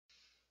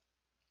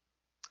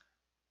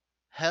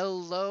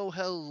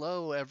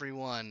Hello,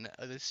 everyone.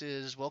 This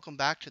is welcome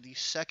back to the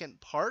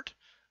second part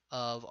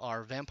of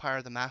our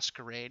Vampire the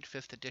Masquerade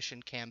 5th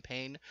edition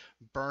campaign,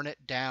 Burn It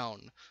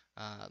Down,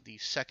 the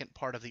second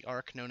part of the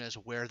arc known as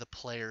Where the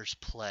Players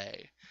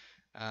Play.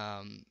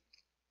 Um,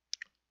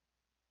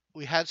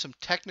 we had some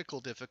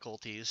technical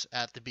difficulties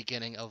at the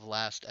beginning of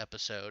last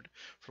episode,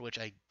 for which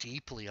I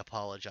deeply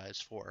apologize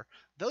for.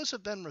 Those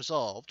have been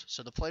resolved,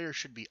 so the players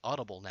should be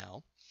audible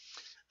now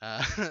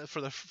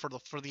for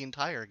the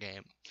entire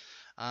game.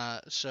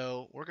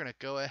 So we're going to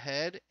go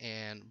ahead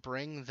and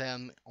bring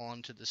them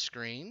onto the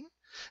screen.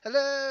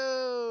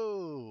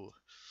 Hello!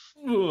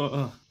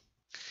 Ugh.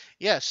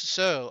 Yes,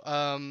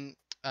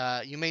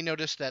 you may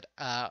notice that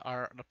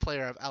the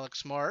player of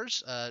Alex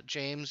Mars,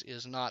 James,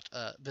 is not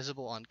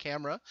visible on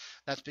camera.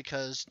 That's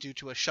because due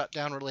to a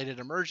shutdown-related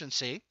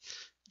emergency,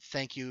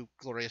 thank you,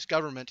 glorious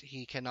government,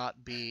 he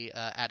cannot be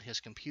at his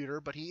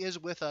computer, but he is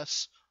with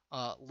us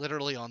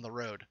literally on the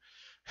road.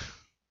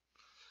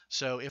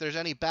 So if there's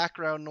any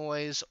background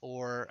noise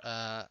or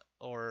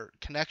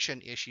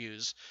connection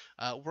issues,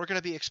 we're going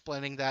to be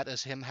explaining that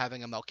as him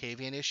having a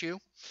Malkavian issue.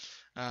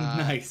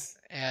 Nice.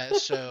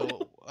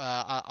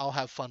 I'll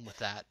have fun with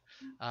that.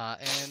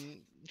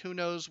 And who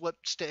knows what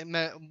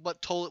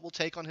toll it will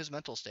take on his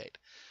mental state.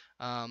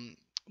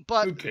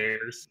 But Who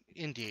cares?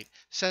 indeed,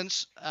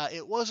 since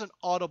it wasn't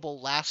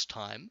audible last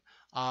time,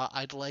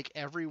 I'd like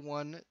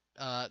everyone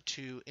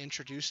to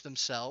introduce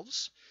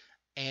themselves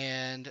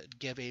and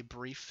give a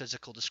brief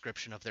physical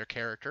description of their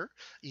character,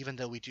 even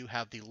though we do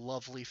have the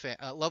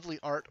lovely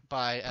art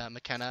by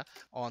McKenna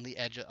on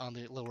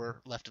the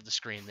lower left of the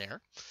screen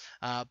there.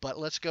 But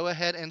let's go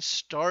ahead and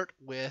start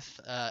with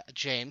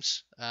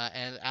James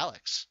and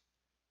Alex.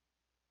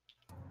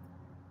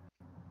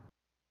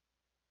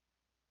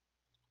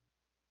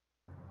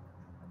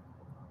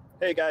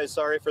 Hey guys,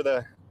 sorry for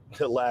the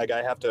lag.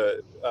 I have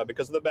to,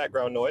 because of the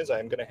background noise,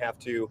 I'm going to have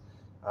to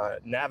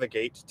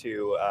navigate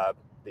to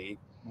the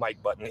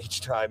mic button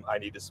each time I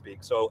need to speak.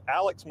 So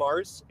Alex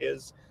Mars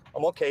is a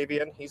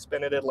Malkavian. He's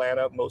been in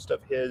Atlanta most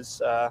of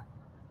his,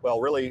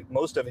 really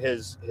most of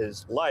his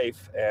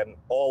life and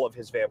all of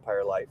his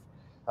vampire life.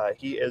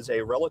 He is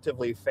a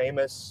relatively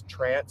famous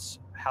trance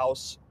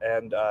house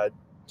and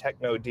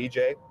techno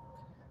DJ.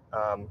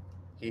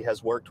 He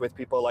has worked with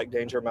people like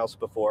Danger Mouse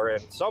before,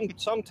 and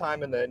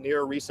sometime in the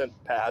near recent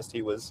past,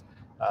 he was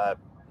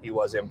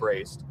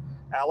embraced.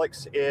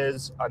 Alex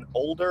is an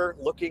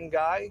older-looking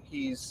guy.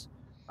 He's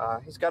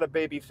got a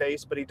baby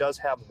face, but he does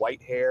have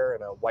white hair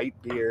and a white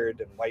beard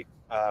and white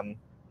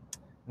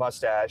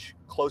mustache,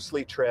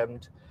 closely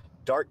trimmed,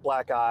 dark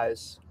black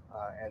eyes,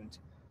 and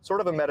sort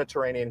of a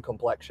Mediterranean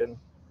complexion.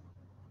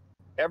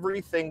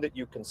 Everything that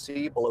you can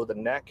see below the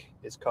neck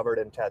is covered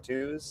in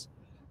tattoos,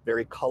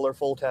 very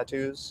colorful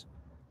tattoos.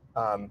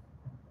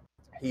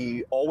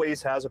 He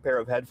always has a pair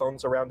of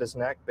headphones around his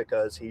neck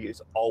because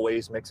he's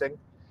always mixing.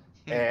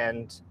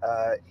 And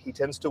he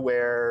tends to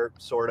wear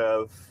sort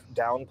of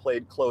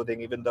downplayed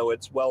clothing, even though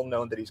it's well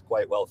known that he's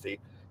quite wealthy.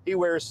 He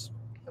wears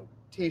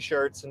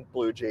t-shirts and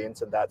blue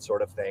jeans and that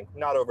sort of thing,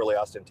 not overly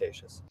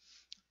ostentatious.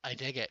 I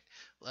dig it.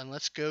 And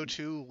let's go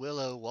to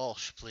Willow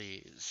Walsh,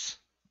 please.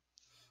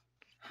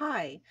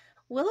 Hi,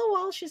 Willow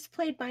Walsh is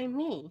played by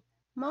me,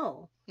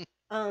 Mo.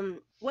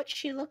 What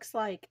she looks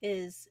like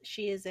is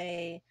she is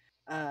a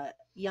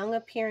young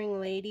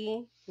appearing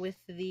lady with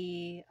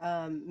the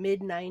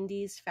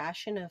mid-90s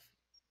fashion of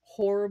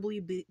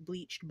horribly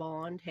bleached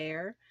blonde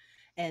hair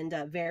and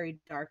very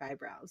dark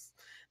eyebrows.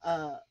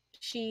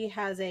 She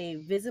has a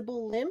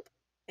visible limp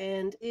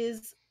and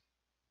is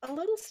a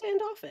little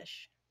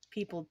standoffish.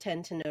 People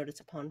tend to notice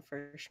upon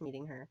first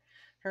meeting her.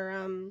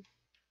 Her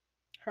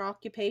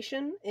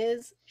occupation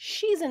is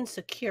she's in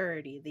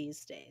security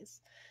these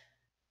days.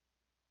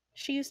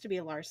 She used to be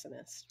a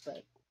larcenist,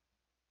 but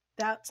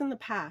that's in the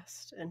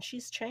past, and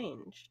she's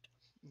changed.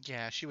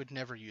 Yeah, she would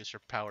never use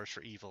her powers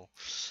for evil.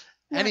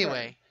 Never.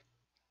 Anyway,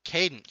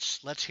 Cadence.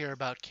 Let's hear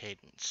about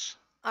Cadence.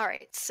 All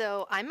right,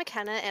 so I'm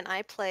McKenna, and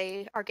I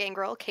play our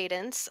Gangrel,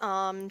 Cadence.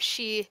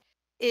 She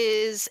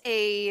is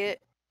a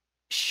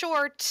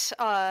short,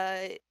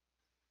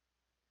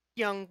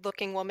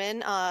 young-looking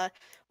woman.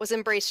 Was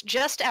embraced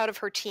just out of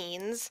her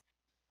teens.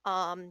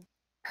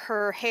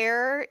 Her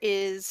hair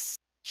is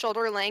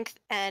shoulder length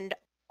and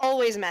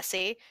always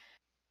messy.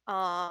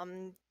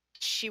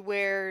 She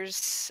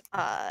wears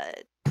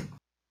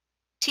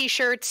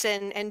t-shirts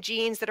and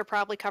jeans that are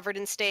probably covered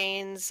in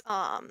stains.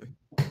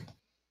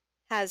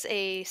 Has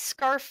a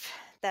scarf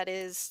that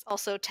is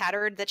also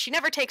tattered that she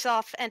never takes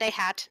off, and a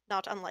hat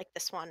not unlike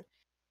this one.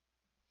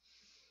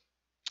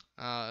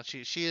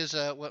 She is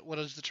what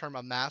is the term,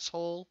 a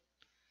masshole?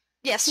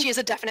 Yes, she is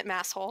a definite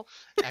masshole.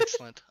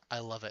 Excellent. I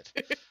love it.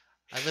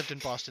 I lived in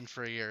Boston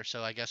for a year,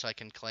 so I guess I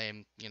can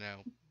claim,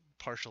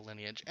 partial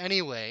lineage.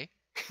 Anyway,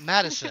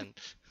 Madison.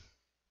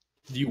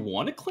 Do you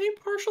want to claim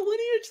partial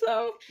lineage,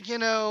 though? You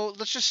know,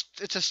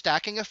 it's a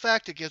stacking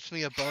effect. It gives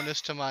me a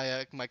bonus to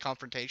my my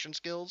confrontation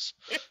skills.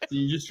 So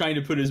you're just trying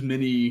to put as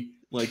many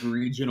like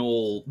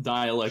regional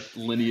dialect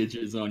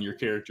lineages on your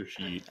character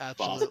sheet.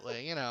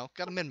 Absolutely. You know,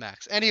 got a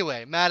min-max.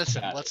 Anyway,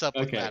 Madison, what's up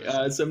with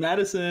Madison? So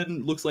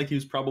Madison looks like he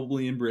was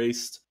probably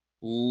embraced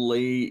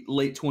late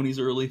 20s,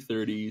 early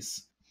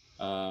 30s.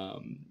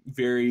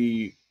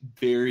 Very,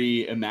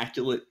 very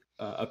immaculate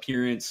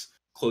appearance,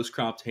 close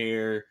cropped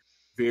hair,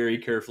 very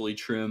carefully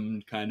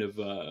trimmed, kind of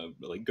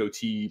like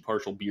goatee,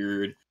 partial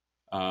beard.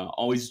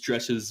 Always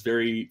dresses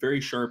very,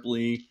 very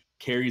sharply,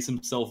 carries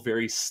himself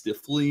very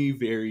stiffly,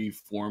 very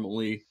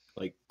formally.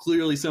 Like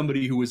clearly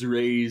somebody who was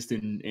raised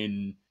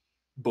in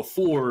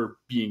before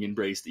being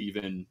embraced,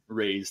 even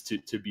raised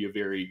to be a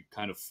very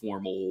kind of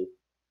formal,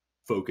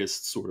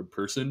 focused sort of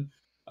person.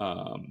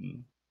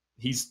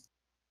 He's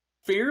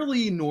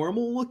fairly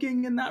normal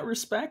looking in that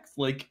respect.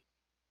 Like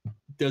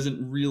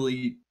doesn't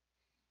really,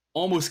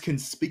 almost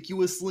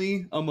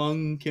conspicuously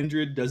among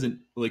kindred, doesn't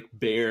like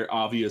bear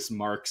obvious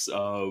marks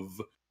of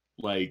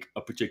like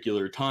a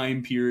particular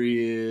time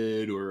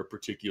period or a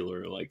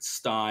particular like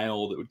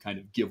style that would kind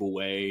of give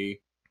away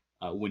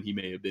when he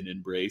may have been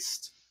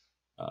embraced.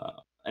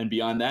 And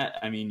beyond that,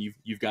 I mean,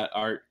 you've got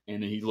art,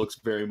 and he looks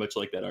very much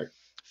like that art.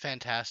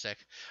 Fantastic.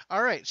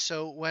 All right,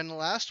 so when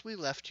last we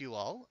left you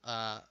all,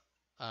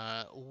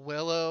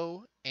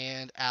 Willow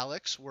and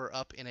Alex were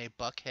up in a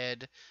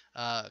Buckhead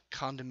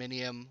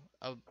condominium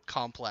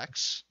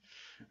complex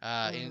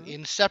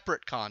in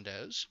separate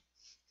condos.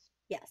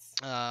 Yes.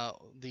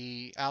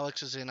 The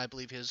Alex is in, I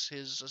believe, his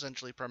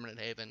essentially permanent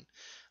haven,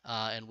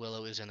 and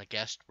Willow is in a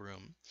guest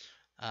room.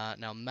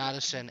 Now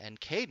Madison and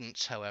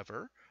Cadence,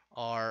 however,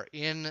 are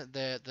in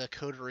the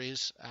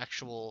coteries'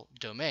 actual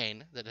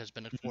domain that has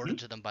been afforded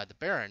to them by the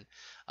Baron,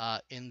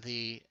 in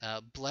the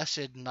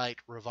Blessed Night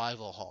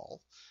Revival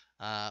Hall,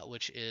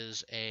 which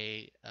is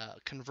a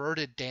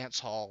converted dance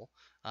hall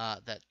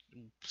that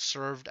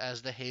served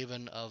as the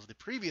haven of the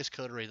previous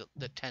coterie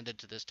that tended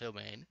to this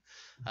domain,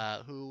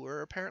 who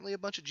were apparently a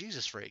bunch of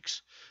Jesus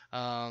freaks.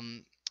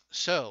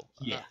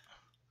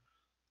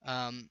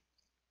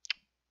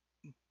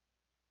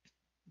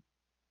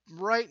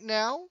 Right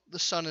now, the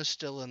sun is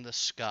still in the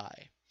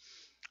sky.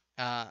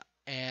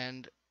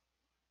 And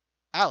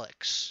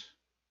Alex,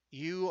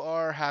 you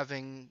are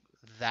having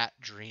that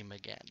dream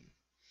again.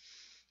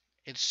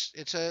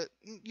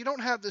 You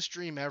don't have this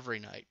dream every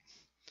night,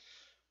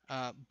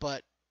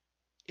 but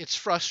it's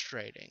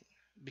frustrating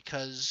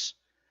because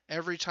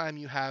every time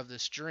you have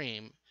this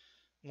dream,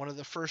 one of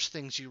the first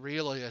things you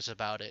realize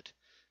about it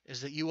is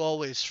that you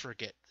always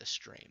forget this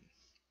dream.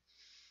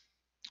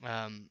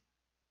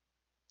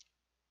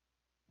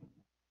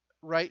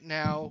 Right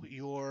now,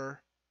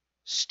 you're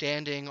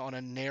standing on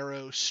a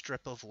narrow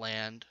strip of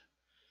land.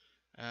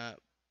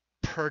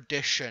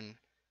 Perdition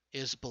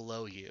is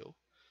below you.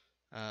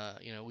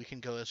 We can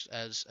go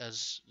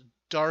as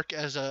dark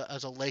as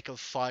a lake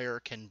of fire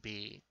can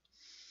be.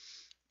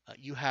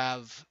 You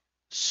have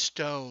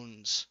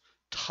stones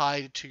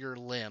tied to your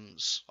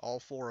limbs, all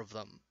four of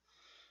them.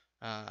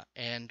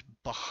 And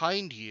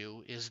behind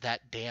you is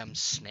that damn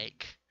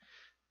snake.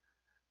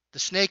 The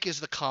snake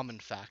is the common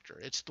factor.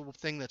 It's the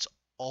thing that's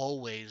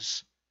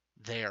always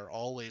there,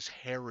 always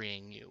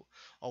harrying you,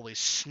 always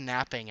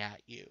snapping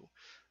at you.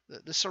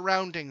 The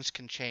surroundings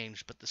can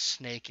change, but the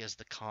snake is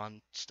the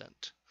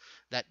constant.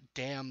 That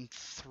damn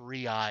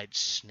three-eyed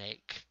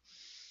snake.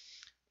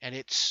 And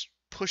it's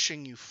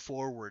pushing you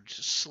forward,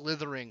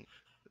 slithering,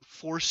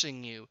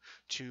 forcing you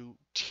to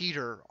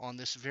teeter on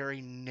this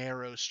very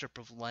narrow strip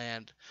of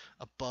land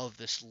above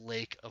this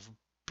lake of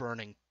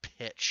burning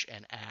pitch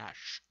and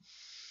ash.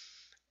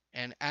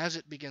 And as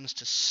it begins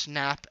to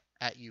snap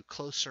at you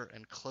closer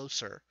and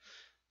closer,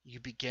 you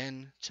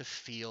begin to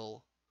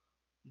feel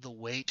the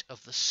weight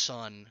of the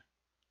sun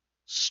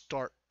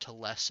start to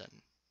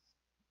lessen.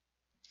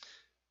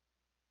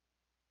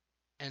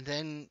 And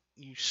then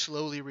you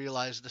slowly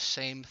realize the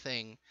same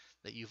thing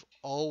that you've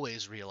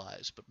always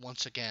realized, but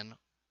once again,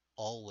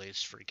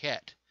 always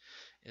forget,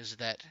 is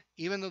that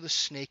even though the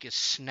snake is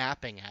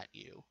snapping at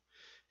you,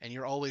 and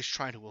you're always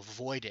trying to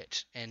avoid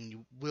it, and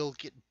you will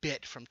get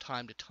bit from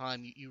time to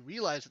time, you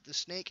realize that the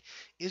snake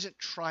isn't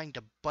trying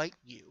to bite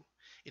you.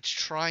 It's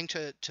trying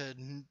to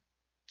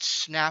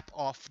snap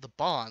off the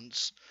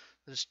bonds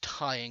that is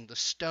tying the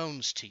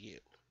stones to you.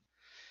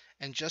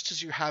 And just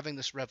as you're having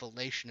this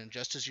revelation, and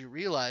just as you're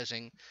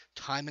realizing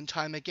time and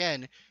time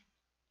again,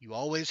 you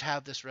always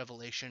have this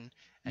revelation,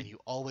 and you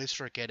always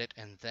forget it,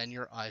 and then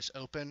your eyes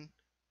open,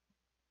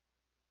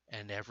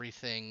 and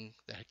everything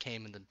that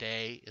came in the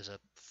day is a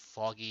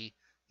foggy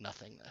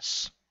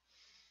nothingness.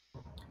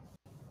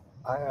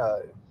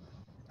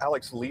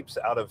 Alex leaps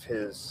out of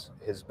his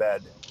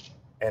bed,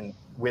 and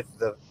with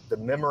the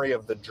memory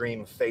of the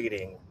dream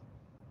fading,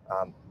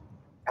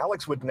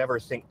 Alex would never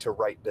think to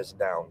write this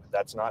down.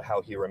 That's not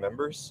how he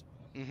remembers.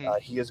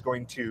 He is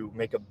going to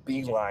make a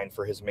beeline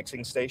for his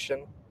mixing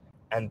station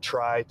and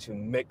try to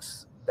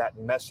mix that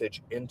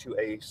message into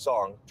a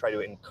song, try to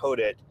encode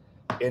it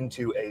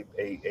into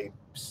a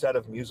set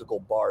of musical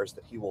bars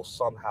that he will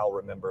somehow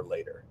remember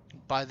later.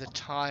 By the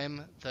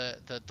time the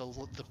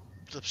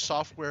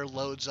software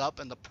loads up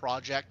and the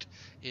project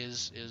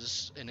is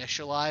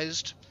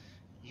initialized,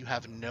 you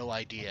have no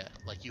idea.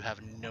 Like, you have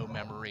no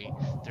memory.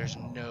 There's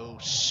no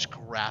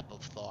scrap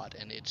of thought,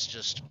 and it's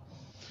just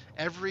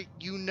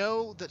you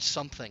know that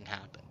something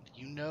happened.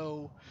 You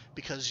know,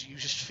 because you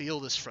just feel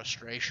this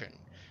frustration,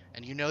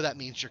 and you know that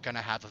means you're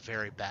gonna have a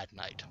very bad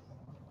night.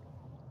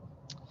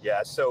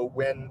 Yeah. So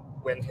when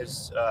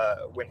his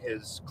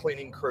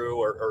cleaning crew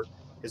or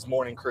his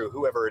morning crew,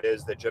 whoever it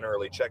is that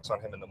generally checks on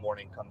him in the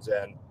morning, comes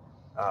in,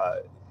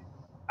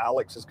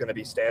 Alex is going to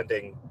be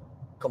standing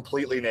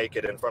completely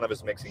naked in front of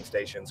his mixing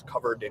stations,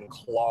 covered in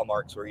claw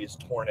marks where he's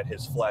torn at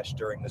his flesh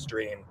during this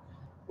dream,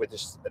 with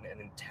just an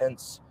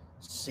intense,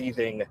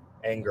 seething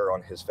anger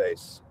on his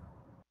face.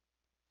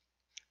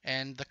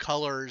 And the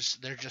colors,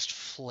 they're just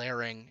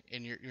flaring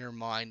in your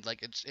mind.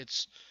 Like,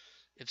 it's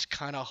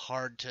kind of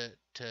hard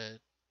to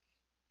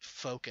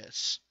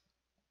focus.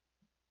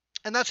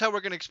 And that's how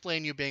we're going to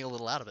explain you being a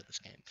little out of it this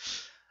game.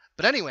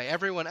 But anyway,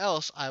 everyone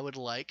else, I would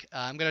like,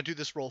 I'm going to do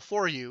this roll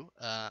for you,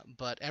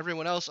 but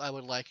everyone else, I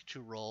would like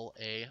to roll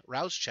a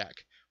rouse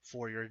check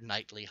for your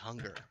nightly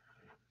hunger.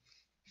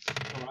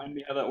 Remind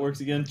me how that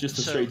works again? Just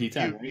a straight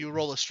D10, right? You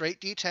roll a straight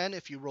D10.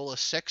 If you roll a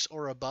 6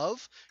 or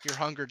above, your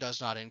hunger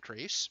does not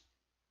increase.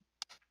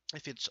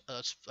 If it's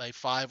a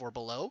 5 or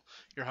below,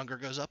 your hunger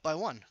goes up by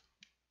 1.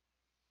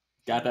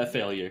 Got that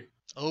failure.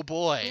 Oh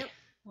boy. Yep.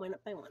 Went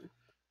up by 1.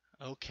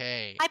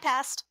 Okay. I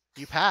passed.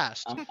 You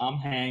passed. I'm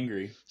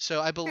hangry.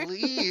 So I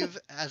believe,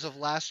 as of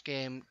last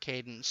game,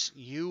 Cadence,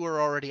 you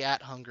were already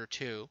at hunger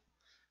 2,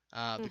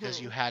 because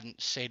you hadn't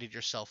sated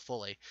yourself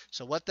fully.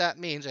 So what that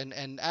means,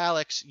 and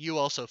Alex, you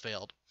also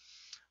failed.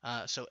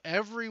 So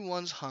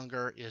everyone's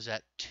hunger is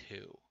at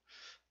 2.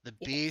 The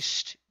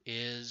beast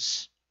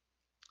is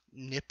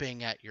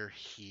nipping at your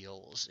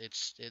heels.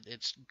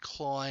 It's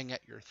clawing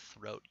at your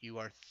throat. You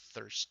are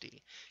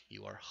thirsty.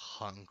 You are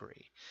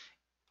hungry.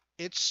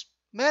 It's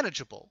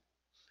manageable.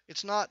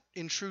 It's not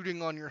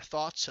intruding on your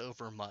thoughts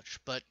over much,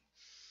 but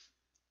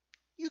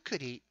you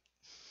could eat.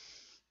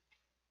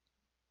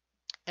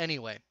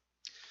 Anyway,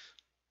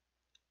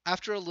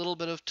 after a little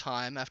bit of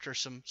time, after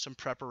some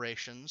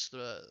preparations,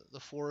 the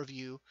 4 of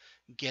you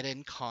get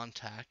in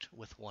contact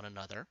with one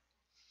another,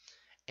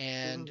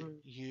 and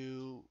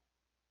you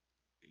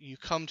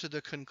come to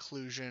the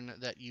conclusion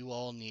that you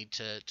all need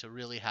to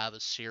really have a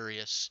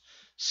serious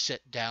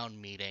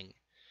sit-down meeting,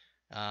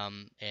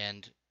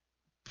 and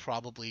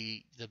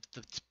probably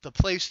the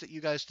place that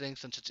you guys think,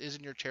 since it is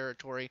in your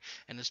territory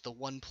and it's the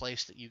one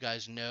place that you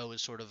guys know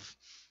is sort of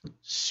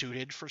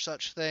suited for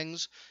such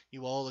things,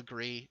 you all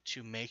agree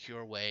to make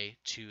your way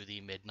to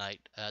the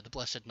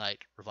Blessed Night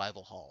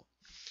Revival Hall.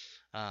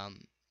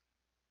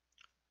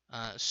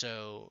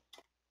 So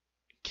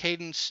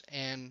Cadence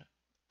and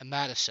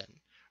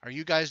Madison, are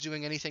you guys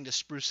doing anything to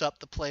spruce up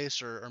the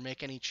place or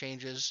make any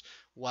changes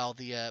while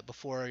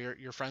before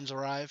your friends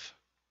arrive?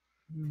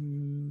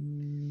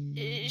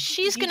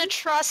 She's going to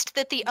trust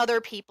that the other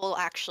people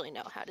actually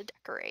know how to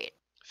decorate.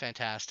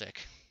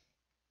 Fantastic.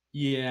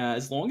 Yeah,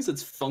 as long as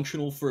it's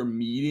functional for a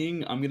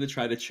meeting, I'm going to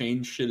try to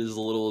change shit as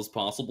little as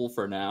possible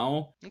for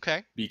now.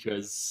 Okay.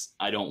 Because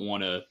I don't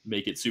want to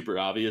make it super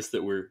obvious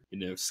that we're,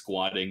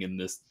 squatting in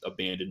this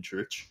abandoned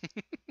church.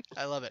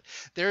 I love it.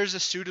 There's a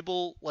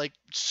suitable like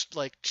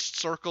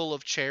circle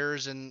of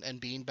chairs and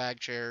beanbag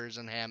chairs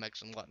and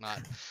hammocks and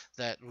whatnot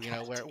that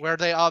where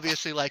they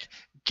obviously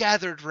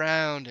gathered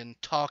round and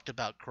talked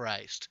about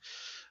Christ.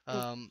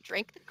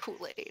 Drank the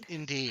Kool-Aid.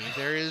 Indeed,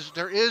 there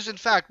is in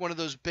fact one of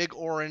those big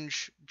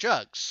orange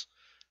jugs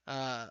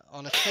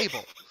on a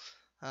table.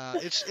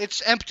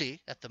 It's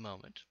empty at the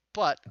moment,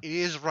 but it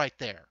is right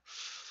there.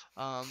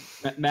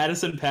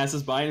 Madison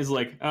passes by and is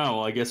like, "Oh,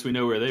 well, I guess we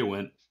know where they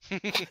went."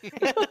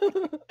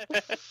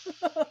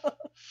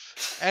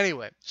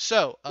 Anyway,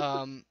 so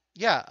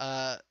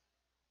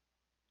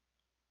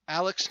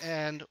Alex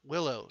and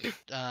Willow,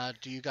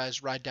 do you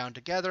guys ride down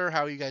together?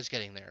 How are you guys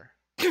getting there?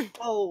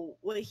 Oh,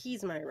 well,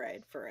 he's my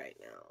ride for right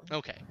now.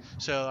 Okay,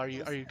 so are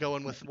you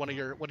going with one of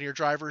your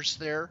drivers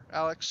there,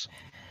 Alex?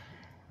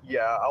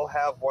 Yeah, I'll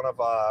have one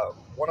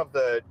of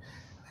the.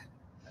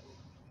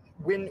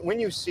 When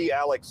you see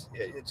Alex,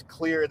 it's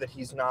clear that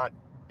he's not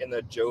in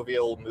the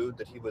jovial mood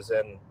that he was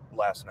in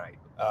last night.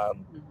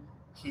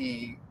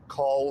 He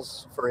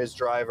calls for his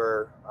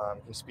driver.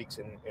 He speaks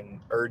in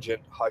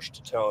urgent,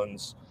 hushed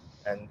tones,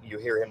 and you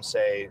hear him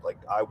say,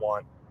 "I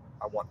want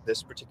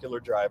this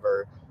particular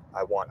driver.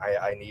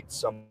 I need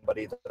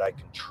somebody that I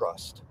can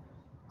trust."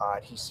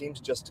 He seems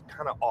just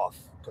kind of off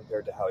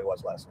compared to how he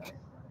was last night.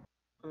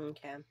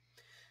 Okay.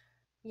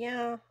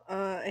 Yeah,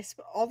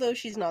 although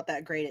she's not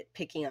that great at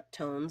picking up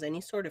tones,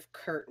 any sort of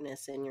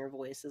curtness in your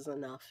voice is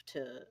enough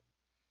to,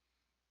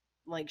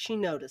 she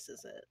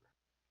notices it.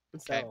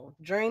 And so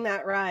during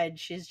that ride,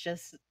 she's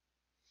just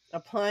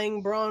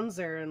applying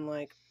bronzer and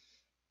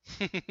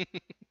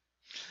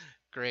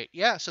Great.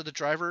 Yeah, so the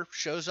driver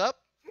shows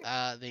up.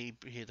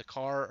 the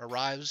car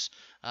arrives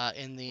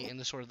in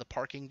the sort of the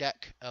parking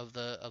deck of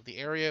the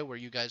area where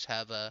you guys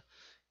have a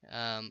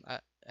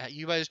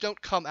you guys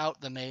don't come out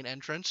the main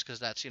entrance because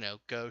that's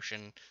gauche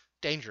and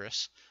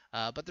dangerous.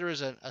 But there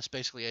is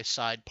basically a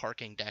side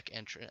parking deck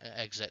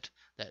exit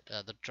that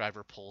the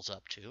driver pulls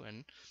up to,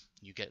 and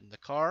you get in the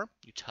car.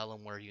 You tell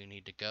him where you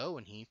need to go,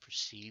 and he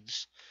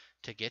proceeds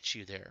to get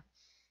you there.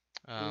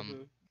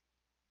 Mm-hmm.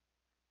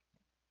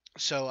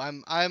 So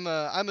I'm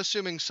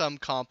assuming some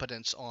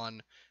competence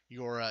on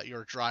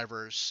your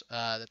drivers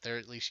that they're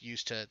at least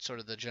used to sort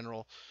of the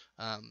general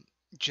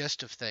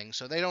gist of things.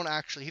 So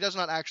he does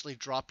not actually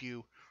drop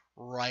you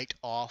right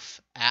off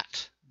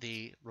at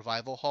the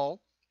revival hall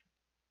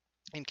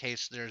in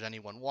case there's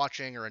anyone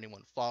watching or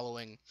anyone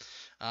following,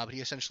 but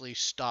he essentially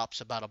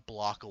stops about a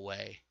block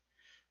away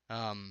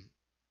um,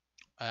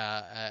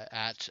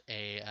 at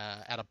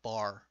a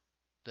bar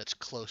that's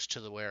close to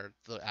where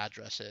the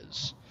address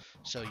is.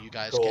 So you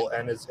guys Cool.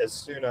 can. And as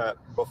soon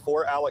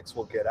before Alex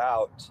will get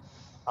out,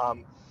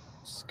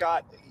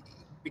 Scott,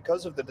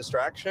 because of the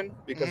distraction,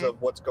 because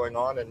of what's going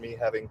on, and me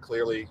having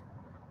clearly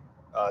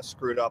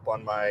screwed up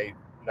on my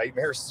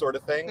nightmares sort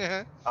of thing,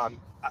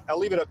 I'll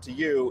leave it up to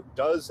you.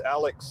 Does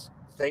Alex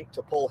think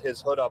to pull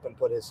his hood up and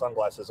put his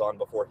sunglasses on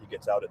before he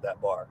gets out at that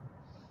bar?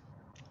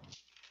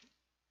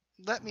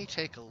 Let me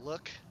take a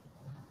look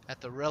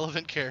at the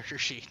relevant character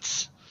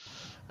sheets.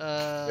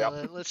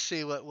 Yep. Let's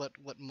see what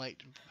might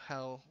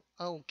how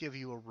I'll give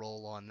you a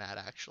roll on that.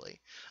 Actually,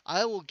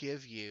 I will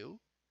give you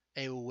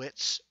a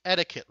wits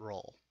etiquette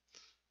roll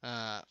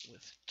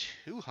with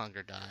 2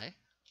 hunger die,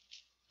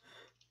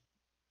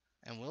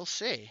 and we'll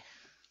see.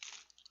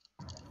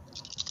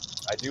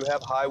 I do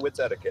have high wits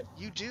etiquette.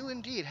 You do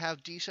indeed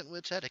have decent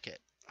wits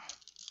etiquette.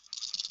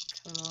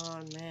 Come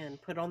on, man.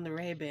 Put on the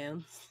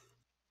Ray-Bans.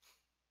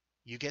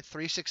 You get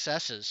 3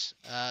 successes.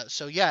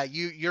 So yeah,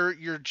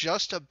 you're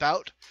just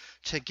about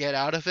to get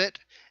out of it,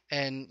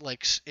 and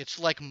it's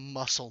like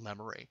muscle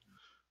memory.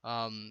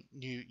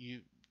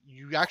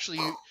 You actually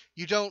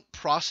you don't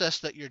process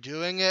that you're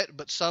doing it,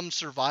 but some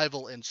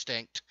survival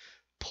instinct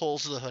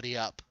pulls the hoodie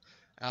up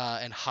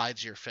and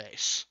hides your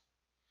face.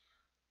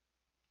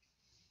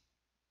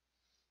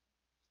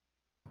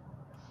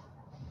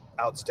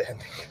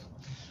 Outstanding.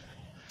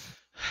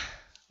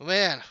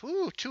 Man,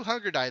 2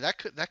 hunger die. That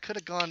could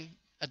have gone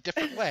a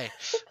different way.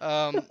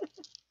 But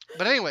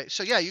anyway,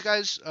 so yeah, you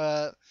guys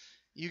do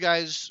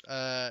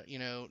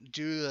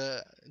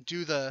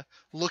the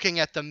looking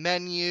at the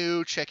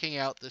menu, checking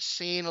out the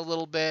scene a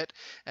little bit,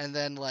 and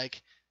then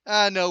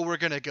no, we're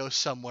gonna go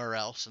somewhere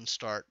else and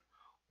start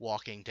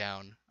walking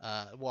down,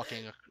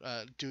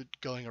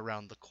 going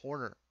around the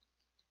corner.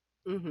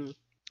 Mm-hmm.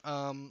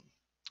 Um,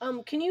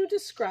 Can you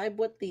describe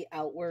what the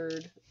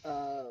outward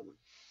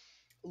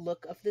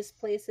look of this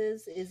place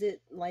is? Is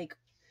it like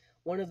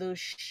one of those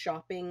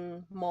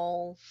shopping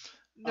mall?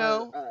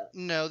 no, Or,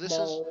 no,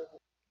 mall...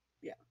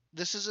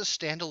 this is a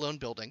standalone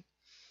building.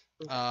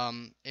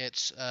 Okay.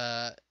 It's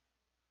a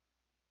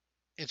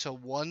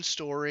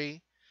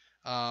 1-story.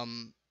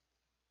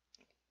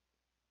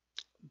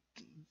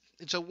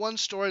 It's a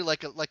 1-story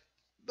like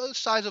the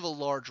size of a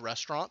large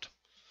restaurant.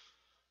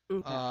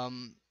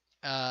 Okay.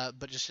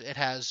 But just it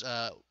has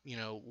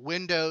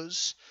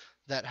windows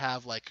that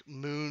have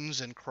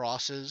moons and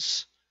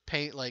crosses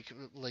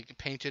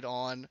painted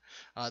on.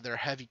 There are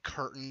heavy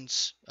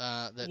curtains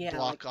that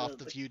block off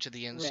the view to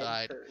the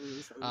inside.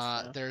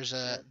 There's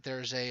a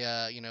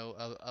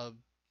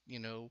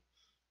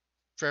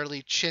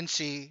fairly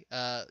chintzy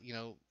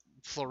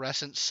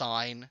fluorescent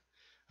sign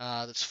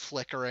that's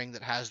flickering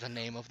that has the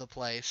name of the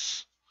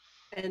place.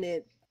 And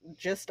it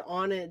just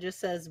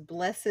says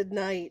Blessed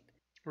Night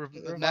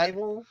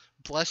Revival.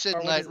 Blessed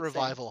Night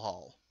Revival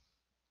Hall.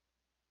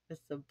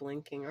 Just the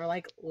blinking or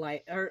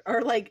light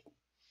or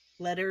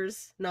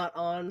letters not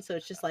on, so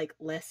it's just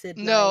Blessed Night.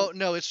 No,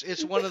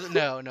 it's one of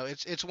the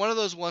it's one of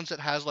those ones that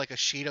has a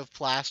sheet of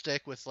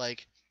plastic with the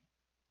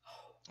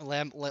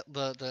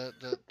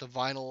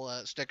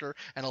vinyl sticker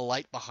and a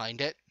light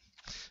behind it,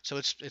 so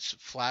it's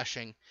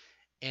flashing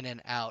in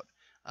and out.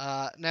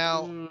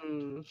 Now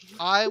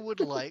I would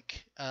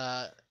like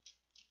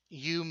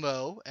you,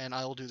 Mo, and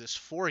I will do this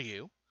for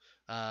you,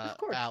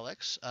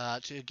 Alex,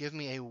 to give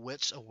me a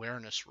wits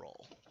awareness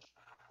roll,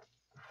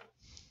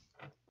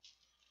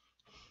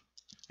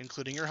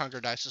 including your hunger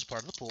dice as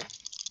part of the pool.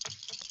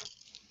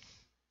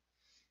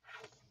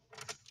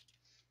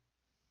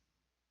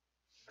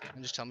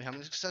 And just tell me how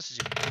many successes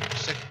you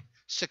have.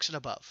 6 and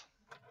above.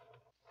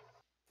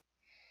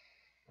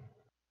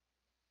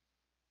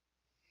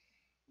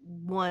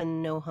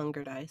 1, no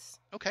hunger dice.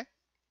 Okay.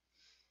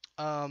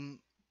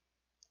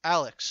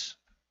 Alex,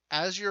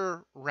 as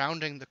you're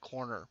rounding the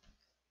corner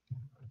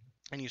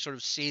and you sort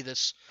of see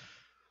this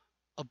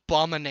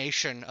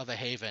abomination of a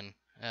haven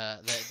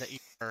that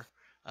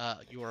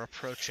you are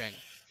approaching,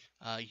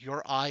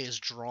 your eye is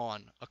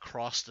drawn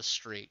across the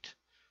street.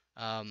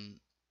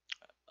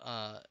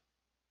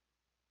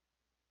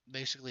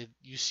 Basically,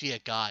 you see a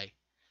guy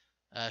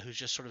who's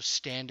just sort of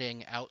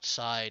standing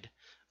outside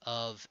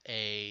of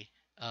a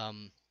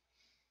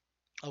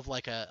of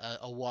like a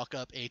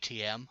walk-up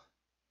ATM.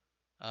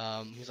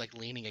 He's like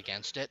leaning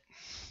against it,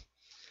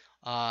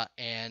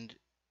 and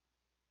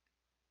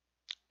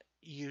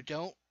you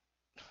don't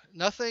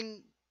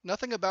nothing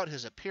about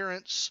his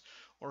appearance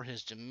or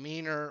his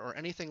demeanor or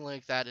anything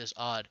like that is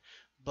odd,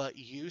 but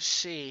you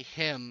see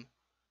him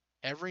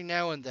every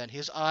now and then.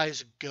 His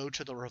eyes go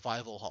to the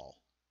revival hall,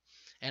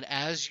 and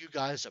as you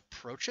guys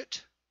approach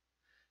it,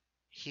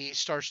 he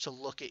starts to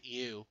look at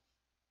you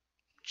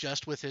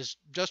just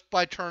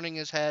by turning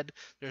his head.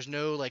 There's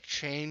no like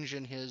change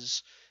in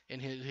his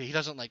he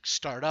doesn't like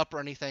start up or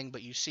anything,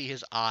 but you see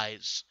his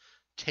eyes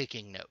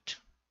taking note.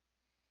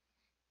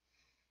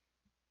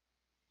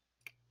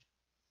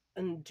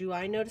 And do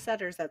I notice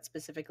that, or is that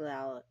specifically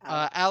Alex?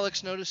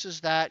 Alex notices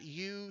that.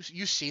 You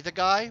see the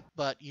guy,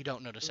 but you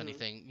don't notice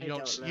anything.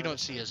 You don't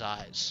see his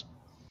eyes.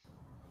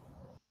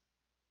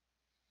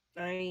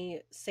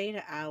 I say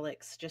to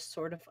Alex, just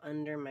sort of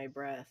under my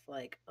breath,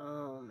 like,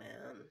 "Oh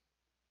man,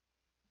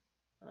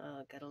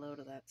 get a load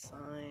of that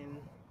sign."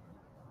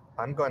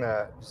 I'm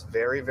gonna just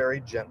very, very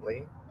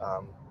gently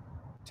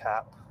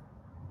tap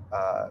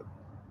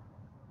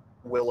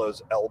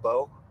Willow's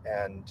elbow,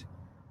 and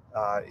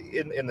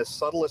in the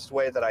subtlest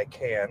way that I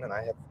can, and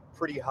I have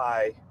pretty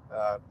high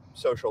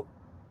social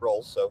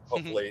rolls, so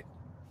hopefully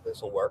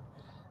this will work.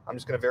 I'm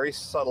just gonna very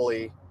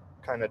subtly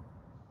kind of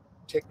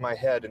tick my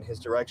head in his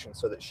direction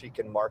so that she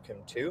can mark him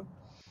too.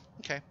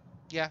 Okay.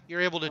 Yeah,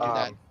 you're able to do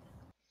that.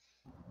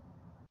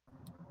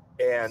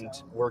 And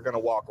we're going to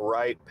walk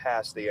right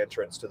past the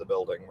entrance to the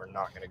building. We're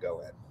not going to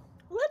go in.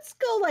 Let's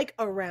go like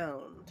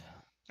around.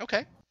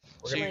 Okay.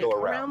 We're going to go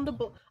around.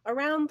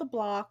 Around the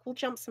block. We'll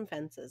jump some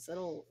fences.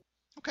 It'll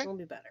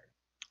be better.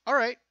 All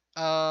right.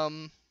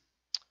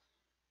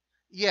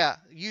 Yeah,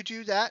 you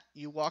do that.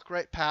 You walk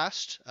right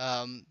past.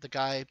 The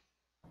guy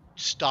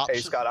stops. Hey,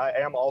 Scott, I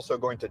am also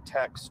going to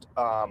text,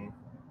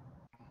 characters'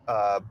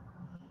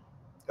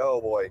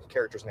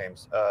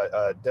 names.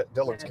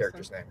 Dylan's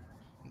character's name.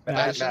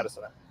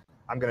 Madison.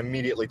 I'm going to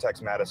immediately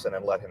text Madison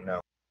and let him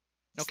know.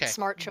 Okay.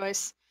 Smart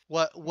choice.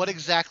 What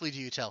exactly do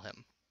you tell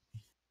him?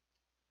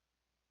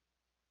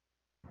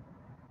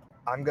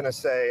 I'm going to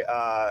say,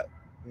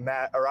 I'm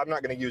not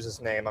going to use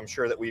his name. I'm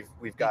sure that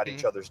we've got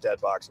each other's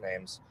dead box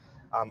names.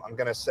 I'm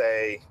going to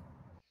say,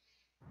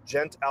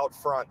 gent out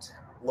front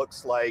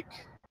looks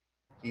like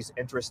he's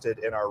interested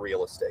in our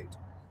real estate.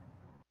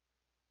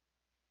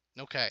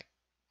 Okay.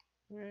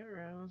 Right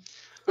around.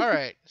 All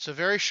right. So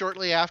very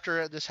shortly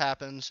after this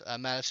happens,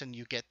 Madison,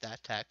 you get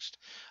that text.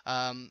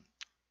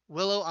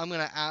 Willow, I'm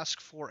going to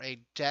ask for a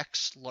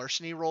Dex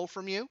larceny roll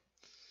from you.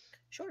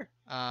 Sure.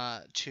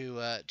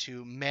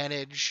 To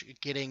manage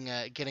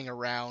getting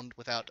around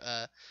without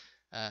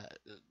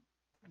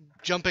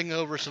jumping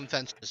over some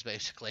fences,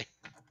 basically.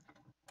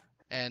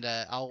 And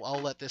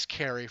I'll let this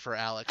carry for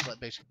Alex.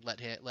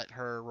 Let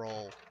her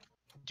roll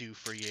do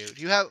for you.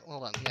 Do you have?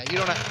 Hold on. Yeah,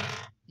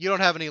 you don't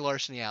have any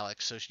larceny,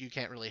 Alex, so you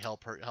can't really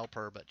help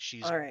her. But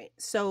she's all right.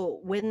 So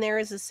when there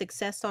is a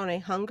success on a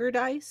hunger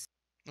dice,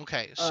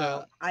 okay.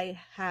 So I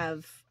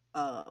have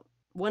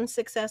one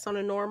success on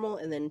a normal,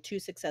 and then 2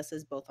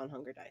 successes both on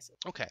hunger dice.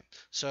 Okay.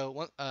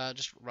 So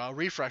just a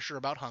refresher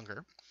about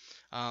hunger.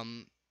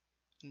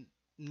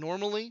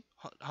 Normally,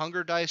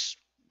 hunger dice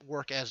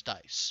work as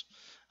dice.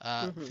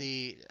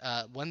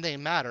 When they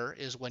matter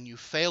is when you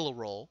fail a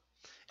roll,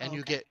 and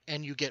you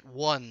get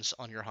ones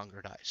on your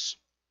hunger dice.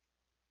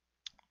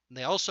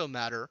 They also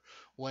matter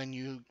when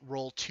you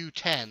roll 2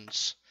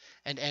 10s,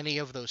 and any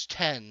of those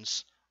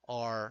 10s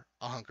are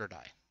a hunger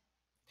die.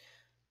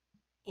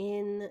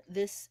 In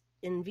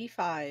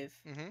V5,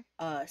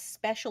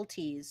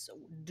 specialties,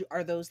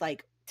 are those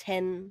like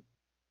 10?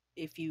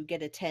 If you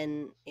get a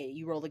 10,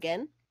 you roll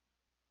again?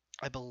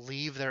 I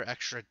believe they're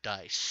extra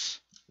dice.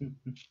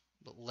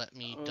 But let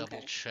me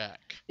double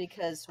check.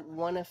 Because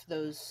one of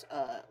those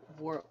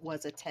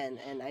was a 10,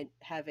 and I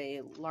have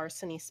a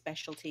larceny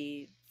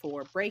specialty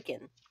for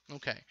break-in.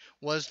 Okay.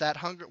 Was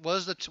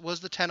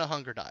the 10 a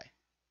hunger die?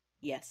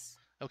 Yes.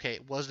 Okay.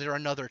 Was there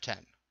another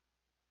 10?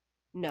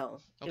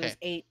 No. Okay. It was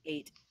 8,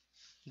 8.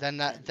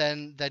 Then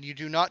you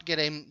do not get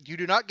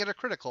a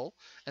critical,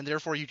 and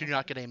therefore you do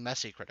not get a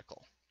messy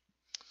critical.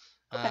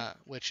 Okay.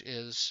 Which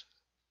is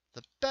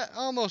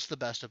almost the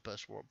best of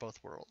both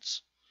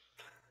worlds.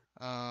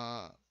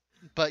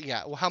 But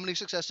yeah, well, how many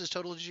successes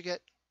total did you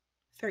get?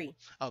 3.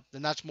 Oh,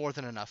 then that's more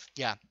than enough.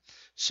 Yeah.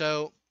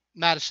 So,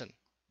 Madison,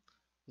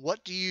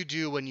 what do you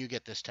do when you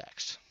get this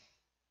text?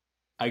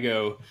 I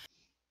go,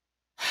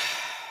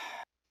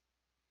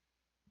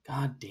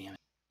 God damn it.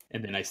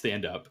 And then I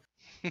stand up.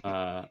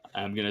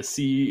 I'm going to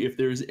see if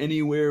there's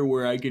anywhere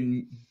where I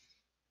can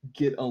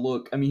get a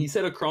look. I mean, he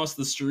said across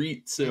the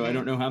street, so I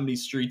don't know how many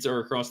streets are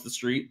across the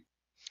street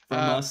from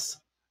us.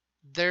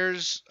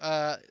 There's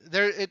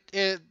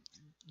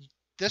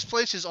this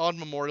place is on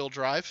Memorial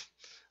Drive.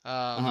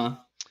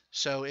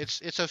 So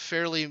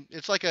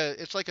it's like a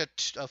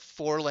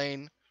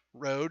 4-lane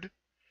road.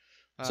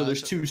 So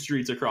there's 2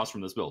 streets across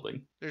from this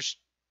building.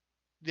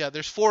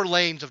 There's 4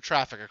 lanes of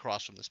traffic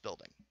across from this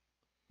building.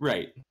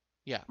 Right.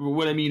 Yeah.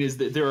 What I mean is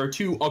that there are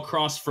 2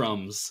 across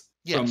from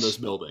this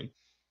building.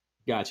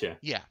 Gotcha.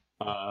 Yeah.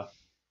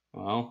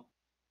 Well,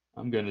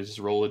 I'm gonna just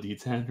roll a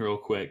d10 real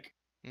quick.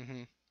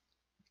 Mm-hmm.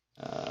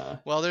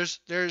 Well,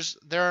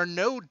 there are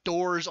no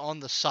doors on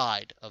the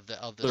side of this.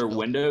 There are building.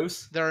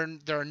 windows. There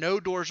are no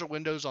doors or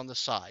windows on the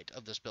side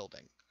of this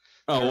building.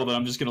 Oh, well, then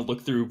I'm just gonna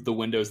look through the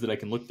windows that I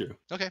can look through.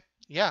 Okay.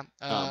 Yeah.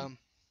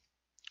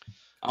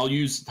 I'll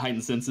use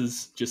heightened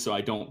senses just so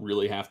I don't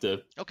really have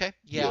to. Okay.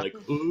 Yeah. Be like,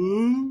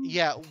 ooh.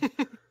 Yeah.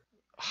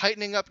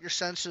 Heightening up your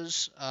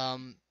senses,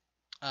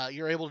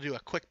 you're able to do a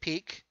quick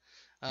peek,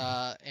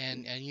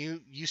 and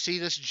you see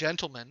this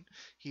gentleman.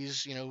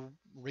 He's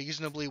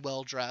reasonably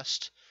well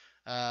dressed,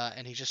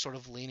 and he's just sort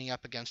of leaning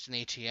up against an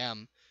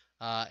ATM,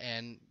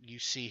 and you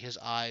see his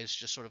eyes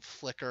just sort of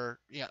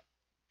flicker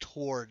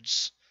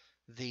towards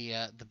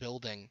the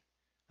building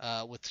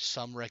with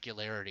some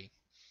regularity.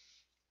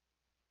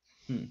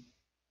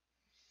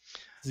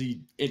 Does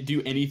he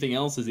do anything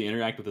else? Does he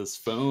interact with his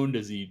phone?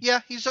 Does he? Yeah,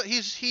 he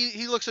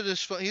looks at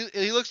his phone.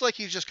 He looks like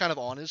he's just kind of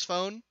on his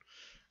phone.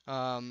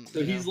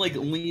 So he's like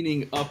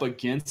leaning up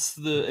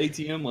against the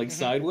ATM, like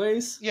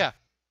sideways. Yeah.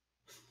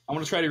 I'm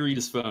gonna try to read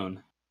his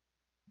phone.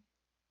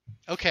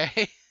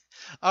 Okay.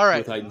 All right.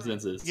 With heightened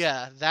senses.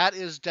 Yeah, that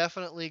is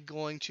definitely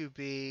going to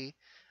be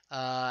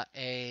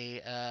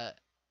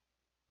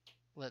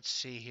let's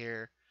see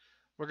here.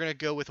 We're gonna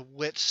go with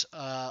Wit's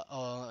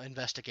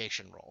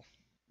investigation roll.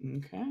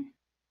 Okay.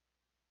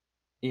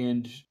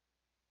 And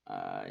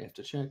I have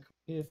to check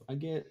if I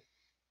get.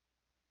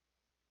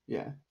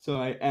 Yeah, so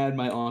I add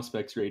my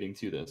Auspex rating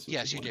to this.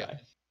 Yes, you do. Die.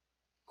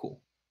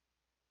 Cool.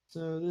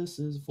 So this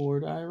is 4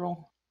 die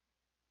roll.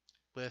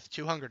 With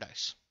 2 hunger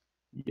dice.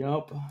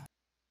 Yup.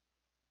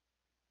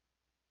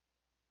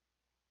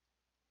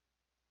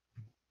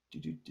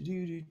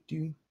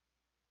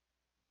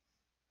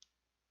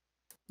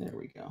 There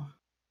we go.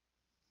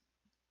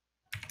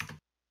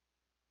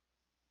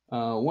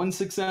 1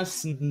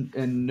 success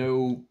and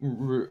no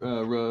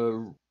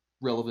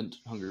relevant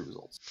hunger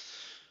results.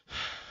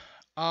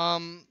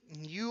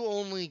 You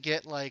only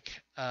get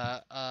like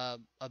a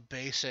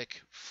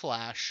basic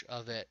flash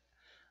of it.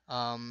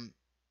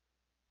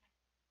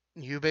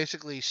 You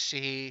basically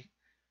see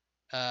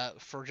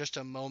for just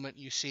a moment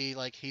you see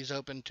like he's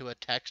open to a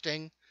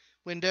texting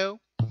window,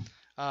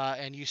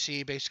 and you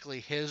see basically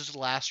his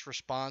last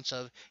response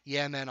of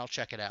 "Yeah, man, I'll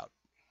check it out."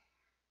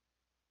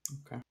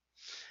 Okay.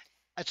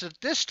 It's at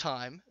this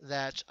time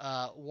that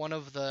one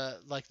of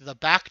the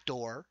back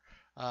door,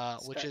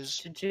 which is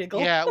to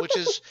jiggle. yeah, which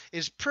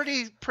is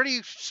pretty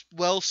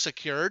well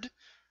secured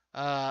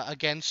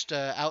against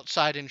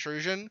outside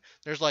intrusion.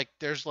 There's a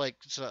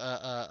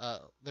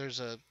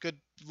good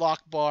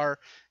lock bar.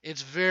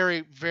 It's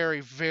very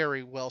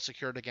well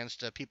secured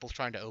against people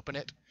trying to open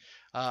it.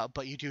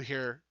 But you do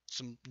hear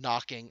some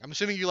knocking. I'm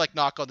assuming you like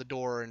knock on the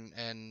door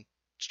and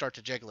start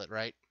to jiggle it,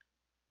 right?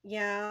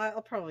 Yeah,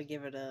 I'll probably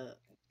give it a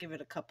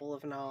couple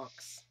of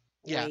knocks.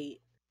 Yeah.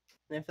 Wait.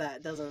 And if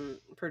that doesn't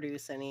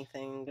produce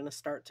anything, I'm gonna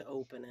start to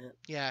open it.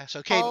 Yeah,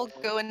 so I'll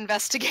go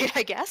investigate,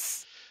 I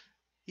guess.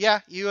 Yeah,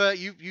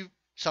 you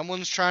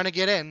someone's trying to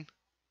get in.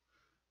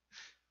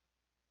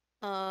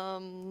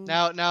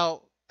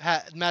 Now,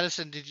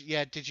 Madison,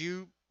 did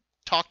you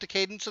talk to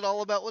Cadence at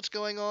all about what's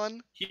going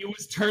on? He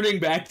was turning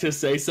back to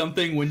say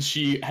something when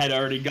she had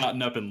already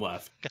gotten up and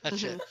left.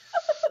 Gotcha.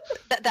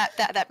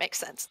 That makes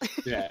sense.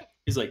 Yeah.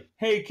 He's like,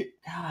 "Hey,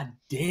 God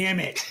damn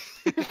it."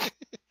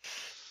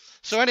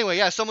 So anyway,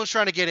 yeah, someone's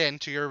trying to get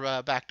into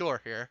your back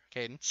door here,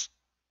 Cadence.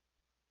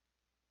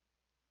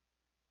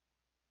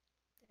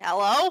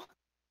 Hello?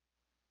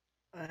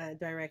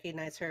 Do I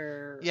recognize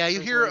her? Yeah, you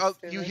her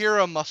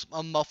hear voice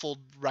a muffled,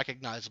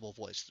 recognizable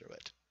voice through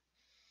it.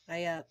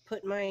 I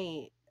put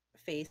my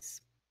face,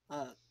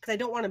 because I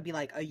don't want to be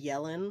like a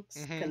yelling,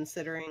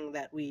 considering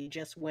that we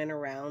just went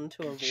around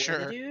to avoid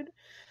the dude.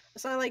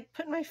 So I like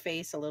put my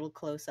face a little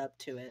close up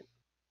to it,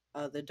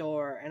 the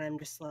door, and I'm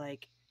just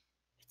like,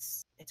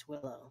 it's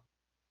Willow.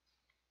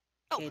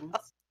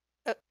 Cadence.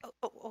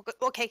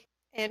 Okay.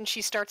 And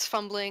she starts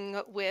fumbling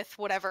with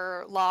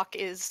whatever lock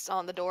is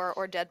on the door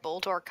or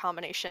deadbolt or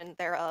combination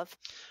thereof.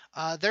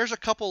 There's a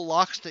couple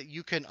locks that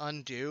you can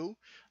undo.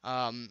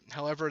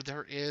 However,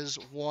 there is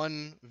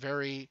one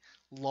very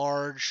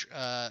large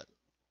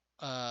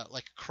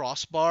like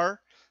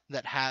crossbar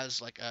that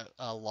has like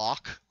a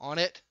lock on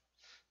it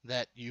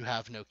that you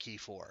have no key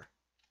for.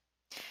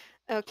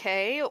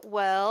 Okay,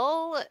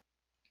 well,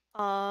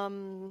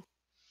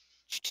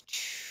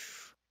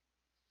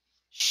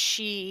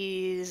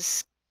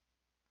 she's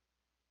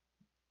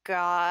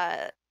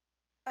got,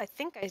 I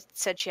think I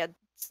said she had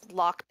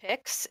lock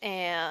picks,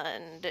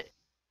 and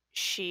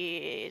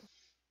she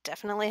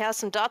definitely has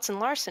some dots and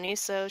larceny,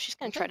 so she's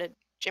going to try to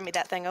jimmy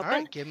that thing open. All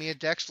right, give me a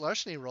dex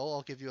larceny roll.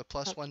 I'll give you a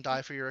 +1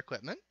 die for your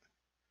equipment.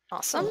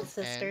 Awesome. Oh,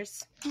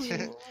 sisters.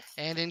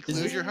 And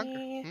include your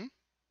hunger.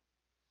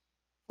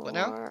 What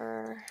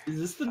now? Is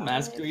this the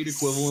Masquerade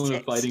equivalent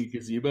of fighting a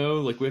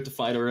gazebo? Like we have to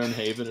fight our own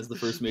haven as the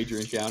first major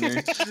encounter?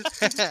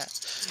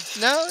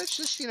 No, it's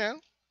just,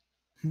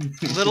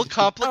 Little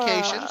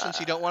complication since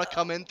you don't want to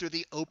come in through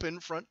the open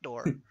front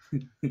door.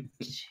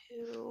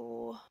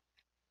 2.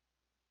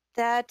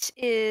 That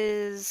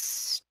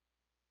is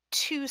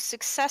 2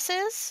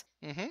 successes.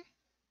 Mm-hmm.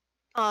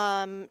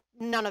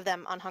 None of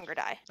them on Hunger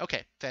Die.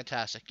 Okay,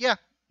 fantastic. Yeah,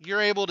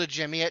 you're able to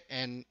jimmy it,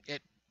 and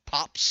it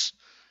pops,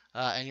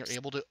 and you're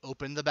able to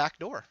open the back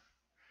door.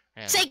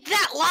 And... Take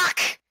that,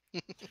 lock!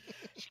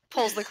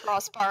 Pulls the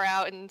crossbar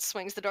out and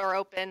swings the door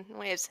open and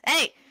waves,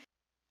 "Hey!"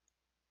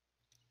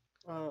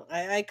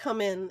 I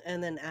come in,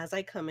 and then as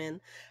I come in,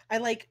 I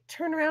like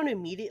turn around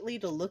immediately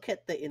to look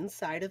at the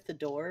inside of the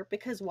door,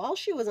 because while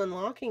she was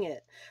unlocking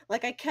it,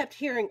 like I kept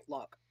hearing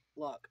lock,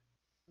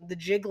 the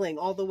jiggling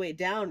all the way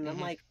down, and I'm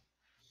like,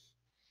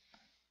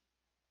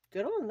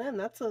 good on them.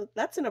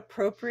 That's an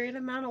appropriate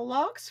amount of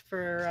locks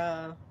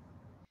for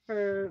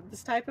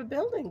this type of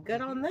building.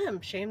 Good on them.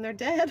 Shame they're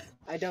dead.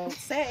 I don't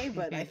say,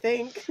 but I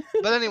think.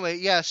 But anyway,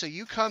 yeah. So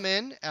you come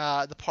in.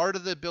 The part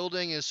of the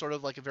building is sort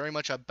of like very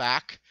much a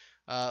back.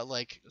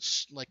 Like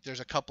there's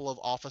a couple of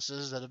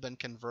offices that have been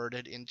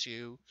converted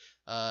into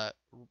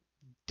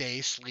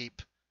day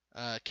sleep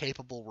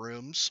capable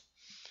rooms.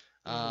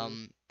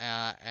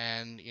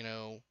 And you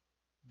know,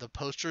 the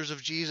posters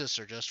of Jesus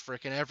are just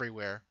freaking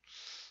everywhere.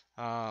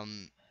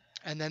 And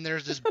then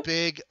there's this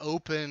big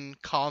open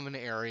common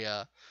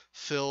area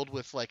filled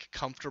with like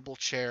comfortable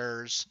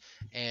chairs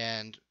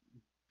and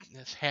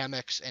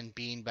hammocks and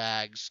bean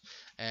bags,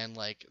 and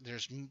like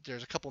there's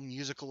a couple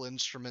musical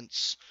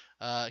instruments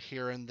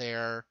here and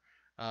there.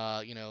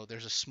 You know,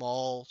 there's a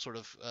small sort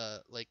of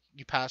like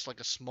you pass like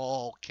a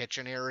small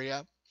kitchen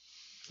area.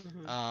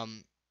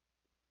 And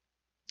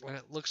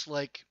it looks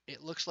like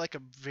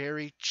a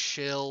very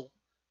chill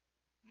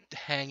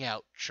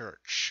hangout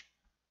church.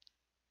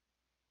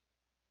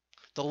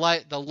 The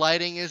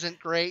lighting isn't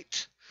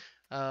great.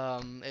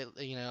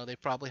 You know, they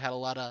probably had a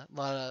lot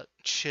of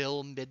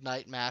chill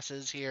midnight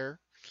masses here.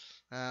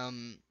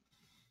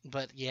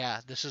 But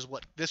yeah, this is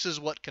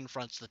what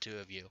confronts the two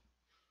of you.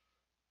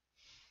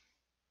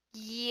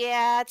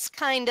 Yeah, it's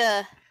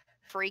kinda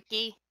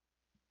freaky.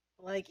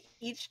 Like,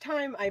 each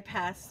time I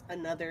pass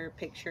another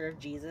picture of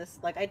Jesus,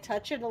 like, I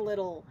touch it a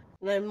little,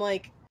 and I'm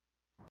like,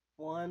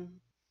 1,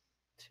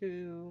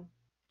 2...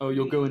 Oh,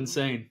 you'll go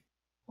insane.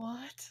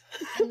 What?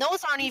 And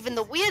those aren't even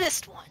the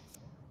weirdest ones.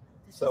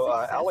 So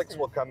Alex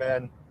will come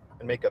in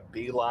and make a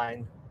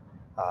beeline,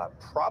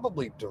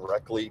 probably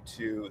directly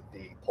to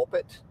the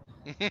pulpit,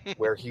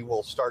 where he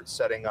will start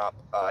setting up.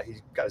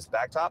 He's got his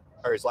backpack.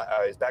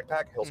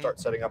 He'll start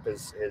setting up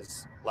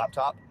his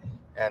laptop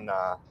and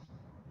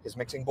his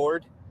mixing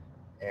board,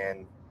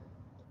 and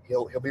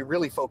he'll be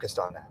really focused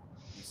on that.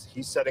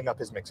 He's setting up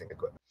his mixing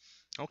equipment.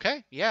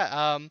 Okay,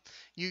 yeah.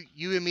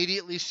 You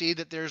immediately see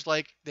that there's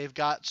like they've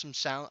got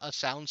a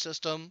sound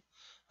system.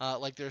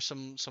 Like there's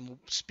some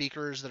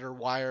speakers that are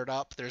wired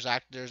up. There's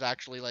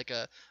actually like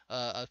a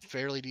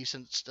fairly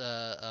decent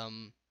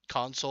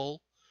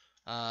console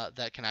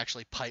that can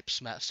actually pipe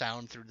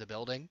sound through the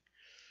building.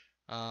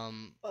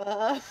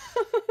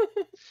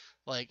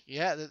 Like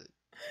yeah,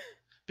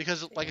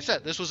 because like I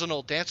said, this was an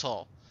old dance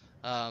hall,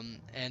 and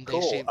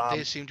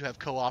they seem to have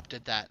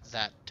co-opted that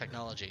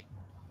technology.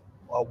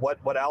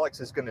 What Alex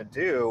is going to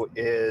do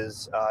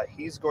is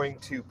he's going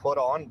to put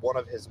on one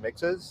of his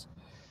mixes,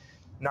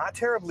 not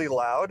terribly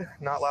loud,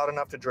 not loud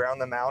enough to drown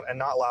them out, and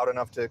not loud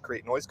enough to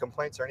create noise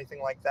complaints or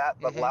anything like that,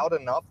 but loud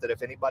enough that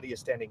if anybody is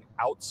standing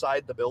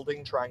outside the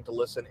building trying to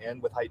listen in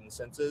with heightened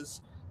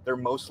senses, they're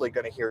mostly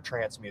going to hear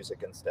trance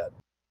music instead.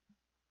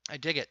 I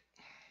dig it.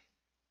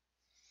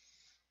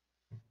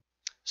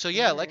 So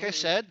yeah, like I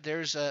said,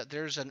 there's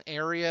an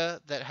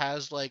area that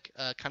has like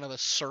kind of a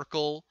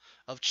circle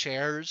of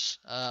chairs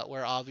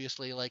where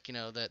obviously like you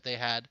know that they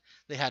had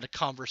a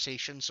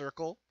conversation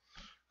circle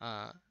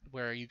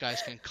where you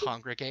guys can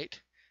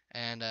congregate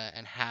and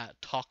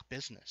talk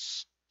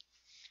business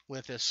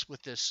with this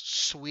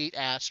sweet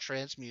ass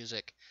trance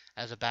music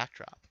as a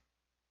backdrop.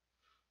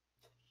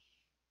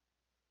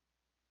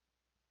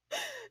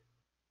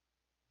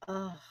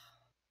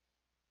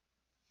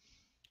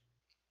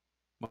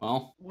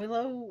 Well,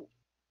 Willow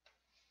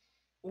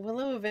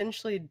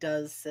eventually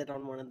does sit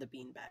on one of the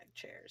beanbag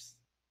chairs.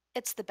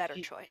 It's the better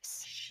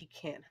choice. She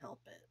can't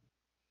help it.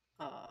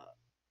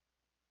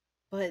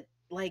 But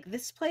like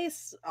this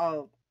place,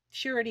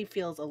 she already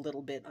feels a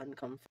little bit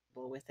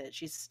uncomfortable with it.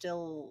 She's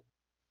still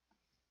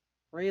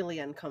really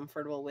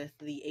uncomfortable with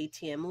the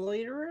ATM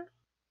loiterer,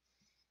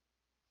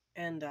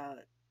 and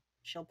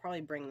she'll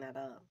probably bring that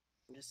up.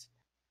 Just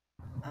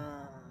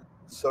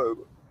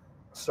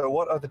So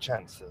what are the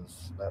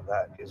chances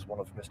that is one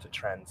of Mr.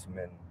 Tran's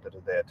men that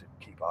are there to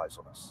keep eyes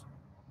on us?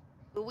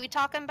 Who we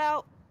talking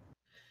about?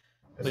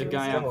 The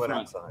guy out front.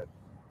 Outside.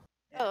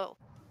 Oh.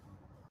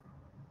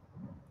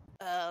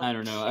 I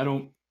don't know. I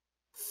don't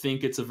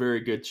think it's a very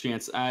good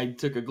chance. I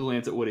took a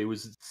glance at what he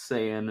was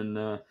saying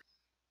and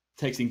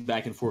texting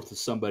back and forth with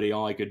somebody.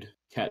 All I could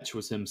catch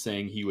was him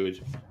saying he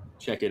would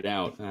check it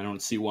out. And I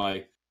don't see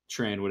why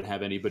Tran would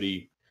have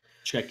anybody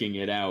checking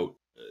it out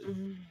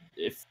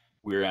if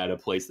we're at a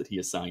place that he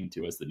assigned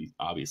to us that he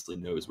obviously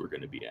knows we're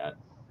going to be at.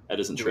 That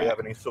doesn't Do track. we have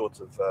any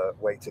sort of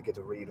way to get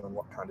a read on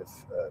what kind of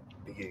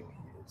being he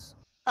is?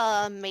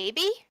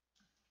 Maybe.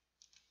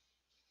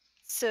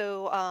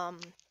 So,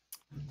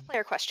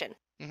 player question.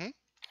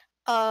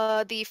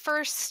 Mm-hmm. The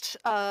first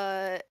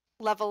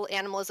level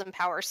animalism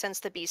power,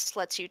 Sense the Beast,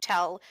 lets you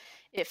tell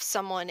if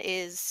someone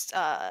is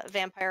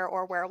vampire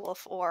or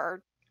werewolf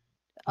or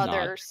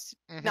others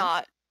Mhm.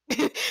 not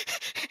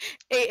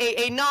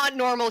a not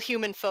normal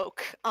human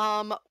folk.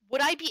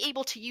 Would I be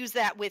able to use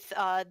that with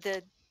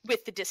the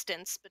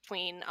distance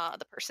between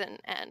the person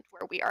and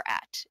where we are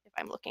at if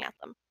I'm looking at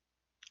them?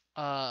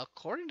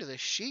 According to the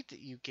sheet that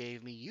you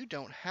gave me, you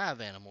don't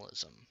have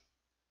animalism.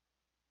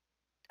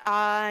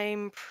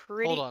 I'm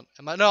pretty. Hold on.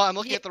 I'm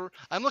looking at the wrong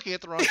sheet.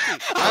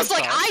 I was I'm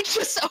like, sorry. I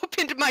just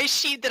opened my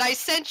sheet that I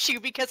sent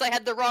you because I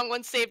had the wrong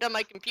one saved on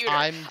my computer.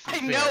 I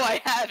know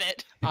I have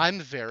it.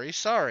 I'm very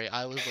sorry.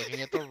 I was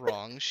looking at the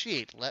wrong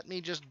sheet. Let me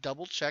just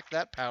double check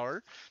that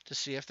power to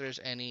see if there's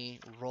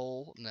any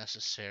roll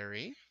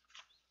necessary.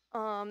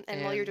 And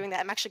while you're doing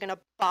that, I'm actually gonna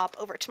bop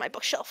over to my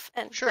bookshelf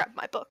and grab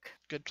my book.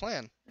 Good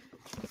plan.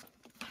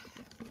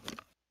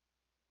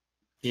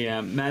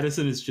 Yeah,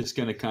 Madison is just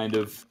gonna kind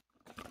of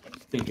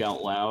think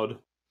out loud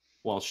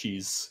while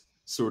she's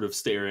sort of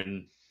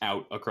staring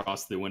out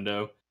across the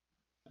window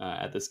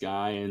at this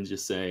guy and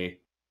just say,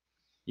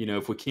 you know,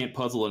 if we can't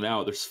puzzle it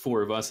out, there's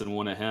 4 of us and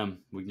 1 of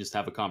him. We can just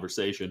have a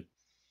conversation.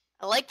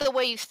 I like the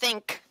way you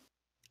think.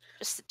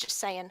 Just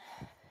saying.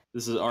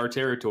 This is our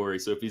territory,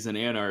 so if he's an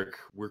anarch,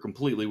 we're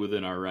completely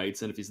within our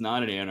rights, and if he's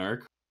not an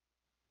anarch,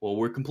 well,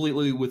 we're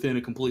completely within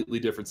a completely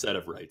different set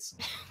of rights.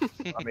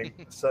 I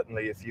mean,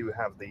 certainly if you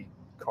have the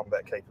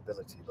combat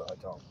capability, but I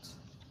don't.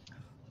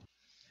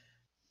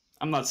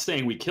 I'm not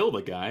saying we kill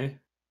the guy.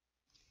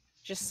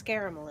 Just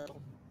scare him a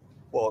little.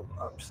 Well,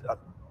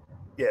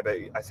 yeah, but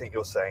I think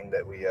you're saying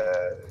that we,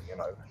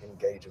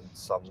 engage in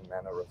some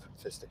manner of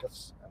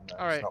fisticuffs, and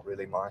All right. It's not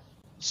really my.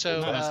 So,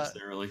 not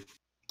necessarily.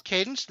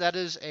 Cadence, that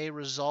is a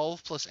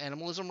resolve plus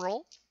animalism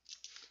roll.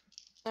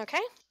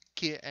 Okay.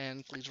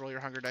 And please roll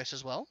your hunger dice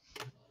as well.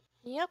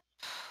 Yep.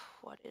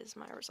 What is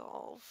my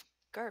resolve?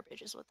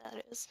 Garbage is what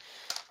that is.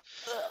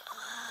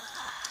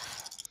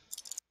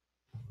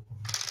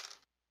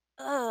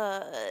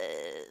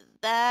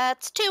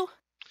 That's 2.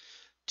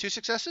 2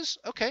 successes?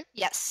 Okay.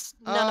 Yes.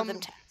 None of them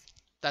 10.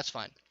 That's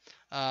fine.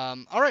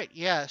 All right.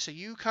 Yeah. So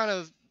you kind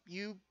of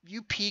you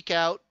peek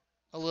out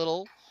a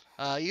little.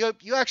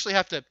 You actually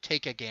have to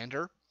take a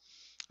gander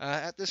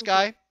at this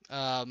guy.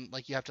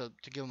 Like you have to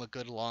give him a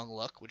good long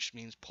look, which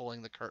means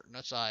pulling the curtain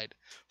aside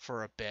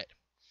for a bit.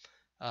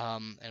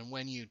 And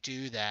when you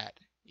do that,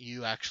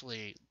 you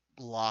actually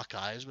lock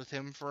eyes with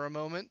him for a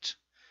moment.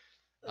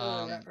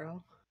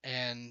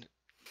 And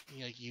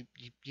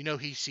you know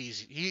he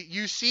sees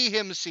you see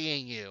him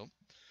seeing you,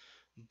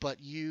 but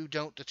you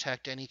don't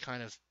detect any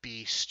kind of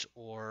beast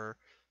or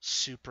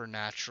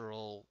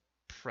supernatural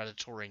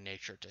predatory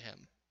nature to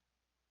him.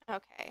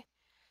 Okay.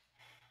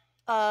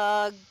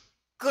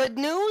 Good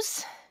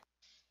news?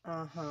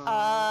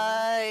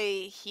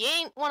 He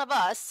ain't one of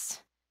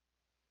us.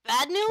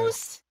 Bad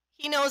news?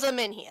 He knows I'm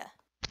in here.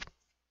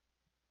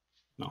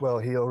 No. Well,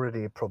 he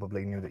already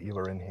probably knew that you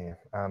were in here.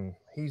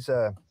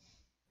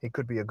 He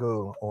could be a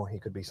ghoul, or he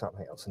could be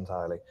something else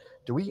entirely.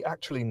 Do we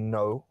actually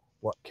know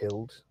what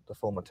killed the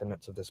former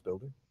tenants of this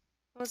building?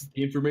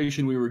 The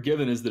information we were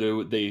given is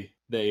that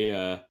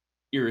they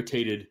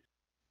irritated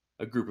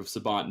a group of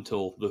Sabbat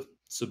until the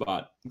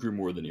Sabbat grew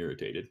more than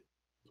irritated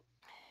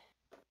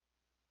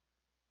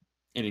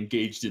and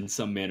engaged in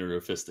some manner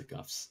of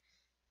fisticuffs.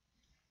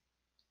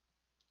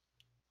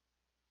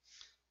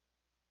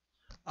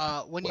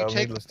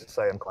 Needless to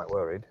say, I'm quite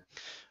worried.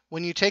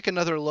 When you take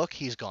another look,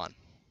 he's gone.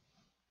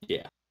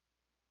 Yeah.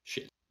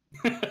 Shit.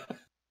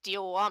 Do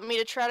you want me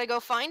to try to go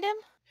find him?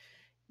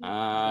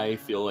 I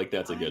feel like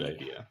that's a good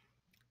idea.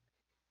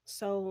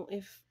 So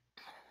if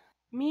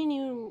me and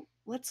you,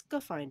 let's go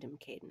find him,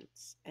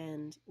 Cadence.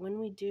 And when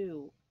we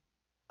do,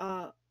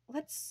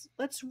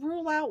 let's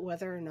rule out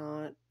whether or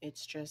not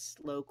it's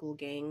just local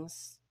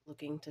gangs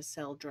looking to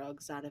sell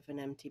drugs out of an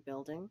empty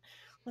building.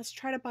 Let's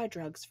try to buy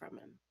drugs from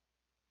him.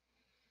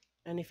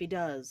 And if he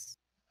does,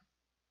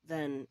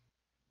 then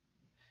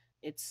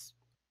it's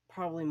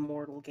probably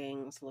mortal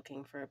gangs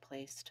looking for a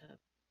place to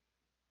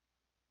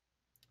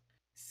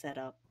set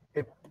up.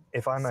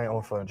 If I may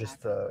offer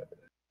just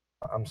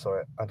I'm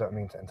sorry, I don't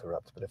mean to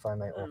interrupt, but if I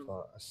may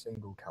offer a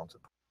single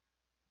counterpoint.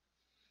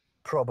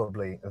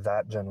 Probably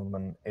that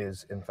gentleman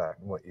is, in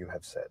fact, what you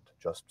have said,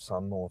 just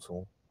some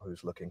mortal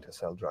who's looking to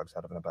sell drugs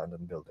out of an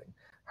abandoned building.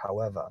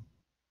 However,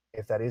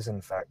 if that is, in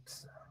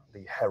fact,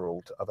 the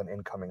herald of an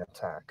incoming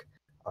attack,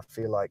 I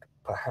feel like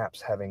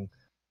perhaps having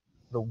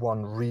the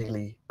one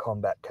really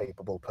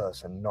combat-capable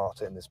person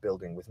not in this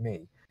building with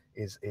me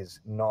is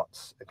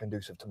not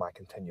conducive to my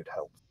continued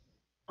health.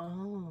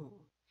 Oh.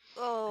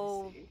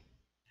 Oh.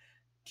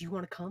 Do you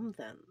want to come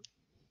then?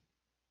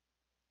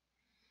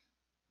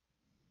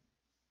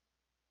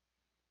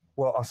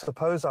 Well, I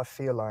suppose I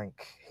feel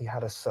like he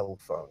had a cell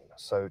phone,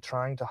 so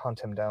trying to hunt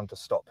him down to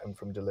stop him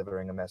from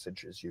delivering a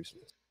message is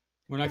useless.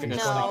 We're not going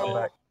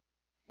to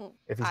No.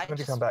 If he's going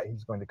to come back,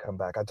 he's going to come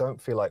back. I don't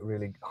feel like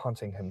really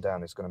hunting him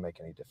down is going to make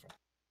any difference.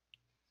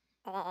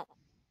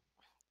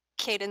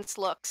 Cadence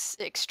looks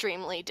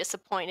extremely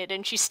disappointed,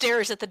 and she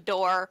stares at the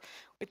door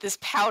with this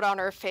pout on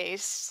her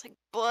face. Like,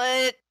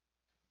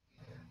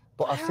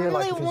 but I feel really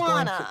like if he's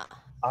wanna.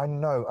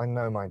 going to, I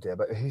know, my dear,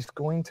 but if he's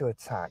going to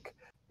attack,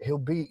 he'll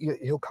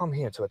come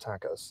here to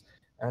attack us,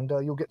 and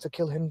you'll get to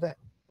kill him then.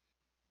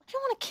 I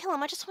don't want to kill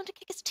him. I just want to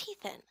kick his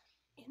teeth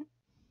in.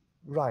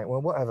 Right.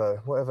 Well,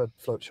 whatever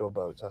floats your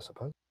boat, I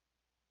suppose.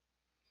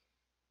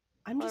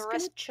 I'm just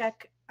gonna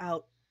check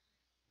out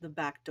the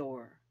back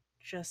door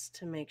just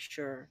to make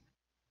sure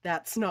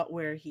that's not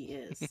where he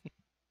is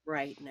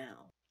right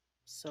now.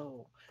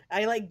 So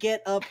I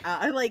get up.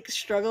 I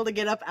struggle to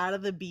get up out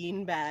of the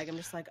bean bag. I'm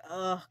just like,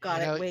 oh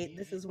god, wait.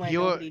 This is why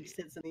nobody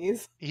sits in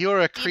these.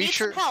 You're a creature. Do you need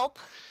some help?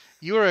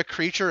 You are a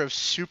creature of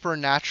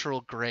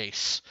supernatural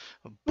grace,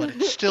 but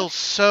it's still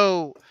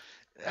so.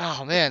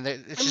 Oh man,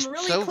 it's just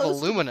really so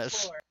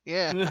voluminous.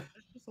 Yeah. There's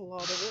just a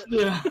lot of it.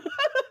 Yeah.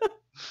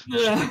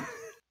 Yeah.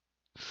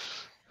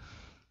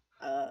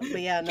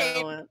 But yeah,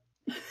 no.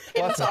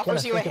 Cadence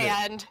offers you a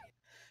hand.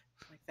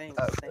 Thanks.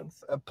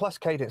 Plus,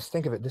 Cadence,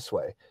 think of it this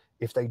way: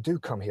 if they do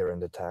come here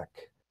and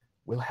attack,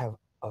 we'll have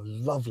a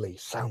lovely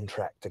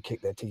soundtrack to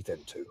kick their teeth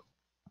into.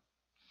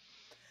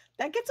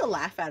 That gets a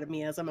laugh out of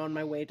me as I'm on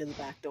my way to the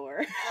back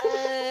door.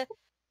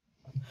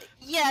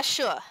 Yeah,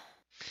 sure.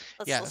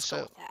 Let's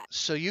go with that.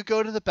 So you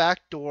go to the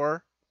back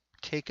door,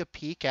 take a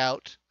peek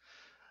out.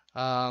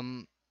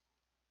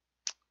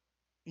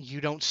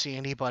 You don't see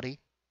anybody.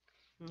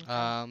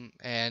 Okay.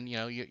 And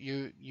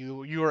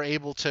you are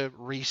able to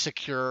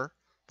re-secure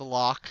the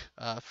lock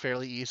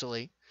fairly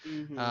easily.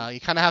 Mm-hmm. You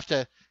kind of have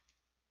to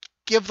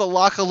give the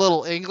lock a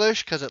little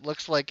English because it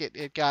looks like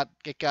it got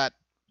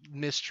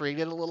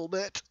mistreated a little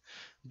bit,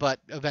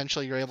 but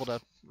eventually you're able to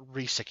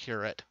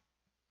re-secure it.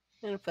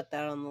 I'm gonna put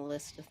that on the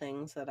list of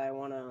things that I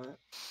want to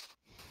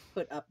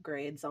put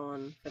upgrades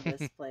on for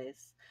this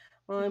place.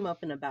 While I'm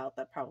up and about,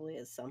 that probably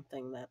is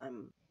something that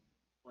I'm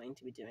going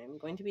to be doing. I'm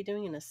going to be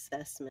doing an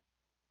assessment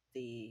of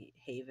the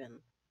Haven.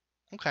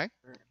 Okay.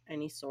 Or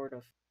any sort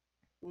of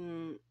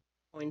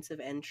points of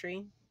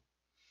entry.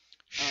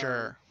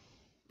 Sure.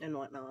 And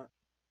whatnot.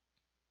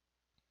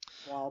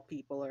 While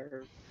people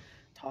are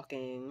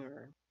talking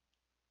or...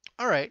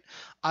 All right.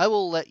 I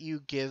will let you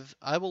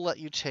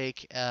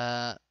take...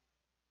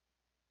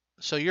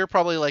 So you're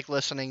probably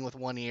listening with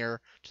one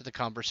ear to the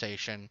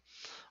conversation.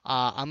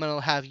 I'm going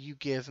to have you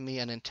give me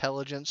an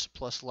intelligence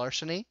plus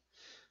larceny.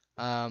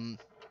 Go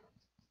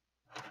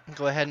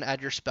ahead and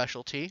add your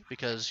specialty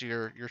because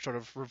you're sort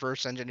of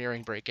reverse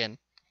engineering break-in.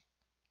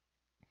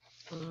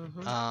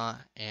 Mm-hmm.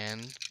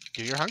 And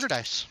do your hunger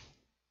dice.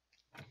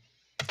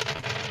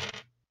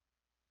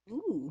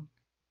 Ooh.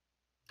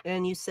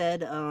 And you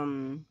said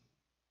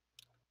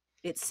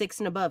it's 6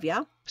 and above,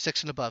 yeah?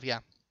 6 and above, yeah.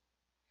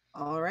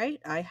 All right.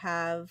 I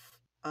have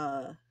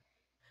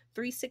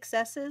 3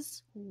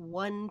 successes,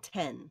 1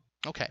 10.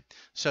 Okay.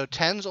 So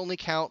 10s only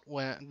count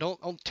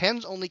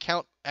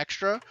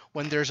extra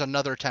when there's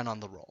another 10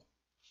 on the roll.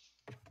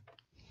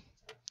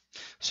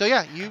 So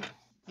yeah,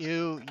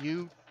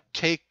 you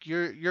take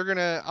you're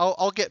gonna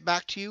I'll get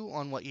back to you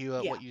on what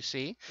you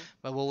see,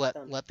 but we'll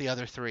let the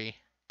other 3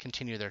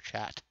 continue their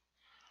chat.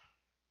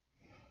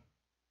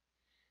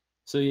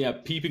 So yeah,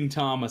 peeping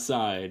Tom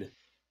aside,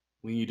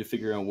 we need to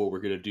figure out what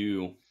we're gonna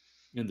do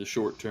in the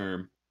short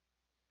term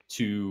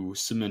to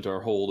cement our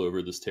hold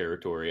over this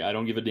territory. I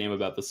don't give a damn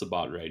about the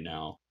Sabbat right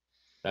now.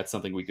 That's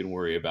something we can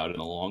worry about in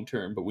the long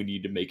term, but we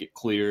need to make it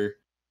clear.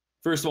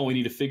 First of all, we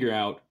need to figure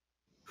out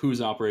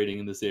who's operating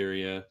in this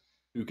area,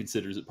 who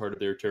considers it part of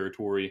their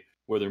territory,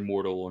 whether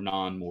mortal or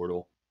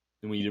non-mortal.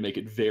 And we need to make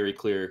it very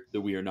clear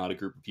that we are not a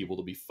group of people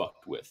to be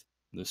fucked with.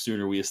 And the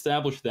sooner we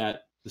establish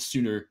that, the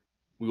sooner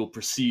we will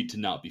proceed to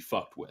not be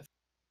fucked with.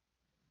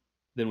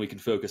 Then we can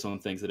focus on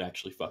things that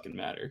actually fucking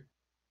matter.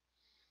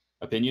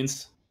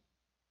 Opinions?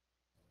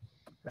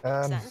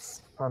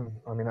 Sense. I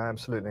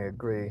absolutely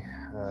agree.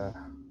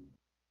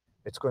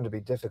 It's going to be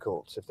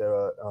difficult if there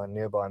are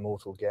nearby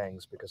mortal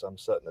gangs, because I'm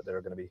certain that there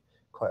are going to be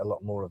quite a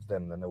lot more of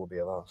them than there will be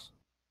of us.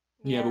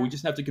 Yeah, but we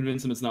just have to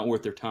convince them it's not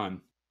worth their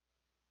time.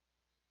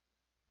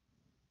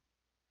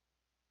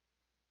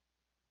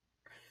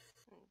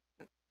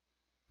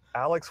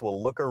 Alex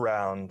will look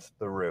around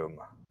the room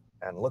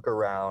and look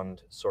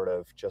around sort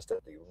of just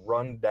at the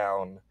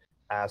rundown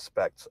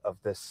aspects of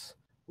this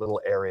little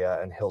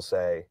area, and he'll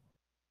say,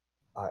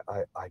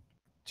 I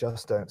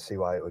just don't see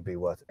why it would be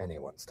worth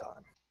anyone's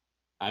time.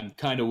 I'm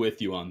kind of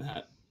with you on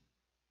that.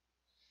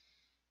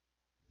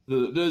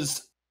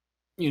 Does,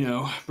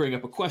 bring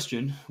up a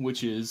question,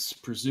 which is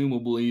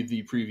presumably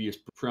the previous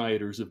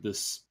proprietors of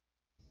this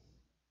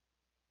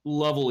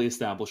lovely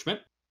establishment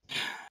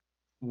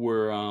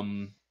were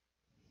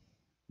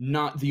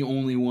not the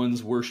only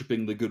ones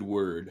worshiping the good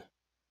word.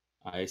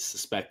 I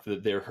suspect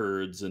that their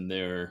herds and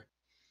their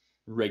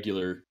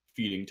regular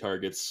feeding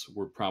targets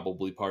were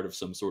probably part of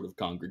some sort of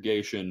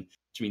congregation,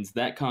 which means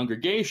that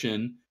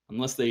congregation,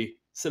 unless they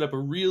set up a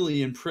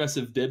really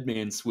impressive dead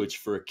man switch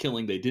for a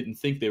killing they didn't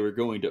think they were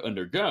going to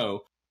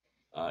undergo,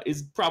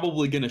 is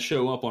probably going to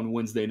show up on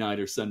Wednesday night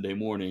or Sunday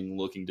morning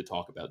looking to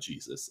talk about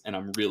Jesus, and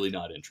I'm really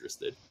not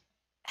interested.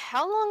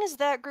 How long has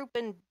that group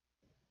been?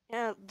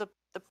 The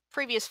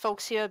previous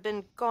folks here have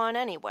been gone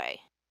anyway.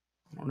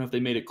 I don't know if they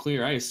made it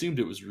clear. I assumed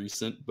it was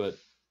recent, but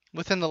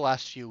Within the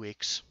last few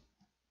weeks.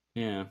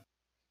 yeah.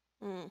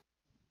 Mm.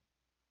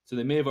 So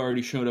they may have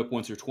already showed up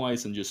once or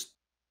twice and just,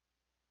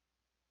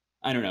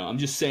 I don't know. I'm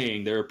just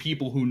saying there are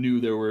people who knew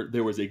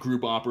there was a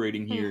group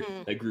operating here.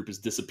 Mhm. That group has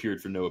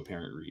disappeared for no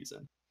apparent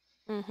reason.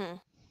 Mm-hmm.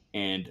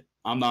 And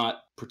I'm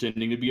not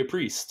pretending to be a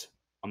priest.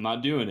 I'm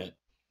not doing it.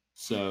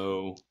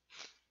 So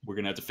we're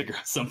going to have to figure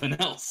out something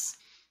else.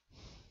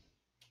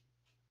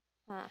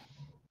 Huh.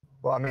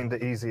 Well, I mean,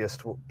 the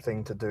easiest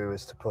thing to do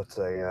is to put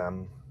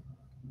a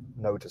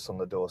notice on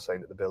the door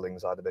saying that the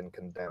building's either been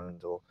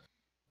condemned or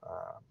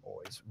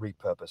is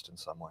repurposed in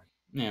some way.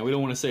 Yeah, we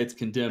don't want to say it's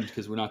condemned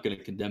because we're not going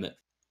to condemn it.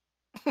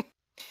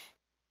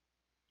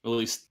 At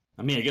least,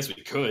 I mean, I guess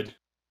we could.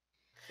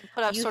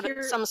 Put up You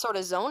hear- some sort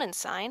of zoning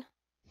sign.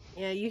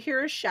 Yeah, you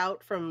hear a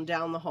shout from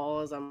down the hall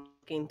as I'm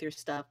looking through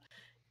stuff.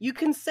 You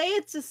can say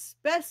it's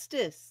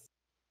asbestos.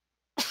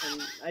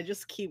 And I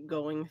just keep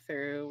going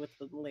through with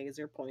the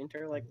laser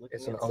pointer, like looking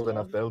It's an at old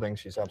enough stuff. building.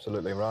 She's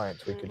absolutely right.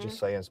 We could just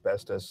say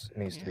asbestos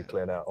needs to be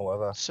cleared out or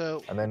whatever.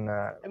 So And then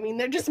I mean,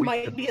 there just we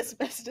might could- be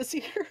asbestos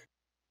here.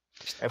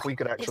 if we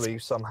could actually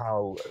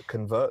somehow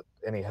convert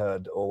any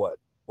herd or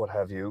what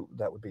have you,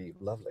 that would be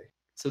lovely.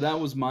 So that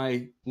was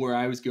where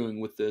I was going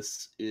with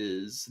this.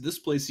 Is this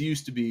place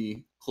used to be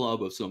a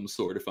club of some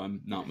sort, if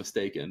I'm not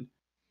mistaken.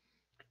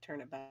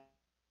 Turn it back.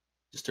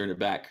 Just turn it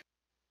back.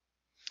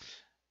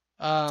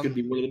 It's going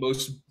to be one of the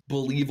most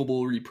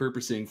believable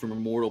repurposing from a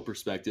moral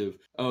perspective.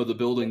 Oh, the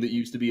building that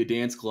used to be a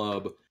dance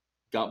club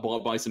got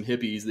bought by some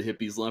hippies. The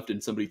hippies left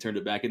and somebody turned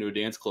it back into a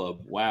dance club.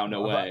 Wow,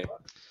 no way.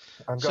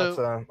 I've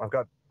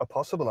got a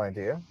possible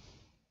idea.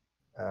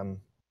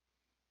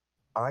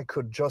 I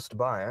could just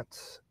buy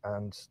it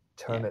and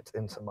turn it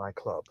into my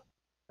club.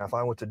 Now, if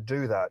I were to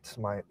do that,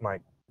 my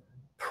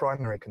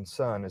primary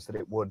concern is that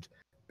it would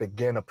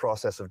begin a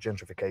process of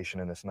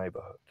gentrification in this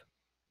neighborhood.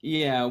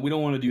 Yeah, we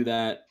don't want to do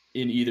that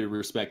in either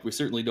respect. We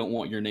certainly don't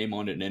want your name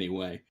on it in any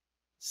way.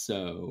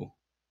 So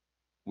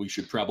we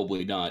should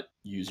probably not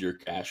use your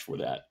cash for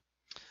that.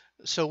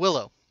 So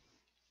Willow,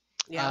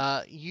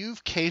 Yeah.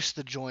 you've cased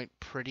the joint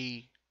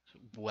pretty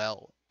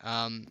well,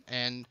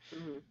 and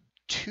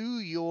to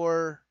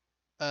your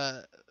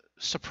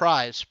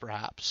surprise,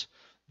 perhaps,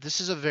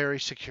 this is a very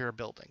secure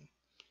building.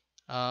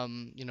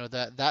 You know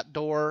that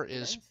door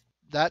is Nice.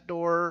 that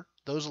door.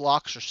 Those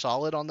locks are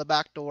solid on the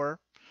back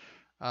door.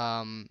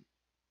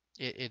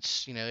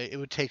 It's it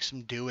would take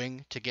some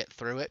doing to get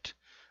through it.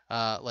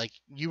 Like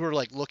you were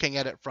like looking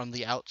at it from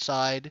the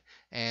outside,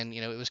 and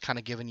it was kind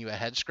of giving you a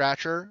head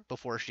scratcher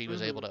before she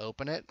was able to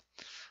open it.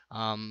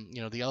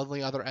 The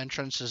only other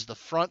entrance is the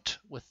front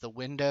with the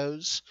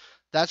windows.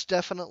 That's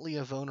definitely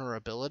a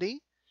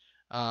vulnerability,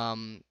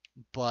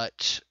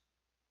 but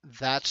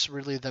that's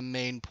really the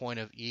main point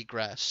of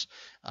egress.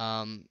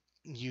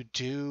 You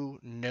do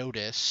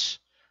notice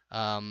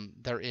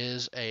there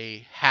is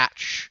a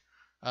hatch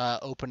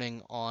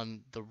opening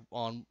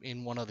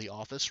in one of the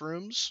office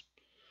rooms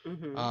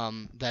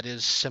that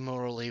is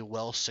similarly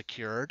well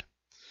secured.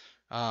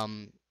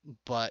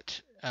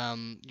 But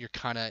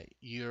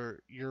you're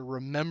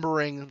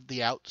remembering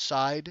the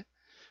outside,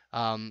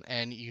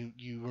 and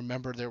you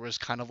remember there was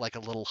kind of like a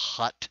little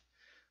hut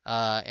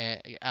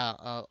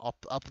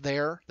up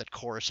there that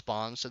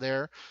corresponds to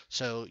there,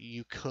 so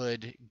you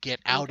could get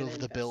out of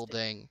the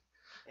building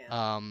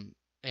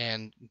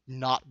and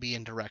not be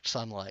in direct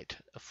sunlight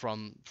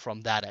from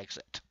that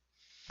exit.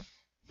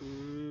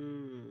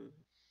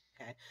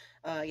 Okay.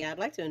 Yeah, I'd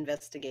like to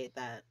investigate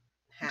that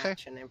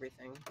hatch and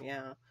everything.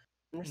 Yeah.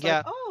 I'm just Yeah.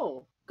 like,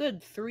 oh,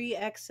 good, 3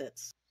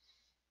 exits.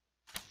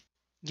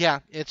 Yeah,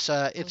 it's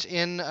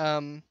in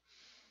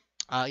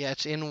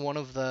it's in one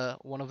of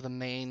the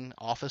main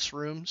office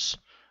rooms.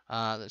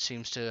 That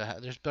seems to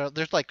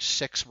there's like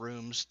 6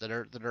 rooms that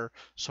are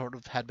sort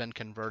of had been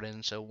converted,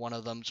 and so one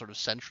of them, sort of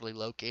centrally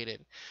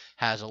located,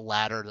 has a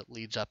ladder that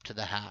leads up to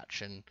the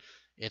hatch, and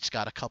it's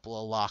got a couple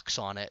of locks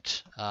on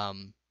it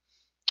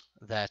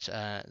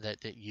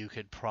that you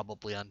could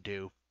probably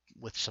undo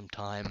with some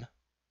time.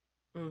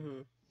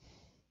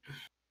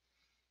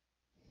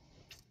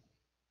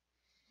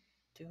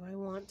 Do I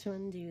want to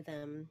undo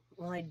them?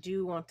 Well, I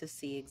do want to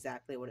see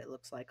exactly what it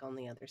looks like on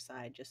the other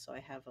side, just so I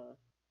have a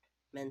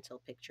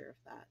mental picture of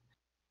that.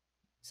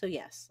 So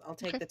yes, I'll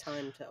take the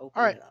time to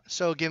open it up.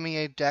 So give me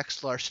a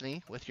Dex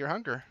larceny with your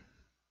hunger.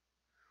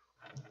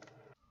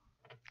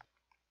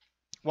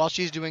 While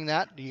she's doing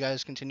that, do you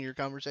guys continue your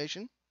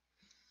conversation?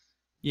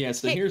 Yeah,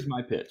 so here's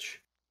my pitch.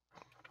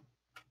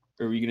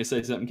 Or were you going to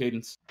say something,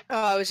 Cadence? Oh,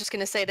 I was just going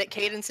to say that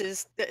Cadence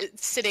is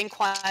sitting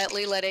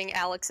quietly, letting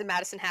Alex and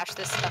Madison hash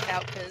this stuff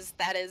out, because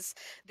that is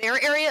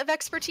their area of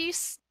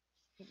expertise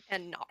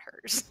and not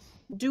hers.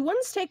 Do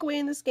ones take away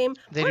in this game?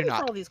 They do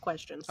not. For all these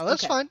questions. Oh,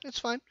 that's fine. It's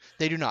fine.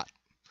 They do not.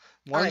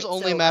 Ones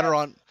Alright, only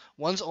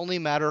so,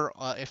 matter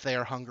if they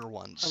are hunger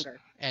ones, hunger.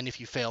 and if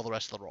you fail the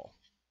rest of the roll.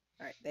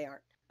 All right, they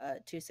aren't.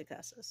 2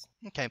 successes.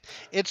 Okay,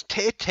 it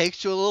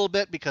takes you a little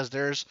bit because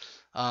there's,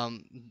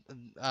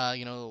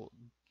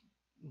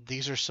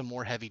 these are some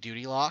more heavy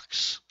duty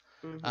locks,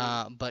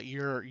 but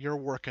you're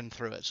working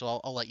through it. So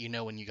I'll let you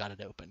know when you got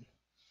it open.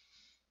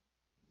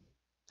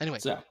 Anyway,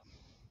 So,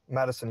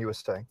 Madison, you were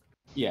saying?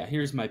 yeah,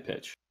 here's my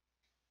pitch.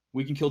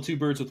 We can kill 2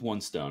 birds with 1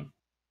 stone.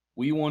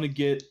 We want to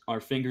get our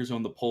fingers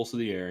on the pulse of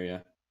the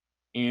area,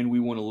 and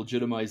we want to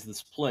legitimize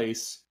this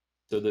place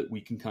so that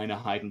we can kind of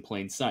hide in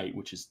plain sight,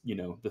 which is,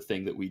 the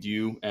thing that we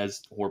do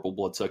as horrible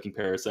blood-sucking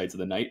parasites of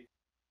the night.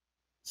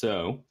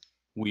 So,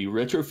 we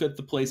retrofit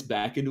the place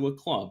back into a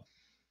club,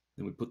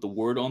 and we put the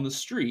word on the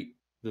street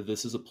that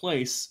this is a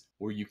place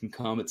where you can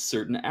come at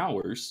certain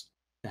hours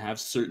to have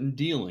certain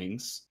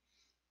dealings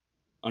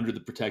under the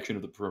protection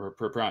of the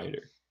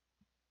proprietor.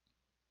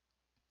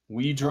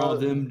 We draw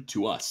them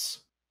to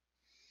us.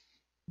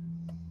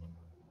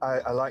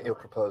 I like your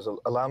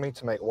proposal. Allow me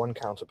to make one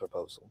counter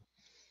proposal.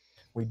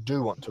 We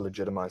do want to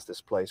legitimize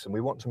this place, and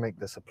we want to make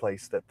this a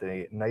place that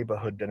the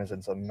neighborhood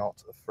denizens are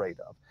not afraid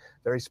of.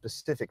 Very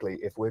specifically,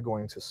 if we're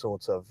going to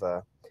sort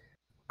of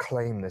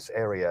claim this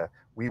area,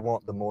 we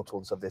want the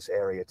mortals of this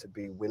area to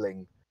be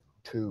willing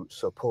to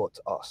support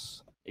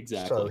us.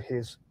 Exactly. So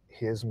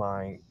here's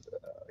my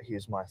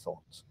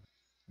thoughts.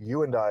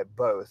 You and I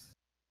both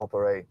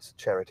operate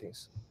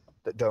charities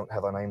that don't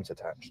have our names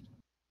attached.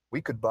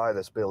 We could buy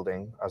this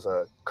building as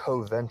a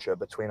co-venture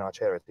between our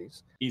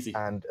charities. Easy.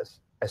 And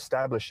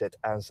establish it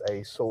as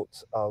a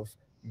sort of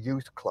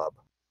youth club.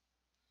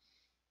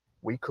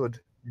 We could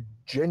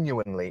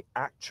genuinely,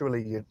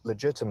 actually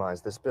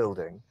legitimize this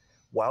building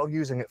while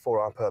using it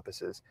for our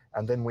purposes,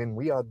 and then when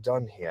we are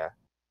done here,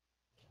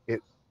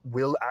 it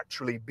will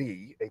actually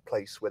be a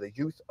place where the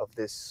youth of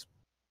this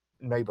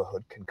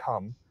neighborhood can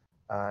come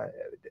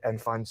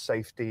and find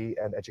safety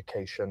and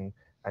education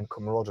and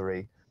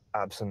camaraderie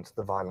absent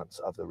the violence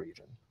of the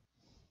region.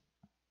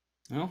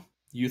 Well,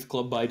 youth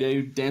club by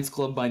day, dance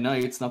club by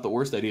night. It's not the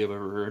worst idea I've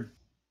ever heard.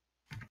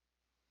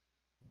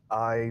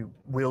 I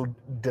will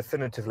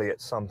definitively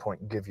at some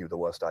point give you the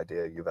worst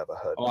idea you've ever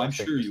heard. Oh, I'm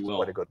sure you will.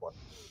 Quite a good one.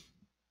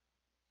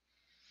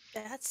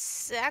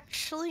 That's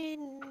actually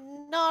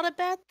not a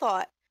bad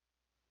thought.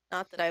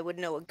 Not that I would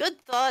know a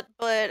good thought,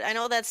 but I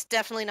know that's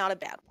definitely not a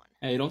bad one.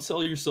 Hey, don't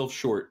sell yourself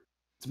short.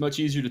 It's much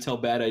easier to tell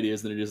bad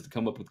ideas than it is to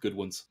come up with good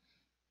ones.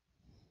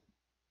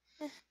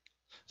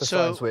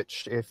 Besides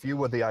which, if you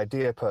were the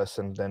idea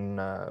person,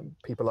 then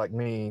people like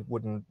me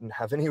wouldn't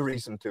have any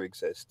reason to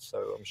exist.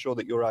 So I'm sure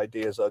that your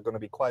ideas are going to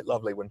be quite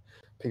lovely when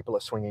people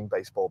are swinging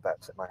baseball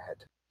bats at my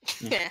head.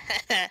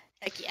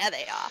 Heck yeah,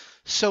 they are.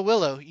 So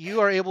Willow,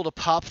 you are able to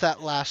pop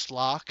that last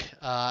lock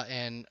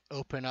and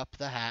open up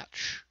the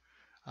hatch.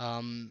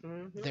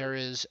 There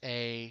is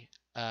a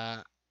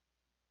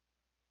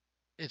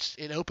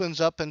it opens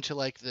up into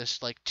like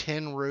this like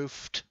tin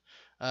roofed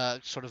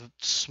sort of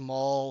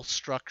small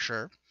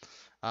structure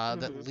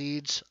that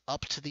leads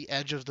up to the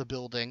edge of the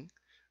building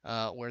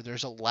where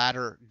there's a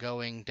ladder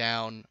going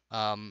down.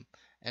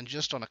 And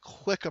just on a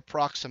quick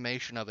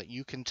approximation of it,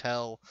 you can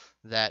tell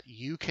that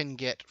you can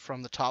get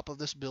from the top of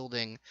this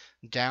building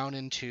down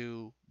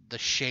into the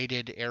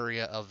shaded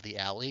area of the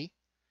alley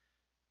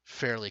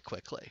fairly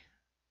quickly.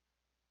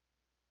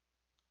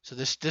 So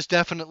this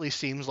definitely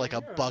seems like a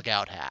bug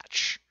out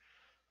hatch.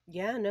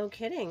 Yeah, no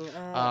kidding.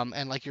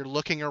 And like you're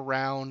looking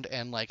around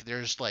and like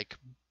there's like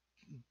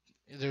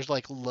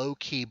low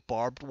key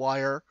barbed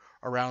wire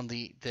around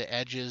the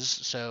edges,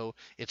 so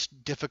it's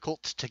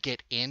difficult to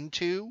get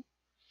into.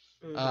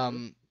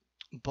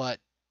 But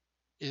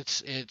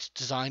it's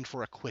designed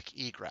for a quick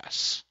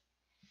egress.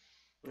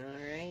 All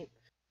right,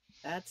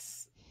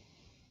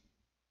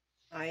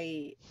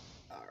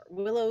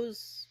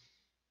 Willow's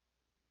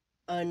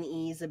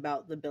unease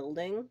about the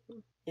building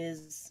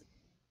is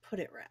put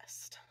at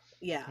rest.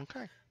 Yeah.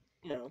 Okay.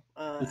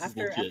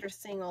 After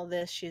seeing all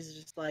this, she's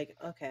just like,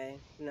 okay,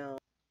 no,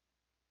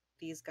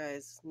 these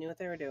guys knew what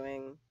they were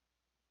doing.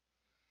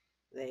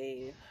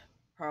 They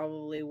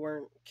probably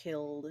weren't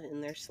killed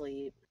in their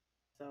sleep,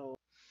 so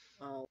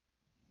I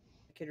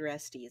could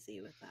rest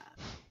easy with that.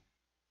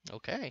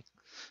 Okay.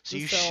 So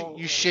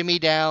you shimmy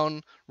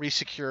down,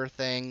 resecure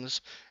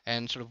things,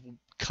 and sort of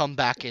come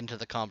back into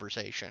the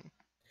conversation.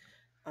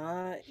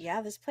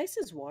 Yeah, this place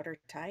is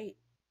watertight.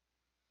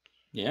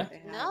 Yeah?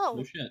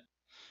 No shit.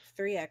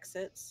 3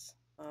 exits.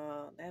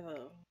 They have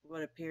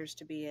what appears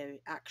to be a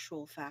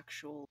actual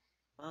factual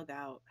bug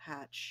out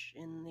hatch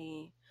in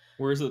the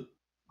Where's the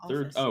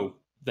third? office. Oh,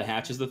 the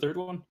hatch is the third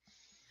one?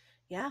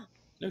 Yeah.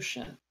 No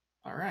shit.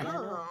 All right. Yeah,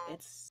 no,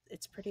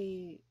 it's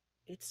pretty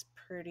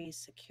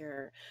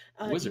secure.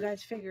 Wizard. Did you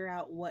guys figure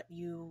out what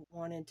you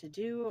wanted to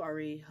do? Are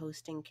we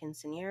hosting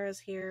quinceañeras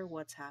here?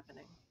 What's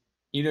happening?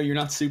 You're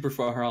not super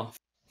far off.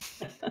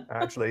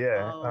 Actually,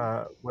 yeah.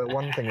 Well,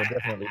 one thing we're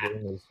definitely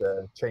doing is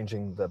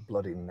changing the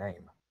bloody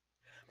name.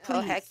 Please.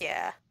 Oh, heck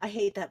yeah. I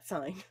hate that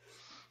sign.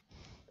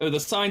 Oh, the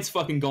sign's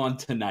fucking gone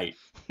tonight.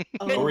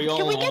 Oh, We're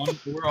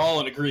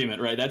all in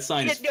agreement, right? That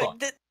sign is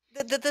fucked.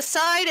 The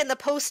sign and the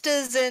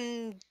posters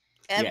and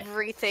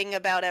everything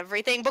about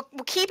everything, but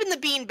we're keeping the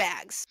bean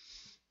bags.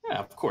 Yeah,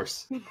 of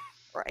course.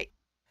 Right.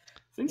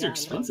 Things are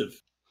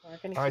expensive.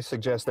 I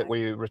suggest that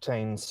we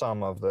retain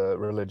some of the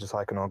religious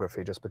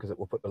iconography just because it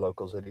will put the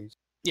locals at ease.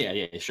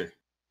 Yeah, sure.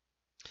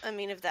 I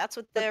mean, if that's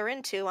what they're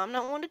into, I'm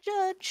not one to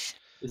judge.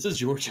 This is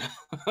Georgia.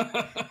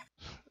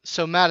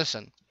 So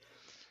Madison,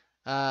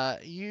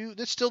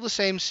 it's still the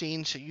same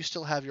scene, so you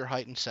still have your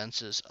heightened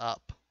senses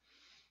up.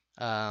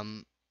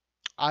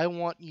 I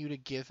want you to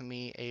give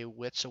me a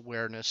wits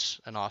awareness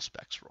and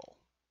aspects roll.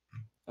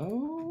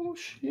 Oh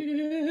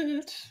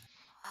shit!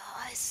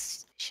 Oh,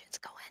 this shit's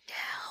going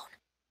down.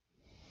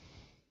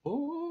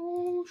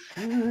 Oh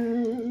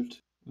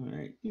shit! All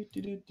right,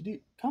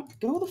 come,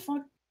 go the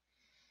fuck!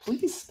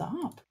 Please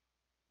stop.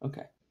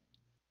 Okay.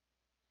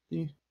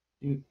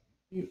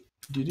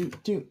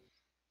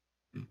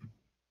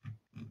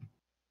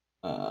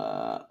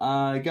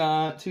 I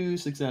got 2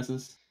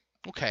 successes.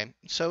 Okay,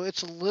 so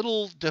it's a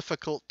little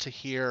difficult to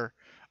hear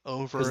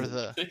over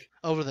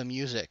the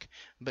music,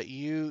 but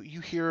you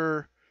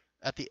hear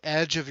at the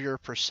edge of your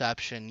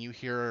perception, you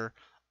hear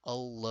a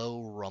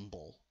low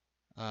rumble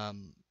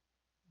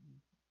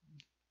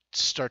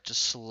start to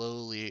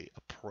slowly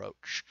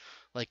approach,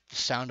 like the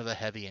sound of a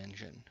heavy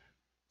engine.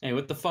 Hey,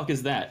 what the fuck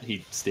is that?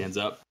 He stands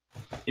up.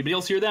 Anybody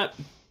else hear that?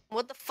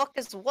 What the fuck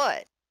is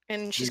what?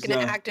 And she's going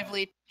to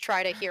actively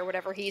try to hear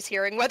whatever he's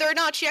hearing, whether or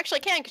not she actually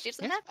can, because she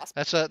doesn't have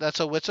aspects.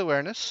 That's a wits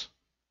awareness.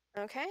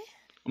 Okay.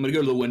 I'm going to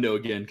go to the window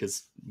again,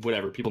 because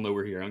whatever, people know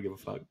we're here. I don't give a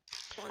fuck.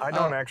 I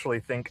don't actually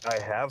think I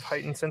have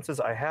heightened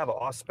senses. I have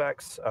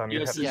aspects.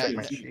 You have to check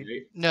my sheet.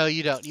 Right? No,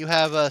 you don't. You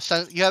have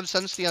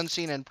sense the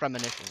unseen and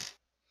premonition.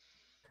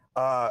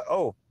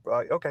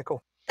 Okay,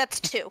 cool. That's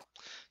 2.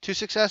 2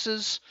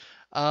 successes.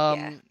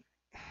 Yeah.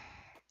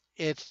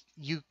 It's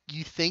you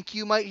think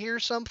you might hear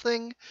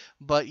something,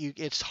 but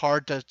it's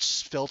hard to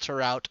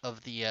filter out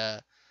of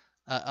the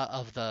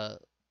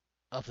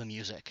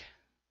music.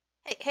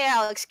 Hey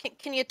Alex,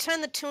 can you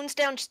turn the tunes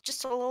down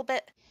just a little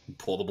bit?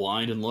 Pull the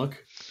blind and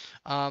look.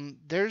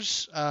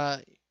 There's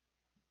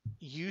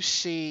you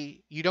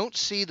don't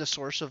see the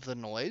source of the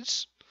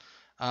noise,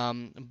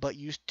 but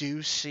you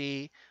do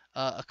see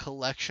a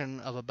collection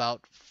of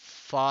about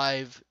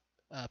 5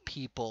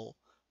 people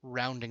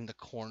rounding the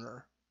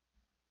corner.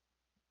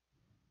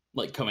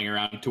 Like coming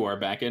around to our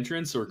back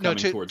entrance or coming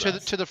towards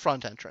us? To the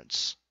front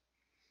entrance.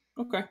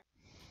 Okay.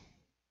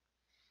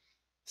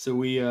 So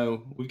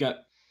we've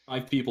got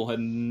 5 people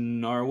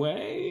heading our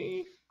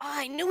way.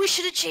 I knew we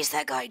should have chased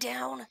that guy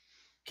down.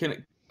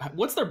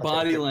 What's their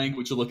body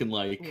language looking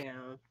like?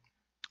 Yeah.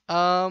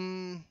 Are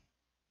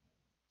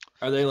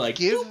they like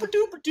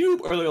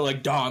doop, or are they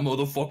like "Dah,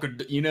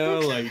 motherfucker"? You know,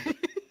 like.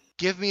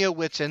 Give me a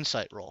wits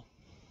insight roll.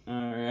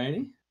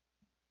 Alrighty.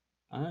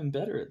 I'm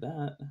better at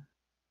that.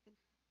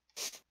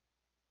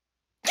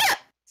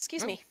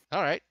 Excuse me.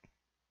 All right.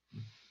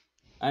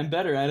 I'm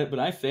better at it, but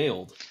I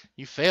failed.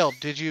 You failed.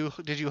 Did you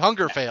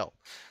hunger fail?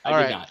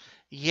 I did not.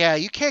 Yeah,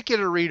 you can't get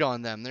a read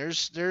on them.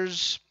 There's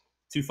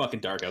too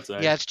fucking dark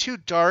outside. Yeah, it's too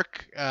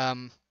dark.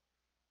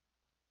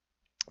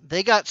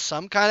 They got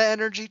some kind of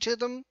energy to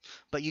them,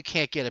 but you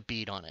can't get a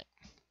beat on it.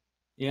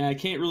 Yeah, I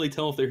can't really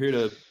tell if they're here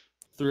to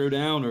throw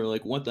down or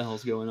like what the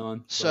hell's going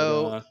on.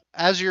 So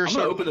as you're I'm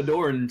gonna open the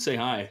door and say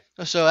hi.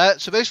 So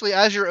basically,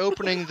 as you're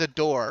opening the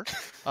door,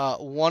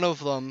 one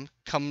of them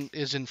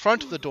is in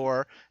front of the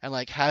door and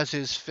like has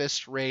his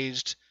fist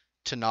raised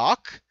to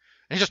knock,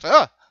 and he's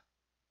just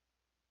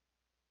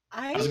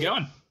How's it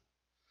going?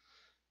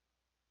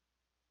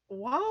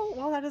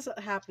 While that is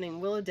happening,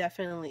 Willow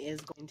definitely is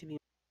going to be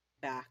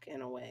back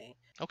in a way.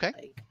 Okay.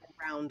 Like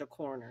around a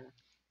corner.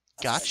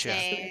 Gotcha.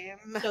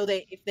 So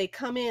if they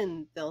come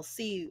in, they'll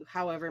see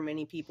however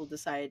many people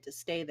decided to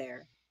stay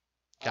there.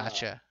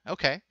 Gotcha.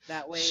 Okay.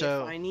 That way, if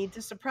I need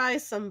to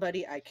surprise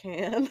somebody, I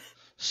can.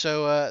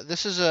 So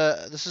this is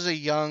a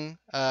young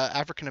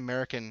African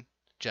American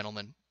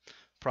gentleman,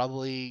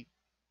 probably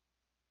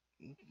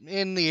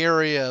in the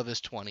area of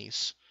his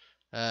 20s,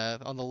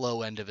 on the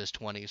low end of his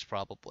 20s,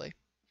 probably.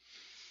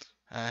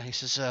 He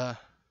says,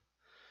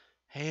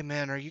 "Hey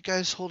man, are you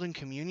guys holding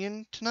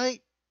communion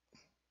tonight?"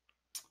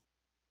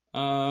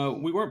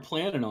 We weren't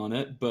planning on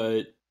it,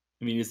 but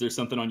I mean, is there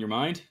something on your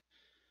mind?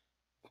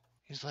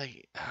 He's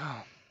like,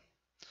 "Oh,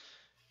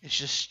 it's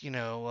just we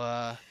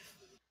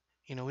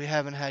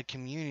haven't had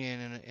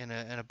communion in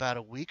about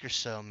a week or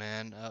so,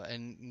 man.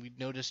 And we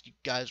noticed you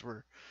guys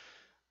were.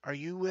 Are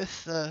you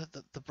with the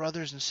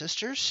brothers and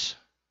sisters?"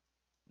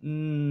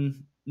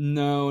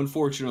 No,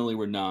 unfortunately,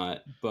 we're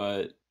not.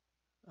 But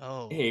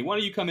hey, why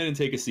don't you come in and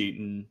take a seat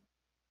and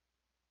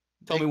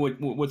tell me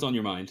what's on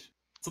your mind?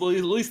 It's the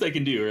least they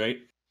can do, right?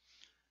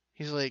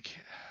 He's like,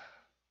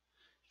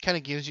 kind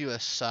of gives you a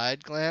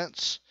side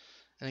glance,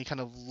 and he kind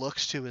of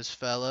looks to his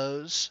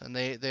fellows, and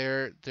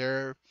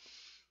they're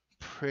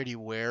pretty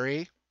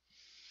wary,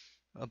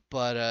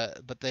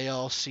 but they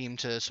all seem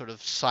to sort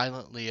of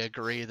silently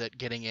agree that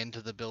getting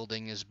into the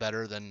building is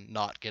better than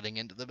not getting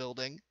into the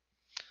building.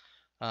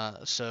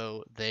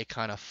 So they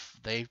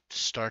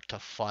start to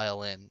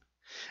file in.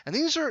 And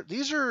these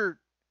are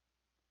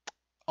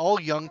all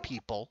young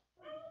people.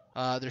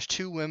 There's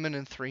 2 women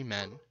and 3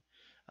 men.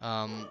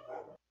 A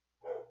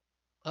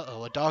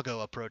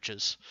doggo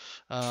approaches.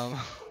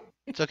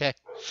 It's okay.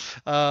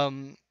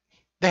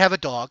 They have a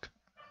dog.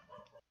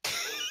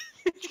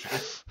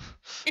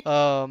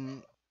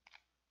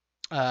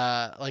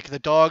 Like the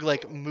dog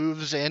like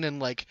moves in and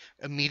like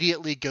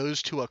immediately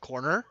goes to a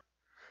corner.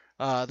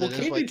 Well,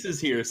 Cadence is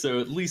here, so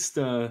at least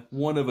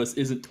one of us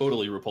isn't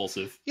totally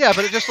repulsive. Yeah,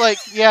 but it just like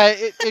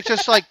it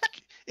just like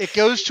it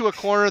goes to a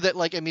corner that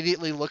like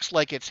immediately looks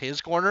like it's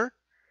his corner.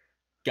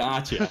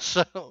 Gotcha.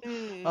 So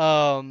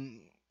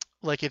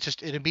like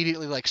it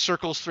immediately like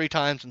circles 3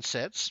 times and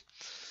sits.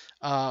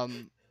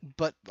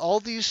 But all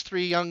these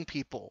 3 young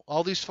people,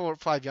 all these 4 or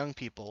 5 young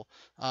people,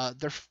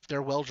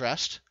 they're well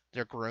dressed,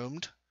 they're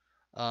groomed.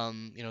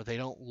 They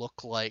don't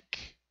look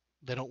like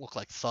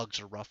thugs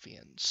or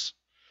ruffians.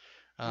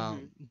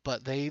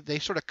 But they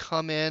sort of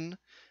come in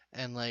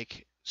and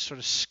like sort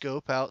of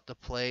scope out the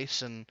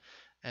place and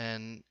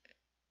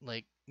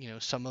like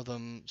some of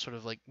them sort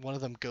of like one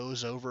of them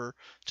goes over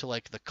to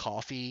like the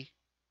coffee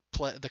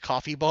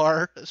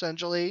bar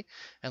essentially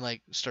and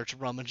like starts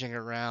rummaging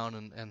around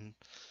and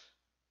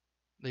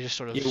they just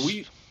sort of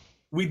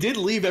we did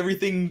leave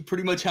everything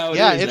pretty much how it is.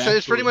 Yeah,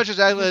 it's pretty much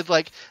exactly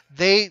like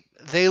they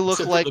look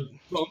except like for the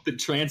bump and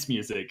trance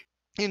music.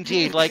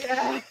 Indeed, like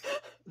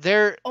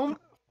they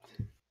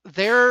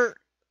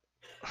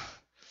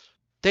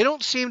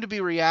don't seem to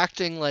be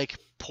reacting like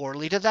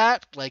poorly to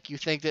that. Like you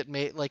think that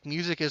like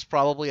music is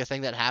probably a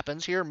thing that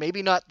happens here.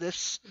 Maybe not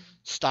this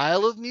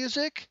style of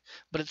music,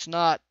 but it's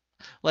not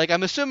like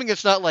I'm assuming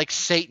it's not like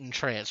Satan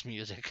trance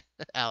music,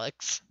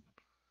 Alex.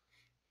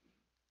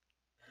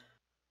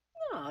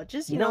 No,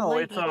 just no,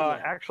 it's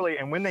actually,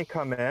 and when they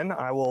come in,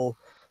 I will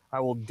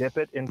dip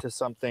it into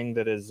something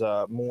that is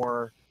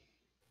more.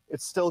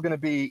 It's still going to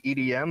be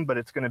EDM, but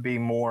it's going to be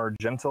more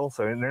gentle.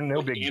 So there's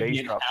no big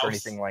bass drops or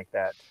anything like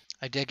that.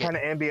 I dig it. Kind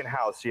of ambient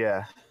house,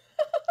 yeah.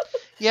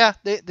 Yeah,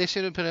 they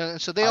seem to put it in.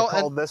 So they I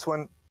call this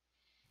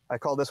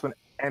one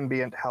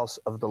Ambient House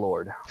of the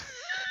Lord.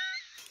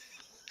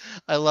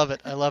 I love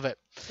it.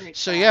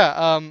 So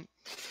yeah,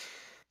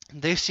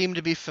 they seem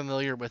to be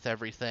familiar with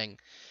everything.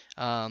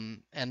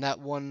 And that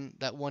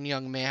one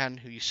young man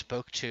who you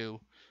spoke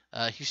to,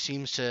 he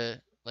seems to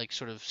like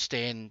sort of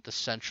stay in the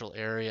central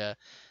area,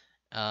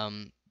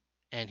 and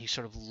he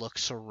sort of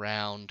looks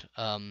around.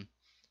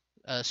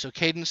 So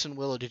Cadence and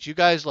Willow, did you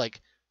guys like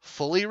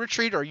fully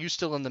retreat, or are you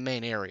still in the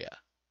main area?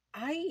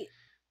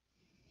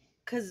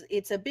 Because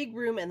it's a big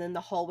room and then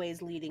the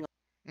hallways leading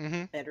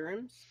to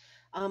bedrooms.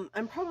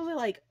 I'm probably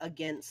like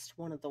against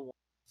one of the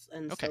walls,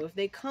 and so if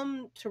they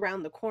come to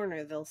round the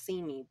corner, they'll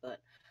see me. But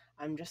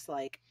I'm just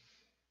like,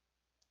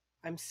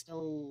 I'm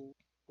still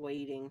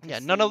waiting.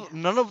 None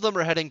of them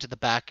are heading to the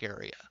back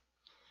area.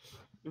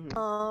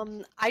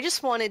 I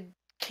just wanted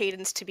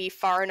Cadence to be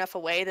far enough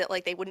away that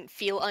like they wouldn't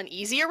feel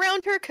uneasy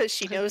around her, because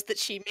she knows that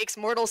she makes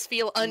mortals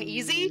feel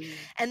uneasy,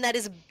 and that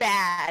is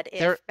bad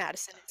if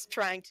Madison is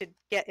trying to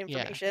get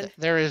information.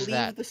 There is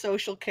Leave the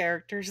social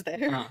characters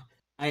there.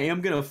 I am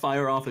gonna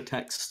fire off a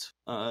text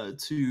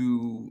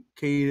to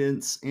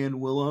Cadence and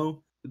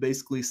Willow that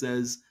basically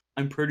says,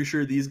 "I'm pretty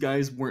sure these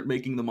guys weren't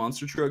making the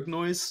monster truck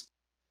noise."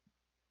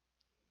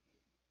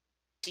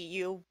 Do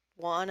you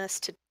want us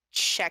to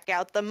check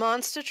out the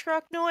monster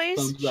truck noise?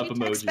 Thumbs up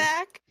emoji.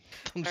 Back.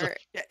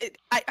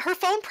 Her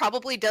phone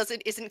probably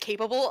isn't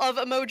capable of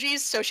emojis,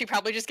 so she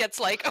probably just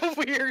gets like a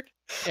weird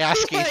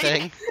ASCII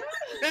thing.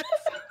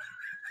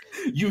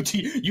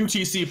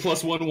 UTC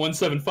plus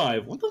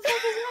 1175. What the fuck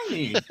does that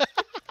mean?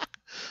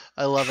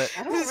 I love it.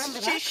 I don't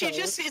remember that She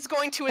just is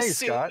going to Hey,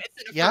 assume Scott.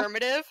 it's an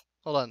affirmative.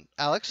 Hold on,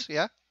 Alex.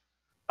 Yeah.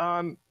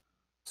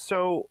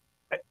 So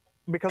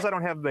because I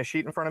don't have the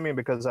sheet in front of me,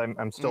 because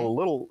I'm still a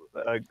little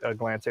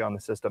glancing on the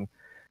system,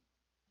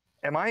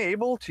 am I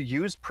able to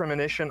use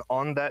premonition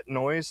on that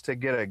noise to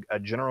get a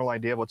general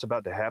idea of what's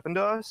about to happen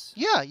to us?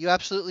 Yeah, you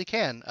absolutely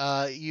can.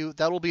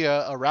 That will be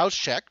a rouse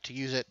check to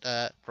use it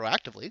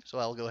proactively. So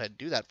I'll go ahead and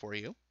do that for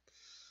you,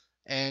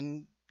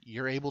 and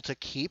you're able to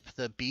keep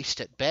the beast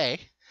at bay.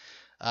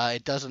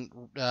 It doesn't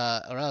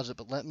arouse it,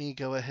 but let me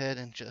go ahead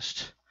and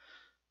just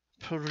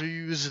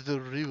peruse the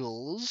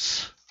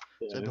rules.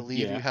 So I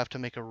believe you have to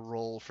make a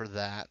roll for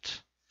that.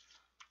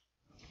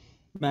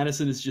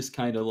 Madison is just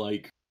kind of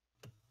like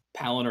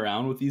palling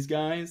around with these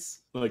guys.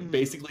 Like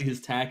basically his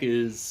tack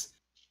is,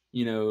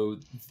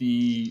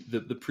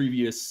 the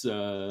previous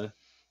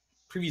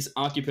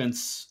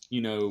occupants,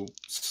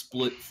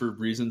 split for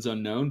reasons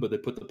unknown, but they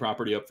put the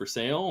property up for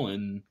sale,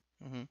 and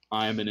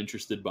I am an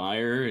interested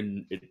buyer,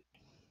 and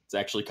it's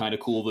actually kind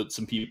of cool that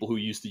some people who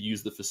used to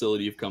use the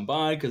facility have come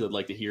by, because I'd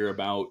like to hear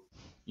about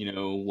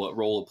what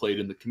role it played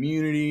in the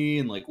community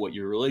and like what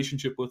your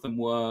relationship with them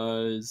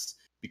was,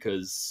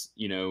 because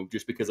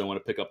just because I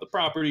want to pick up the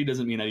property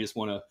doesn't mean I just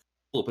want to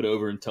flip it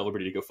over and tell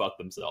everybody to go fuck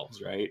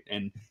themselves, right?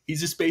 And he's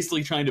just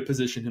basically trying to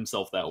position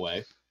himself that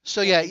way.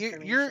 So yeah,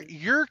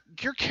 you're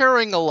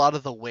carrying a lot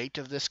of the weight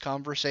of this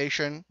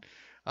conversation.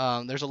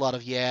 There's a lot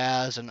of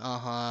yeahs and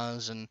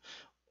uh-huhs, and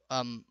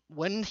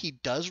when he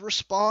does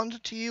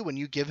respond to you, when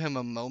you give him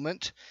a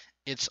moment,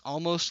 it's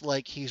almost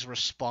like he's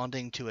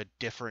responding to a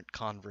different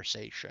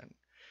conversation.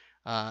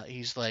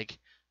 He's like,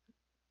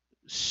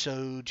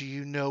 so do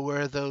you know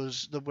where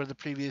the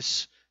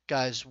previous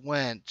guys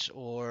went?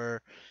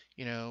 Or,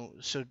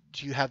 so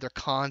do you have their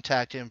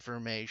contact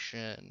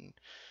information?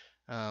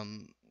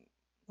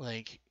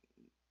 Like,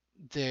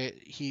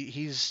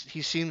 he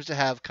seems to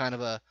have kind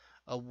of a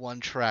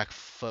one-track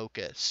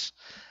focus.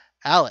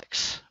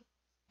 Alex,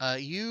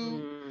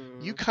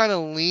 you kind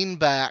of lean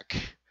back,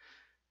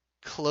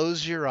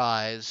 close your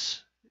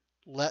eyes,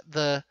 let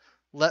the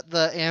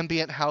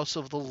ambient house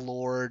of the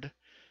Lord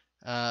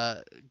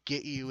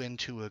get you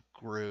into a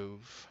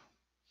groove,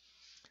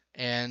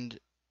 and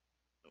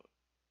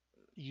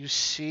you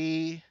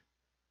see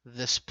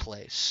this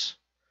place,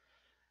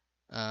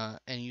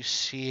 and you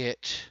see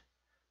it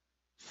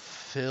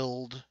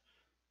filled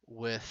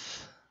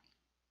with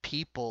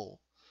people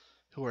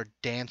who are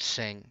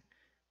dancing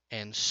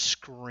and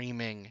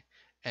screaming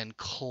and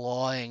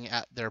clawing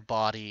at their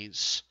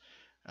bodies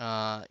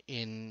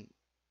in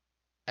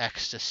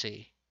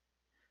ecstasy.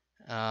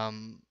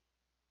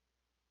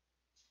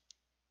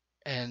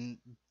 And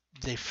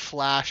they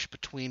flash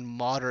between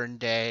modern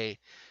day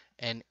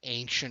and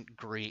ancient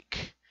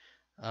Greek,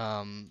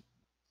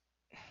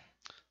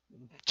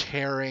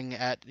 tearing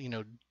at,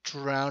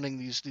 drowning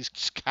these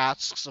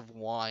casks of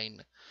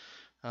wine,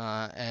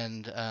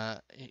 and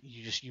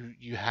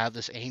you have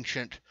this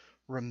ancient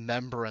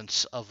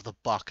remembrance of the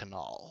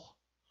Bacchanal.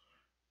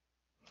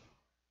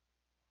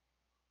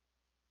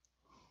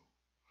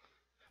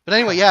 But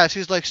anyway, yeah,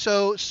 she's like,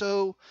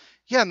 so,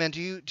 yeah, man,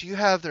 do you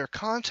have their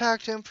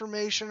contact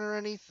information or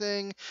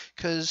anything?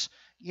 Because,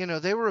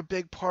 they were a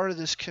big part of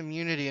this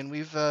community, and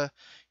we've, they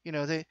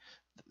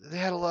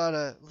had a lot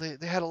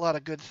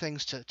of good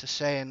things to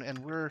say, and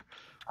I'm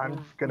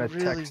gonna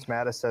really... text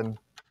Madison.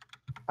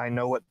 I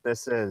know what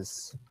this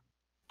is.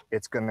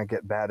 It's gonna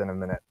get bad in a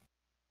minute.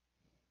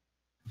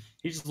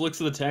 He just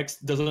looks at the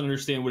text, doesn't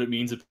understand what it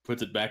means, and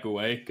puts it back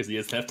away because he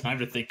doesn't have time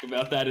to think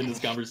about that in this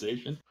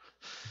conversation.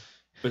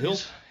 But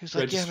he's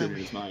like, yeah, man, in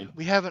his mind.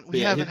 We haven't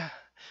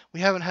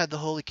had the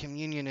Holy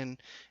Communion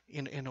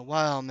in a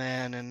while,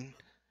 man,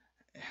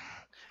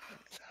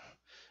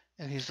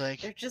 and he's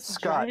like, they're just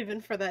Scott,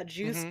 driving for that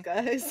juice,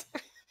 guys.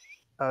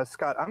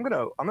 Scott, I'm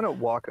gonna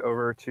walk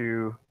over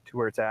to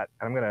where it's at,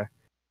 and I'm gonna,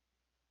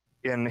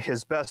 in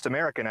his best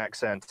American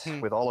accent,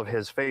 with all of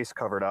his face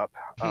covered up,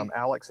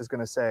 Alex is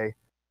gonna say,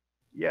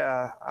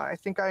 "Yeah, I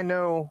think I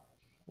know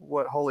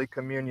what Holy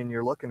Communion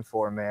you're looking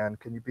for, man.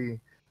 Can you be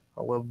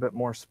a little bit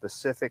more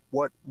specific?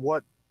 What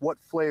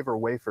flavor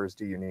wafers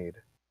do you need?"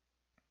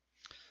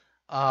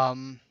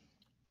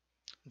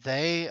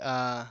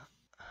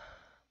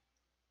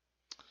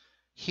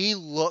 He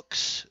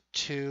looks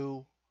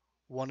to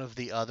one of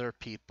the other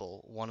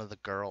people, one of the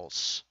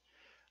girls,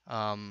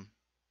 and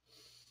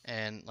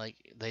like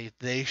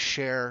they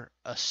share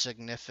a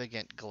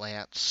significant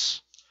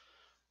glance.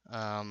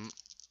 Hold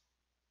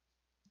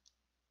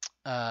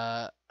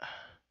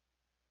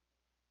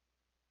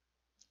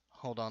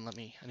on, I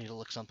need to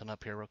look something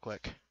up here real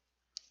quick.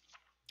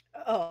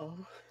 Oh.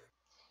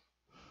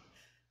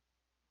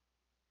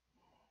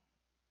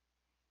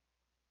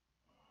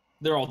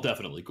 They're all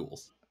definitely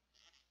ghouls.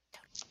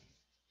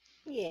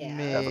 Yeah.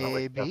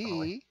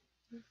 Maybe.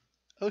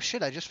 Oh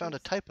shit! I just found a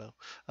typo.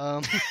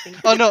 Oh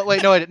no!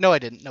 Wait, no, I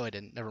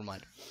didn't. Never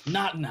mind.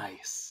 Not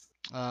nice.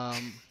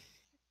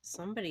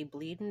 Somebody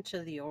bleed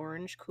into the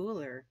orange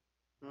cooler.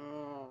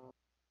 Oh.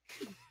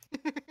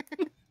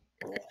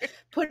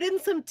 Put in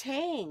some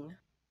Tang.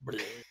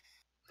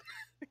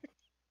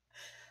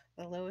 The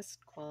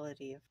lowest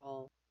quality of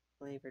all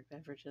flavored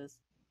beverages.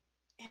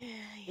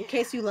 In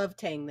case you love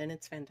Tang, then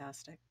it's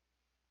fantastic.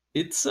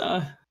 It's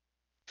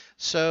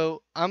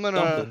So I'm gonna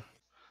something.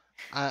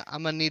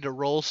 I'm gonna need to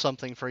roll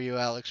something for you,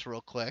 Alex,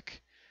 real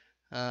quick.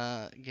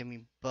 Give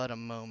me but a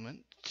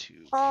moment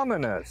to.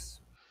 Ominous.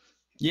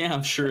 Yeah,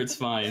 I'm sure it's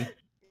fine.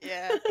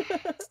 Yeah.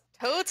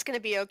 Toad's gonna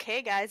be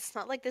okay, guys. It's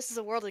not like this is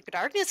a World of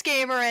Darkness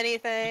game or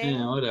anything.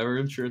 Yeah, whatever.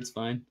 I'm sure it's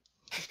fine.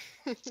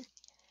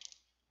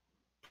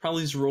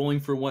 Probably just rolling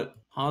for what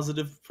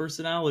positive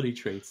personality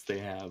traits they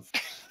have.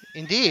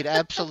 Indeed,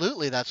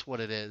 absolutely, that's what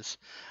it is.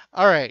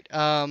 All right.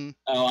 Oh,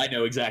 I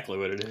know exactly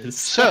what it is.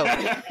 So,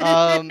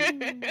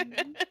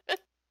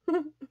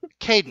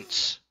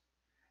 Cadence.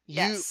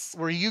 Yes.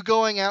 Were you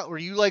going out? Were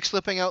you like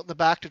slipping out the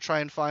back to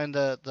try and find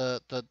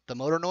the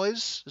motor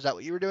noise? Is that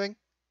what you were doing?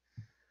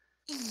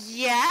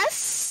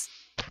 Yes.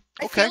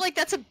 I Okay. feel like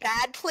that's a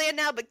bad plan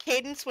now, but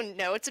Cadence wouldn't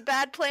know it's a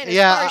bad plan. As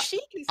Yeah, far as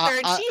she's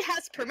concerned, she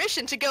has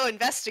permission to go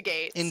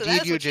investigate. Indeed, so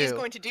that's you what she's do.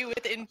 going to do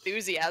with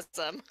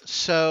enthusiasm.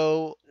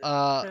 So,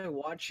 I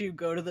watch you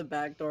go to the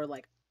back door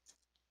like.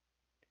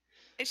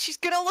 And she's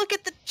gonna look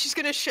at she's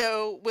gonna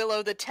show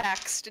Willow the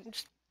text. And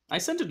I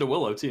sent it to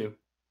Willow too.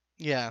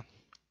 yeah.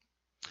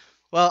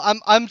 Well,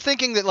 I'm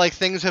thinking that like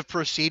things have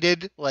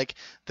proceeded. Like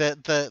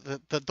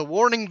the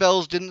warning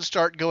bells didn't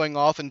start going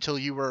off until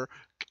you were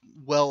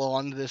well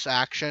on this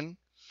action.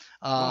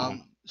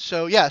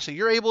 So yeah, so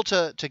you're able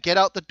to get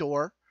out the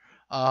door.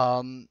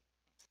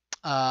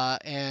 And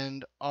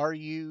are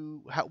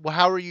you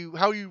how are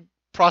you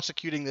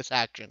prosecuting this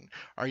action?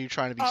 Are you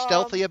trying to be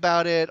stealthy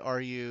about it? Are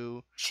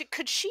you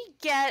could she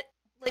get,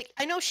 like,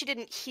 I know she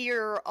didn't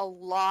hear a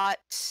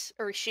lot,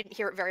 or she didn't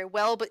hear it very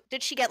well, but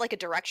did she get like a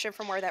direction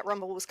from where that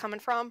rumble was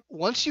coming from?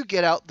 once you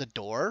get out the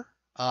door,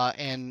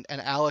 and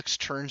Alex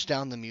turns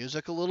down the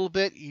music a little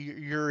bit,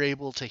 you're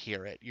able to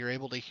hear it. You're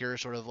able to hear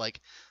sort of like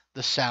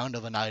the sound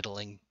of an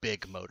idling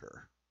big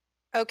motor.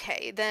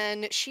 Okay,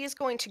 then she is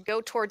going to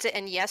go towards it,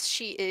 and yes,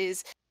 she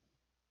is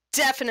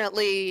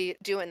definitely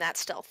doing that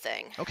stealth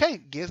thing. Okay,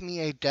 give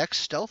me a dex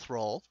stealth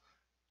roll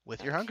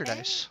with your hunger Okay.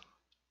 dice.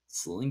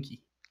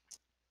 Slinky.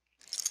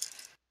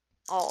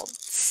 All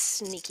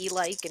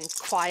sneaky-like and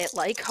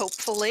quiet-like,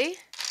 hopefully.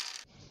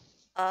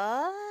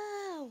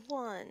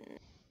 1,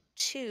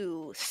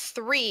 2,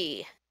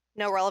 3.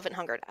 No relevant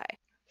hunger die.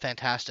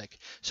 Fantastic.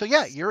 So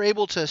yeah, you're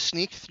able to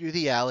sneak through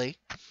the alley,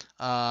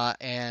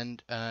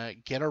 and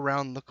get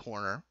around the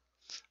corner,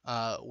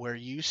 where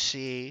you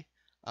see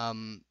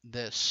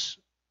this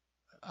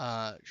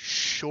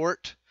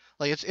short,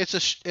 like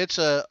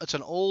it's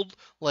an old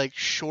like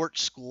short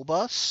school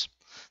bus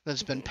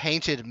that's been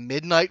painted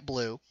midnight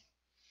blue,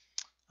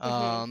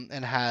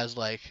 and has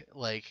like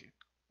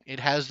it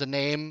has the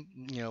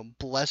name,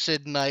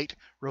 Blessed Night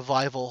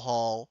Revival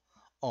Hall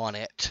on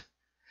it.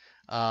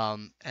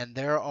 And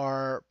there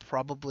are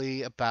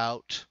probably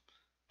about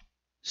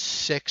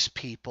 6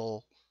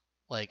 people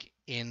like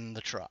in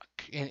the truck,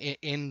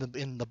 in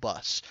the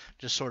bus,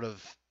 just sort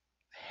of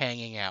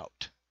hanging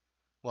out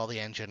while the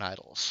engine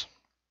idles.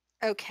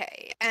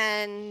 Okay,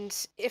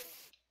 and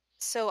if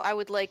so, I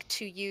would like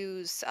to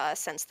use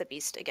Sense the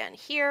Beast again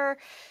here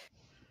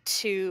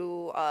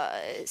to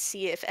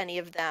see if any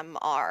of them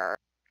are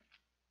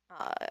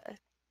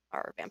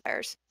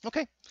vampires.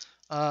 Okay,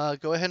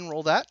 go ahead and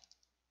roll that.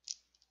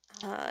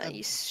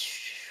 It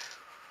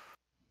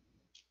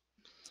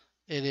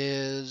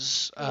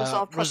is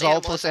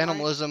resolve plus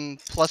animalism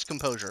plus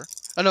composure.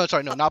 Oh no,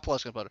 sorry, no, not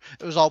plus composure.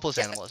 It was all plus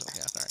animalism.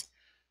 Yeah, sorry.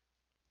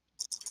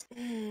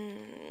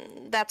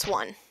 That's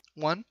 1.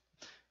 1.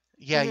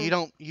 Yeah,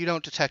 you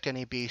don't detect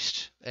any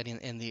beast in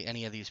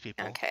any of these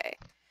people. Okay.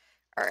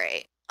 All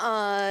right.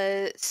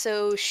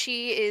 So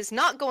she is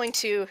not going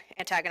to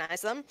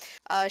antagonize them.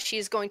 She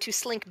is going to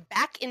slink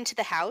back into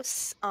the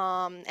house,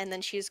 and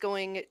then she's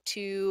going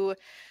to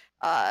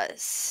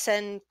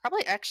send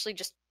probably actually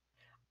just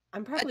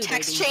I'm probably a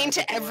text chain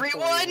to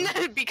everyone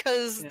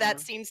because that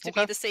seems to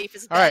be the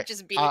safest bet. Right.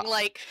 Just being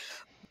like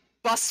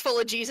bus full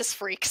of Jesus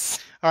freaks.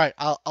 All right,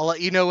 I'll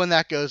let you know when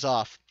that goes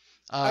off.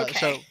 Okay.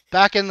 So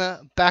back in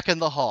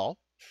the hall,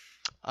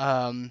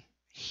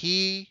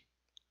 he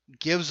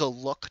gives a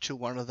look to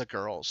one of the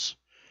girls,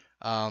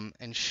 and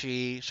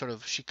she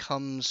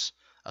comes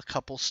a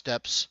couple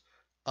steps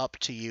up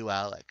to you,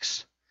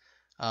 Alex,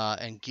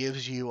 and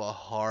gives you a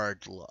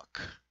hard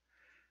look.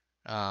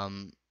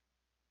 And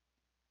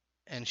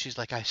she's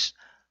like, I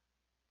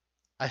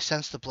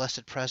sense the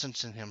blessed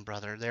presence in him,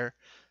 brother.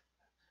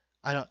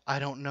 I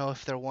don't know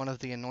if they're one of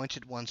the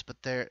anointed ones, but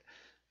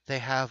they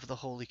have the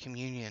Holy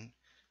Communion.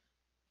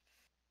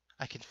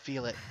 I can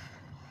feel it.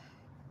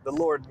 The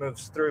Lord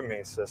moves through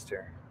me,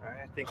 sister.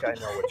 I think I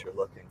know what you're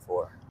looking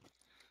for.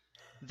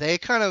 They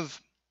kind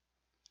of,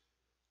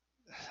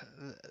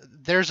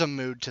 there's a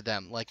mood to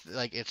them, like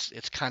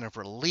it's kind of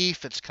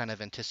relief, it's kind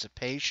of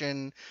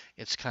anticipation,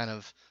 it's kind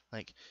of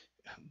like,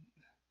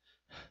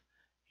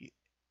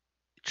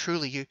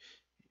 truly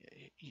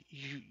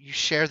you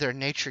share their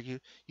nature. You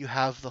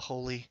have the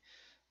holy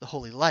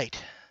light.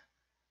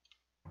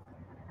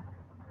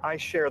 I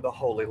share the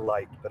holy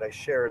light, but I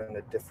share it in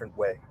a different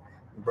way.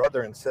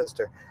 Brother and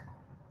sister,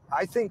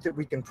 I think that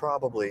we can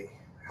probably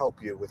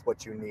help you with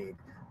what you need.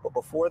 But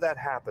before that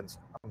happens,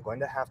 I'm going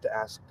to have to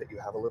ask that you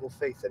have a little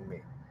faith in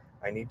me.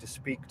 I need to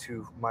speak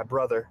to my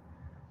brother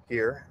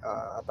here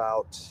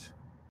about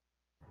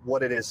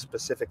what it is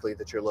specifically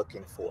that you're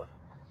looking for.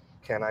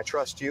 Can I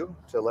trust you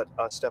to let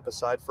us step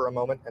aside for a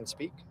moment and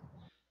speak?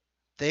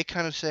 They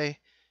kind of say,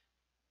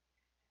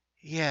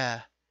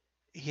 yeah.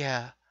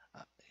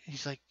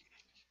 He's like,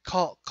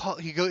 call.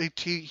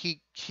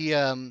 He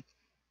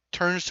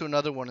turns to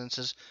another one and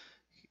says,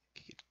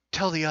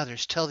 tell the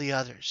others.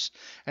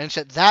 And it's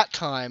at that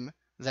time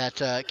that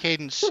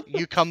Cadence,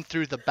 you come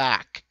through the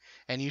back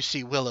and you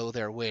see Willow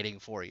there waiting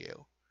for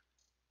you.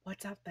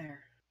 What's up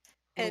there?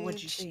 And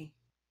what'd you see?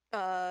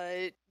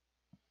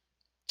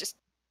 Just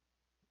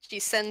she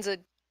sends a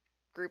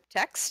group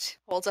text,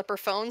 holds up her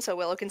phone so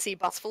Willow can see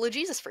bus full of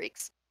Jesus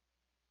freaks.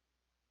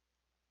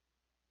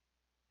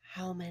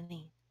 How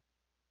many?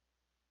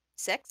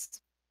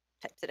 6.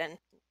 Types it in,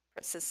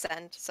 presses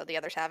send, so the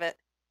others have it.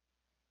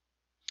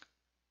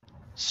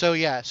 So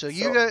yeah,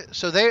 you guys,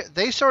 so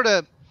they sort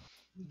of,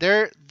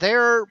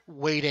 they're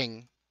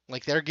waiting,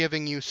 like they're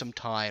giving you some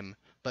time,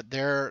 but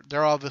they're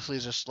obviously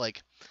just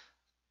like,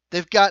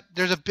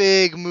 there's a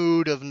big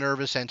mood of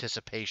nervous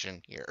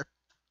anticipation here.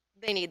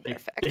 They need their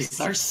fix.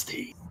 They're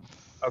thirsty.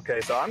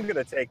 Okay, so I'm going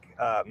to take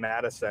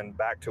Madison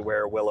back to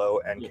where Willow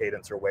and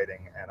Cadence are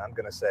waiting, and I'm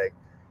going to say,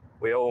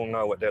 we all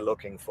know what they're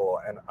looking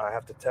for, and I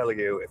have to tell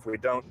you, if we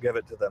don't give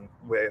it to them,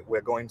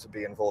 we're going to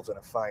be involved in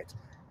a fight,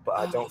 but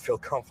I don't feel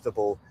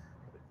comfortable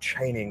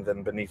chaining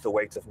them beneath the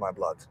weight of my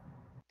blood.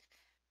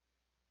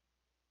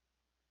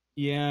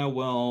 Yeah,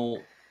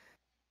 well,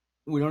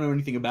 we don't know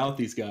anything about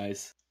these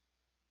guys.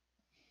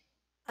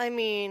 I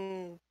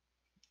mean,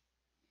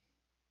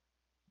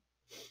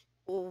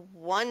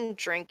 one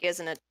drink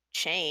isn't a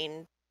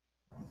chain.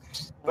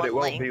 But it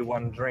won't link. be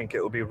one drink,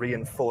 it will be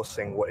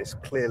reinforcing what is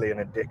clearly an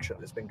addiction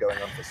that's been going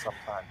on for some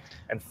time.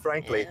 And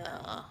frankly,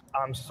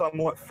 I'm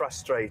somewhat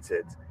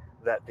frustrated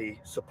that the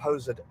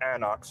supposed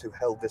anarchs who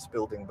held this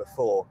building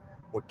before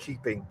were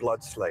keeping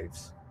blood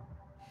slaves.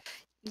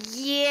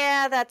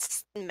 Yeah,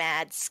 that's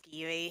mad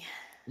skeevy.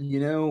 You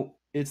know,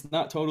 it's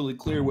not totally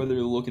clear whether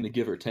they're looking to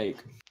give or take.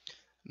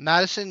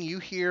 Madison, you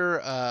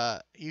hear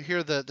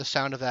the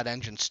sound of that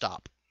engine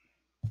stop.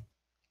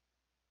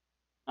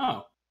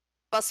 Oh.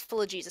 Bus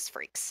full of Jesus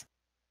freaks.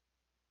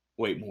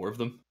 Wait, more of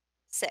them?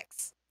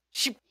 6.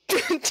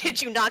 Did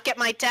you not get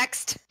my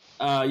text?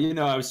 You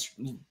know, I was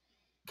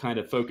kind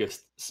of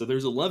focused. So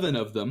there's 11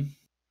 of them.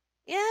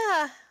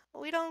 Yeah,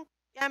 we don't...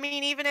 I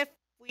mean, even if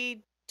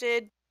we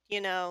did,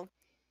 give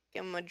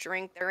them a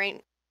drink, there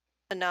ain't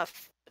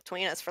enough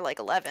between us for,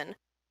 11.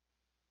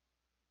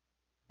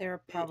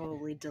 They're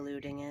probably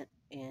diluting it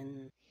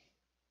in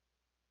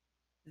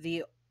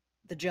the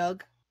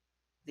jug,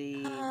 the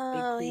big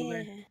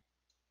cooler. Yeah.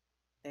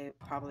 They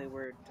probably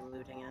were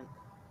diluting it.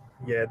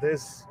 Yeah,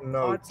 there's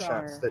no Odds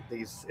chance are- that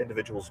these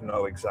individuals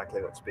know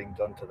exactly what's being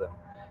done to them.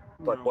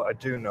 But No. what I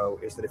do know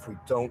is that if we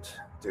don't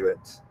do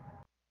it,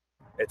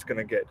 it's going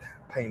to get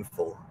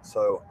painful.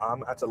 So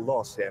I'm at a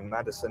loss here.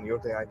 Madison, you're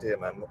the idea,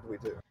 man. What do we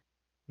do?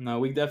 No,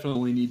 we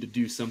definitely need to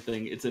do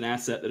something. It's an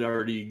asset that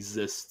already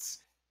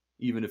exists.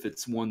 Even if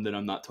it's one that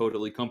I'm not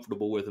totally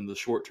comfortable with in the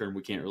short term,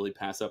 we can't really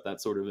pass up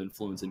that sort of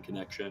influence and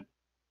connection.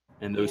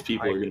 And those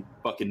people are going to be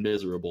fucking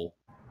miserable.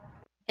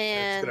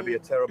 And It's going to be a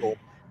terrible...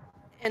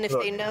 And if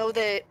they know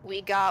that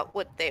we got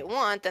what they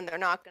want, then they're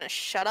not going to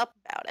shut up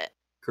about it.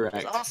 Correct.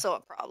 Which is also a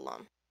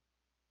problem.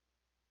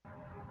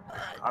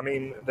 I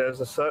mean,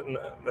 there's a certain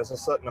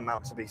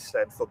amount to be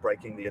said for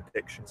breaking the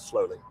addiction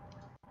slowly.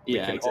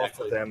 Yeah, we can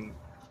exactly. offer them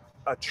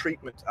a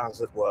treatment,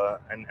 as it were,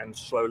 and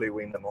slowly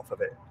wean them off of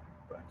it.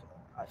 But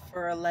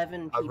For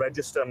 11 I people,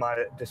 register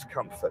my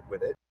discomfort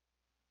with it.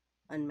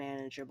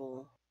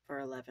 unmanageable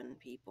for 11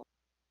 people.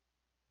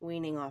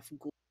 Weaning off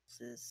ghouls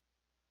is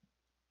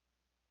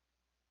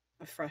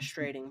a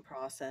frustrating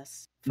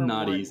process. For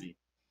Not one. easy.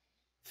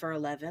 For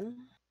 11,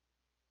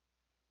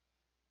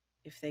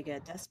 if they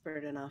get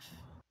desperate enough,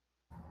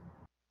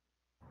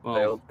 Well,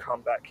 They'll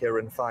come back here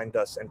and find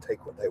us and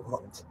take what they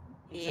want.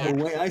 the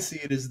way I see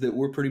it is that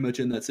we're pretty much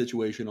in that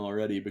situation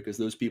already because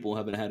those people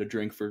haven't had a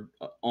drink for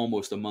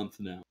almost a month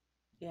now.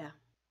 yeah.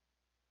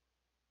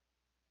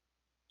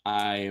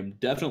 I am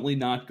definitely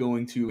not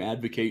going to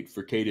advocate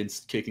for Cadence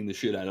kicking the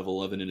shit out of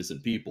 11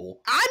 innocent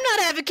people. I'm not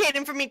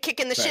advocating for me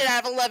kicking the shit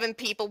out of 11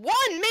 people. 1,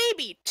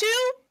 maybe. 2,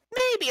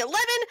 maybe. 11?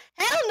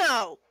 Hell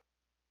no!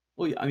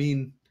 Well, I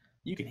mean,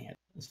 you can handle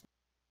this.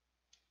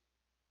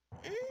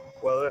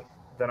 Well,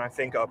 then I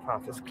think our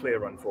path is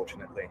clear,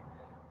 unfortunately.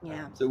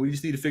 Yeah. So we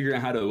just need to figure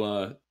out how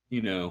to,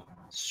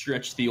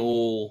 stretch the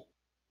old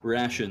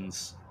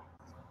rations.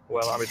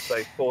 Well, I would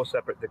say 4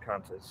 separate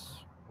decanters.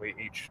 We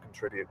each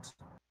contribute.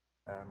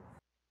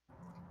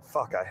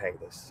 Fuck, I hate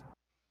this.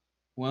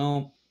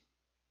 Well,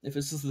 if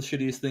this is the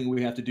shittiest thing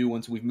we have to do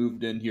once we've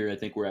moved in here, I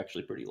think we're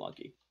actually pretty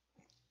lucky.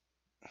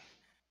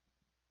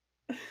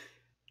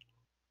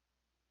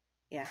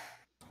 Yeah.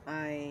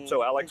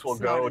 So Alex will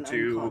it's not go an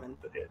to uncommon-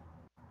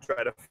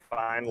 try to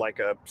find like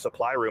a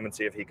supply room and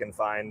see if he can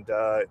find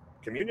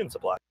communion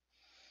supply.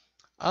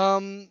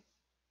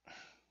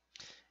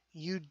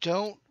 You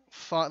don't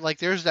find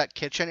there's that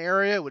kitchen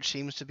area which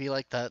seems to be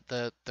like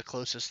the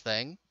closest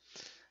thing.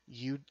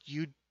 You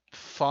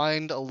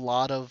find a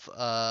lot of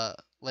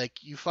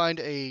you find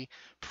a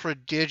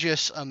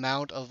prodigious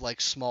amount of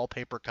small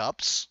paper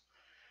cups,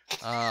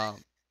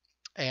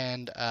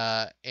 and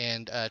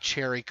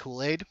cherry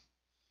Kool-Aid.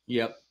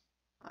 Yep.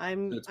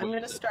 I'm That's what gonna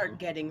it said, start too.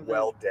 getting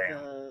Well,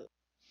 damn.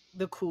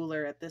 the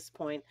cooler at this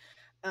point.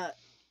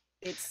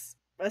 It's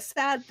a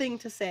sad thing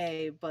to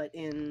say, but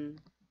in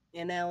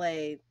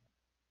LA,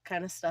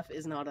 kind of stuff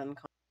is not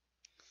uncommon.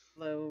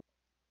 Though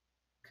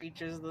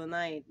creatures of the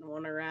night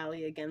want to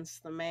rally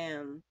against the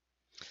man,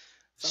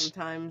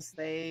 sometimes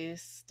they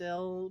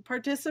still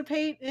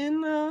participate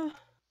in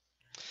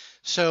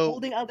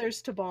holding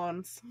others to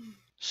bonds.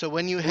 So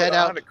when you Look, head I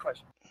out, have a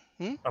question.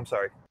 I'm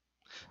sorry.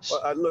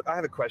 Well, look, I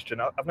have a question.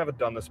 I've never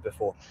done this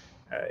before.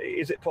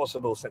 Is it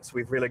possible, since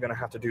we're really going to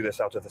have to do this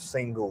out of a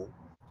single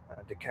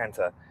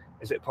decanter,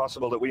 is it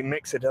possible that we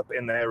mix it up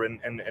in there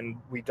and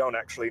we don't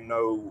actually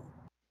know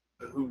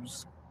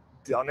who's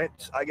done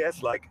it, I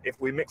guess? Like, if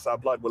we mix our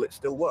blood, will it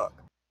still work?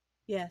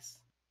 Yes.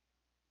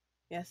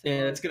 Yes.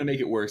 Yeah, it's going to make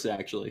it worse,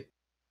 actually.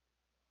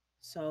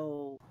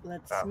 So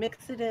let's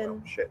mix it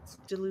in,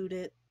 dilute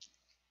it,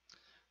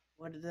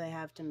 What do they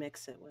have to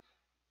mix it with?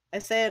 I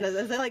say it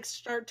as I like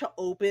start to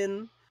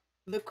open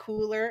the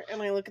cooler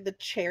and I look at the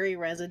cherry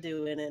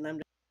residue in it and I'm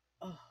just,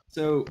 oh.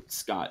 So,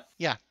 Scott.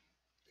 Yeah.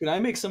 Could I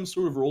make some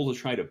sort of roll to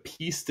try to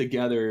piece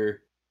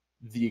together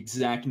the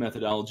exact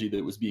methodology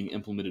that was being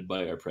implemented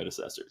by our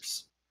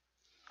predecessors?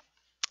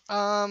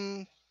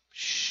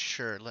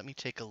 Sure. Let me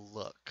take a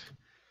look.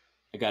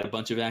 I got a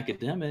bunch of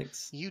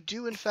academics. You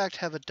do, in fact,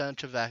 have a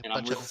bunch of and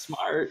I'm real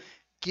smart.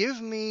 Give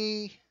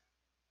me.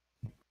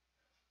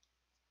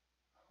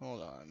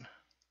 Hold on.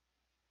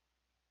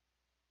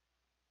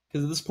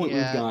 Because at this point,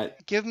 we've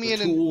got give me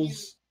the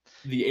tools,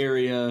 the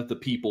area, the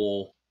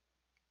people.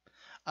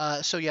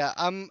 So yeah,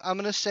 I'm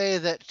gonna say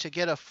that to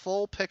get a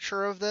full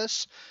picture of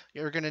this,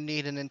 you're gonna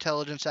need an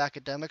intelligence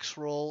academics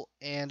roll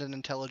and an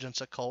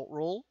intelligence occult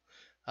roll.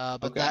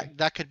 But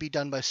that could be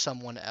done by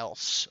someone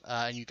else,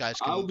 and you guys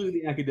can. I'll do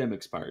the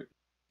academics part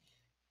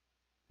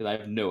because I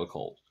have no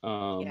occult.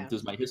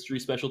 Does my history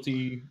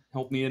specialty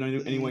help me in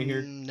any way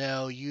here?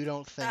 No, you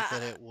don't think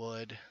that it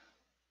would.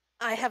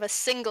 I have a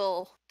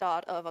single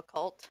dot of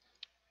occult.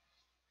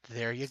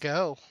 There you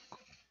go.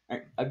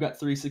 Right, I've got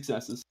 3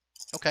 successes.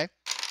 Okay.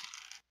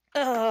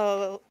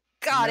 Oh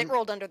God! It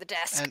rolled under the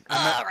desk.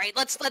 All right,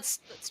 let's do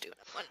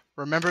another one.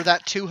 Remember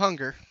that 2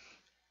 hunger.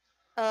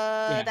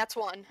 That's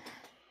 1.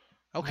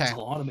 Okay. That's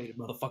all automated,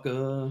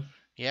 motherfucker.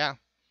 Yeah.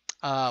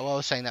 Well, I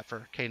was saying that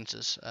for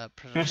Cadence's.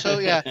 So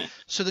yeah.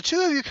 So the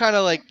 2 of you kind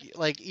of like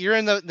you're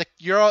in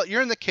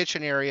you're in the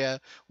kitchen area.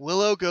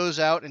 Willow goes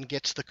out and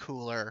gets the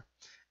cooler,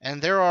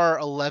 and there are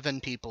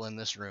 11 people in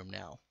this room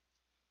now.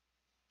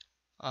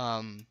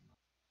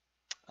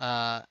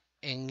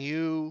 And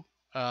you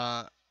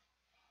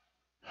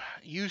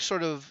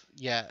sort of,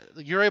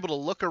 you're able to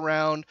look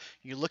around,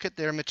 you look at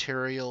their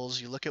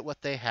materials, you look at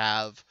what they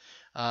have,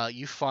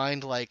 you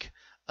find like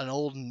an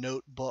old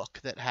notebook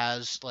that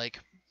has like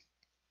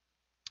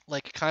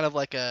kind of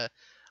like a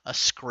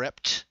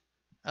script,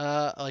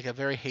 like a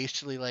very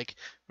hastily like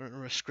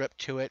script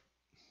to it.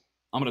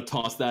 I'm gonna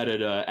toss that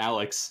at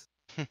Alex.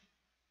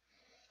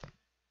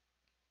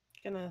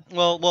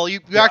 Well, you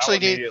actually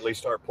I'll immediately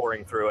start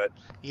pouring through it.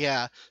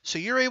 Yeah, so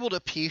you're able to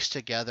piece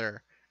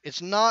together.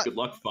 It's not. Good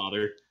luck,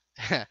 Father.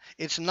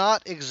 It's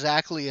not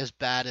exactly as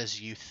bad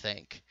as you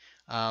think,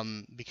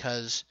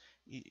 because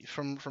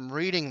from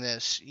reading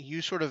this,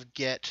 you sort of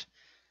get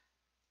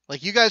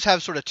like you guys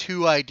have sort of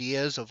 2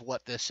 ideas of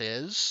what this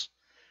is.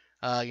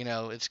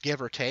 It's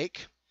give or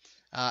take,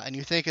 and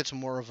you think it's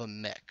more of a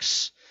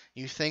mix.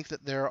 You think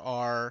that there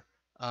are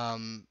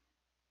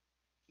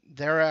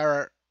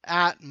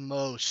at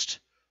most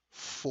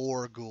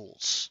 4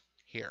 ghouls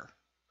here,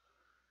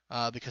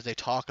 because they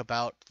talk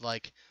about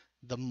like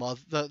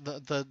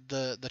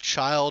the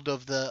child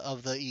of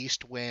the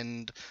east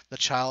wind, the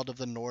child of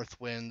the north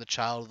wind, the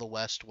child of the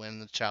west wind,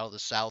 the child of the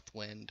south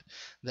wind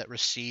that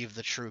receive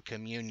the true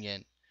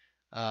communion.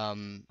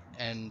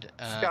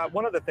 Scott,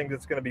 one of the things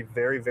that's going to be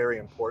very, very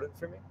important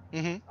for me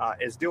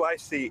is, do I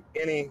see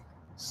any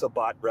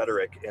Sabbat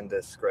rhetoric in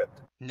this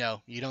script?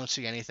 No, you don't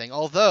see anything.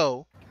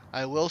 Although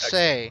I will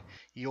say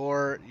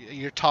you're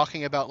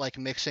talking about like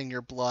mixing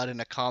your blood in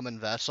a common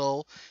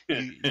vessel.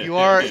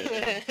 You're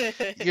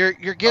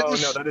getting. Oh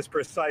no, that is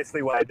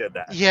precisely why I did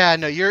that. Yeah,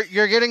 no,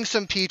 you're getting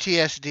some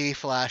PTSD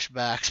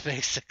flashbacks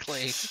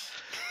basically.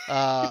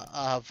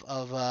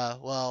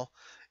 Well,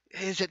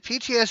 is it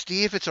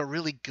PTSD if it's a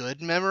really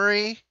good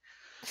memory?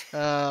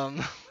 But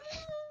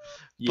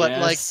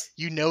like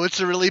it's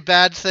a really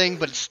bad thing,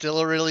 but it's still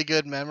a really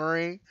good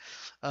memory.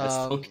 That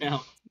still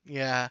counts.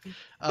 Yeah.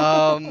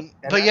 And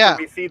but yeah.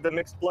 we feed the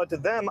mixed blood to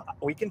them,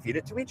 we can feed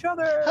it to each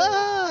other.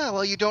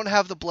 Well, you don't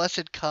have the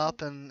blessed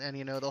cup and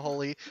the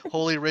holy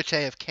rite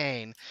of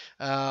Cain.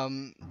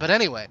 But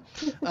anyway,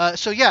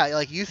 so yeah,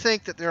 like you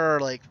think that there are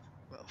like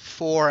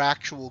 4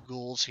 actual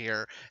ghouls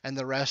here, and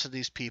the rest of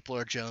these people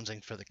are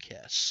jonesing for the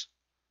kiss.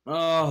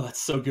 Oh, that's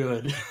so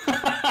good.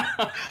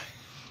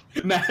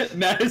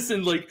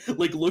 Madison like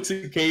looks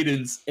at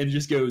Cadence and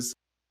just goes,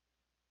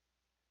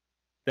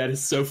 "That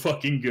is so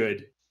fucking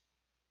good."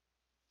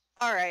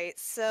 All right,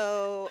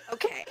 so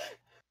okay.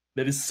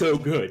 That is so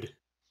good.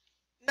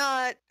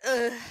 Not.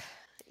 That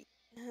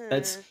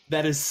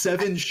is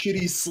 7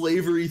 shitty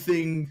slavery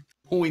thing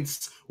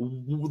points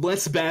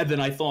less bad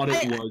than I thought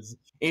it was,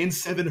 and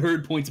 7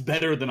 herd points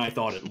better than I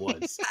thought it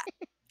was.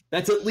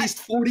 That's at least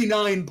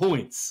 49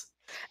 points.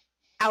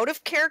 Out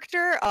of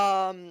character,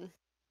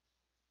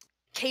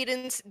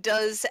 Cadence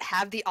does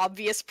have the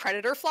obvious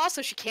predator flaw,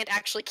 so she can't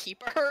actually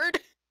keep a herd.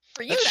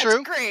 For you, that's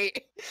true.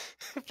 Great.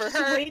 For Just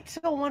her, wait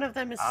till one of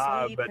them is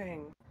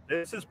sleeping. But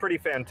this is pretty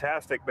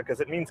fantastic because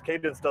it means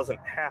Cadence doesn't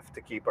have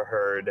to keep a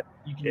herd.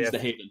 You can use the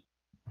Haven.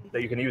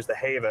 That you can use the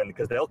Haven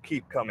because they'll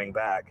keep coming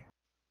back.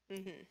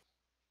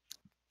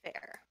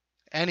 Fair.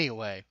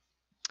 Anyway,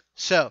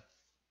 so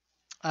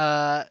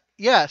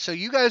so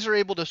you guys are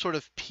able to sort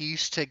of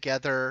piece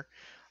together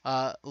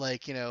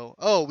like,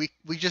 oh, we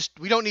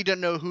don't need to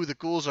know who the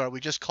ghouls are. We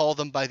just call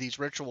them by these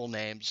ritual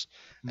names,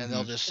 and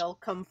they'll just They'll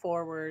come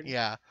forward.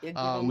 yeah. You give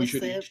them We a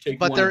should sip, each take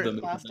But one there- of them.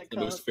 That's plastic the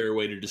most cup. fair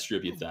way to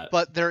distribute that.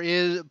 But there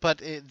is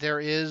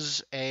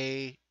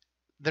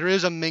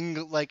a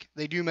mingle, like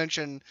they do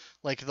mention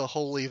like the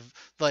holy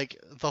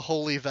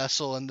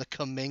vessel and the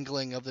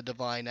commingling of the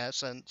divine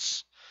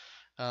essence.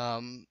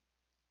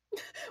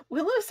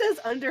 Willow says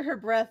under her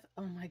breath,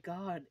 "Oh my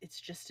god,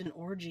 it's just an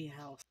orgy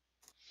house."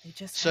 They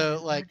just had So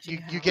an like orgy you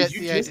house. get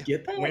Did the you just idea.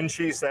 get that? When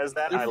she says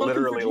that, They're I fucking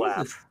literally for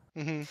laugh.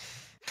 Jesus. hmm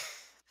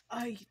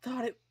I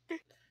thought it. Dude,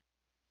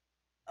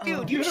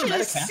 Oh. you ever should met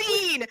have a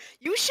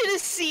Catholic?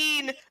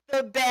 seen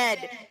the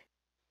bed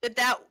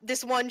that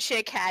this one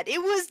chick had.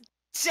 It was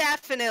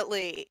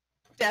definitely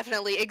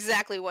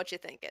exactly what you're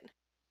thinking.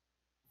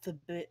 The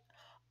bit.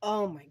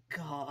 Oh my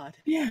god.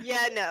 Yeah.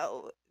 Yeah,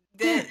 no.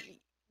 Yeah.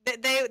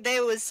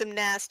 They was some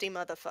nasty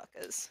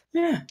motherfuckers.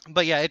 Yeah.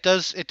 But yeah, it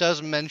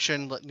does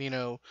mention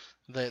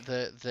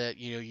the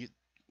you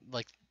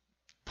like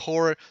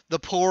the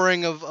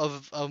pouring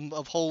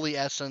of holy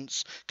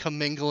essence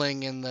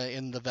commingling in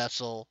the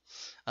vessel.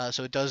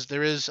 So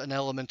there is an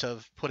element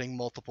of putting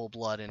multiple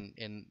blood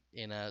in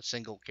a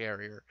single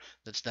carrier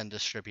that's then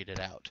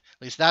distributed out.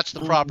 At least that's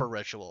the proper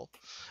ritual.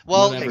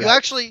 Well, Whatever.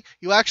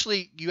 you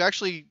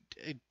actually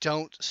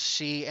don't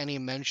see any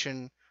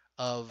mention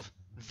of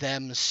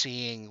them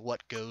seeing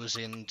what goes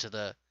into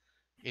the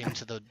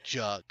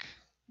jug.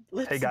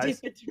 Let's Hey, guys.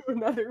 dip into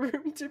another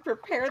room to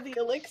prepare the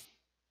elixir.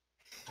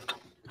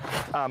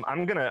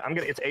 I'm gonna.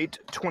 It's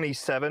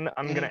 8:27.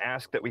 I'm gonna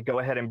ask that we go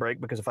ahead and break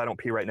because if I don't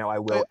pee right now, I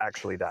will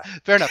actually die.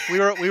 Fair enough. We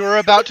were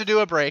about to do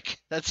a break.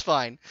 That's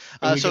fine.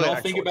 And we so can all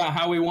think Excellent. about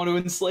how we want to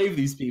enslave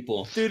these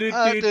people.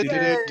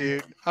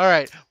 All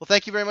right. Well,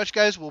 thank you very much,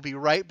 guys. We'll be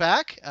right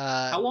back.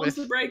 How long is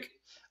the break?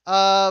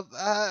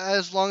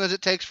 As long as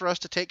it takes for us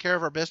to take care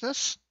of our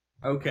business.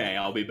 Okay,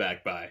 I'll be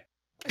back. Bye.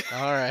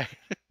 All right.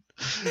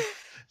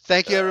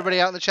 Thank you, everybody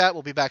out in the chat.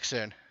 We'll be back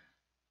soon.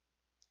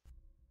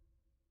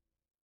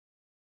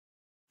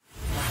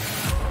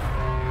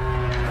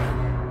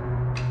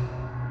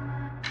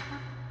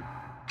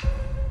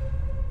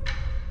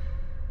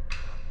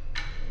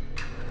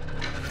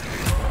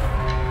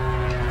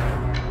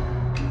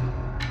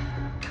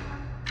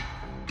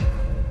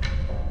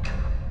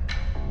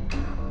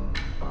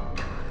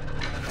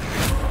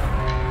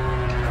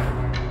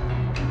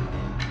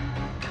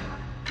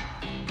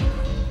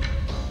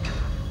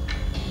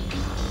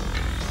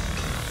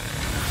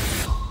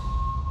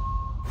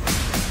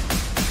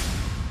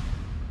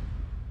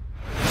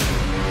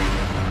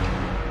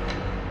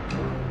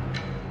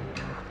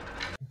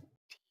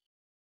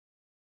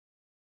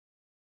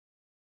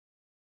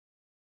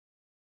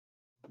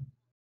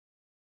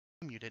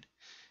 Muted.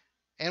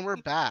 And we're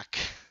back.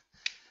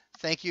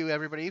 Thank you,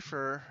 everybody,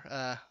 for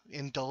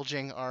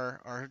indulging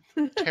our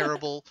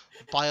terrible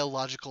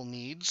biological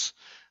needs.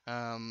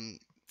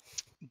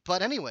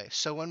 But anyway,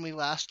 so when we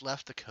last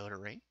left the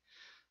coterie,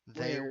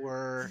 they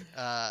were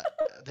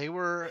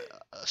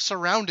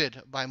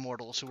surrounded by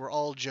mortals who were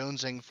all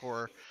jonesing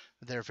for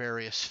their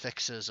various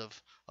fixes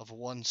of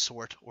one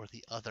sort or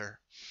the other.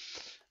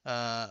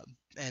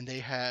 And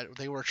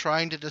they were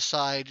trying to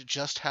decide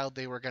just how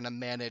they were going to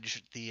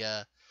manage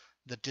the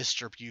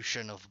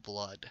distribution of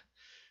blood.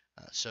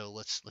 So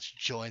let's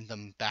join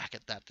them back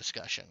at that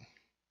discussion.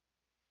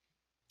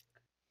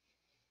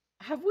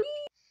 Have we,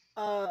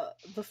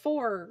 the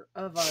four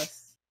of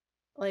us,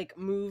 like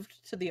moved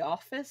to the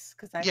office?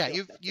 Because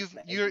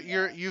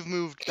you've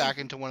moved back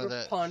into one of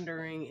the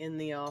pondering in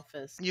the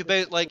office. you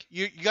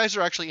guys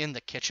are actually in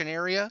the kitchen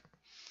area,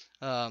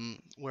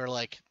 where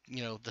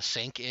the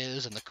sink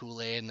is and the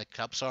Kool-Aid and the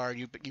cups are.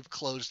 You've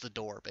closed the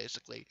door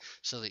basically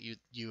so that you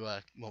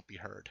won't be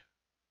heard.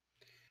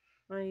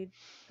 I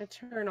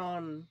turn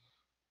on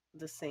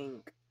the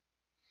sink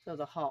so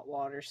the hot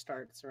water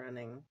starts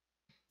running.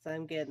 So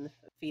I'm getting the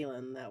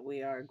feeling that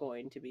we are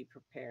going to be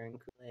preparing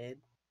Kool-Aid.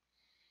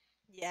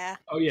 Yeah.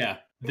 Oh yeah,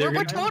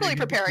 We're totally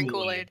preparing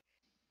Kool-Aid.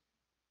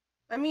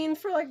 I mean,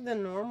 for the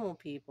normal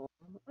people.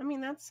 I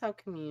mean, that's how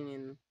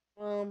communion.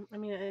 Well, I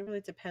mean, it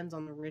really depends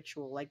on the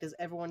ritual. Does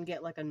everyone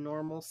get a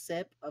normal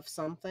sip of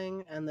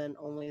something, and then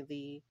only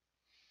the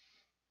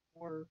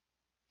four?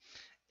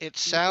 It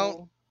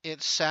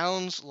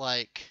sounds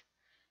like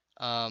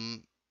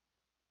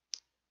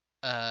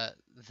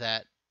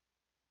that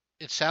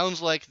it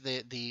sounds like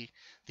the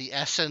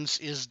essence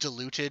is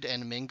diluted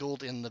and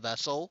mingled in the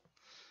vessel.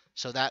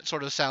 So that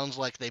sort of sounds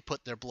like they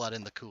put their blood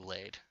in the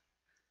Kool-Aid.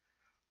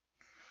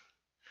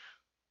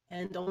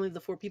 And only the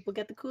four people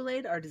get the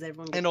Kool-Aid, or does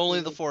everyone get And the only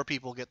Kool-Aid? the four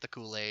people get the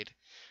Kool-Aid.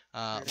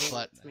 Right,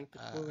 let's make the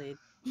Kool-Aid.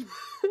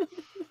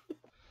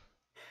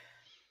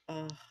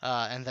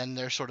 And then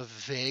there's sort of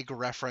vague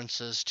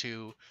references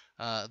to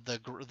the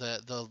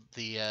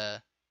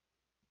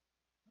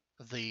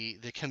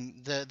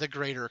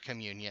greater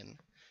communion,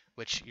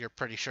 which you're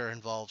pretty sure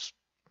involves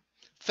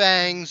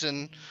fangs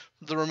and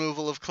the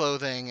removal of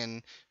clothing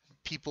and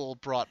people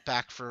brought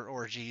back for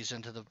orgies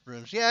into the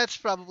rooms. Yeah, it's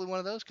probably one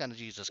of those kind of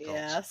Jesus cults.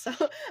 Yeah, so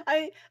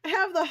I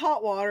have the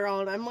hot water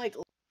on. I'm like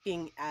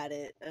looking at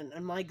it and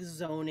I'm like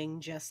zoning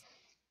just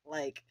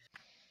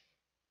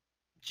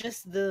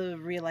the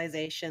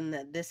realization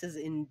that this is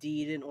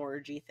indeed an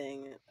orgy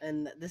thing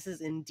and that this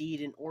is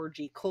indeed an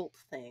orgy cult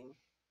thing.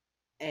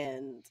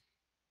 And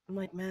I'm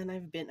like, man,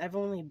 I've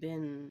only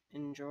been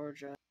in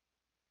Georgia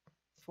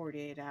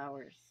 48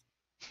 hours.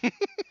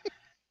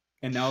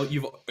 And now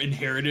you've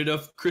inherited a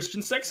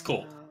Christian sex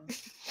cult.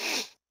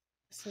 This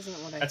isn't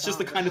what I That's just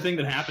the thought. kind of thing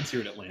that happens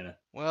here in Atlanta.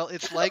 Well,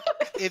 it's like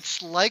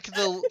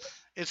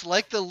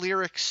the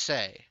lyrics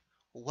say,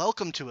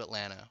 "Welcome to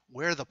Atlanta,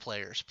 where the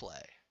players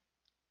play."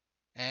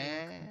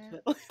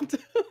 And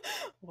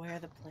Where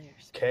the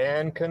players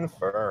Can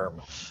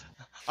confirm.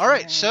 all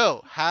right, Yeah.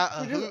 so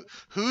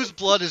whose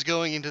blood is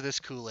going into this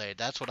Kool-Aid?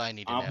 That's what I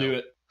need to know. I'll do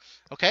it.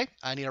 Okay,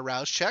 I need a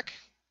rouse check.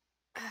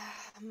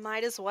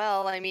 Might as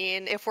well. I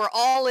mean, if we're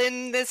all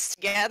in this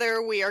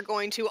together, we are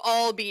going to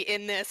all be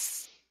in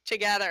this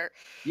together.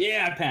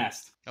 Yeah, I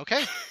passed.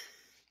 Okay,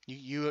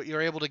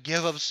 you're able to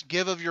give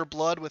of your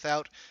blood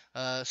without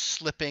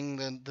slipping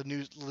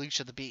the leash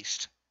of the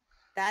beast.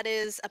 That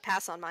is a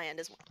pass on my end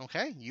as well.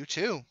 Okay, you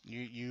too.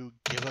 You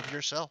give of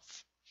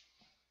yourself.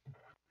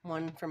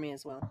 One for me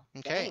as well.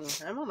 Okay.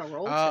 Dang, I'm on a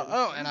roll.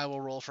 And I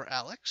will roll for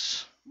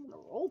Alex. I'm on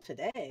a roll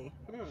today.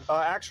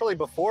 Actually,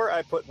 before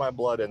I put my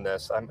blood in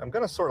this, I'm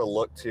going to sort of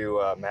look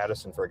to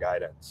Madison for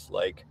guidance.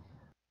 Like,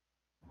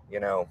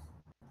 do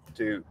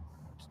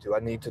I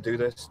need to do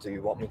this? Do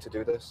you want me to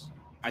do this?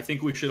 I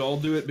think we should all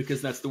do it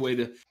because that's the way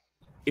to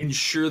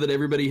ensure that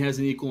everybody has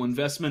an equal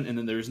investment and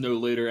then there's no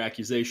later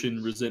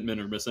accusation,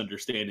 resentment, or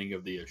misunderstanding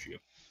of the issue.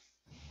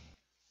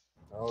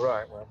 All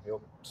right. Well,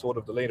 you're sort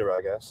of the leader,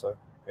 I guess. So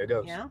here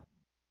goes. Yeah,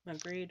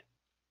 agreed.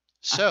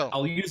 So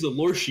I'll use a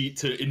lore sheet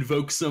to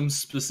invoke some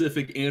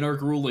specific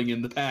anarch ruling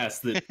in the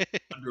past that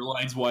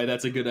underlines why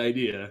that's a good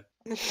idea.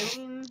 I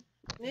mean,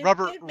 it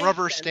Rubber makes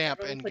sense.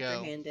 stamp Everyone and put your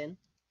go. hand in.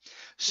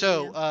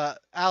 So,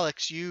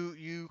 Alex,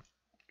 you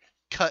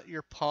cut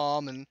your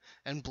palm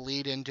and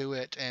bleed into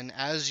it, and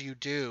as you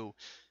do,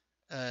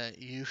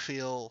 you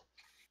feel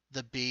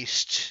the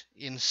beast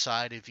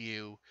inside of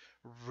you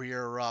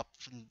rear up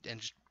and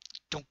just,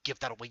 don't give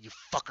that away, you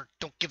fucker!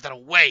 Don't give that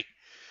away!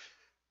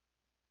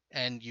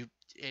 And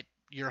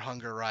your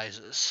hunger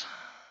rises.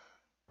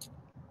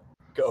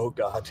 Go,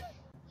 God.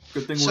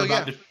 Good thing So, we're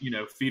about to,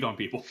 feed on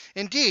people.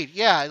 Indeed,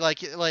 yeah.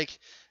 Like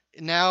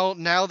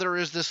now there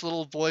is this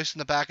little voice in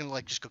the back and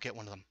like, just go get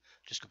one of them.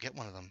 Just go get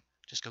one of them.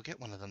 Just go get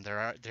one of them.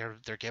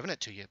 They're giving it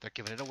to you. They're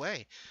giving it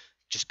away.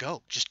 Just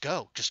go. Just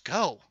go. Just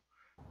go.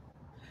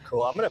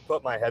 Cool. I'm going to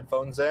put my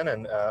headphones in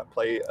and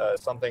play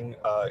something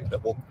that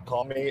will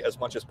calm me as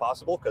much as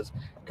possible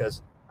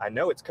because I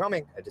know it's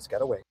coming. I just got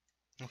to wait.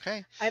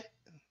 Okay. I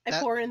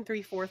pour in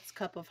 3/4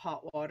 cup of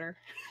hot water.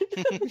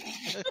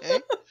 Okay.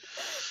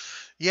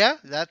 Yeah,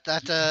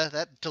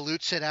 that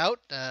dilutes it out.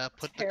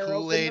 Put the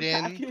Kool-Aid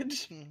in.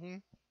 Mm-hmm.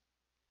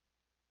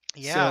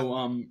 Yeah.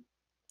 So,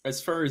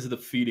 as far as the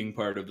feeding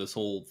part of this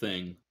whole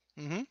thing,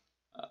 Mm-hmm.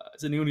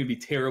 is anyone going to be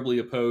terribly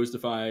opposed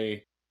if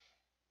I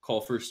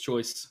call first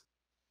choice?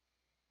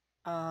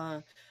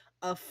 Of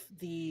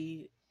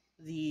the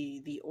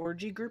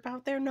orgy group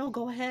out there? No,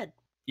 go ahead.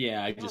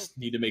 Yeah, I just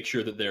need to make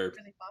sure that they're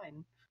Really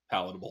fine.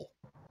 palatable.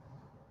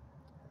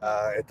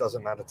 It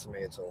doesn't matter to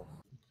me at all.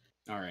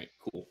 All right,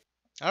 cool.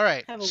 All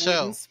right. Have a So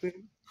wooden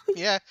spoon.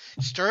 yeah,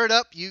 stir it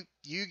up. You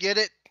get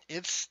it.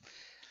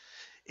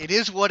 It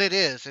is what it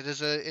is. It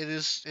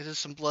is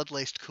some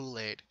blood-laced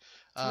Kool-Aid.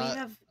 Do we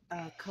have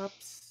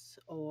cups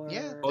or?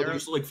 Yeah. Oh,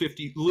 there's like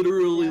 50,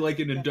 literally Yeah, like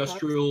an yeah,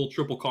 industrial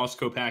triple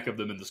Costco pack of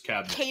them in this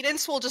cabinet.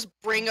 Cadence will just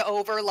bring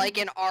over like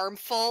an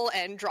armful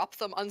and drop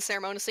them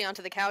unceremoniously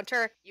onto the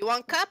counter. You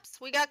want cups?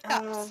 We got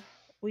cups.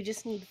 We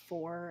just need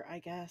 4, I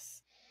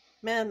guess.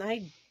 Man,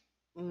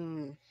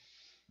 and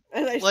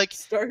I Like-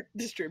 start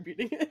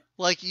distributing it.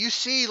 Like you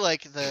see,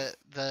 like the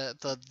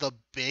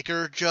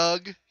bigger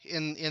jug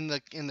in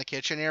the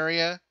kitchen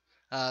area,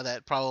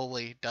 that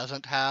probably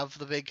doesn't have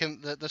the big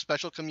the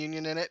special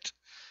communion in it.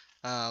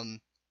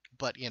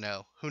 But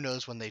who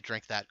knows when they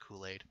drink that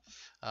Kool-Aid?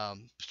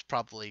 It's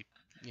probably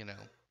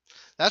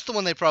that's the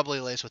one they probably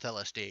lace with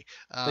LSD.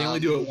 They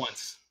only do it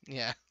once.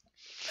 Yeah.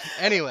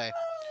 Anyway,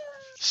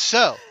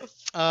 so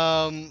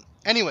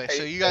Hey,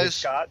 so you guys.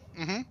 Scott,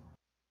 Mm-hmm.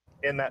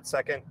 in that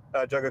second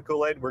jug of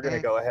Kool-Aid, we're going to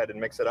go ahead and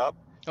mix it up.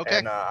 Okay.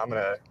 And I'm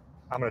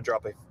gonna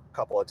drop a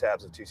couple of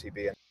tabs of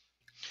 2CB in.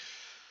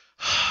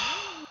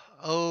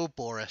 Oh,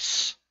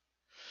 Boris.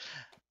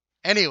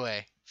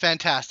 Anyway,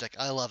 fantastic.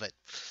 I love it.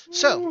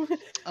 So,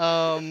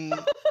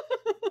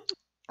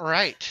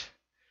 right.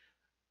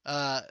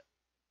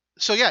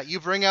 So yeah, you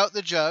bring out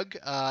the jug,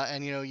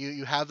 and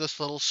you have this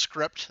little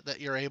script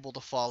that you're able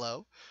to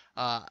follow.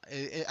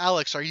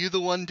 Alex, are you the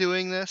one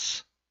doing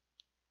this?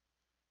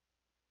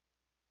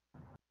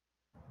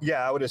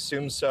 Yeah, I would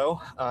assume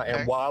so. Okay.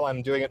 And while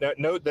I'm doing it,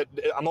 note that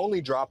I'm only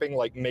dropping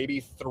like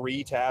maybe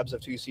 3 tabs of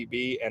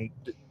 2CB, and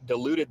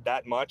diluted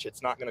that much,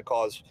 it's not going to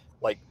cause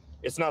like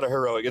it's not a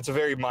heroic. It's a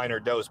very minor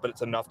dose, but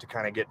it's enough to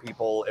kind of get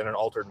people in an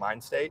altered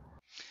mind state.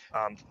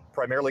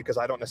 Primarily because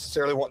I don't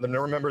necessarily want them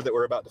to remember that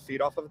we're about to feed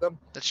off of them.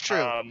 That's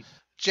true.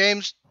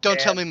 James, don't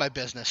tell me my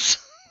business.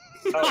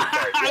 Oh,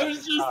 sorry. Yeah. I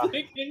was just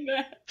thinking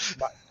that.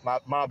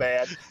 My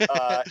bad.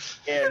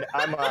 And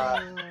I'm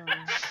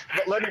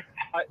let me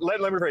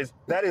rephrase.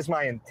 That is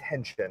my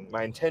intention.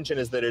 My intention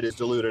is that it is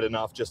diluted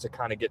enough just to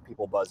kind of get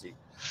people buzzy.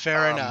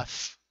 Fair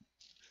enough.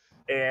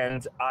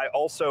 And I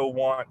also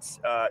want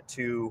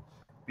to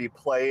be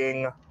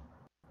playing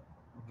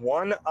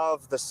one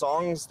of the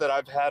songs that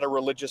I've had a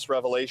religious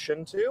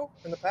revelation to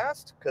in the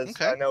past, because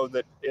I know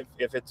that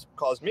if it's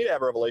caused me to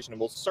have a revelation, it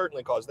will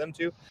certainly cause them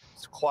to.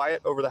 It's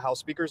quiet over the house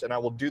speakers, and I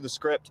will do the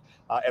script.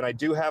 And I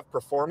do have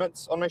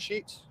performance on my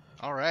sheet.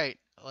 All right,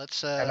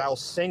 let's. And I'll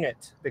sing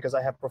it because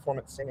I have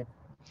performance singing.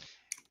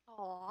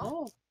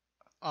 Oh.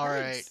 All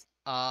right.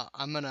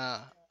 I'm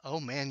gonna. Oh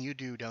man, you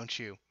do, don't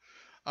you?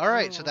 All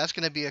right, so that's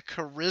gonna be a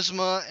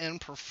charisma and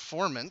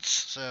performance.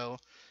 So.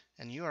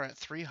 And you are at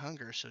 3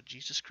 hunger, so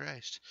Jesus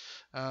Christ.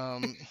 So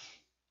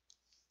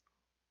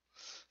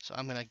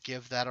I'm going to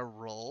give that a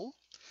roll.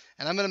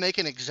 And I'm going to make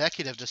an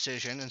executive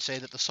decision and say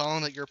that the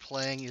song that you're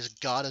playing is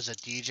God as a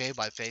DJ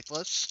by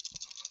Faithless.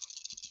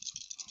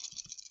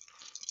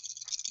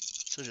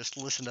 So just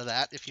listen to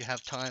that if you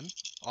have time,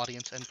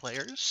 audience and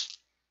players.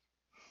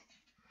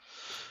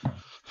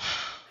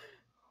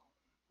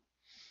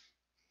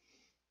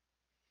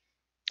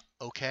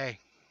 Okay.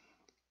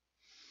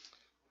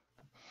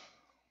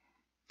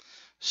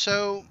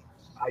 So,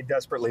 I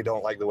desperately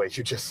don't like the way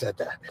you just said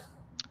that.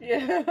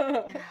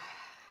 Yeah.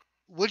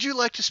 Would you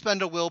like to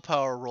spend a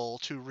willpower roll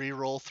to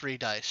re-roll 3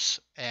 dice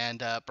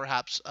and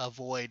perhaps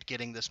avoid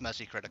getting this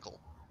messy critical?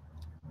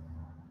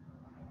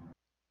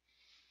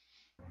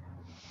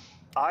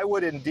 I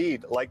would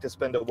indeed like to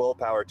spend a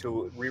willpower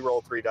to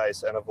re-roll 3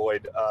 dice and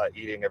avoid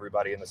eating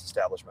everybody in this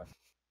establishment.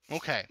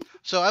 Okay,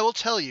 so I will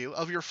tell you,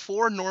 of your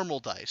 4 normal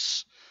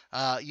dice,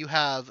 you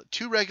have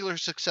 2 regular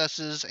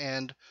successes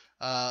and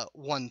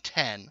 1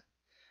 10.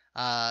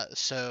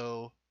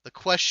 So the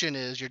question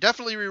is, you're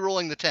definitely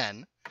re-rolling the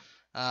 10.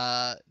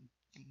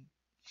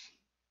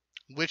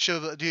 Which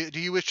of do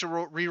you wish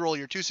to re-roll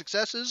your 2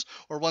 successes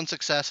or 1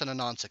 success and a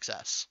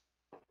non-success?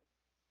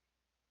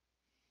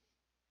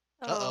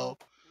 Uh-oh.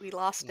 We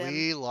lost him.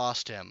 We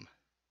lost him.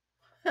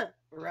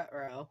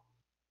 Ruh-roh.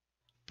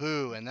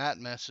 Boo, and that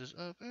messes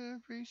up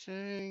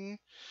everything.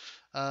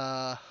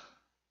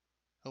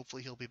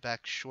 Hopefully he'll be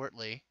back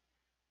shortly.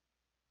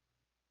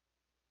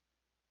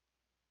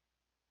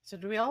 So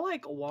do we all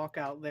like walk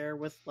out there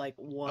with like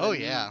one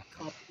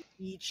cup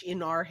each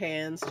in our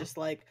hands, just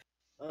like,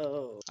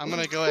 oh? I'm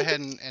gonna go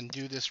ahead and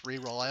do this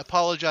re-roll. I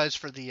apologize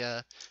for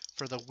the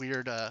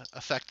weird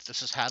effect this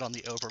has had on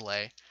the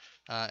overlay,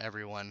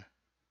 everyone.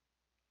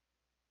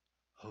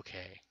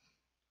 Okay.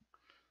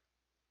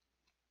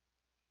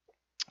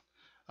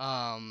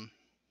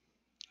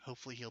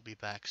 Hopefully he'll be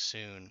back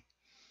soon.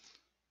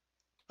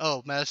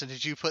 Oh, Madison,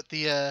 did you put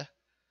the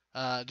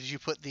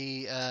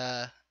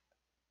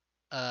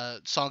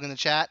song in the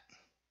chat?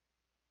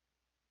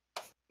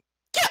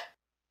 Yeah.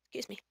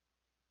 Excuse me.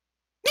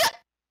 Yeah.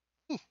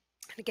 And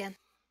again.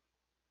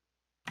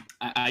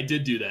 I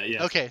did do that,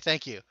 yeah. Okay,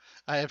 thank you.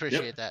 I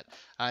appreciate that.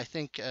 I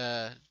think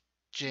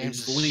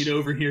James just lean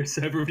over here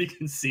so everybody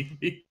can see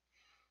me.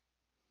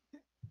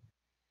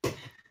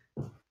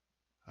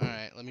 All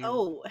right, let me.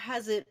 Oh,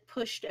 has it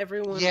pushed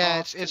everyone? Yeah,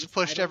 off it's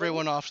pushed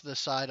everyone off to the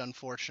side.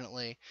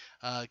 Unfortunately,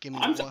 give me.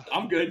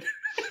 I'm good.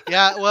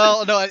 Yeah,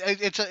 well, no,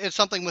 it's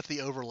something with the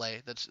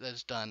overlay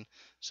that's done.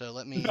 So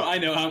let me. No, I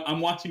know.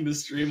 I'm watching the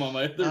stream on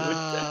my other.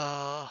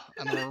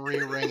 I'm gonna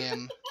re-ring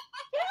him.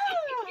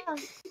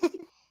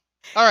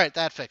 All right,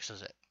 that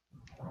fixes it.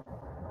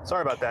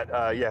 Sorry about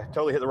that. Yeah,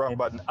 totally hit the wrong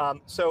button.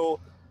 So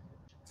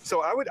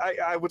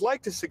I would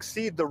like to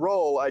succeed the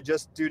roll. I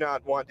just do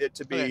not want it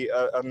to be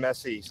a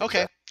messy success.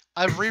 Okay,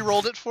 I've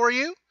re-rolled it for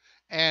you,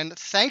 and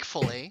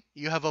thankfully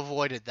you have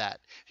avoided that.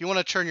 If you want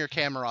to turn your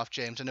camera off,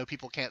 James, I know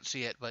people can't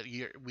see it, but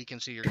we can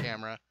see your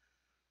camera.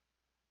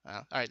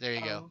 All right, there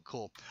you go.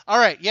 Cool. All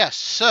right, yes.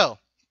 So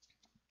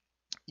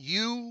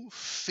you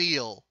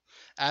feel,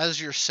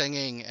 as you're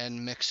singing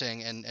and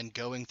mixing and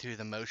going through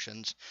the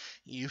motions,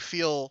 you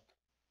feel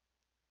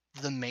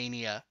the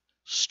mania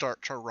start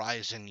to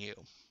rise in you.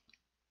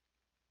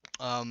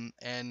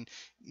 And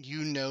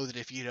you know that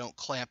if you don't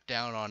clamp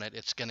down on it,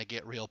 it's going to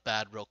get real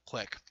bad real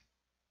quick.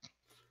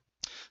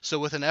 So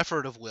with an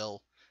effort of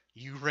will,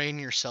 you rein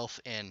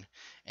yourself in,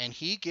 and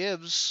he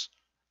gives,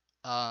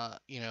 a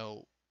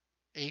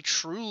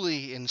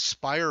truly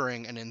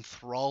inspiring and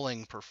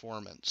enthralling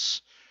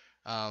performance.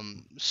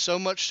 So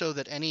much so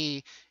that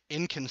any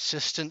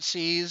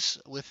inconsistencies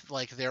with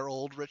like their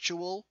old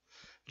ritual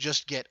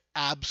just get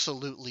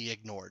absolutely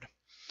ignored.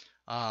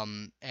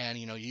 And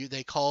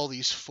they call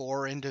these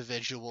 4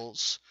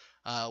 individuals,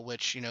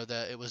 which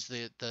it was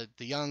the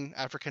young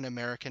African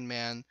American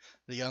man,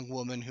 the young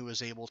woman who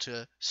was able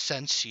to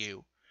sense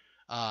you,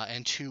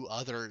 and 2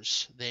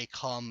 others. They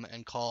come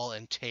and call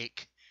and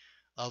take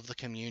of the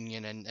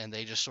communion, and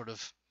they just sort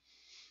of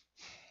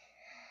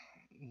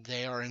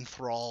they are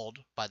enthralled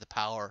by the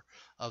power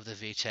of the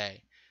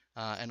Vitae.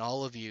 And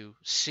all of you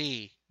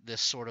see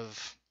this sort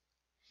of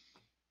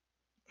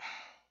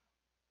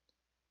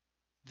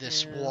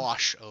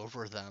wash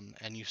over them,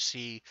 and you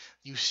see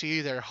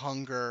their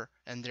hunger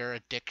and their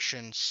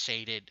addiction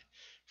sated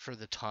for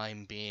the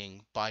time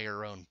being by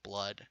your own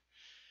blood.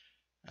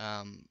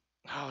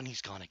 Oh, and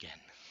he's gone again.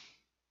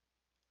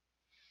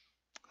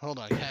 Hold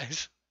on,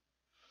 guys.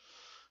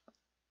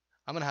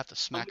 I'm gonna have to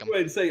smack him. Go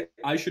ahead and say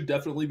I should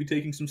definitely be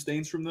taking some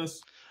stains from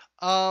this.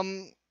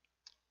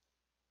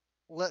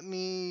 Let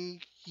me.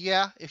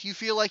 Yeah, if you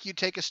feel like you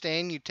take a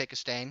stain, you take a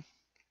stain.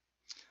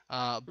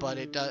 But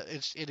it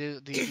does. It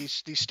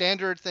is the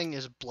standard thing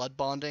is blood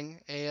bonding.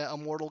 A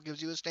mortal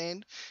gives you a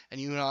stain, and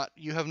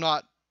you have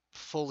not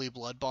fully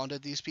blood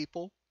bonded these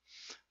people.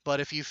 But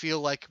if you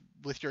feel like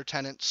with your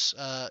tenants,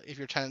 if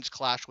your tenants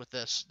clash with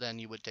this, then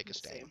you would take a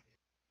stain.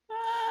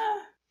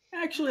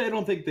 Actually, I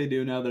don't think they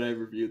do now that I've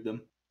reviewed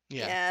them.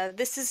 Yeah,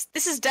 this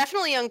is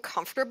definitely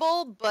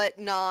uncomfortable, but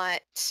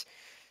not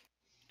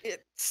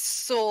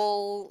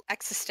soul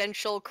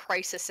existential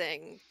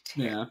crisising.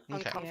 Yeah,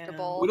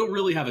 uncomfortable. We don't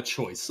really have a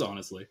choice,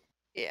 honestly.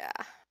 Yeah.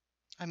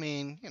 I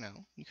mean,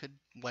 you could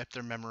wipe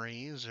their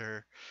memories,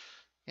 or,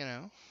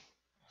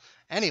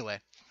 Anyway,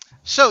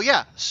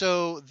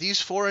 so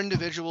these 4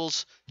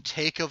 individuals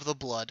take of the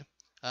blood,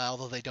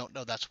 although they don't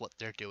know that's what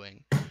they're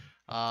doing.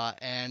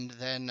 And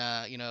then,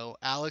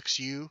 Alex,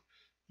 you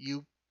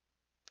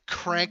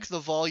crank the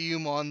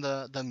volume on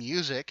the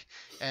music,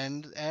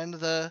 and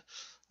the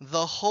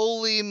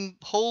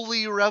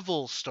holy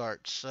revel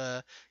starts.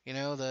 The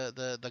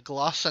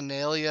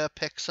glossolalia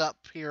picks up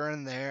here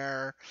and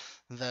there.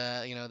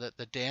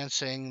 The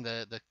dancing,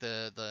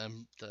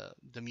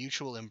 the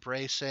mutual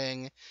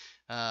embracing.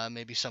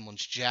 Maybe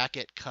someone's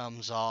jacket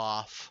comes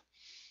off,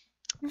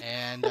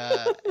 and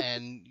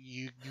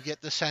you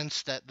get the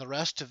sense that the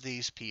rest of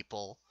these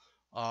people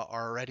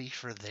are ready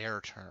for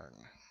their turn.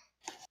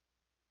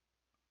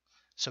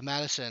 So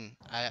Madison,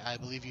 I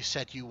believe you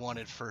said you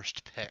wanted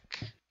first pick.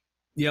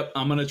 Yep,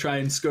 I'm gonna try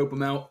and scope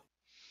them out.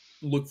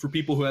 Look for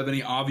people who have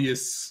any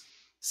obvious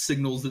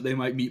signals that they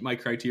might meet my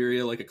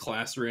criteria, like a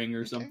class ring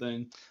or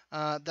something.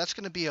 That's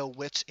gonna be a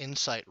wits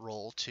insight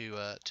roll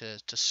to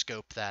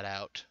scope that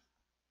out.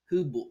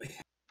 Oh boy.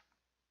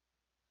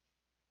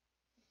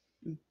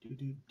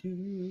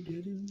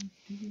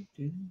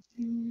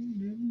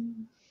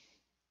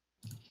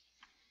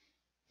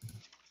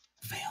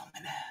 Fail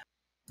me now.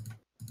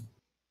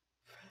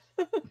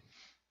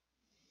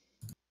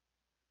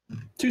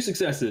 2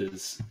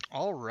 successes.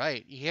 All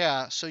right.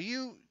 Yeah. So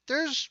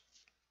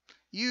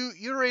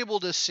you're able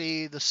to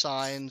see the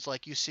signs.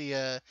 Like you see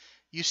a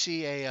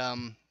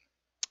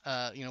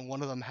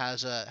one of them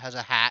has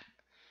a hat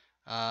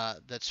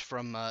that's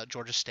from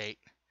Georgia State,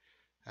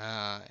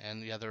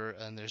 and the other,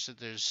 and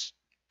there's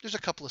a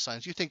couple of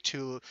signs. You think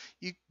 2.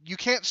 You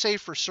can't say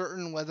for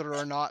certain whether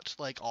or not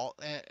like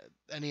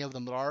any of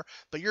them are,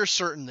 but you're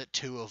certain that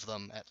 2 of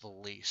them at the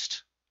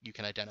least you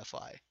can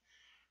identify.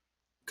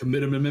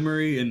 Commit them to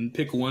memory and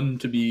pick one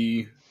to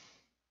be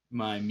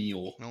my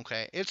meal.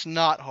 Okay, it's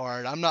not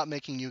hard. I'm not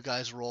making you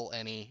guys roll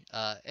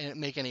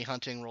make any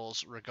hunting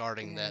rolls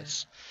regarding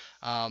this.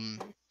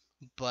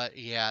 But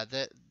yeah,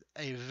 that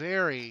a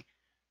very,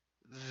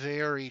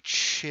 very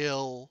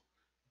chill,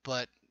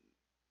 but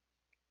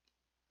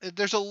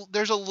there's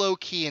a low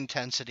key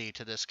intensity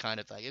to this kind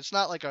of thing. It's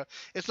not like a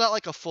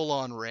full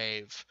on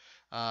rave.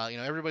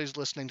 Everybody's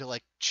listening to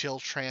like chill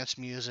trance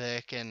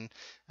music, and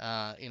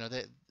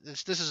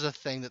this is a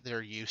thing that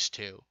they're used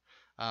to.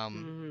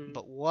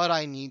 But what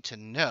I need to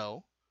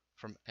know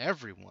from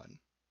everyone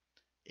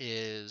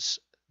is,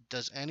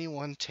 does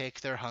anyone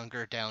take their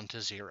hunger down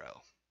to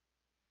 0?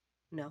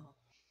 No.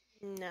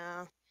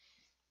 No.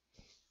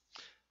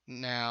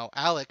 Now,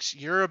 Alex,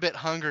 you're a bit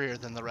hungrier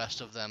than the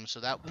rest of them, so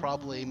that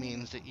probably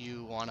means that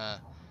you want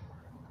to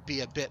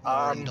be a bit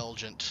more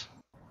indulgent.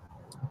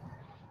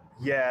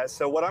 Yeah,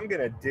 so what I'm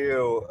going to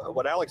do,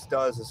 what Alex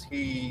does is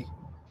he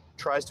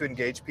tries to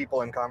engage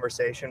people in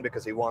conversation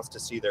because he wants to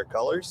see their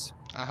colors.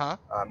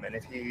 And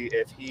if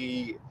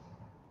he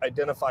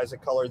identifies a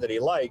color that he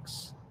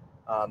likes,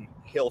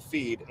 he'll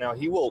feed. Now,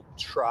 he will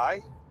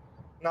try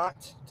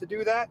not to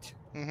do that,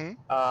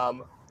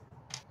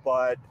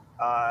 but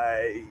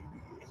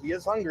he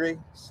is hungry,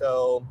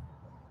 so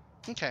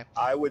okay.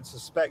 I would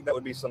suspect that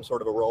would be some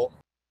sort of a roll.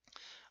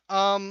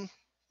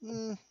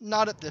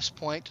 Not at this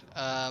point.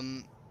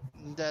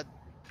 That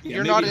yeah,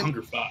 you're not in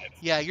hunger 5.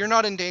 Yeah, you're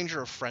not in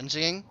danger of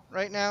frenzying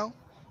right now.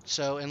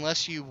 So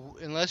unless you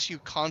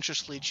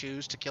consciously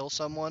choose to kill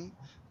someone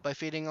by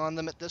feeding on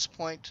them at this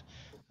point,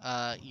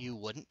 you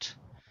wouldn't.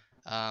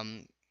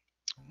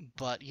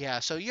 But yeah,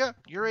 so yeah,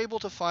 you're able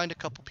to find a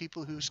couple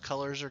people whose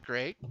colors are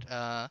great.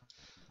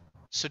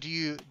 So do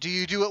you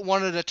do it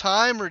one at a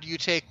time, or do you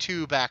take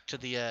 2 back to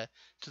the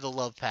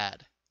love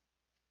pad?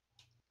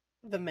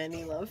 The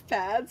many love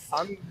pads.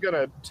 I'm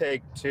gonna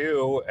take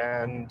 2,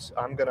 and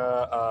I'm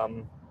gonna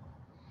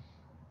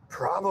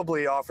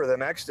probably offer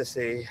them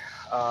ecstasy,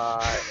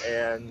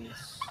 and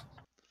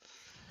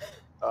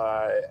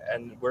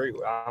and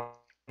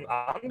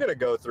I'm going to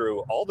go through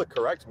all the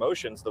correct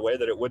motions the way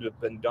that it would have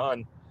been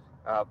done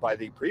by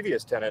the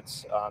previous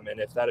tenants, and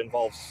if that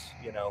involves,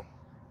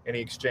 any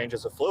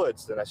exchanges of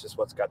fluids, then that's just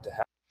what's got to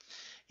happen.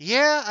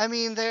 Yeah, I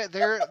mean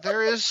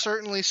there is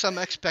certainly some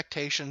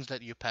expectations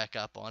that you pick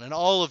up on, and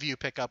all of you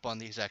pick up on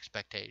these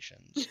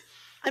expectations.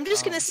 I'm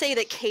just gonna say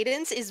that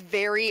Cadence is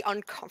very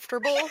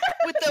uncomfortable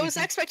with those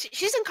expectations.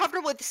 She's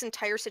uncomfortable with this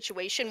entire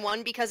situation.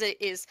 One, because it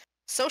is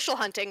social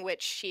hunting,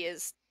 which she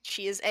is.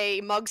 She is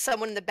a mug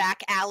someone in the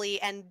back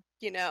alley and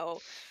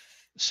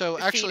So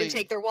feed actually, and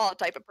take their wallet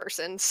type of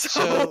person.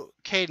 So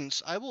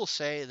Cadence, I will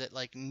say that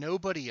like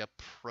nobody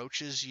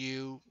approaches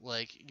you,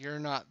 like you're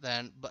not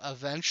then, but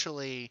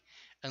eventually,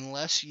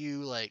 unless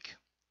you like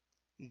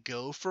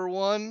go for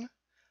one,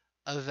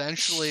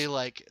 eventually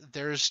like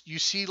you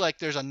see like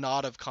there's a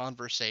knot of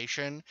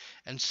conversation,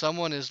 and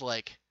someone is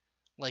like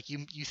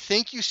you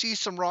think you see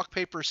some rock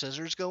paper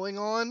scissors going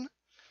on,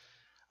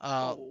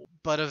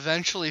 but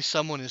eventually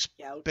someone is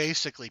Ouch.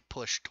 basically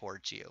pushed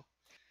towards you.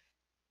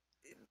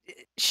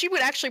 She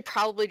would actually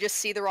probably just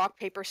see the rock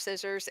paper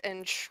scissors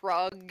and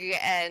shrug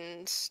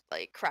and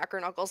like crack her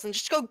knuckles and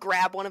just go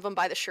grab one of them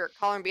by the shirt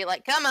collar and be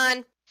like, "Come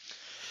on."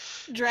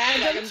 Drag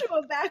him to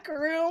a back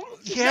room.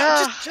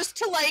 Yeah. No, just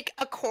to like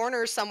a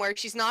corner somewhere.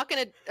 She's not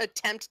going to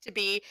attempt to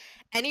be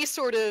any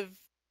sort of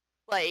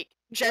like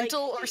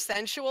gentle or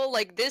sensual.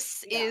 Like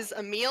this is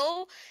a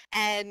meal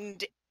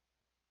and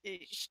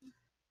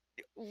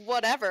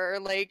whatever.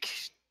 Like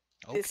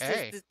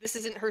Okay. this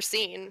isn't her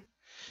scene.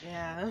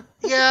 Yeah.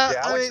 Yeah.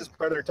 Alex's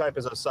predator type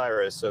is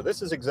Osiris, so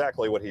this is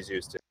exactly what he's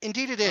used to.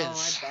 Indeed, it Oh,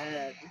 is. I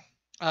bet.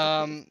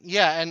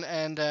 Yeah,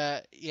 and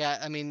yeah,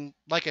 I mean,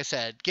 like I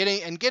said,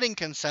 getting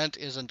consent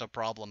isn't a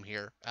problem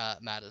here,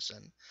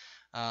 Madison.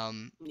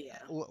 Yeah.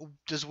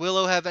 Does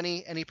Willow have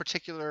any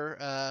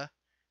particular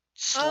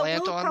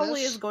slant Willow on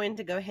probably this? is going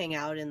to go hang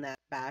out in that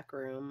back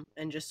room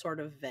and just sort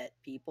of vet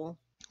people.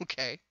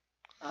 Okay.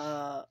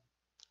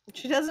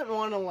 She doesn't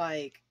want to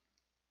like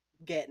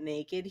get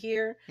naked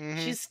here.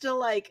 Mhm. She's still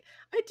like,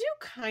 I do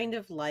kind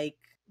of like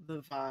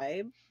the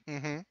vibe,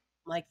 Mhm.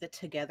 like the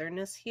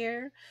togetherness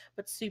here,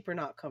 but super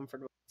not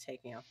comfortable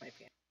taking off my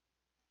pants.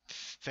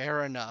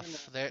 Fair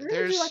enough. We're gonna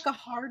There's do like a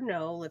hard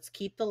no. Let's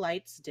keep the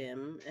lights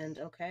dim and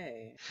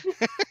okay.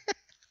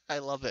 I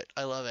love it.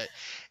 I love it.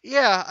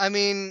 Yeah, I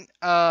mean,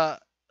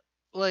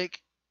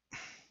 like,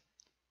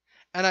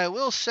 and I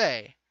will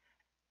say,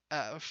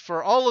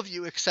 for all of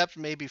you except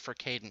maybe for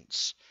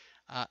Cadence,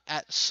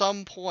 at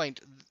some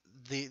point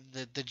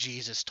the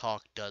Jesus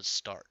talk does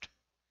start.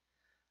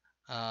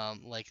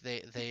 Like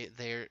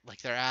they're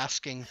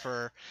asking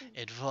for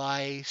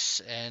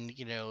advice, and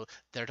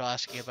they're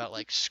asking about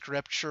like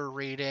scripture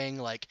reading,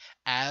 like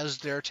as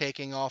they're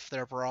taking off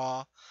their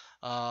bra.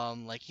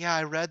 Like, yeah,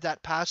 I read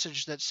that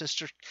passage that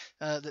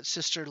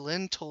Sister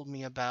Lynn told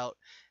me about,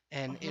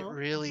 and it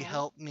really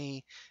helped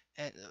me.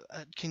 And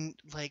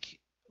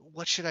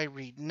what should I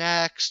read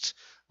next?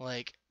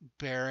 Like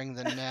bearing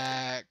the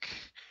neck.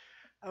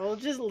 I will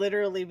just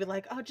literally be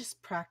like, oh, just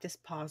practice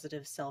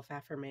positive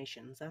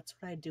self-affirmations. That's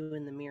what I do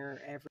in the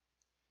mirror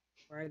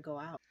where I go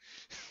out.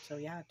 So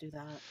yeah, do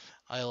that.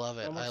 I love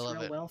it. It works I love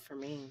real it. well for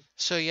me.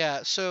 So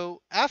yeah,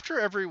 so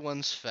after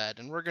everyone's fed,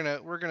 and we're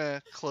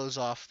gonna close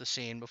off the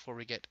scene before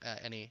we get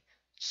any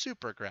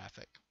super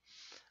graphic.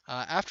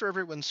 After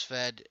everyone's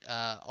fed,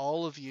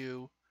 all of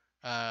you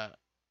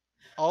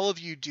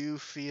do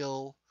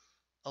feel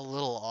a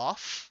little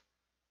off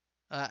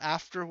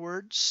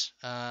afterwards.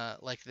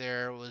 Like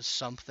there was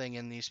something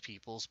in these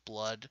people's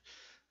blood,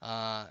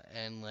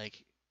 and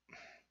like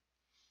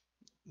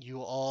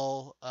you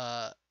all,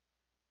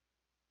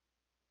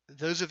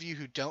 those of you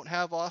who don't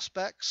have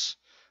auspex,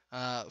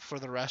 for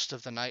the rest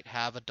of the night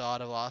have a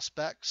dot of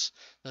auspex.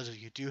 Those of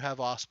you who do have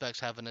auspex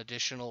have an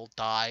additional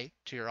die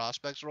to your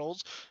auspex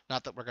rolls.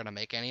 Not that we're going to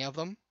make any of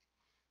them.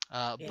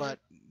 But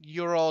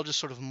you're all just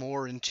sort of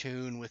more in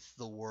tune with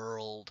the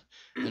world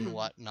and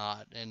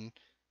whatnot. And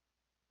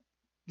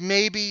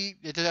maybe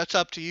that's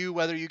up to you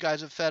whether you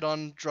guys have fed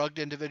on drugged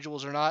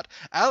individuals or not.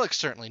 Alex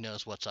certainly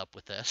knows what's up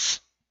with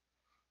this.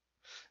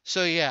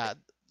 So yeah,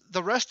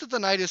 the rest of the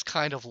night is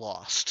kind of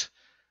lost.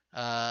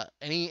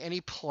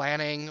 Any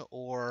planning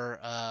or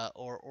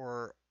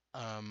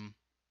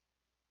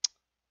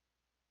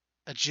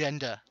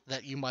agenda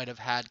that you might have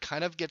had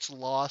kind of gets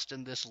lost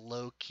in this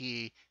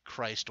low-key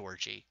Christ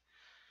orgy.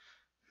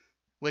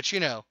 Which,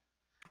 the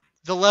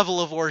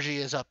level of orgy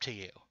is up to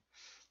you.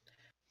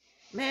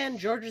 Man,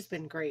 George has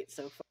been great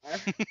so far.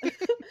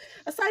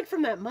 Aside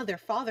from that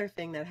mother-father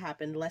thing that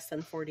happened less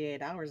than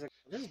 48 hours ago,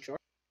 this George's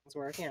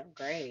working out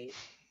great.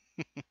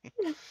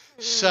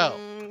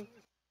 So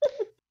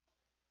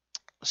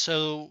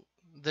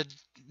the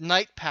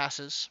night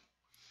passes.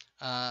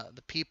 Some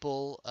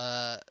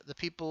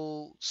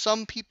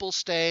people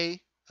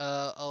stay.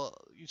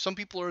 Some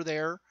people are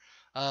there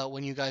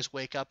when you guys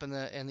wake up in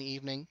the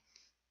evening.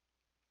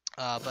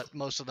 But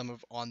most of them are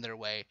on their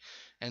way,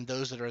 and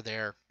those that are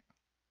there,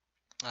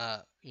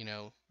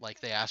 like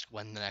they ask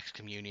when the next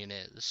communion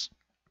is.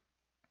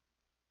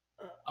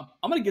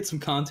 I'm gonna get some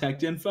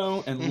contact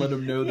info and let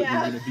them know that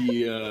Yeah.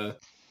 we're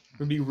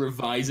gonna be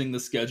revising the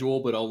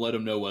schedule, but I'll let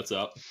them know what's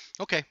up.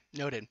 Okay,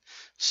 noted.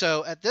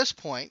 So at this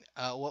point,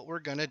 what we're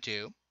gonna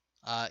do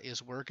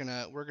is we're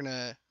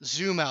gonna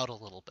zoom out a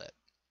little bit,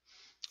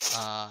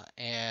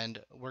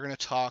 and we're gonna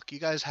talk. You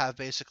guys have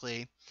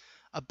basically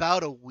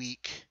about a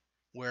week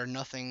where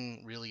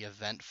nothing really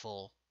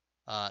eventful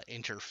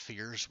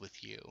interferes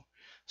with you.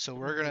 So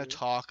we're gonna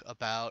talk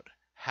about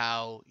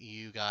how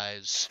you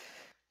guys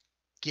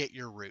get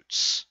your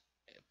roots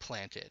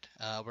planted.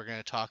 We're going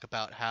to talk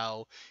about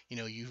how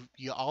you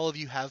all of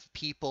you have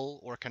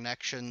people or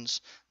connections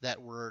that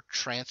were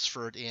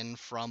transferred in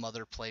from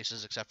other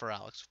places, except for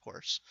Alex, of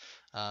course,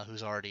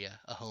 who's already a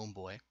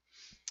homeboy.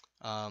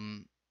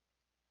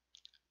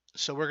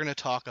 So we're going to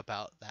talk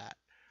about that.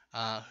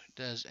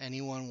 Does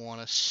anyone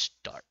want to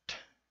start?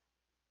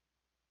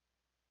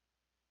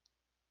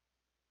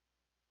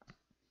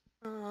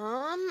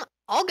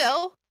 I'll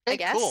go. I Okay,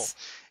 guess. cool.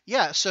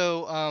 Yeah.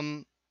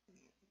 So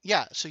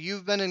so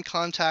you've been in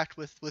contact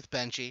with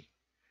Benji.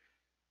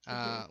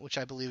 Which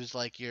I believe is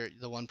like you're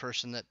the one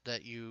person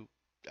that you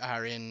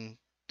are in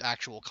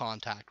actual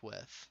contact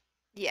with.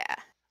 Yeah.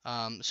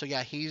 So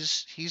yeah,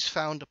 he's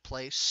found a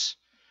place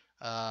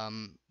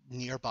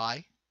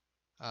nearby.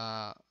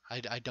 I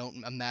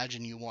don't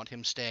imagine you want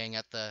him staying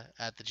at the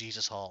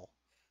Jesus Hall.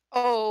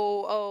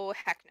 Oh,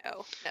 heck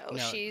no. No,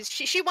 No.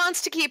 she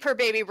wants to keep her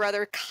baby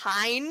brother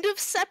kind of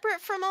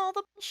separate from all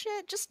the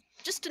bullshit,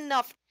 just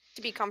enough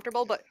to be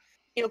comfortable, but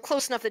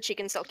close enough that she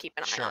can still keep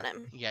an eye on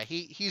him. Yeah,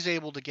 he's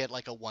able to get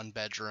like a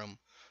 1-bedroom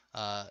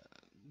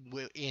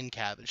in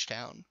Cabbage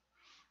Town.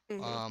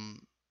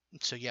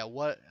 So yeah,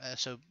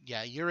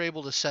 you're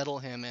able to settle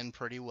him in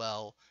pretty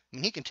well. I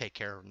mean, he can take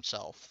care of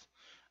himself.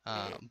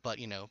 But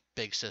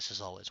Big Sis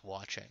is always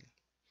watching.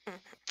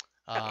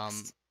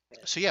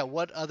 So yeah,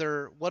 what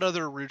other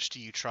routes do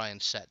you try and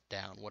set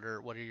down? What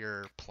are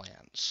your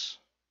plans?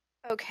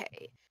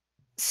 Okay.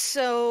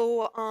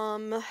 So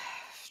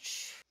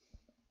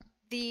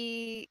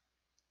she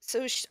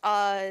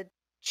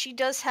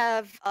does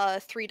have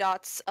 3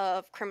 dots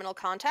of criminal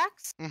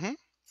contacts.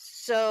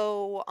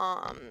 So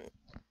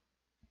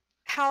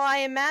how I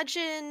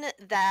imagine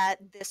that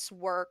this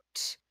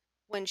worked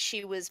when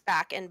she was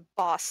back in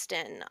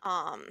Boston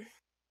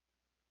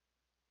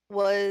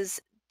was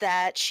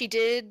that she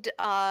did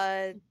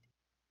like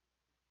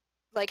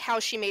how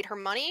she made her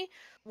money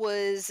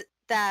was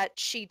that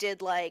she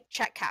did like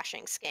check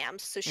cashing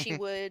scams. So she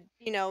would,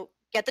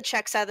 get the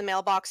checks out of the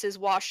mailboxes,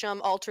 wash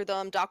them, alter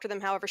them, doctor them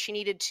however she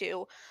needed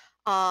to,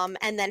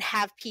 and then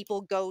have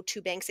people go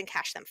to banks and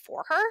cash them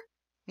for her.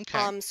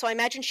 Okay. So I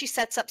imagine she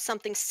sets up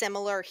something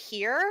similar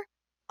here,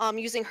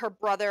 using her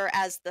brother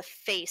as the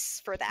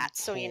face for that.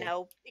 So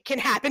it can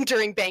happen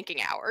during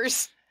banking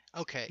hours.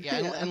 Okay.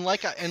 Yeah, and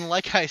like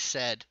I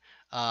said,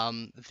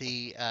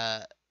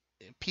 the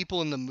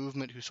people in the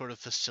movement who sort of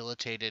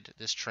facilitated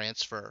this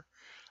transfer,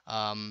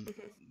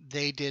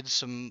 they did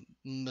some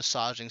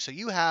massaging. So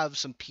you have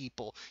some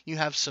people, you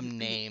have some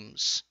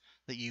names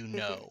that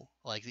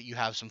like that you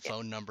have some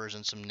phone numbers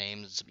and some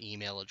names and some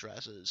email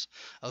addresses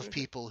of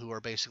people who are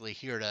basically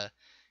here to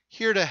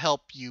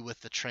help you with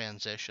the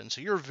transition.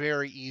 So you're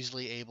very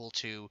easily able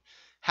to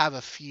have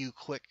a few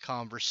quick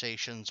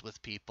conversations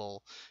with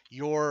people.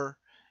 Your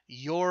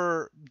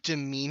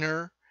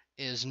demeanor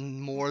is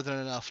more than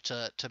enough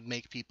to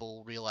make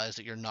people realize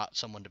that you're not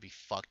someone to be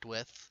fucked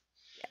with.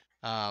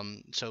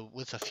 So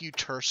with a few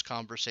terse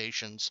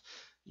conversations,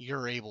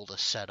 you're able to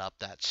set up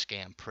that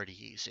scam pretty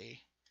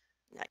easy.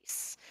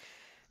 Nice.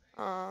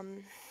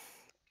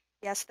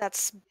 Yes,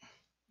 that's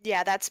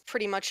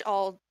pretty much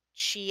all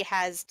she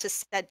has to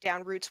set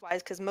down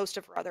roots-wise, because most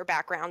of her other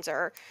backgrounds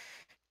are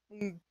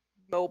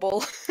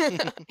mobile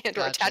and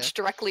are attached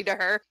directly to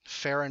her.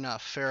 Fair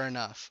enough.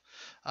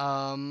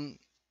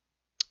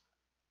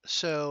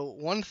 So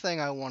one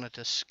thing I want to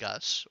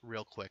discuss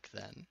real quick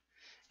then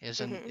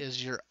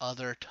is your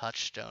other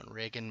touchstone,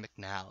 Reagan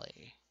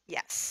McNally.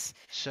 Yes.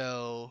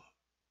 So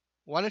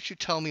why don't you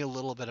tell me a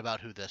little bit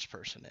about who this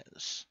person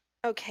is?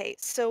 Okay,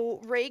 so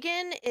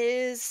Reagan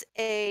is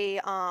a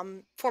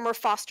former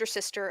foster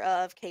sister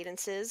of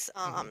Cadence's.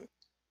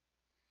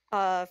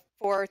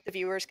 For the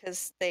viewers,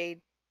 because they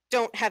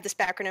don't have this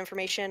background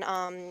information,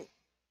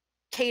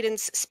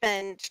 Cadence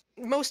spent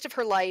most of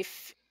her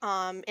life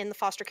in the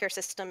foster care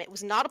system. It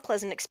was not a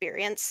pleasant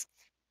experience,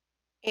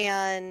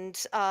 and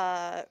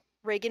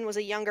Reagan was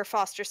a younger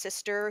foster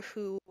sister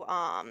who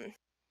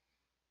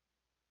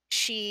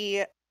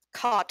she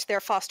caught their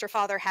foster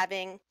father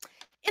having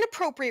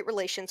inappropriate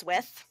relations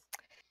with,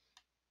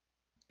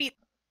 beat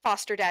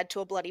foster dad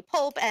to a bloody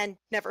pulp, and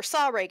never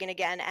saw Reagan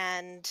again.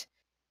 And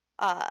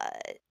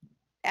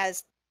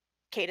as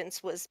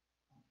Cadence was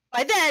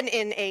by then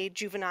in a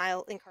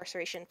juvenile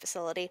incarceration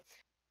facility,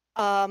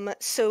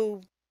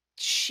 so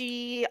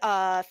she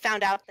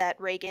found out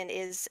that Reagan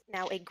is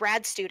now a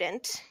grad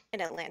student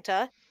in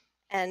Atlanta,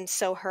 and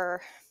so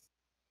her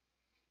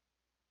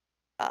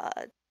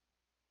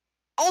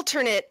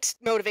alternate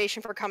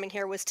motivation for coming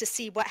here was to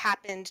see what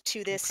happened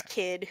to this Okay.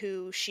 kid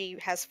who she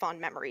has fond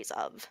memories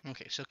of.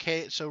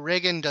 Okay, so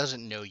Reagan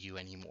doesn't know you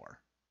anymore.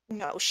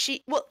 No,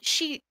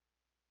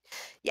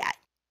 yeah.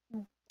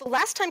 The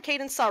last time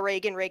Cadence saw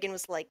Reagan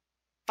was like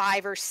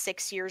 5 or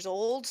 6 years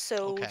old,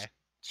 so Okay.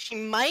 she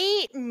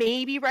might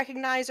maybe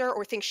recognize her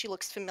or think she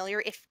looks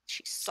familiar if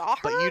she saw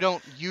her. But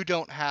you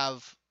don't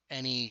have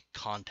any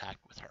contact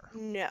with her.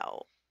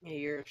 No. Yeah,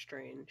 you're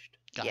estranged.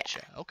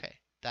 Gotcha. Okay.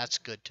 That's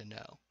good to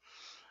know.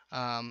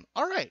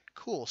 All right,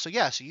 cool. So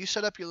yeah, so you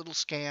set up your little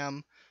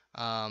scam.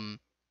 Thank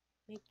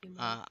you,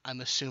 Mom.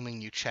 I'm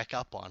assuming you check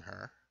up on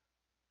her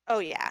Oh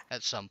yeah.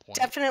 at some point.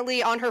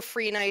 Definitely on her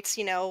free nights,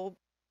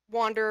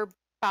 wander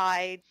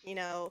by,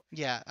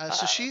 Yeah.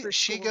 So her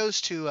she school.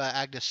 goes to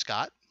Agnes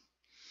Scott,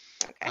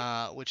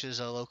 Okay. which is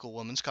a local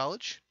women's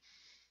college.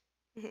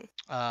 Mhm.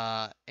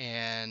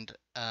 And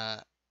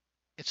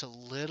it's a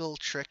little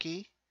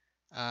tricky,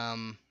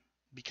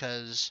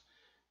 because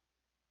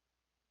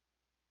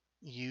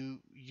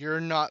you're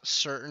not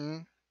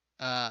certain.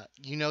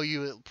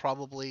 You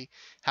probably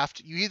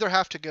you either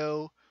have to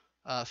go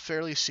a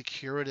fairly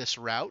circuitous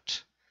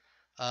route,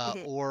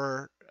 Mhm.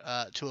 or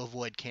to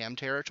avoid cam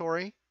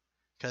territory,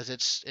 because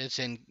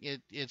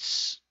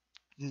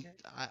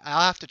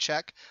I'll have to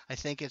check. I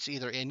think it's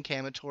either in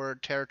cam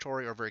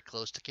territory or very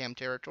close to cam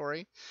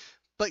territory,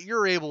 but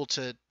you're able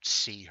to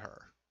see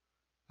her.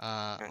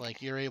 Okay.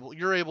 Like you're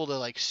able to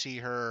like see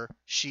her.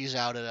 She's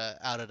out at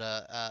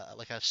a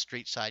like a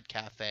street side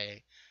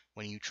cafe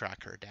when you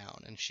track her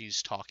down, and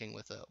she's talking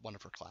with one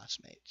of her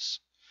classmates,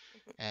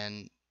 Mhm.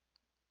 and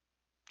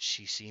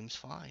she seems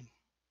fine.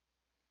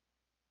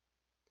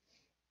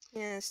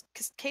 Yes,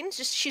 because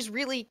Cadence she's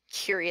really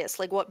curious,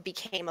 like what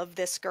became of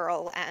this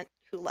girl and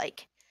who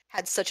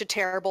had such a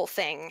terrible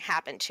thing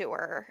happen to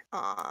her.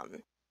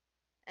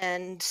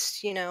 And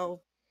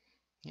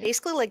Yeah.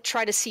 basically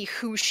try to see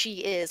who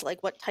she is,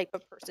 like what type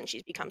of person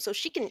she's become. So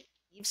she can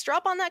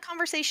eavesdrop on that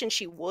conversation,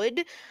 she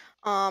would.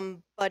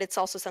 But it's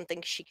also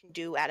something she can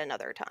do at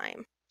another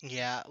time.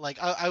 Yeah, like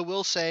I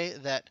will say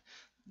that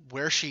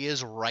where she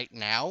is right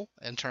now,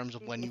 in terms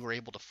of when Mhm. you were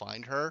able to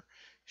find her,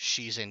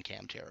 she's in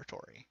cam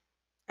territory.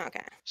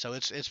 Okay. So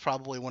it's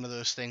probably one of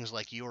those things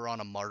like you were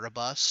on a MARTA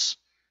bus,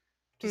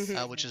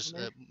 which is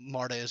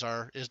MARTA is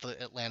the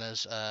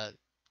Atlanta's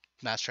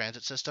mass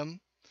transit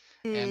system,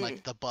 and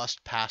like the bus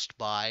passed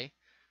by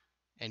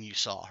and you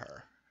saw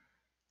her,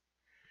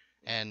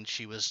 and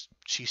she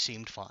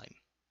seemed fine.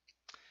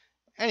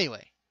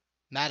 Anyway,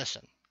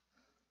 Madison.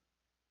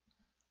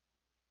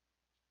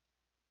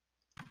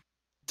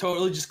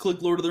 Totally just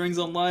clicked Lord of the Rings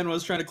Online when I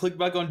was trying to click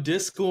back on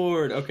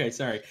Discord. Okay,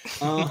 sorry.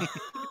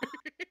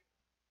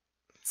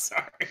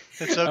 Sorry.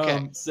 It's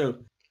okay.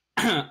 So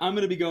I'm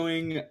going to be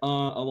going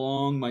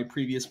along my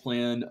previous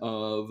plan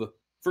of,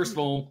 first of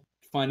all,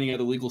 finding out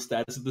the legal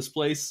status of this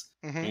place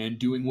and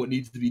doing what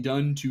needs to be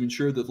done to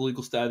ensure that the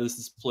legal status of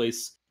this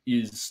place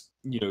is,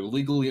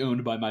 legally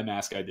owned by my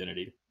mask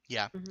identity.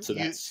 Yeah. So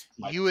that's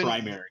my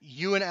primary.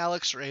 You and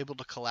Alex are able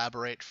to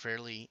collaborate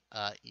fairly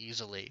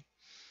easily,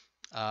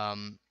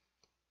 and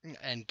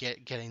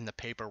getting the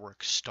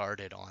paperwork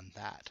started on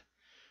that.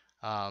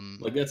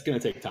 That's going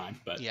to take time,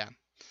 but yeah,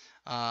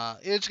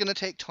 it's going to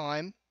take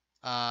time,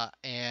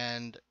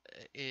 and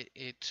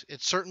it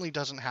certainly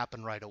doesn't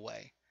happen right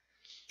away.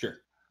 Sure.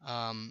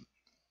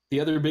 The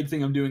other big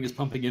thing I'm doing is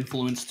pumping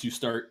influence to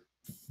start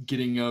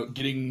getting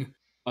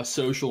a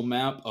social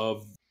map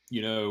of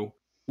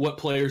what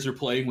players are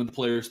playing when the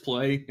players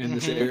play in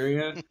this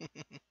area.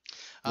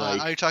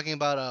 Are you talking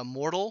about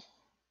Mortal?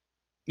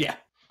 Yeah,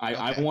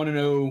 I want to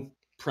know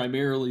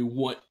primarily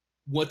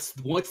what's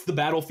the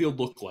battlefield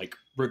look like,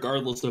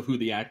 regardless of who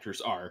the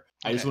actors are.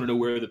 I just want to know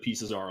where the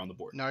pieces are on the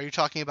board. Now, are you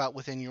talking about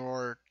within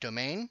your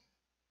domain?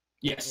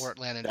 Yes. Or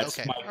Atlanta? That's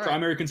okay. My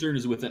primary concern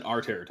is within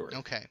our territory.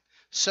 Okay.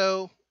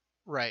 So,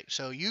 right.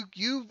 So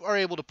you are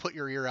able to put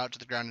your ear out to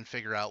the ground and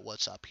figure out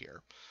what's up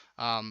here.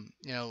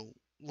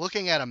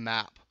 Looking at a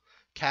map,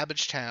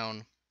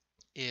 Cabbagetown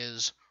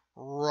is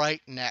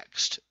right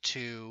next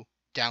to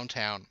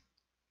downtown,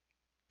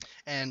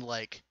 and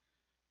like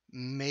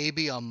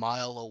maybe a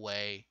mile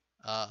away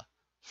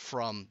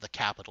from the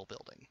Capitol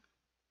building.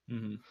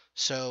 Mm-hmm.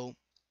 So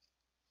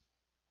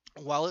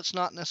while it is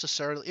not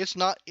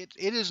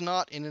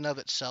in and of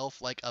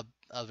itself like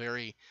a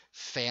very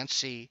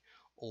fancy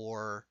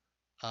or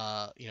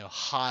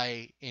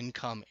high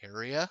income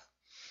area.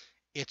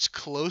 It's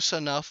close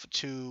enough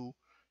to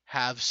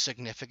have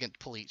significant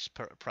police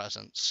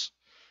presence.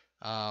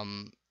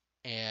 And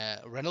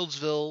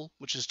Reynoldsville,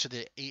 which is to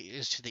the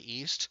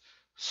east,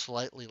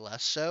 slightly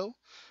less so.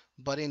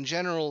 But in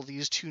general,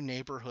 these two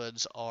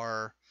neighborhoods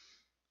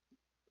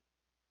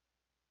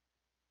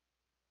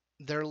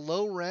they're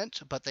low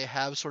rent, but they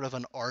have sort of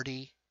an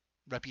arty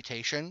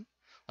reputation.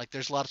 Like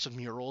there's lots of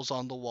murals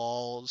on the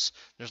walls.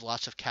 There's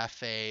lots of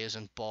cafes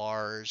and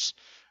bars.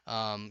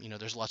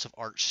 There's lots of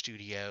art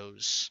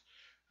studios,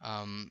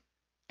 and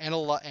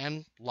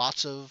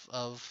lots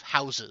of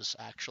houses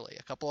actually.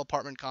 A couple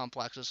apartment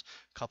complexes,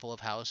 a couple of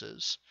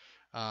houses.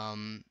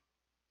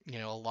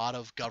 a lot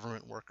of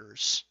government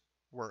workers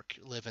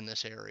live in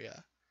this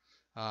area,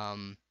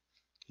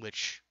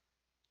 which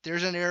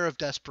there's an air of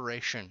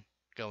desperation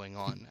going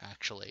on,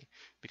 actually,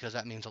 because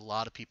that means a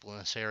lot of people in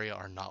this area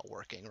are not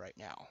working right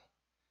now.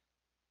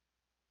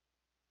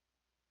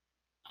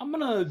 I'm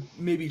gonna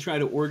maybe try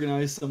to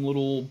organize some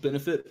little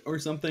benefit or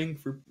something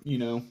for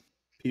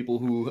people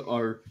who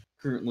are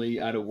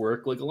currently out of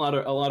work. Like a lot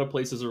of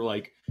places are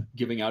like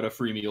giving out a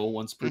free meal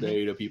once per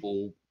day to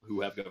people who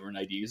have government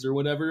IDs or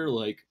whatever.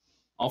 Like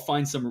I'll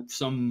find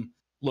some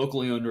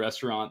locally owned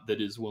restaurant that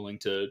is willing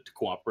to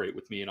cooperate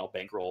with me, and I'll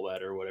bankroll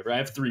that or whatever. I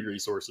have 3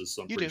 resources,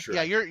 so I'm pretty sure.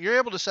 Yeah, you're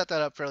able to set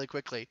that up fairly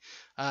quickly,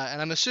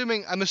 and I'm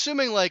assuming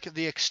like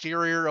the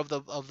exterior of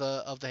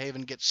the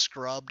Haven gets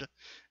scrubbed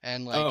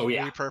and like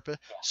repurposed.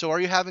 So are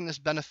you having this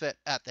benefit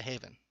at the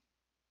Haven?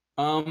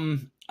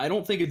 I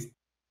don't think it's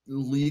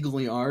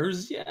legally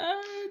ours yet.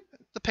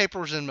 The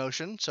paper's in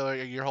motion, so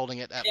you're holding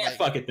it at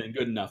fuck it then.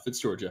 Good enough. It's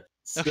Georgia.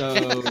 So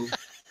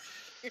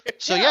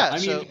I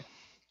mean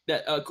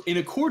that in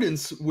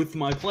accordance with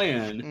my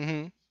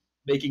plan,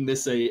 making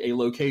this a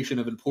location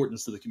of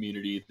importance to the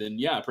community, then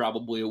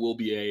probably it will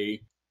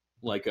be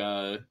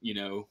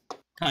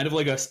kind of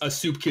like a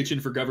soup kitchen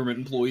for government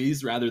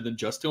employees rather than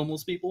just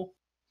homeless people.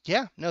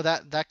 Yeah, no,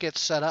 that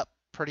gets set up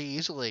pretty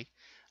easily,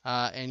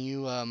 and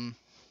you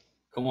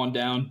come on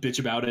down, bitch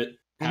about it,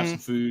 have some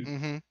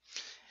food.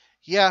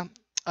 Yeah.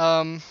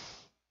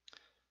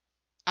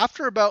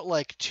 After about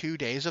like 2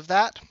 days of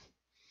that,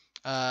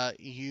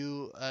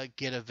 you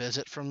get a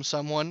visit from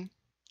someone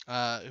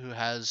who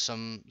has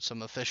some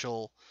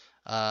official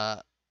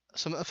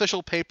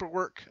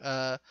paperwork.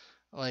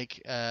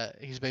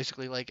 He's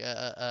basically like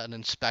an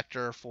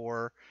inspector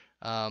for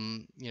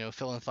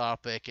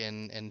philanthropic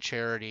and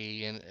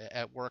charity and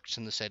at works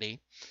in the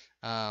city.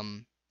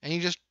 And he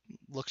just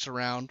looks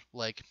around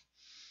like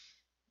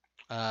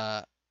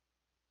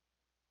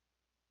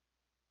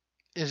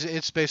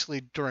it's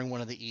basically during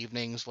one of the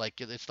evenings,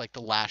 like it's like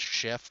the last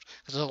shift,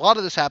 because a lot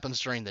of this happens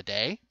during the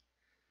day.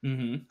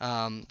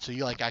 So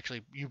you like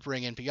you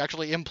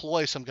actually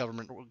employ some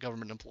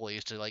government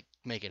employees to like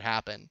make it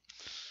happen.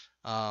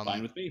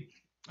 Fine with me.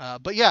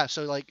 But yeah,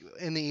 so like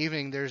in the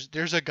evening,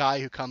 there's a guy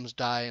who comes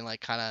by and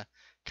like kind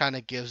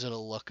of gives it a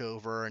look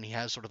over, and he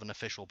has sort of an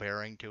official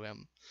bearing to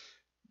him.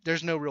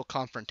 There's no real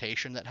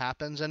confrontation that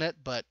happens in it,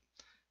 but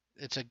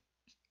it's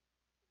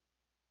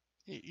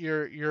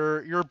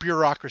your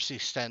bureaucracy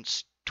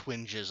sense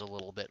twinges a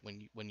little bit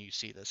when you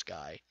see this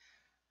guy.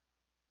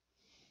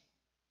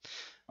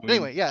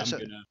 Anyway,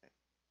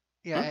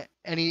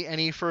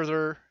 any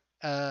further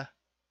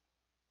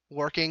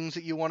workings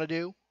that you want to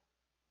do?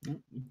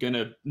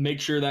 Gonna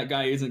make sure that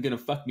guy isn't gonna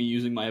fuck me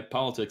using my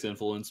politics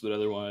influence, but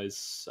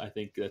otherwise I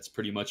think that's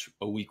pretty much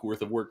a week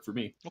worth of work for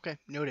me. Okay,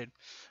 noted.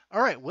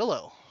 All right,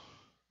 Willow,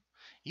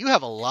 you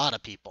have a lot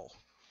of people.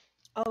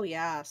 Oh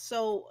yeah,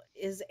 so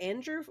is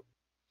Andrew...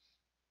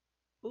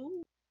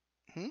 Ooh.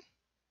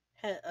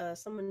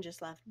 Someone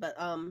just left, but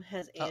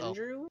has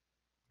Andrew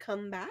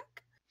come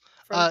back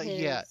from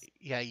his...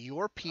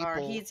 your people... Or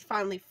he's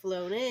finally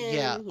flown in.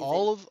 Yeah,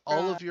 all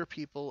of your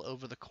people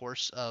over the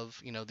course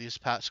of these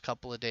past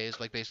couple of days,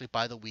 like basically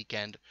by the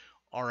weekend,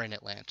 are in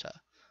Atlanta.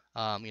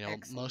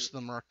 Most of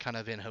them are kind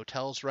of in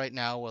hotels right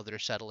now while they're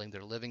settling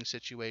their living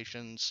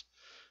situations.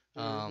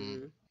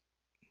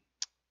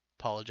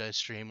 Apologize,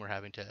 stream. We're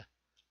having to...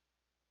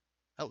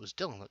 Oh, it was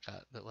Dylan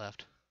that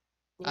left.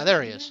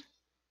 There he is.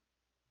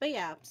 But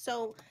yeah,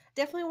 so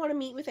definitely want to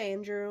meet with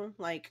Andrew.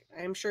 Like,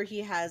 I'm sure he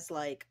has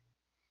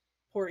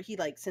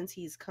since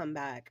he's come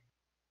back,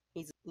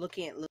 he's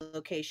looking at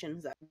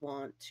locations that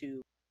want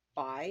to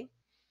buy.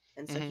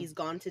 And so he's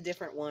gone to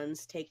different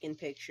ones, taken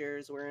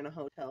pictures. We're in a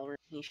hotel room.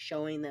 He's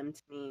showing them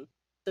to me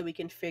so we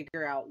can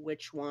figure out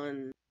which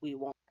one we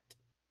want,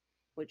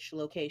 which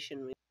location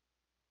we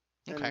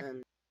want. Okay. And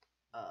then,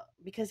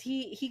 because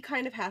he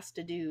kind of has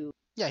to do...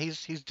 Yeah,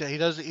 he's the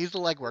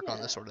legwork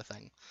on this sort of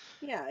thing.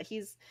 Yeah,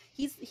 he's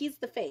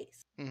the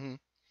face.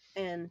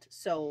 And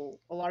so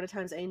a lot of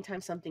times,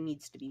 anytime something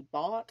needs to be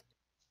bought,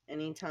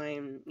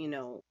 anytime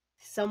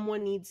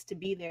someone needs to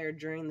be there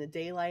during the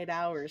daylight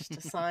hours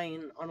to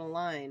sign on a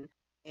line,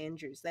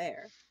 Andrew's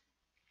there.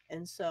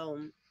 And so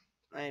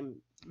I'm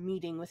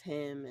meeting with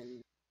him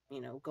and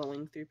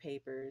going through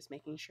papers,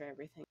 making sure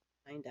everything's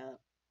lined up.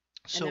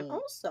 So, and I'm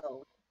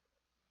also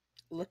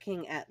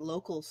looking at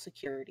local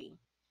security,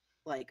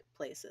 like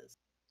places,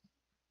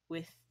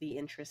 with the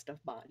interest of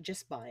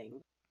just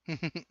buying.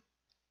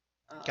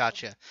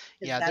 Gotcha.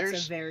 Yeah,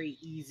 that's a very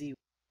easy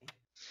way.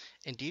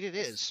 Indeed it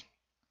is.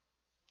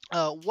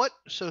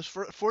 So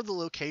for the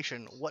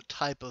location, what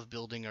type of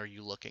building are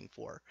you looking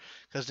for?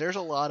 Because there's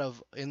a lot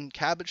of, in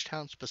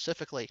Cabbagetown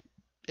specifically,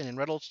 and in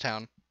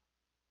Reynolds-town,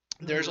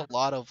 there's a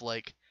lot of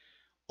like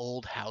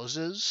old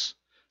houses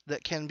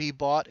that can be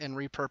bought and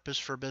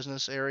repurposed for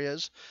business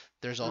areas.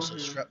 There's also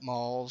strip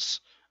malls.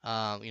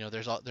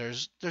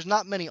 There's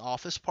not many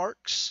office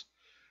parks,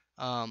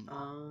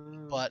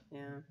 but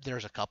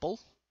there's a couple.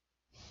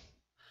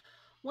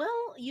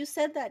 Well, you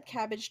said that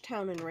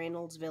Cabbagetown and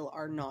Reynoldsville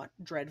are not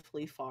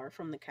dreadfully far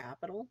from the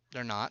capital.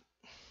 They're not.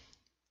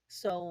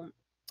 So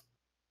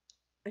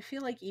I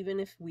feel like even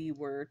if we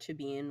were to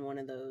be in one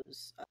of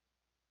those,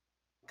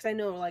 because I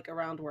know like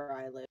around where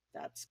I live,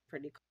 that's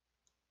pretty cool,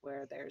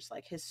 where there's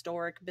like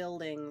historic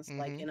buildings,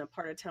 like Mhm. in a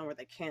part of town where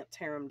they can't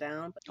tear them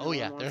down, but no Oh one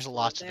yeah, wants there's to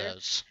lots live of there.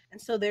 those. And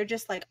so they're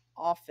just like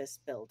office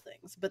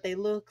buildings, but they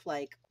look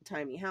like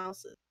tiny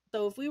houses.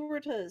 So if we were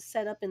to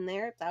set up in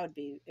there, that would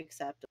be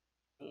acceptable.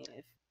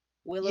 If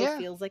Willow Yeah.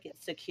 feels like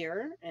it's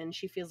secure and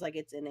she feels like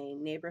it's in a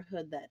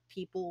neighborhood that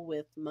people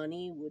with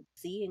money would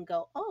see and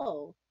go,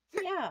 "Oh,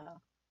 yeah."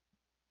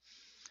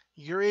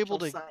 You're able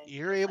She'll to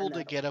sign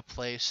that get a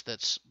place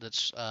that's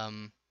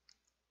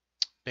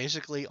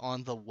basically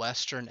on the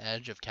western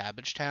edge of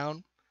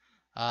Cabbagetown.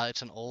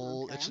 It's an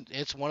old Okay.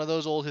 it's one of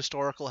those old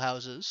historical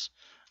houses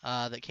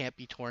that can't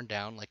be torn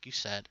down, like you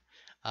said.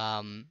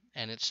 And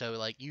it's so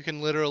like you can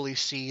literally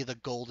see the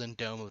golden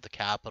dome of the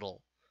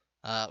Capitol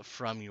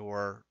from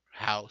your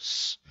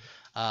house.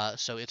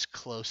 So it's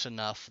close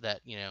enough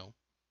that, you know,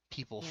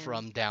 people Yeah.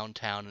 from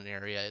downtown and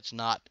area, it's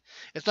not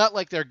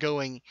like they're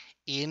going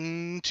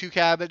into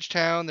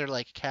Cabbagetown, they're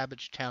like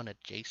Cabbagetown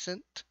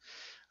adjacent.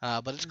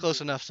 But it's close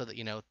Mhm. enough so that,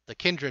 you know, the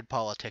kindred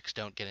politics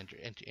don't get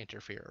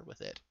interfere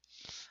with it.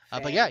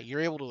 But yeah, Fair. you're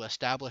able to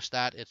establish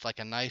that. It's like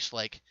a nice,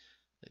 like,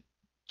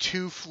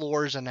 2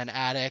 floors and an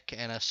attic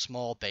and a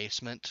small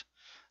basement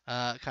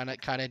kind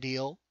of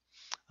deal.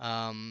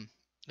 Um,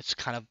 it's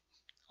kind of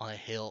on a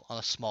hill, on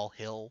a small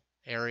hill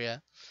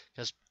area,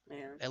 because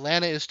Yeah.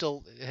 Atlanta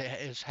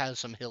has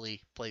some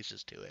hilly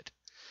places to it.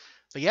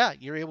 But yeah,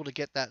 you're able to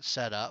get that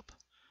set up.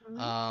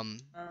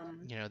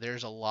 Mhm. You know,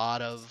 there's a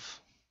lot of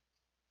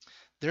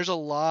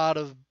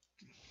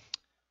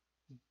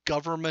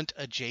government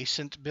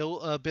adjacent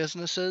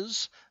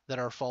businesses that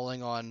are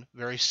falling on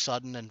very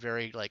sudden and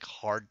very like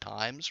hard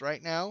times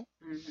right now.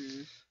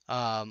 Mhm.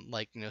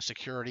 Like, you know,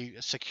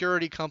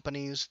 security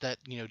companies that,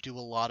 you know, do a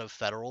lot of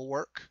federal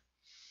work.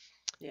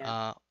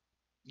 Yeah.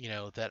 You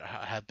know, that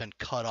have been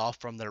cut off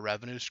from their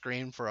revenue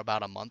stream for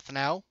about a month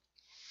now.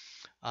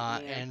 Yeah.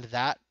 And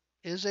that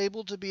is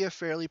able to be a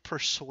fairly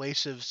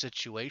persuasive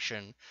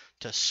situation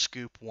to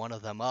scoop one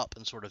of them up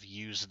and sort of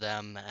use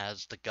them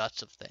as the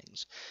guts of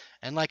things.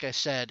 And like I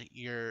said,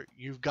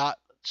 you've got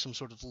some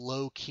sort of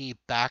low-key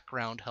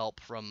background help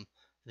from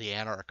the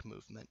Anarch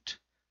movement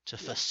to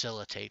Yeah.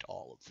 facilitate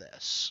all of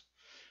this.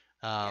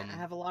 Yeah, I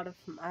have a lot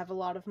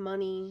of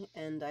money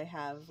and I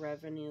have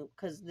revenue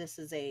because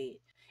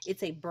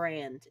it's a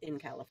brand in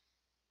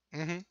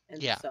California,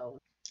 and Yeah.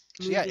 so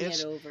So yeah, moving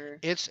it over,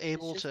 it's it's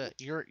able just to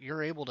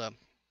you're able to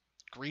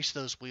grease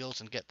those wheels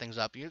and get things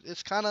up.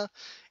 It's kind of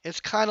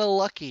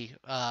lucky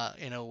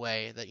in a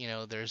way that, you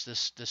know, there's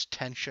this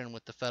tension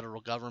with the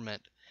federal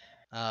government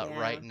yeah.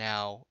 right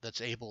now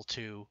that's able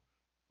to,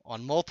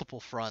 on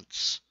multiple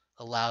fronts,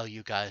 allow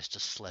you guys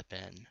to slip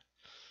in.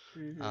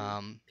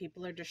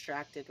 People are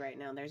distracted right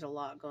now. There's a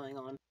lot going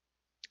on.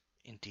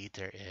 Indeed,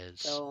 there is.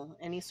 So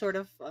any sort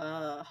of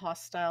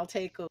hostile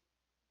takeover,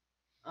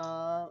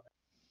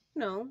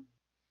 no,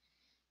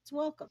 it's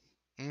welcome.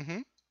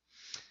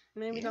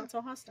 Maybe Yeah. not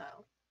so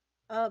hostile.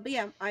 But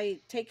yeah, I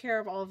take care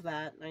of all of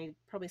that. I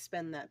probably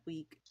spend that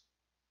week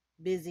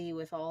busy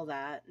with all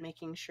that,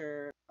 making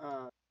sure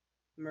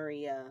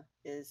Maria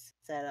is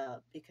set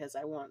up because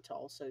I want to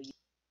also use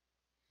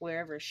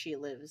wherever she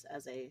lives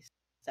as a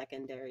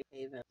secondary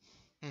haven.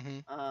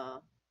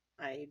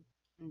 I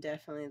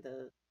definitely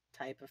the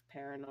type of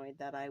paranoid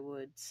that I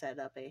would set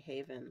up a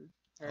haven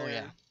Oh for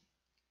yeah.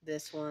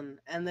 this one,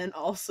 and then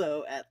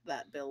also at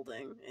that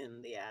building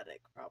in the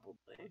attic,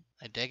 probably.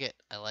 I dig it.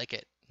 I like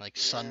it. Like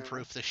Yeah.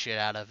 sunproof the shit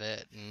out of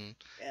it, and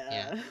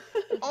yeah. Yeah.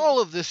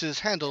 All of this is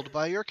handled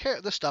by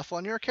the stuff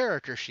on your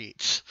character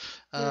sheets.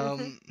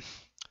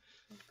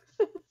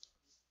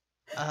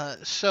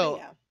 So,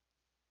 Yeah.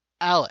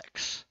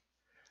 Alex,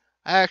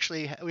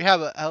 we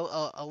have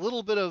a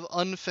little bit of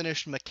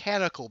unfinished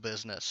mechanical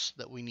business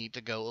that we need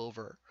to go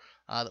over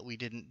that we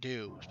didn't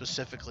do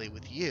specifically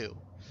with you.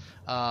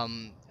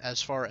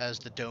 As far as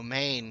the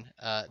domain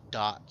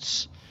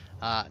dots.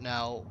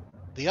 Now,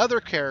 the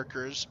other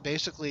characters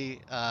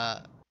basically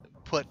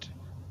put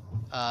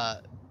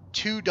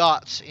 2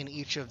 dots in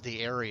each of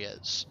the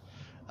areas,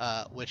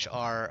 which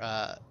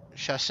are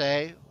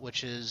chasse,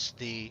 which is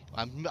the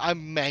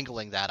I'm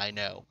mangling that, I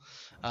know,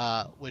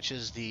 which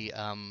is the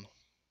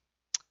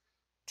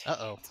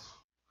uh-oh,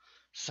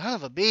 son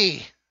of a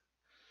bee,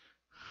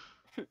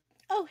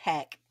 Oh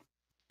heck.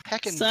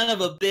 heckin', Son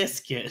of a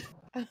biscuit.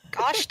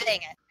 Gosh dang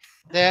it.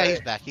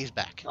 yeah, he's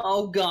back.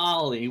 Oh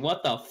golly,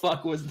 what the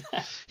fuck was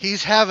that?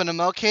 He's having a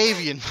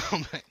Malkavian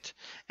moment.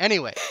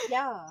 Anyway,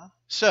 Yeah.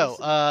 so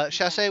This is-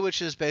 chasse,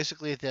 which is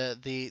basically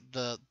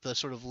the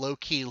sort of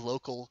low-key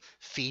local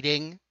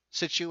feeding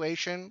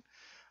situation.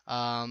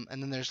 And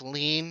then there's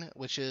lean,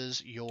 which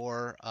is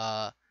your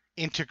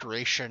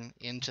integration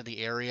into the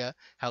area,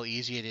 how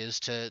easy it is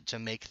to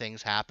make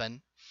things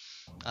happen.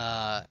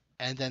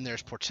 and then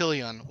there's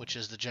Portillion, which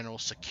is the general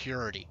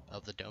security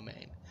of the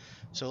domain.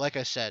 So like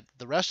I said,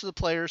 the rest of the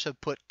players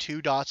have put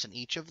 2 dots in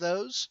each of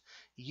those.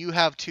 You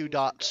have 2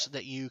 dots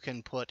that you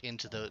can put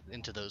into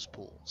those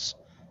pools.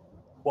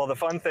 Well, the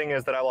fun thing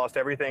is that I lost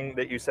everything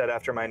that you said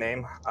after my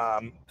name.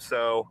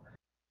 So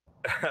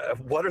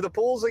what are the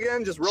pools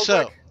again? Just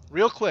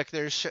real quick.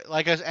 There's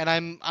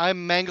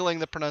I'm mangling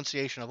the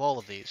pronunciation of all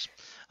of these.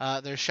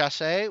 There's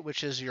chasse,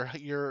 which is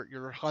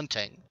your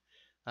hunting,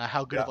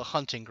 how good of a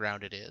hunting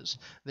ground it is.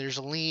 There's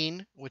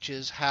lean, which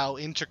is how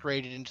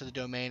integrated into the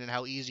domain and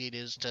how easy it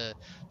is to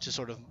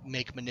sort of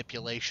make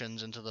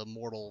manipulations into the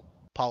mortal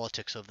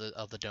politics of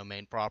the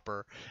domain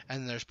proper. And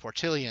then there's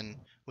Portillion,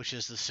 which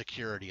is the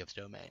security of the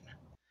domain.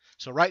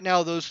 So right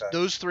now those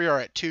 3 are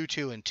at 2,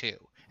 2, and 2,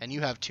 and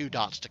you have 2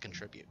 dots to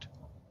contribute.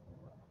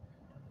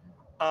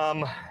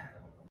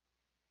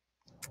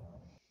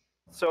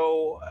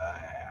 So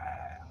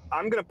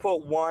I'm going to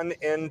put 1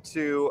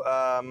 into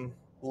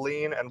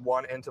lean and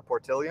 1 into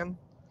Portillion.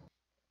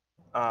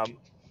 And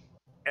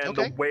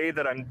the way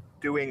that I'm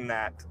doing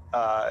that,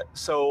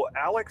 so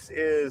Alex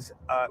is,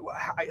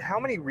 how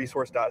many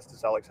resource dots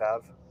does Alex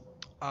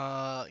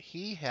have?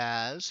 He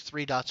has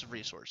 3 dots of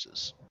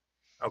resources.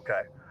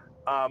 Okay.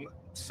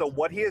 So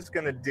what he is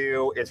going to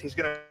do is he's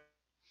going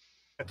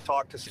to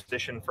talk to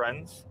physician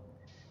friends,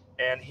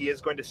 and he is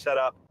going to set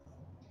up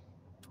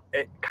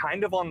it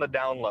kind of on the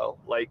down low,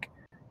 like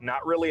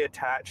not really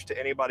attached to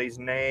anybody's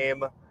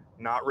name,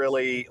 not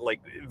really, like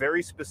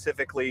very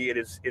specifically, it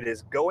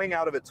is going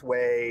out of its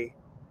way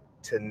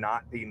to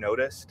not be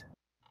noticed.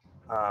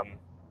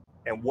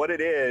 And what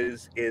it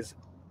is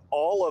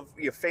all of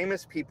your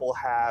famous people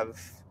have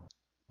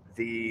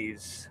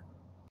these,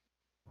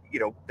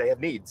 they have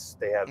needs.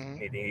 They have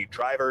they need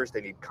drivers,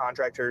 they need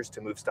contractors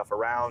to move stuff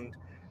around,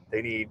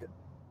 they need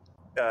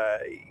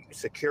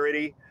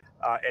security,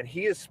 and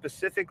he is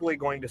specifically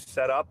going to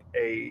set up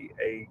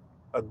a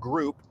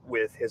group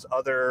with his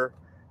other,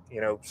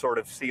 sort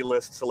of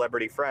C-list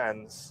celebrity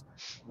friends,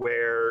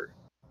 where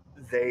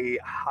they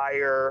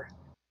hire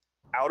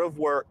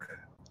out-of-work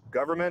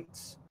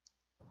governments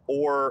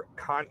or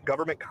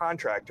government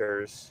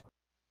contractors,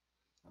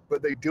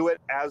 but they do it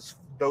as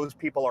those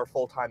people are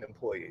full-time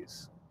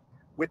employees,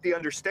 with the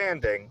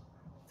understanding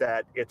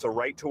that it's a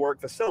right-to-work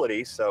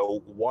facility.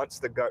 So once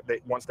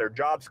their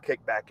jobs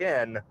kick back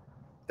in,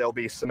 they'll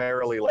be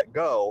summarily let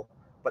go,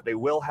 but they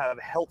will have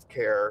health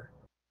care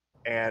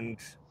and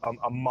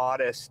a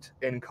modest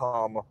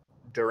income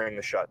during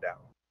the shutdown.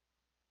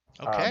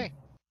 Okay.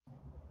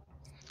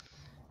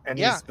 And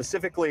he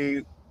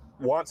specifically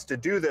wants to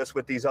do this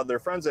with these other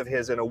friends of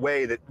his in a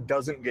way that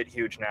doesn't get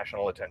huge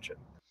national attention.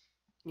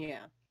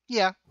 Yeah.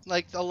 Yeah,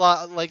 like a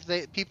lot, like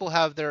people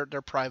have their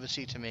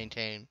privacy to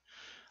maintain.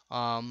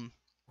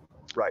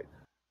 Right.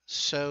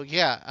 So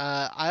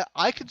yeah,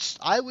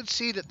 I would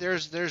see that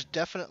there's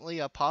definitely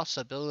a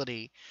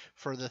possibility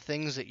for the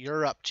things that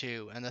you're up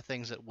to and the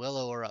things that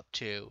Willow are up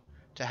to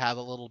have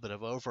a little bit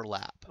of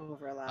overlap.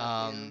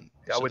 I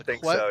would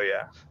think so.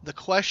 Yeah. The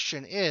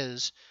question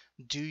is,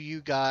 do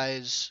you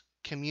guys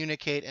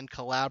communicate and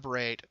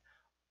collaborate?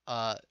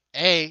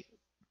 A,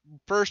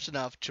 first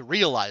enough to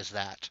realize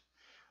that,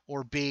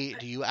 or B,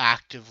 do you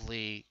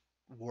actively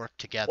work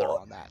together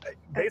on that?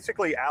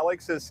 Basically,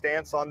 Alex's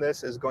stance on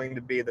this is going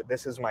to be that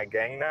this is my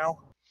gang now.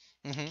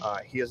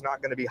 He is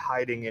not going to be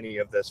hiding any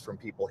of this from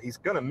people. He's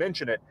going to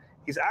mention it.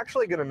 He's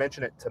actually going to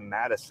mention it to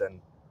Madison,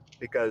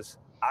 because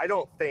I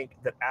don't think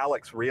that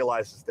Alex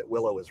realizes that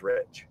Willow is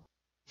rich.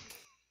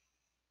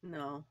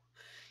 No.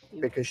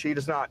 Because she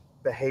does not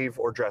behave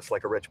or dress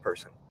like a rich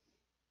person.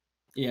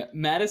 Yeah,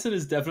 Madison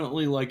is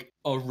definitely like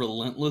a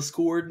relentless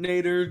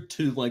coordinator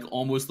to like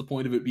almost the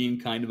point of it being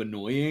kind of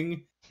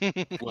annoying.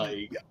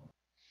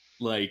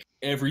 Like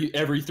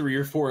every 3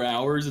 or 4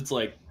 hours, it's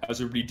like,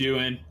 how's everybody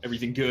doing?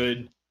 Everything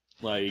good?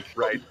 Like,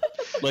 right.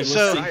 Like, let's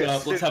sync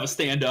up. Let's have a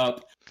stand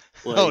up.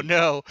 Like, oh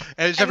no!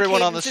 Is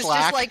everyone on the Slack?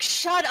 Just like,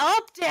 shut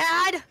up,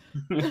 Dad.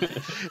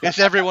 Is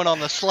everyone on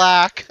the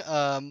Slack?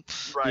 Right.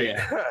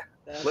 Yeah.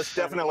 Let's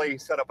definitely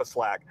set up a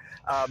Slack.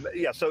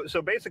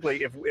 So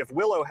basically, if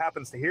Willow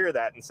happens to hear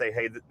that and say,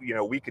 hey,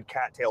 we could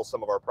cattail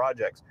some of our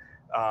projects,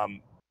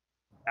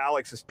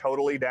 Alex is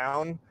totally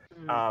down.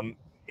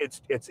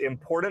 It's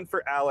important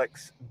for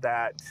Alex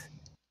that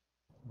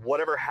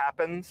whatever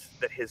happens,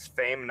 that his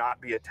fame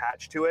not be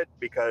attached to it,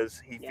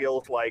 because he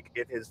feels like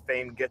if his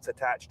fame gets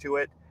attached to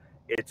it,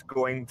 it's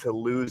going to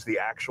lose the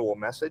actual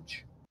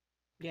message.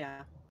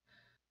 Yeah.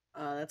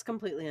 That's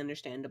completely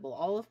understandable.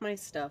 All of my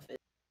stuff is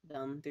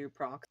done through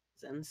proxies,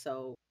 and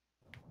so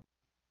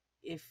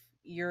if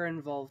your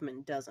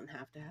involvement doesn't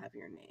have to have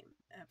your name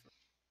ever,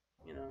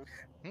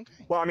 Okay.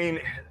 Well, I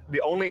mean,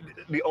 the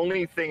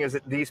only thing is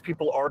that these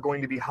people are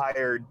going to be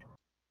hired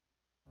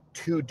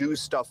to do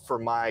stuff for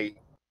my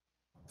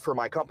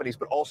companies,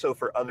 but also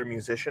for other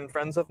musician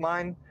friends of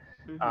mine.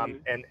 And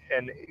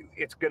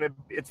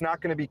it's not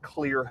gonna be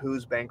clear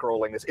who's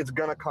bankrolling this. It's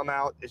gonna come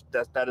out.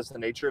 That is the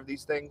nature of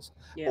these things.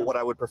 Yeah. But what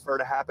I would prefer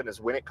to happen is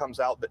when it comes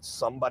out that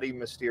somebody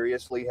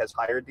mysteriously has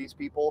hired these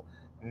people,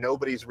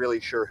 nobody's really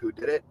sure who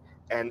did it,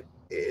 and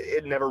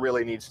it never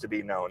really needs to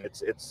be known.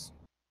 It's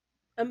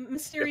a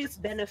mysterious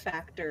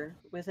benefactor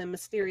with a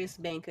mysterious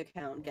bank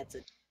account gets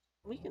it.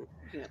 We can.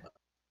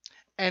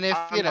 And if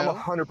I'm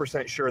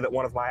 100% sure that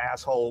one of my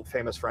asshole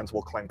famous friends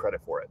will claim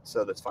credit for it,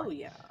 so that's fine. Oh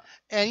yeah.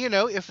 And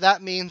if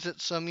that means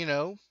that some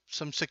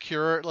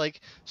secure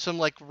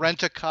some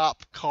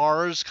rent-a-cop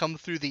cars come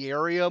through the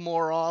area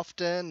more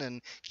often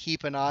and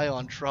keep an eye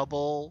on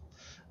trouble,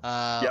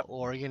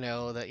 or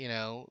that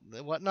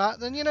whatnot,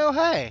 then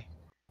hey.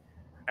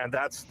 And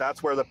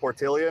that's where the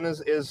Portillion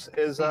is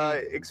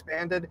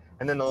expanded,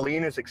 and then the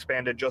Lean is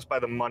expanded just by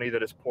the money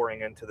that is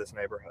pouring into this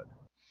neighborhood.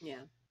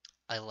 Yeah.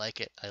 I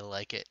like it.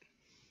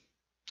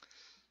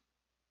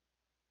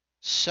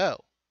 So,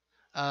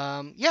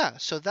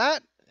 so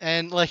that,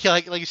 and like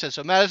you said,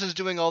 so Madison's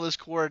doing all this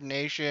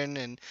coordination,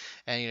 and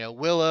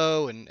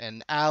Willow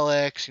and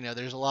Alex,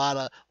 there's a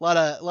lot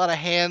of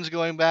hands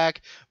going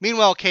back.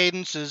 Meanwhile,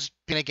 Cadence is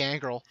being a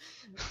gangrel.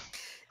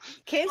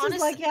 Cadence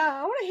is like,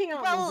 yeah, I want to hang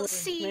out. Well, with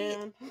this,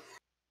 man.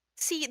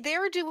 See,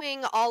 they're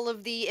doing all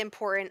of the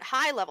important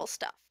high-level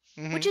stuff,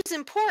 Mhm. which is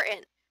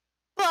important.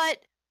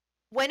 But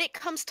when it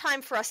comes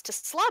time for us to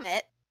slum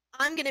it,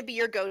 I'm gonna be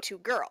your go-to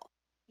girl.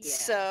 Yeah.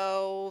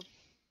 So,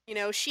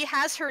 she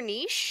has her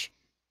niche,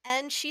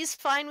 and she's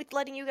fine with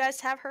letting you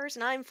guys have hers,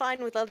 and I'm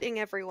fine with letting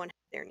everyone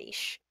have their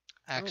niche.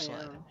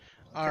 Excellent. Oh,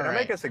 All Can right. I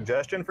make a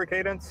suggestion for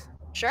Cadence?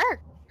 Sure.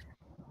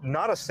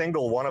 Not a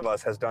single one of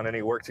us has done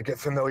any work to get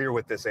familiar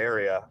with this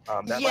area.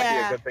 That might be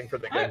Yeah. a good thing for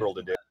the Gangrel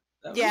to do.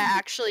 Yeah,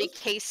 actually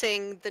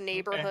casing the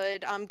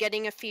neighborhood,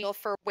 getting a feel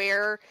for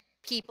where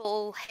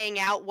people hang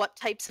out, what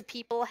types of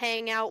people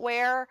hang out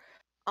where,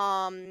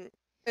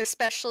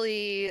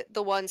 especially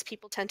the ones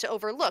people tend to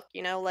overlook,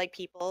 like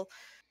people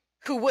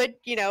who would,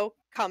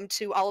 come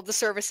to all of the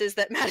services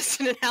that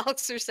Madison and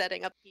Alex are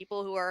setting up,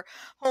 people who are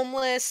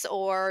homeless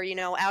or,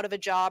 out of a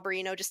job or,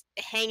 just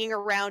hanging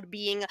around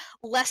being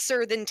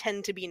lesser than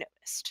tend to be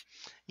noticed.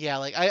 Yeah,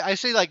 I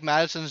say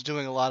Madison's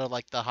doing a lot of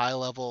the high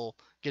level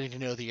getting to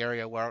know the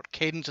area, where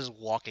Cadence is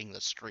walking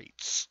the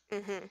streets.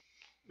 Mm-hmm.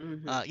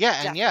 Mm-hmm.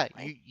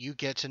 And you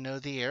get to know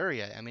the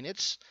area. I mean,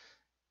 it's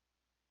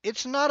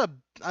not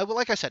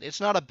like I said,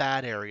 it's not a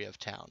bad area of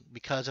town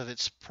because of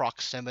its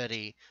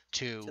proximity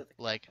to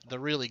the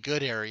really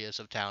good areas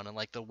of town and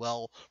the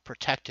well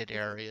protected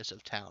areas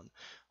of town.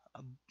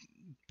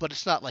 But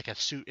it's not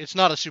it's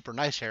not a super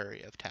nice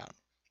area of town.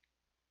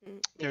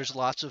 There's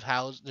lots of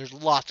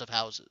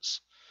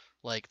houses.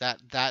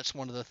 That's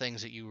one of the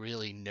things that you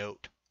really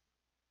note.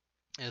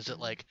 Is that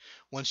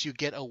once you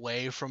get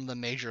away from the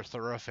major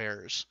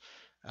thoroughfares,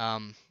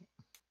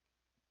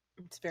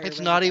 it's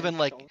not even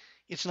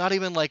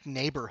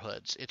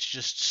neighborhoods. It's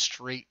just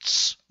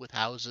streets with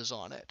houses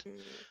on it.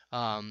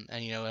 And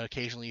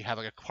occasionally you have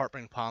an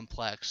apartment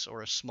complex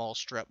or a small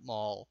strip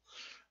mall.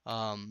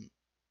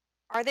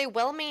 Are they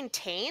well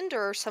maintained,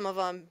 or are some of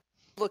them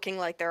looking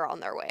like they're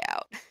on their way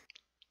out?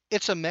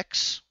 It's a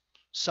mix.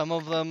 Some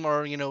of them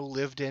are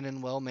lived in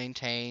and well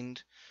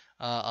maintained.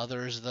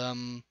 Others of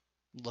them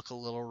look a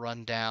little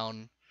run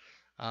down.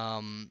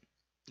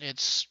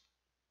 It's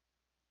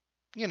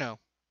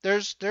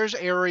there's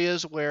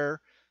areas where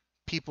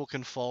people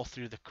can fall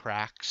through the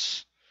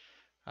cracks,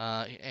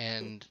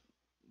 and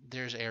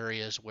there's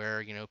areas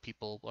where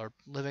people are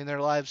living their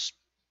lives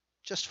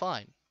just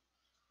fine.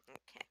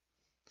 Okay.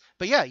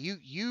 But yeah,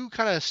 you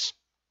kind of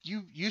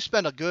you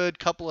spend a good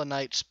couple of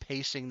nights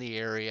pacing the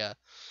area,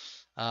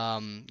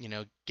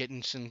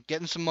 getting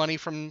some money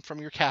from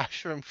your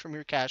cash from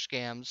your cash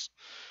scams.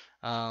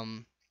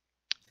 Can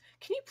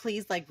you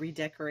please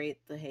redecorate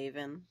the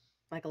Haven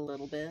a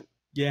little bit?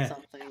 Yeah.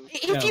 Something.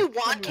 If you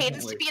want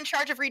Cadence to be in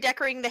charge of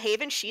redecorating the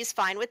Haven, she's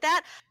fine with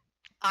that.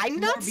 I'm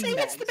not saying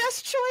it's the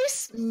best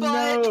choice,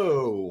 but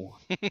No.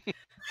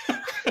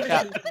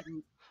 Yeah.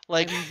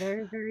 I'm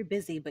very, very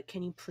busy, but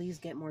can you please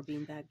get more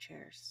beanbag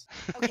chairs?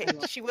 okay,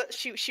 she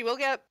will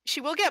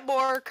get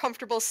more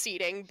comfortable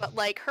seating, but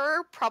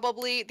her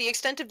probably the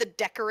extent of the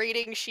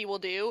decorating she will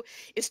do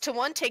is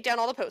to take down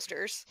all the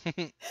posters.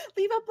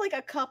 Leave up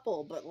a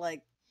couple, but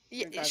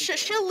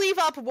she'll leave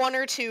up one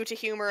or two to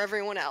humor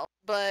everyone else,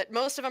 but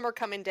most of them are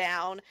coming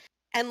down.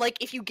 And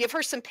if you give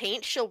her some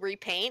paint, she'll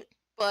repaint.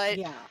 But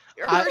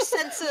her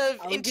sense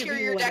of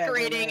interior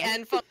decorating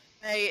and fun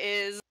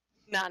is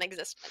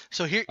non-existent.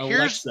 So here's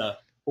Alexa,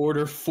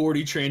 order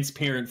 40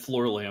 transparent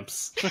floor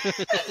lamps.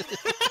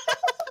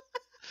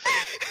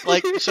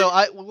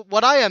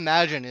 What I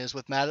imagine is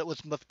what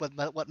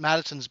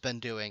Madison's been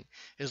doing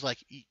is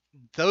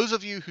those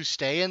of you who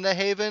stay in the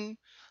Haven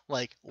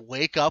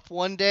wake up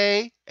one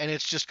day and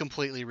it's just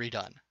completely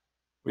redone.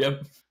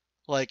 Yep.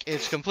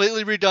 It's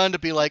completely redone to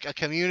be a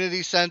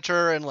community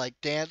center and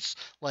dance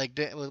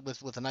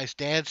with a nice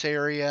dance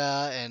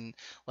area, and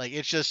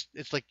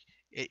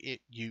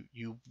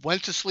you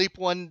went to sleep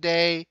one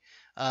day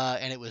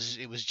and it was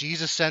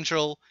Jesus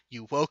Central.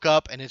 You woke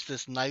up and it's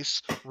this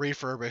nice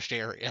refurbished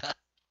area.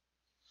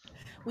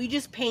 We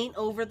just paint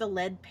over the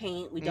lead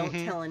paint. We don't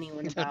tell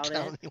anyone about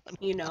it.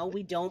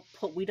 We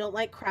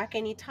don't crack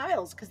any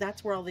tiles because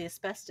that's where all the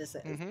asbestos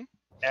is.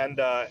 And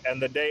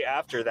the day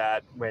after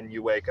that, when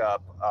you wake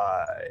up,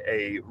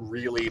 a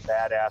really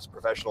badass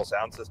professional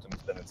sound system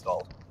has been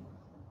installed.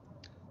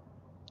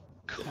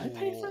 Cool. I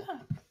paid for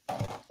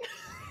that.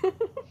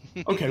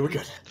 Okay, we're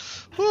good.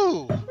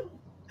 Woo.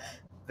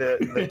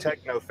 The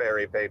Techno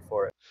Fairy paid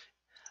for it.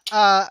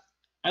 Uh,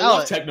 I love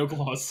Alex, Techno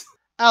Claus.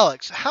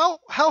 Alex, how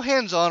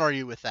hands-on are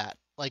you with that?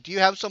 Like, do you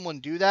have someone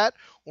do that,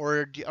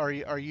 or are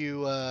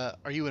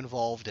you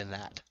involved in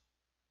that?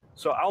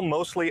 So I'll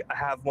mostly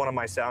have one of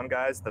my sound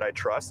guys that I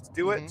trust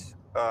do it.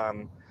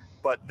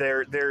 But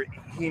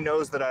he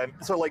knows that I'm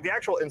so like the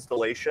actual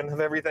installation of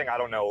everything. I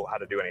don't know how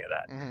to do any of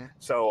that.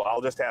 So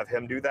I'll just have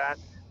him do that.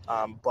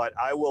 But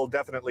I will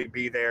definitely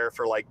be there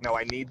for like, no,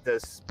 I need the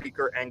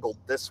speaker angled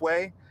this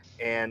way,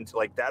 and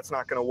like that's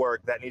not going to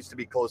work. That needs to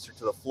be closer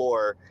to the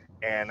floor,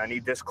 and I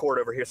need this cord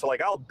over here. So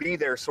like I'll be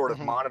there, sort of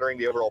monitoring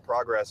the overall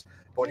progress.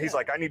 But when he's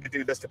like, I need to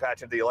do this to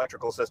patch into the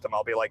electrical system,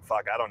 I'll be like,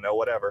 fuck, I don't know,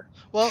 whatever.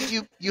 Well,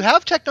 you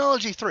have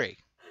Technology 3.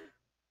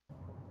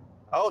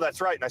 Oh,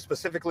 that's right. And I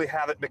specifically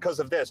have it because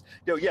of this.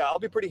 Yeah, I'll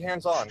be pretty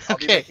hands-on. I'll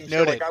be Okay, making sure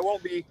noted. like I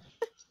won't be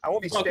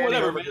standing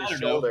Whatever, over man, I his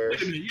don't know. shoulder.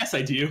 Wait a minute, yes,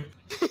 I do.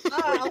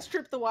 I'll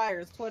strip the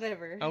wires,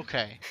 whatever.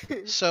 Okay.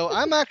 So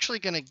I'm actually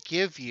going to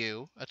give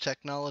you a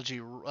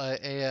technology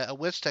a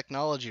Wits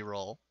technology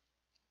roll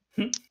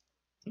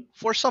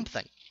for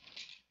something.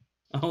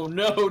 Oh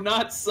no,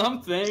 not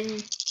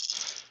something.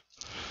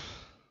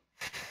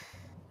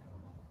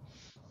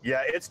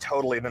 Yeah, it's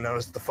totally to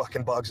notice the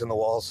fucking bugs in the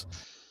walls.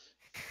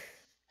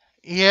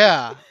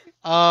 Yeah.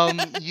 When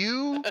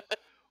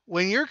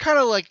you're kind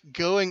of like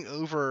going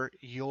over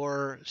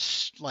your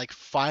like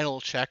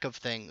final check of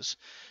things,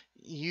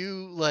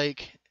 you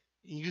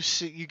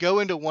go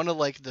into one of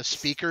like the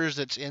speakers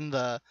that's in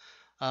the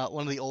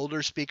one of the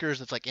older speakers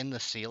that's like in the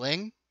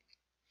ceiling,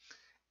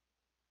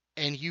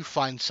 and you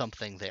find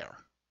something there.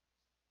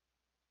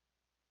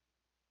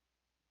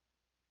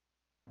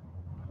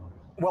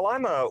 Well,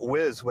 I'm a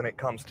whiz when it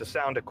comes to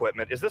sound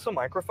equipment. Is this a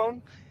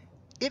microphone?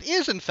 It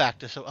is in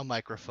fact a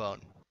microphone.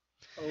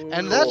 Oh,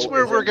 And that's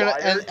where is we're it gonna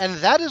wired? and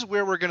that is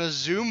where we're gonna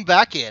zoom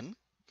back in.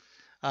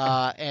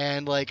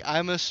 And like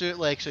I'm assuming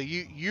like so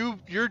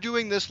you're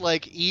doing this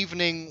like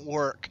evening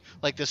work,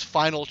 like this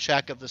final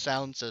check of the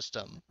sound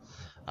system.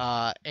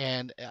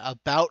 And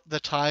about the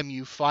time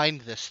you find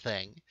this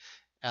thing,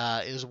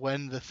 is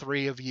when the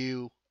three of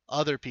you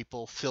other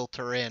people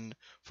filter in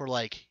for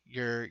like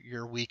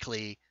your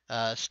weekly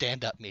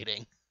stand-up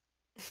meeting.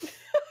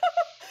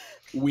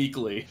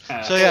 Weekly.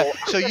 So yeah,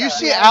 so you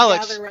see Yeah,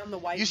 Alex. gather around the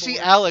You see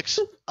whiteboard. Alex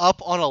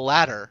up on a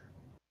ladder,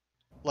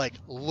 like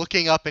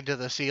looking up into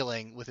the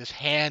ceiling with his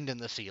hand in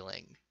the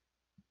ceiling.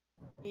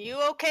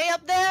 You okay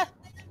up there?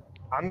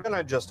 I'm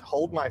gonna just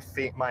hold my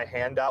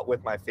hand out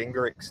with my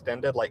finger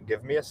extended, like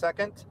give me a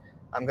second.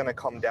 I'm gonna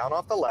come down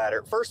off the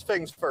ladder. First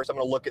things first, I'm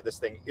gonna look at this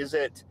thing. Is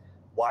it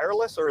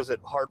wireless or is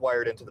it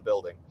hardwired into the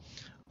building?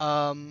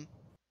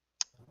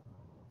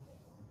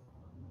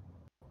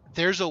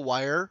 There's a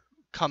wire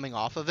coming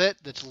off of it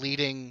that's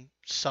leading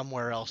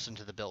somewhere else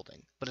into the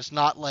building, but it's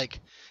not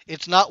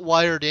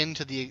wired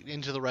into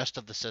the rest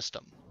of the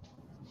system.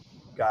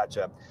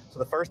 Gotcha. So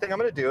the first thing I'm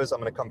going to do is I'm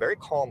going to come very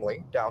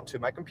calmly down to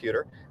my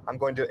computer. I'm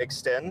going to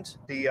extend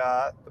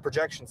the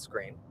projection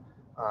screen,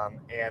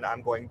 and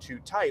I'm going to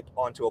type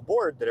onto a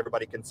board that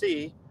everybody can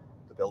see,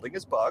 the building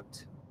is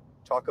bugged,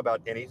 talk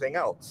about anything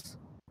else.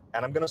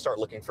 And I'm going to start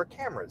looking for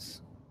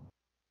cameras.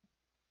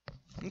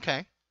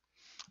 Okay.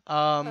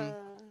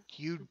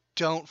 You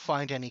don't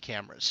find any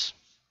cameras.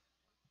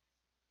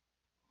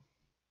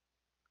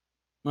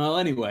 Well,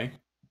 anyway.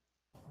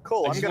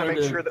 Cool. I I'm just going to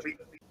wanted make to- sure that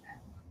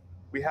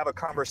we have a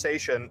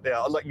conversation.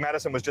 Yeah, like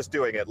Madison was just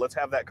doing it. Let's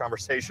have that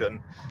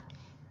conversation.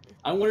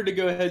 I wanted to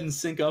go ahead and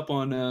sync up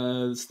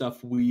on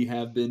stuff we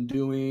have been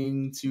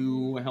doing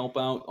to help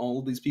out all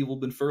of these people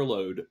who've been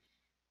furloughed.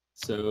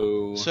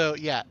 So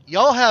yeah,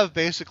 y'all have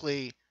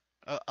basically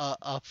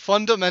a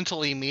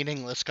fundamentally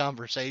meaningless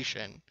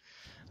conversation.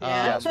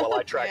 Yeah. Yes, while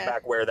I track Yeah.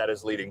 back where that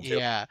is leading to.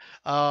 Yeah.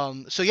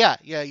 So yeah.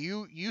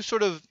 You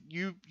sort of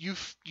you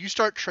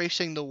start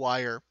tracing the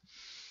wire,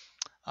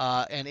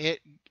 and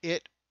it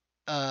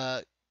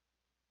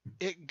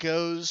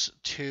goes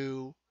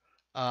to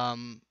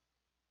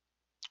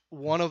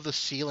one of the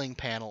ceiling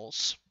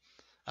panels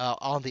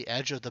on the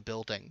edge of the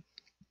building,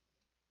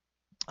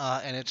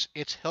 and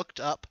it's hooked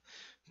up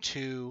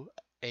to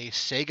a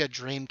Sega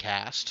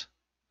Dreamcast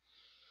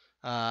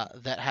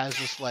that has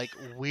this like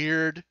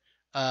weird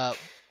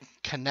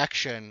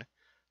connection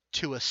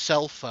to a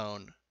cell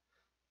phone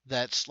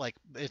that's like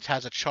it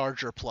has a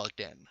charger plugged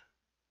in.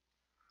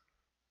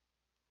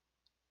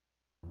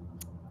 I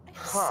have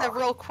Huh.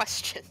 several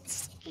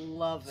questions.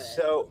 Love it.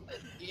 So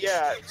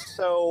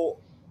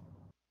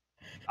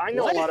I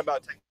know What? a lot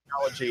about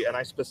technology, and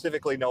I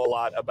specifically know a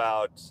lot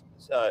about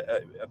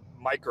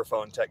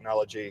microphone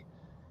technology.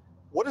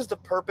 What is the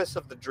purpose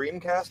of the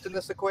Dreamcast in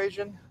this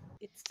equation?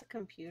 It's the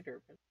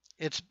computer.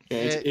 It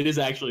is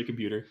actually a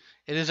computer.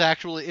 It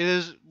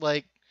is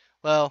like,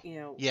 well, You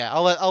know, yeah.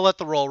 I'll let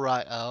the roll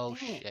ride. Oh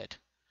Dang it. shit.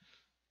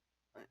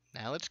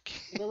 Now it's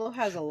Willow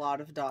has a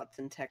lot of dots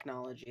in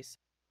technology. So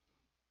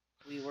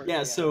we work Yeah, together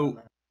on so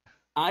that.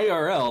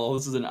 IRL,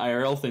 this is an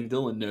IRL thing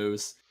Dylan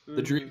knows.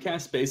 The Mhm.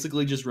 Dreamcast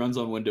basically just runs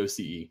on Windows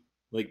CE.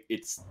 Like,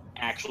 it's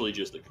actually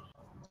just a...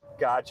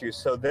 Got you.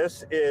 So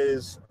this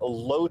is a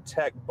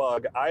low-tech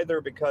bug,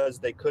 either because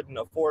they couldn't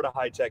afford a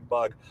high-tech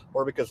bug,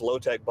 or because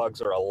low-tech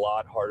bugs are a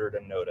lot harder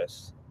to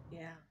notice.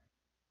 Yeah.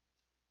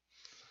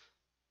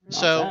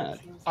 So bad.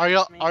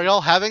 are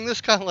y'all having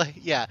this kind of like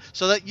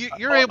so that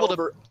you're able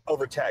to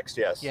over text,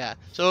 yes.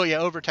 so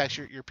over text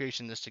you're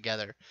piecing this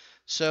together.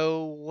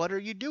 So what are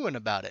you doing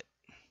about it?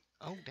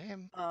 Oh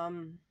damn.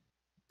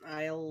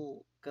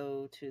 I'll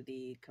go to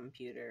the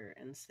computer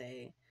and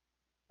say,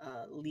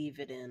 leave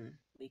it in.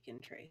 We can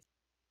trace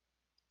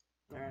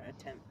or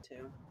attempt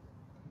to.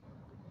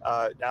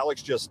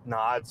 Alex just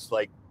nods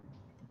like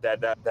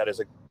that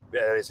is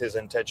his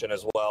intention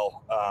as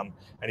well.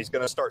 And he's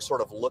going to start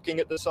sort of looking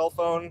at the cell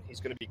phone.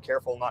 He's going to be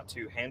careful not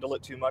to handle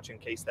it too much in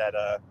case that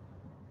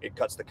it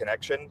cuts the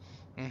connection.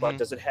 Mm-hmm. But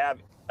does it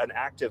have an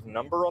active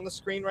number on the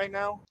screen right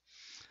now?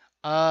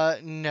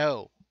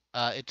 No.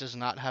 It does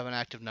not have an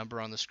active number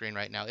on the screen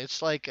right now.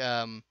 It's like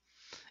a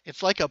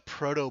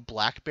proto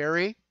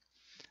BlackBerry.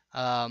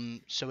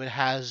 So it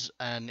has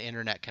an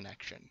internet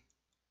connection.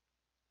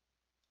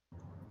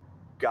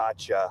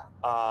 Gotcha.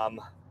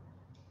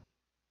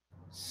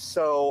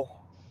 So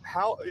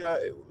how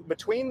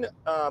between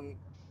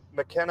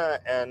McKenna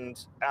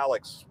and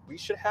Alex, we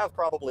should have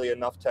probably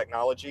enough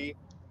technology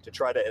to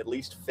try to at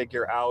least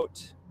figure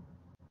out,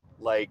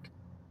 like,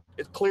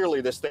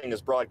 clearly this thing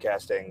is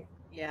broadcasting.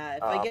 Yeah,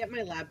 if I get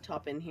my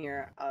laptop in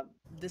here,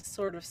 this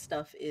sort of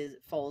stuff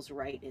falls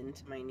right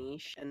into my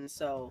niche, and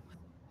so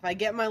if I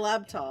get my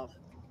laptop,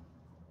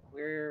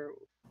 we're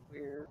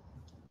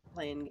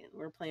playing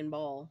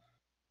ball.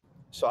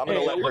 So I'm going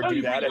to let her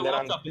do that, and then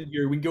I'm in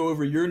here. We can go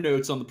over your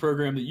notes on the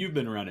program that you've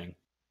been running.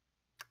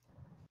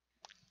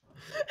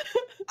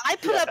 I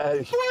put up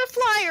 4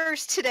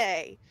 flyers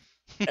today.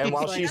 And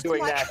while she's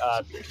doing that,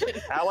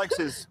 Alex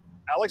is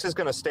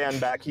going to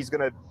stand back. He's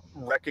going to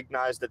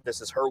recognize that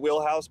this is her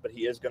wheelhouse, but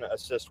he is going to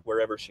assist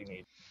wherever she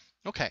needs.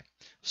 Okay.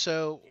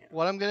 So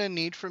what I'm going to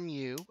need from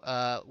you,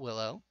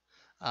 Willow,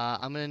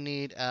 I'm going to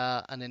need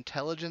an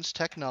intelligence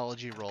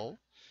technology roll,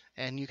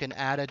 and you can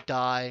add a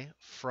die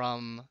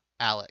from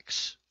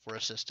Alex for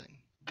assisting.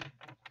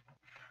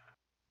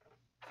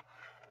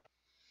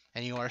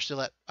 And you are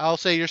still at, I'll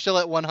say you're still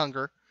at 1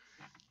 hunger.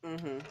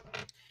 Mm-hmm.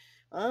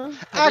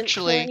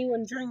 Actually,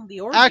 anyone during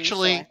the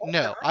orgy,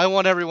 no. I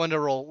want everyone to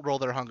roll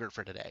their hunger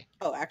for today.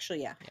 Oh,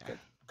 actually, yeah.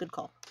 Good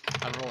call.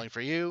 I'm rolling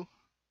for you.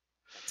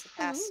 That's a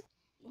pass.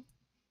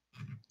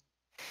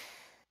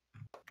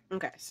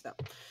 Okay, so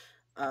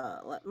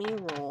let me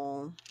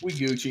roll. We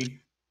Gucci.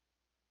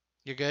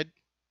 You're good?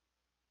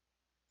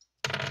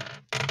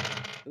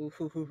 Ooh.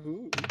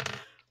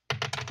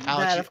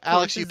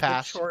 Alex, you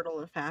passed. The chortle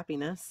of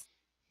happiness.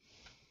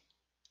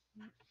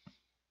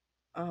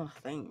 Oh,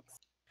 thanks.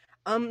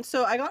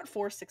 So I got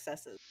 4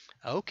 successes.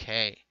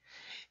 Okay.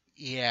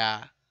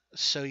 Yeah.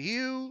 So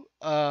you,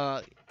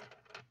 after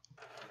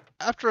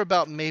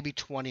about maybe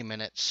 20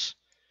 minutes,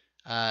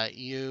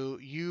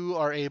 you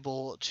are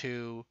able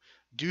to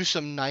do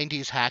some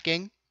 90s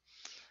hacking.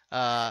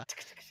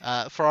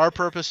 For our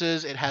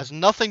purposes, it has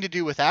nothing to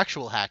do with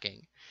actual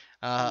hacking.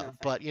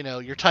 But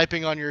you're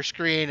typing on your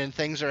screen and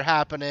things are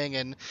happening,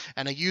 and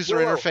a user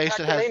interface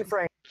that has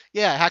mainframe.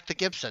 Yeah, hack the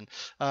Gibson.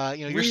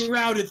 You're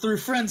rerouted through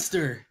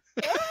Friendster.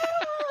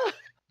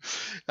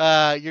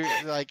 You're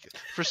like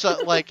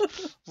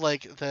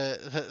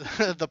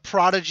the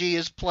Prodigy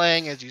is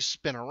playing as you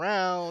spin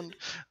around.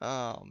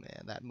 Oh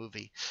man, that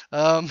movie.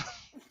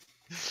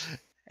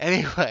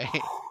 Anyway,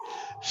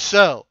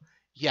 so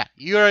yeah,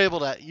 you're able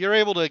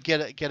to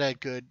get a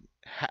good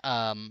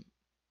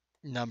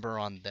number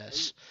on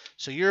this.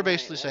 So you're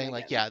basically saying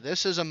like, yeah,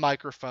 this is a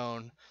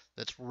microphone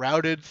that's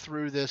routed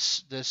through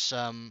this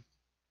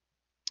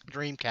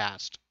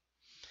Dreamcast,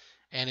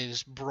 and it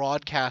is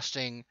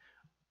broadcasting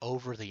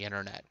over the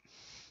internet.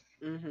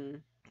 Mm-hmm.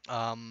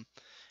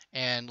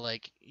 And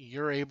like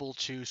you're able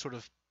to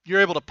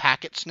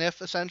packet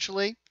sniff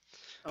essentially.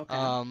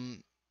 Okay.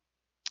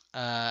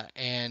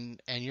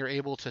 And you're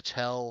able to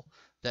tell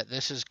that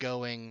this is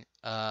going.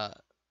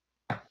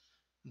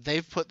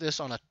 They've put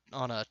this on a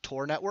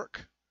Tor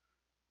network.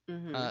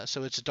 Mm-hmm.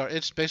 So it's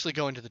basically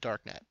going to the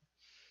darknet.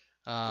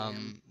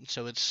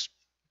 So it's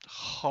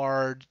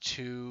hard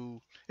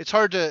to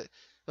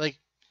like.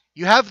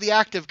 You have the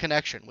active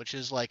connection, which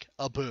is like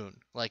a boon.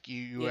 Like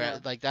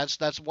like that's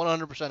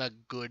 100% a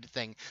good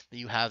thing that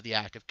you have the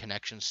active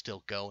connection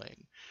still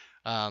going.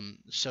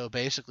 So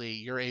basically,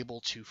 you're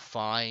able to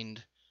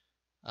find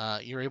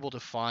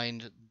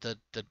the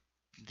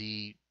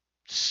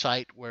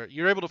site where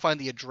you're able to find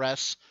the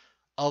address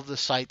of the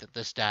site that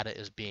this data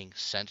is being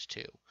sent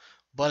to,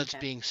 but it's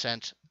being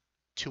sent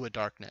to a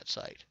darknet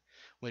site,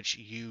 which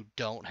you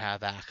don't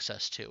have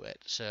access to it.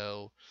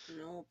 So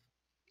nope.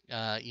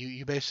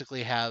 You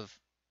basically have,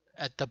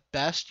 at the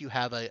best, you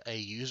have a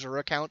user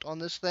account on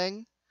this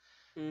thing,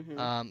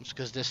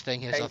 Because this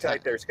thing is Hang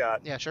tight there,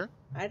 Scott. Yeah, sure.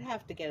 I'd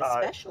have to get a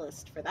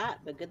specialist for that,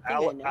 but good thing I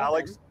know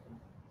Alex, him.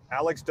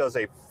 Alex does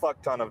a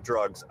fuck ton of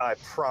drugs. I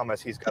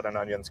promise he's got an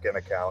Onion Skin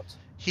account.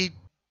 He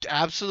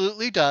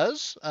absolutely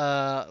does.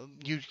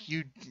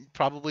 You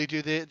probably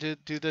do the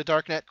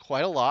darknet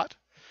quite a lot,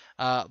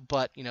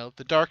 but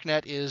the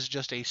darknet is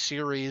just a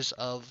series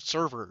of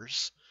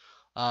servers,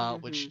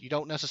 which you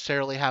don't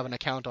necessarily have an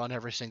account on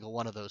every single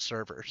one of those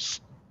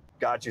servers.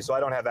 Got you. So I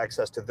don't have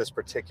access to this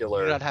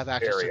particular You don't have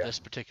access area. to this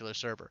particular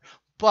server,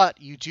 but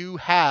you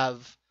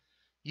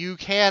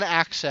can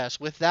access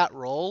with that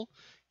role.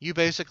 You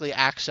basically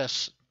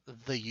access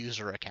the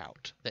user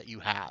account that you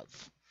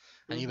have.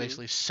 And you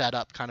basically set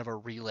up kind of a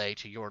relay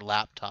to your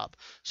laptop.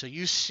 So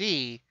you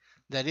see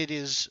that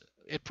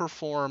it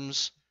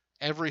performs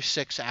every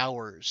 6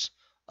 hours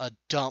a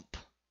dump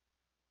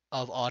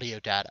of audio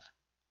data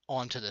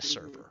onto this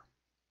server.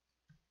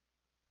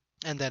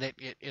 And then it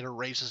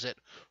erases it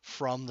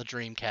from the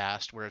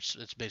Dreamcast, where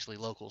it's basically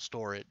local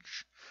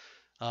storage,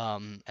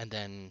 and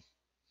then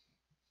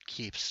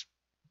keeps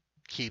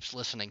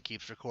listening,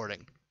 keeps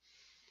recording.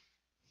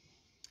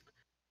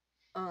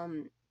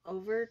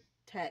 Over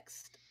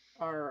text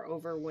or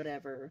over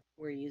whatever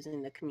we're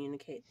using to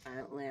communicate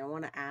silently, I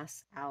want to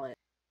ask Alex,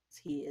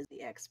 he is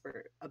the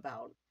expert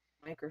about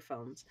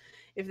microphones,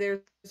 if there's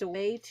a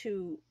way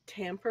to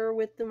tamper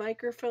with the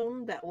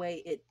microphone, that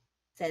way it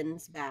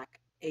sends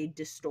back a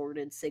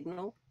distorted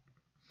signal.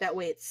 That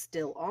way it's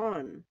still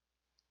on,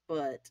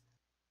 but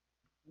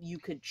you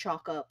could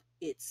chalk up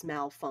its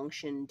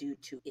malfunction due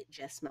to it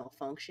just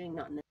malfunctioning,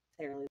 not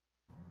necessarily.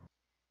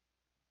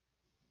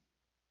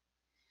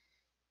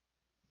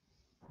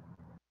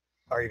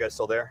 Are you guys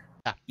still there?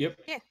 Yep.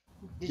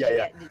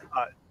 Yeah.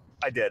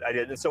 I did.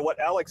 And so what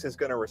Alex is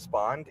going to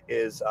respond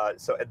is,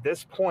 so at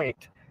this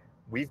point,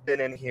 we've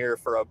been in here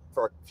for a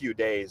few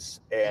days,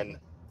 and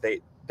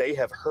they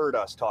have heard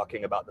us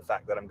talking about the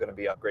fact that I'm going to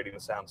be upgrading the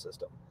sound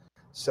system.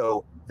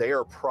 So they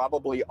are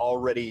probably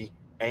already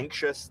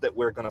anxious that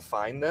we're going to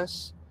find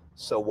this.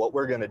 So what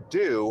we're going to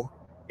do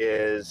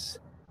is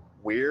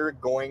we're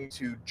going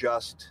to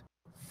just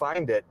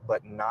find it,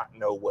 but not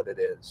know what it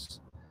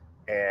is.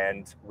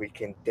 And we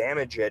can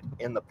damage it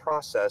in the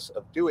process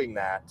of doing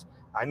that.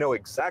 I know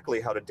exactly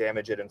how to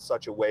damage it in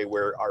such a way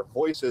where our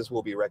voices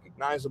will be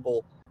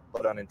recognizable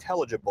but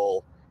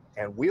unintelligible,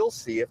 and we'll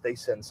see if they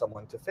send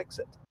someone to fix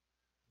it.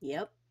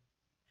 Yep.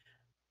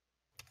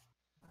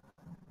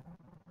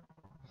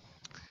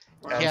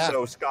 And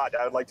so, Scott,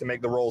 I would like to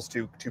make the rolls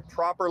to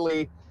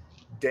properly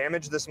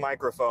damage this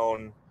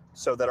microphone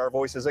so that our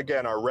voices,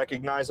 again, are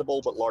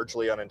recognizable but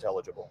largely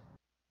unintelligible.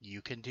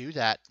 You can do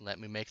that. Let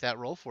me make that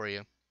roll for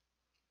you.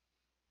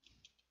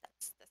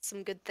 That's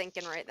some good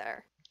thinking right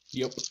there.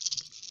 Yep.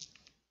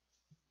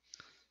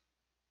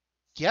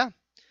 Yeah.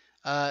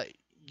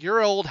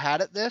 You're old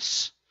hat at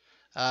this.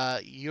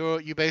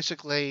 You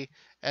basically,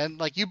 and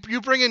like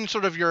you bring in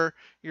sort of your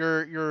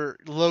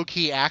low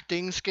key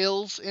acting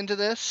skills into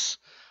this,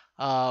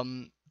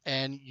 and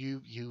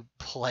you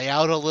play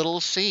out a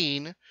little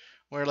scene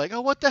where like,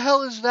 oh, what the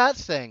hell is that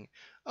thing?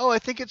 Oh, I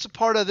think it's a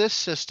part of this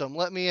system.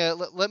 Let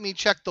me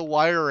check the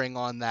wiring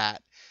on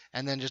that,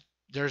 and then just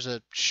there's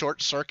a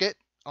short circuit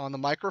on the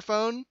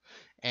microphone,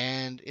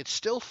 and it's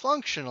still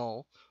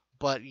functional,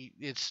 but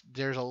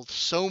there's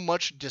so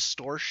much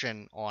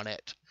distortion on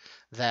it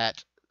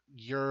that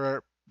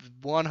you're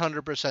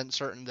 100%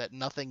 certain that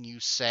nothing you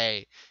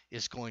say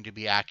is going to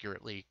be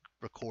accurately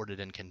recorded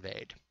and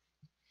conveyed.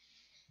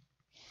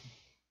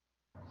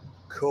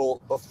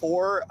 Cool.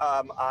 Before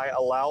I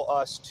allow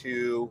us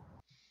to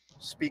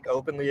speak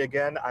openly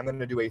again, I'm going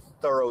to do a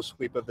thorough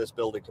sweep of this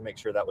building to make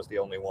sure that was the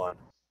only one.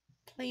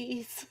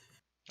 Please.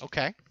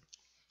 Okay.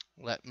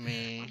 Let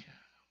me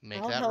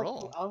make that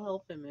roll. I'll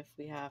help him if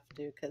we have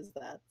to, because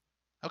that's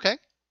okay.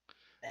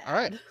 bad. All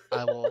right.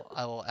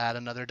 I will add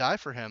another die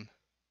for him.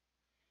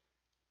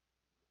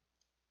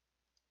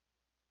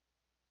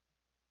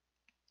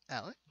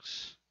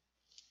 Alex.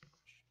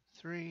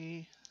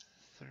 3,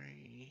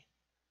 3.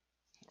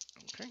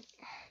 Okay.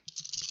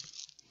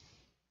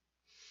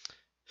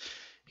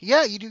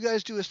 Yeah, you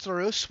guys do a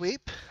thorough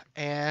sweep,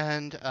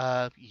 and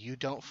you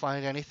don't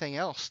find anything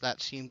else.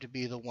 That seemed to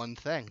be the one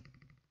thing.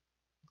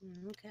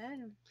 Okay.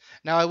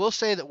 Now, I will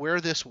say that where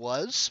this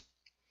was,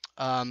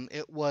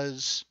 it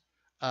was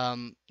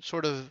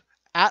sort of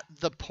at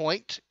the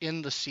point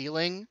in the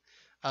ceiling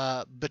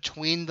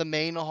between the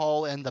main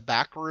hall and the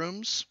back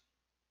rooms.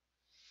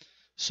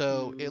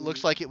 So it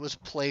looks like it was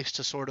placed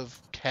to sort of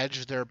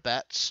hedge their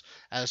bets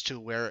as to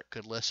where it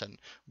could listen.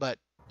 But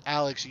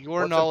Alex,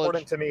 your knowledge.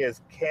 What's important to me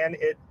is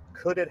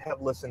could it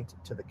have listened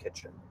to the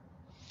kitchen?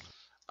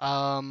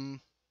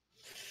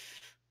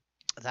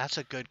 That's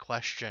a good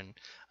question.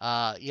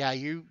 Yeah,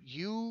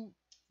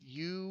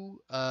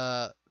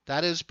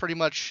 that is pretty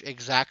much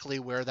exactly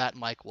where that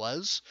mic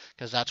was,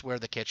 because that's where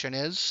the kitchen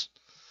is.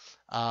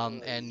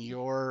 And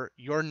your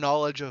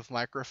knowledge of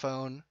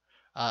microphone,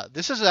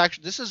 this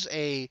is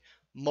a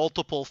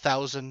multiple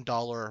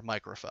 $1,000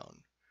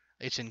 microphone.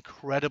 It's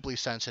incredibly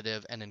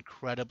sensitive and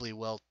incredibly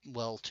well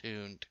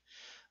tuned.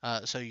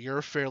 So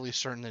you're fairly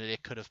certain that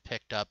it could have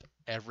picked up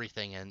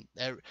everything and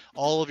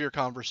all of your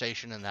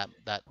conversation in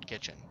that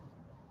kitchen.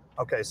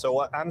 Okay,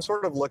 so I'm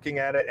sort of looking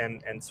at it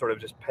and sort of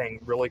just paying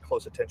really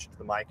close attention to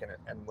the mic,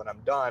 and when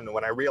I'm done,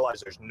 when I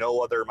realize there's no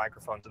other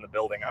microphones in the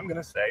building, I'm going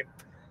to say,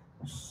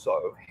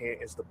 so here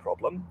is the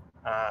problem.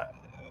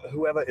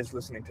 Whoever is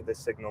listening to this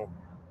signal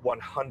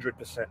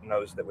 100%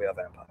 knows that we are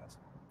vampires.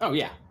 Oh,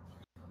 yeah.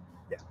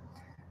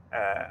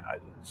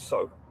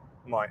 So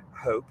my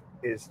hope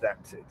is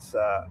that it's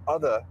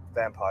other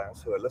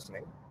vampires who are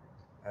listening.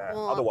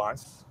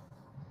 Otherwise,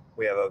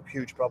 we have a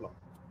huge problem.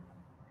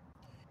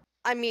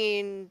 I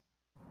mean,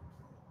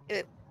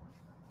 it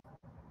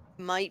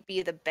might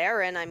be the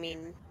Baron. I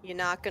mean, you're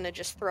not going to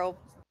just throw,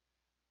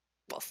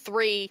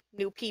 3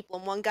 new people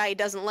and one guy he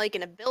doesn't like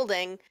in a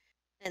building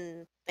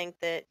and think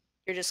that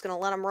you're just going to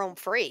let him roam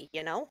free,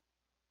 you know?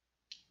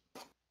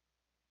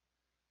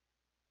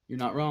 You're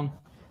not wrong.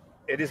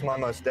 It is my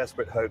most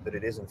desperate hope that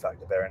it is in fact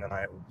the Baron, and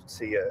I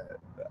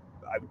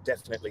would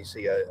definitely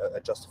see a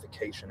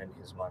justification in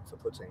his mind for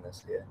putting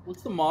this here.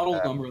 What's the model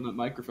number on that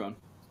microphone?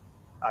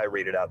 I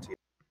read it out to you.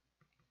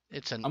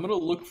 I'm going to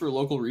look for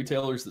local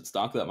retailers that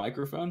stock that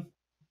microphone.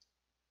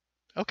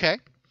 Okay.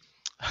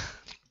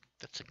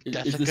 That's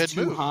is a this good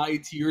too move. high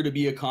tier to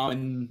be a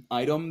common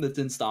item that's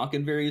in stock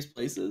in various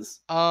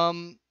places?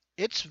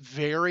 It's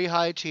very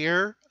high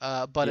tier,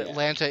 but Yeah.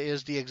 Atlanta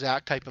is the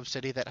exact type of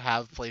city that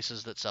have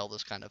places that sell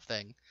this kind of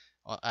thing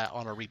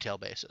on a retail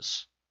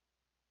basis.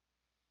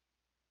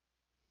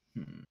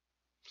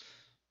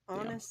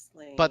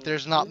 Honestly. But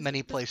there's not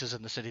many places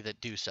in the city that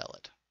do sell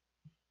it.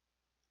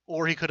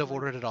 Or he could have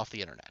ordered it off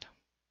the internet.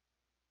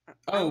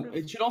 Oh,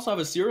 it should also have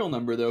a serial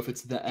number though if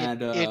it's the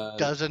ad. It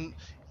doesn't.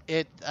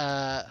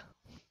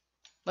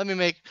 Let me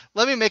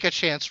make a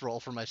chance roll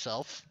for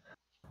myself.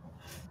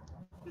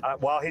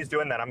 While he's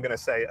doing that, I'm going to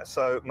say,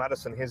 so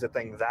Madison, here's the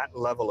thing: that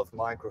level of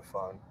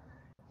microphone,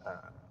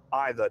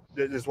 either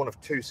there's one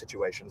of two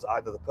situations: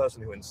 either the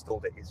person who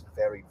installed it is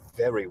very,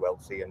 very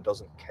wealthy and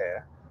doesn't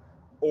care,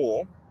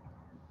 or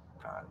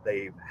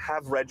they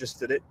have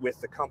registered it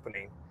with the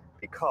company,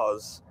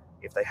 because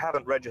if they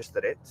haven't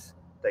registered it,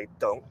 they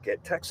don't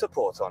get tech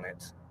support on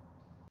it.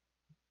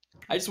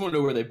 I just want to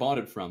know where they bought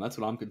it from. That's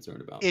what I'm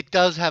concerned about. It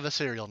does have a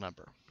serial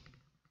number.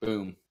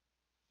 Boom.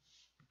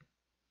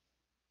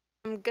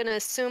 I'm gonna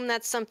assume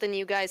that's something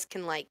you guys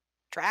can,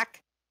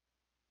 track?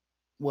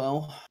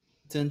 Well,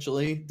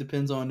 potentially.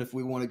 Depends on if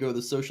we want to go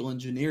the social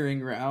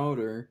engineering route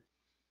or...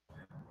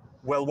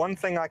 Well, one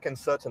thing I can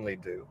certainly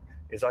do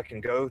is I can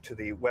go to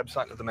the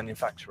website of the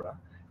manufacturer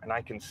and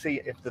I can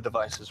see if the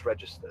device is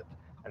registered.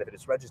 And if it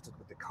is registered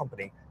with the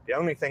company, the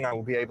only thing I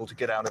will be able to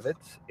get out of it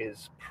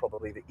is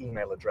probably the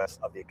email address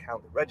of the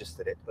account that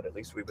registered it, but at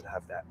least we would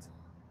have that.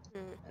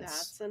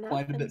 That's enough.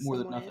 Quite a bit more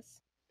than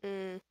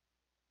nothing.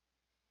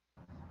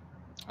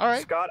 All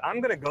right. Scott, I'm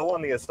going to go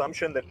on the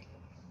assumption that,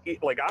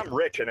 I'm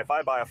rich, and if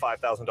I buy a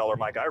 $5,000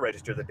 mic, I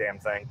register the damn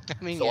thing.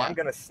 So I'm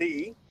going to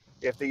see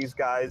if these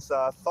guys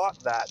thought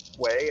that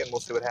way, and we'll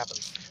see what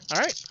happens. All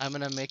right, I'm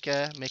going to make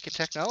a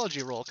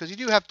technology roll, because you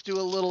do have to do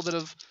a little bit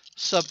of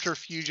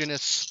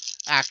subterfuginous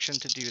action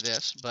to do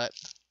this, but...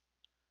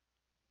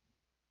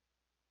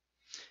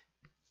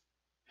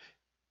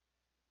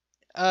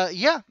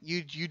 yeah,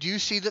 you do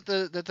see that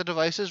the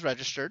device is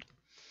registered.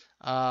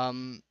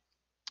 And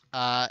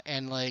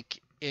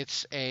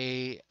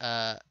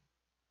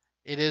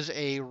it is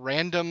a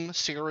random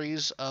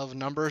series of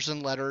numbers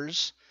and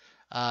letters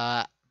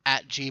at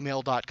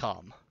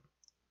gmail.com.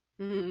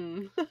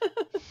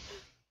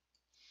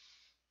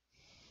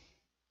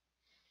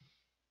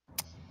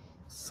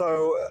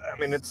 So, I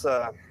mean, it's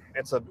a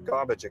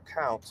garbage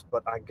account,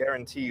 but I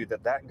guarantee you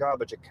that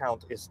garbage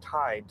account is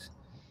tied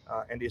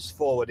and is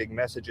forwarding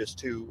messages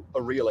to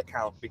a real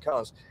account,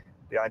 because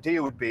the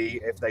idea would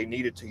be if they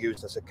needed to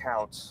use this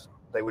account,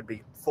 they would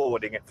be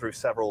forwarding it through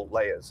several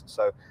layers.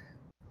 So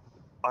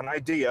an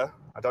idea,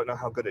 I don't know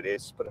how good it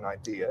is, but an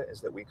idea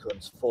is that we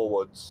could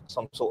forward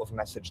some sort of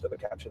message that would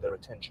capture their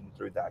attention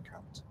through that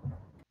account.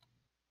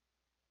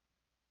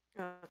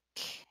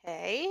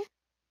 Okay.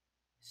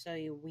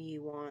 So we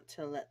want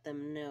to let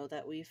them know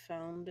that we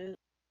found it,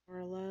 more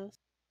or less?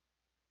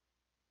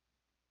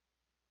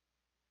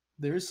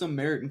 There is some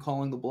merit in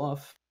calling the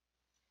bluff.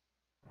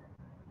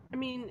 I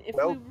mean, if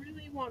we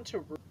really want to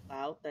rule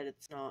out that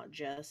it's not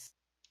just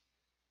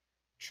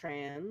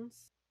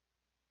trans,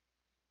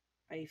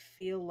 I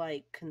feel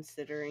like,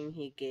 considering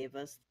he gave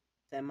us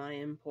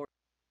semi-important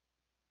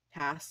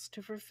tasks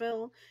to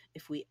fulfill,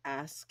 if we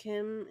ask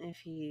him if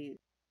he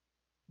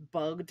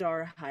bugged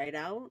our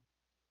hideout,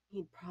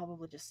 he'd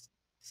probably just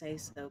say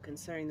so,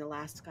 considering the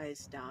last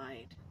guy's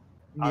died.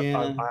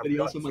 Yeah, but he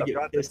also might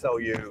get pissed tell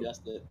you.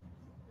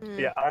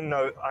 Yeah, I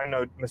know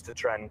Mr.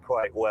 Tren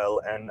quite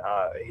well, and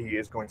he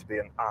is going to be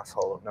an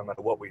asshole no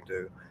matter what we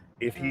do.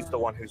 If he's the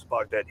one who's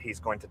bugged it, he's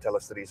going to tell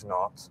us that he's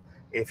not.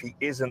 If he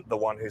isn't the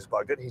one who's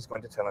bugged it, he's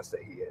going to tell us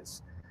that he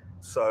is.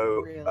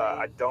 So Really?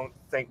 I don't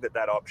think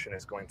that option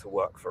is going to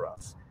work for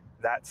us.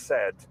 That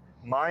said,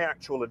 my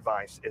actual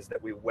advice is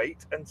that we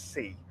wait and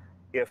see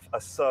if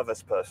a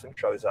service person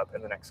shows up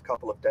in the next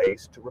couple of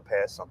days to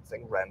repair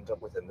something random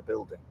within the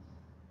building.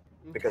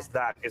 Because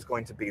that is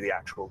going to be the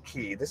actual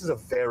key. This is a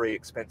very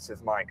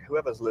expensive mic.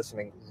 Whoever's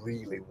listening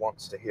really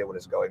wants to hear what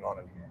is going on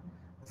in here.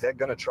 They're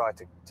going to try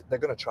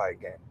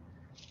again.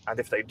 And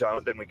if they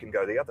don't, then we can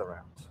go the other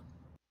route.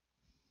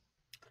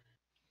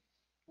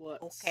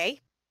 What's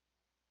Okay.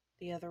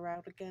 the other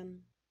route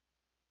again?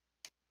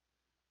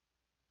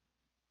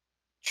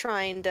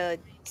 Trying to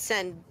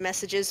send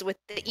messages with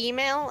the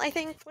email, I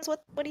think was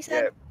what he Yeah.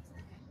 said.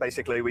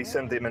 Basically, we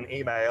send him an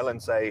email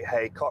and say,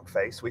 "Hey,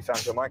 cockface, we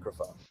found your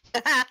microphone."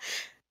 I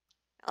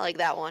like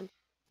that one.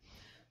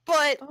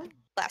 But Oh,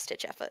 last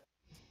ditch effort.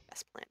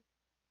 Best plan.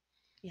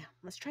 yeah.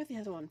 Let's try the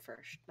other one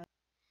first.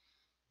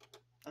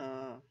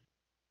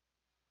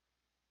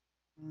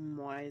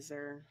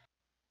 Wiser.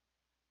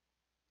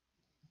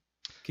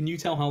 Can you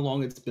tell how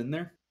long it's been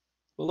there,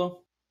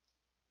 Willow?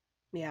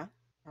 Yeah,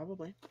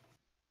 probably.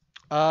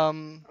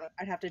 Um,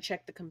 I'd have to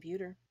check the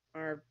computer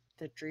or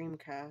the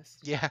Dreamcast.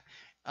 yeah.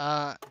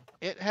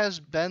 It has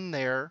been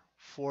there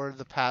for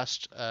the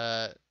past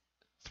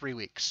 3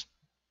 weeks.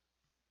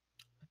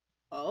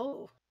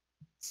 Oh.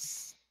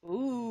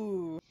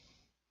 Ooh.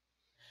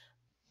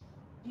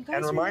 You guys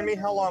And remind me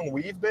how long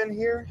we've been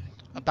here?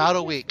 About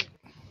a week.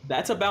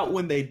 That's about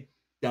when they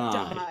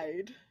died.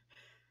 died.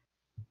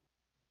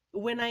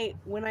 When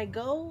I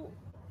go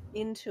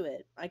into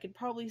it, I could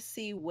probably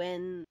see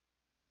when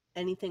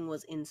anything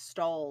was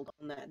installed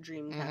on that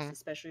Dreamcast,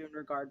 especially in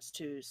regards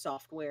to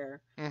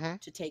software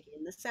to take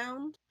in the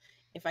sound.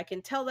 If I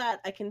can tell that,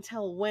 I can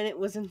tell when it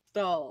was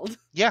installed.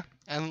 Yeah,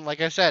 and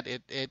like I said,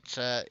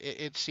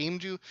 it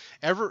seemed to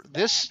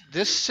this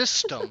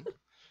system,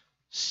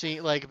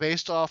 like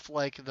based off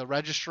like the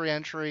registry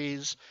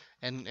entries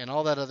and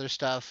all that other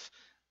stuff,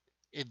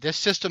 this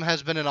system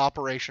has been in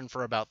operation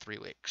for about 3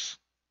 weeks.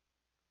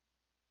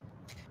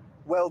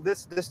 Well,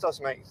 this does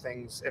make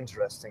things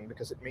interesting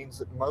because it means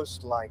that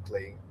most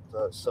likely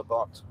the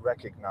Sabbat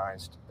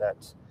recognized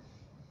that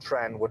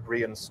Tran would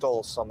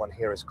reinstall someone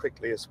here as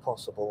quickly as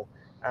possible,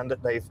 and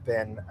that they've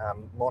been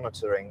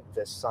monitoring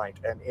this site.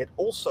 And it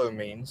also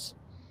means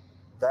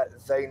that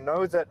they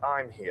know that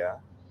I'm here,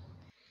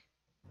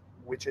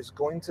 which is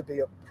going to be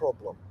a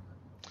problem.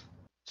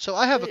 So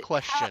I have a But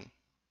question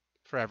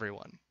for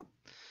everyone.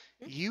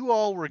 You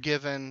all were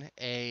given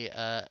a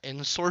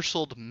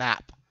ensorcelled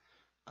map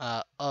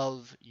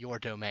of your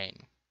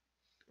domain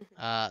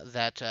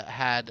that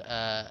had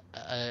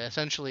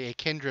essentially a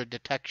kindred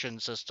detection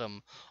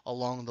system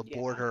along the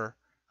border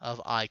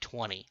of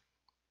I-20.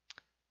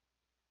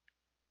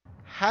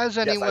 Has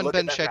anyone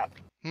been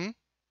checking?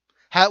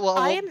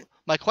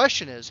 My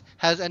question is,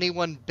 has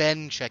anyone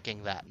been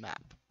checking that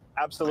map?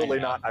 Absolutely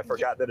not. I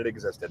forgot that it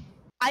existed.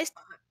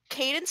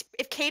 Cadence,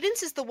 if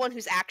Cadence is the one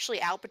who's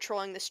actually out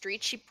patrolling the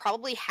streets, she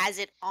probably has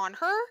it on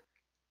her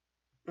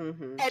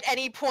at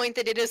any point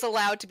that it is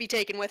allowed to be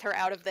taken with her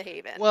out of the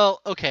Haven.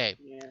 Well, okay.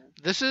 Yeah.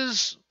 This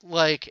is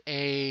like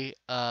this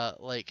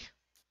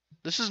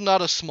is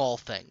not a small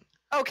thing.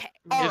 Okay,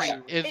 all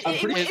right. In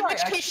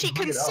which case she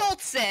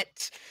consults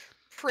it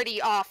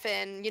pretty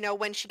often,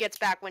 when she gets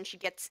back, when she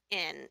gets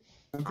in.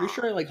 I'm pretty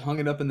sure I hung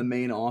it up in the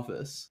main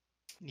office.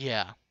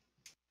 Yeah.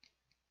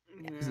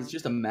 Because it's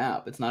just a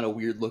map. It's not a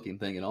weird looking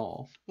thing at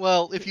all.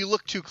 Well, if you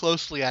look too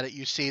closely at it,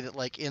 you see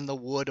that in the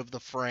wood of the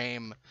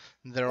frame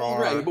there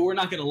are... Right, but we're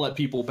not going to let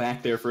people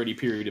back there for any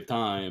period of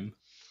time.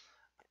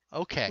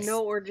 Okay.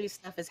 No orgy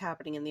stuff is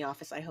happening in the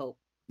office, I hope.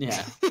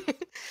 Yeah.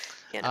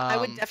 I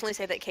would definitely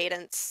say that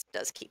Cadence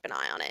does keep an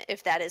eye on it,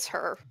 if that is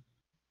her.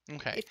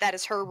 Okay. If that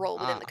is her role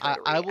within the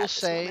coterie. I will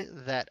say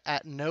that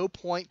at no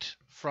point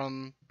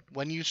from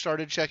when you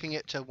started checking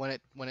it to when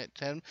it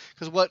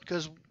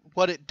because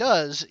what it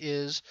does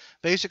is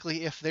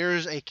basically if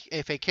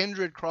a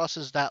kindred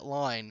crosses that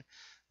line,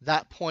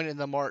 that point in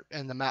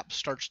the map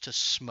starts to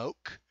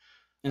smoke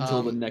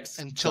until the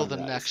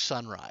next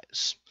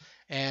sunrise.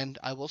 And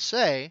I will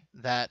say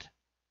that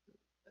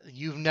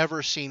you've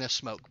never seen a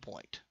smoke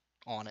point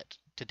on it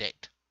to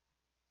date.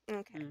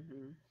 Okay.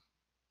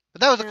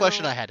 But that was a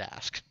question I had to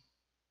ask.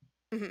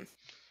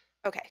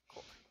 Okay,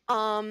 cool.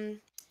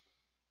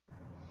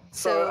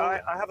 So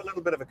I have a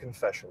little bit of a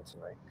confession to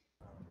make.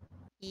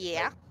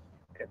 Yeah.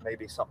 It may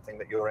be something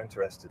that you're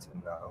interested to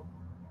know.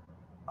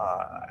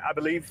 I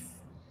believe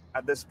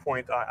at this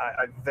point,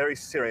 I very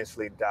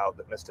seriously doubt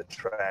that Mr.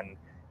 Tran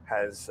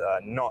has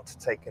not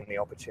taken the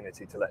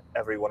opportunity to let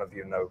every one of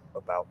you know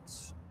about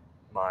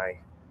my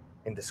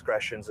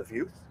indiscretions of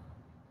youth.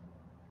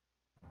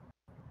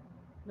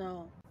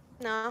 No.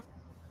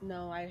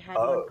 No, I had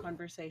one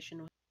conversation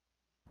with him.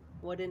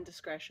 What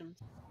indiscretions?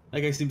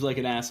 That guy seems like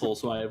an asshole,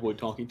 so I avoid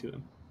talking to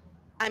him.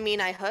 I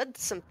mean, I heard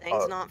some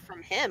things, not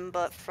from him,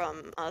 but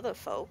from other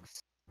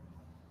folks.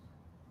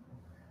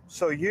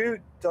 So you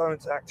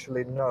don't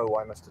actually know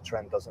why Mr.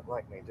 Tran doesn't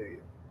like me, do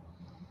you?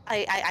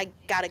 I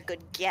got a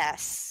good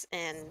guess,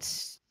 and,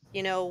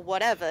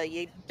 whatever,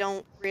 you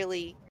don't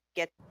really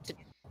get to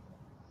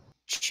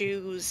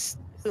choose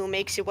who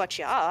makes you what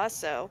you are,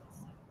 so...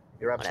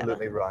 You're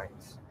absolutely right.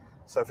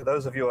 So for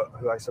those of you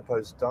who I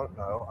suppose don't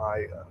know,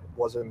 I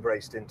was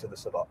embraced into the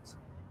Sabbat.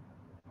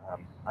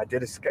 I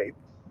did escape,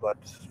 but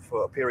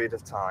for a period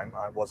of time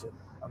I was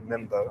a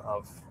member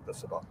of the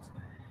Sabbat.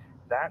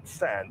 That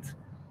said,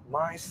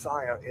 my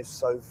sire is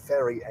so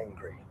very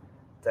angry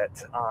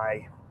that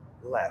I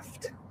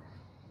left.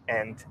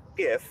 And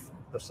if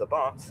the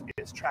Sabbat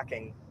is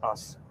tracking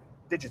us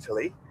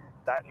digitally,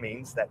 that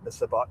means that the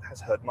Sabbat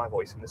has heard my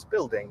voice in this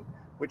building,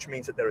 which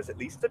means that there is at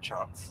least a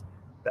chance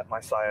that my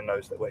sire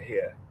knows that we're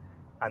here.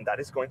 And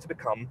that is going to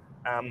become,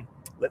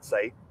 let's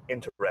say,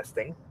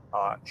 interesting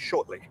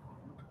shortly.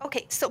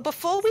 Okay, so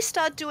before we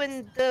start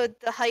doing the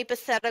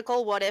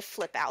hypothetical what if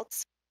flip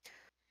outs,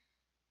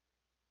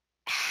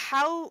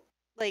 how,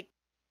 like,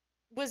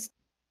 was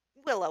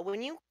Willow,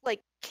 when you,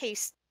 like,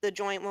 cased the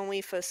joint when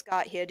we first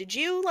got here, did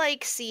you,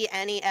 like, see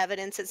any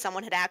evidence that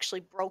someone had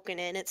actually broken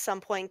in at some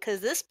point? Because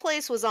this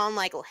place was on,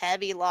 like, a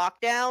heavy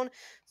lockdown,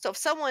 so if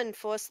someone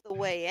forced the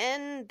way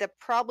in, there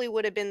probably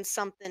would have been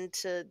something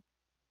to,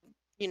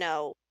 you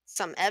know,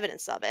 some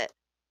evidence of it.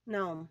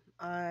 No,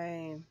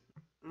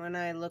 when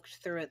I looked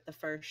through it the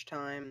first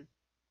time,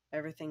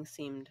 everything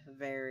seemed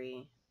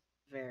very,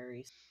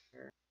 very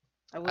secure.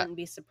 I wouldn't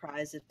be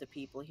surprised if the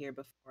people here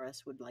before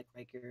us would, like,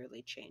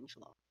 regularly change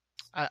laws.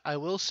 I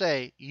will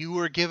say you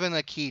were given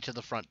a key to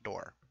the front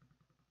door.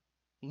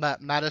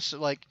 Madison,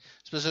 like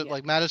specific, Yeah.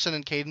 like Madison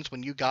and Cadence,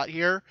 when you got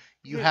here,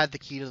 you Hmm. had the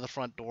key to the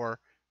front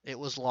door. It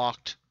was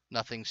locked.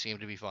 Nothing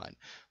seemed to be fine.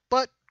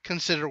 But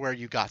consider where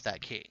you got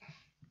that key.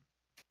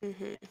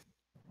 Mm-hmm.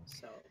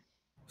 So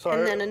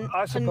And then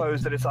I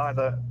suppose that it's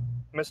either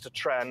Mr.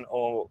 Tren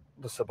or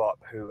the Sabbat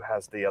who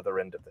has the other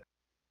end of it.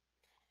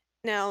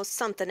 now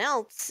something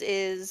else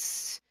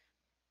is,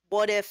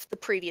 what if the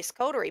previous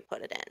coterie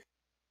put it in?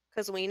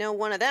 Because we know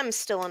one of them's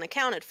still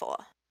unaccounted for.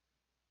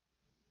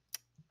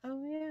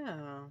 oh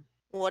yeah.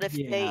 What if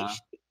they Yeah.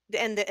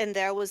 and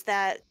there was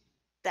that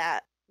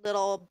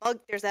little bug,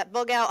 there's that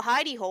bug out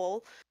hidey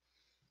hole.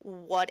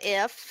 What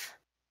if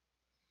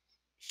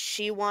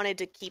she wanted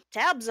to keep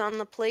tabs on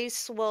the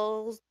place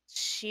while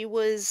she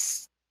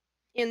was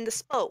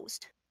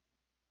indisposed?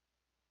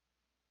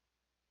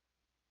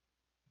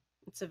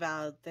 It's a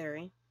valid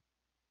theory.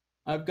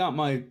 I've got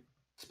my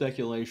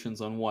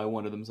speculations on why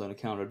one of them's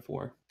unaccounted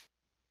for.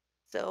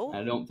 So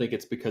I don't think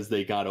it's because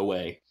they got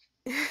away.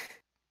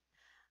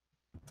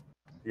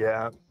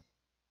 Yeah.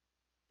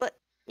 But,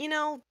 you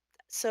know,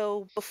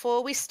 so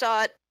before we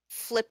start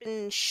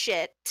flipping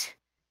shit,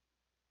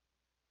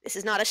 this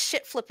is not a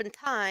shit flipping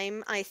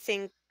time. I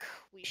think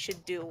we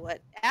should do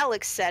what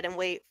Alex said and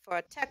wait for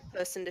a tech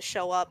person to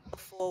show up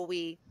before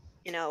we,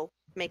 you know,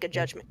 make a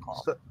judgment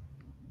call.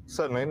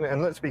 Certainly,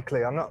 and let's be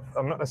clear, I'm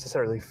not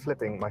necessarily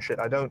flipping my shit.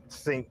 I don't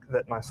think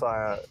that my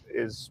sire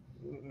is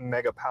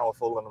mega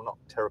powerful, and I'm not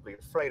terribly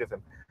afraid of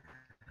him.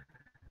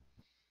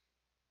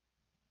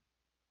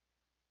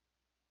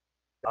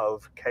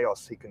 Of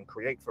chaos he can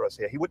create for us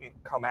here. He wouldn't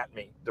come at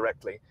me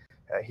directly.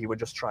 He would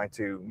just try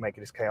to make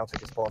it as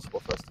chaotic as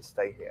possible for us to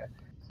stay here.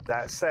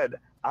 That said,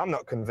 I'm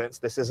not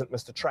convinced this isn't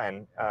Mr.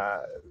 Tren.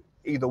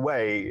 Either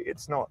way,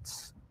 it's not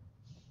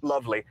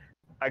lovely.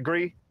 I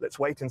agree. Let's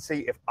wait and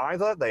see if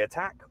either they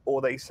attack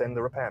or they send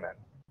the repairman.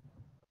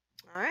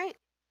 All right.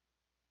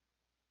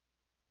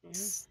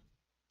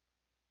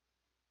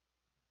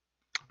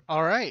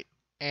 All right.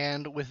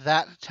 And with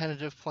that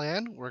tentative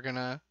plan, we're going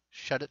to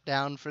shut it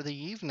down for the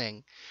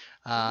evening.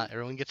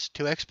 Everyone gets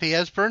 2 XP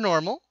as per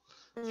normal.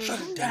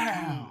 Shut it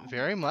down!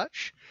 Very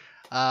much.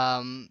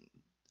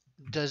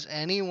 Does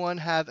anyone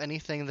have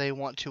anything they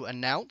want to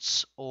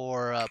announce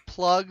or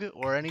plug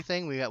or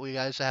anything? We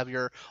guys have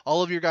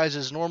all of your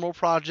guys' normal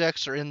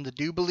projects are in the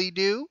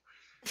doobly-doo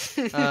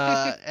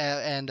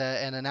and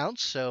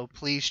announce. So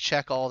please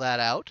check all that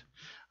out.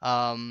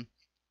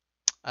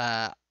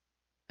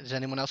 Does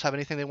anyone else have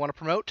anything they want to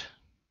promote?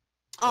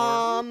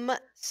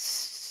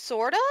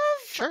 Sort of.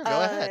 Sure,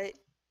 go ahead.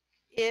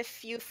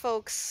 If you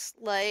folks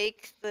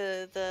like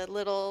the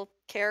little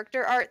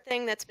character art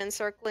thing that's been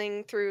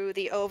circling through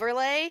the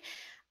overlay,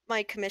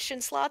 my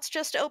commission slots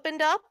just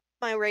opened up.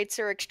 My rates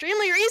are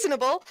extremely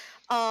reasonable.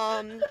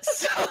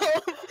 So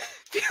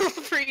feel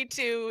free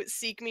to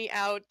seek me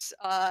out,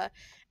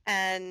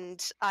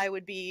 and I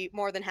would be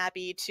more than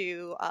happy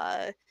to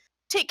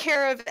take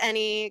care of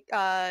any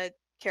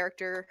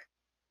character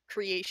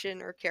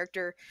creation or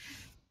character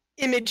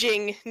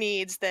imaging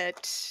needs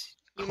that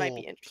you might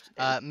be interested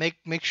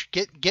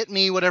in. Get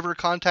me whatever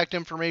contact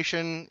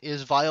information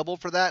is viable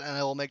for that, and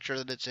I will make sure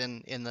that it's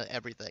in the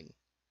everything.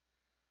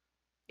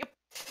 Yep.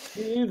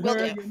 Give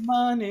her your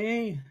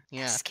money.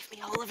 Yeah. Yes, give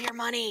me all of your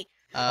money.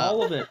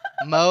 All of it.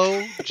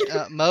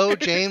 Mo,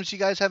 James, you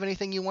guys have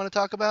anything you want to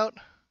talk about?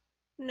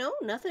 No,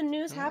 nothing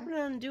new is happening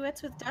on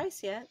Duets with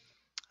Dice yet.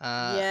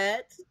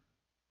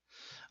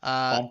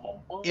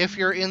 If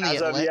you're in the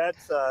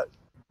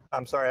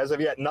as of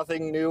yet,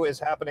 nothing new is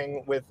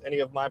happening with any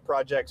of my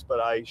projects, but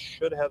I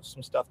should have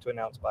some stuff to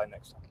announce by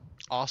next time.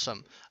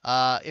 Awesome.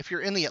 If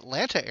you're in the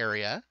Atlanta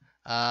area,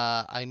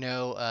 I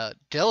know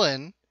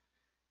Dylan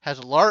has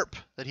a LARP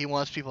that he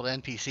wants people to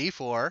NPC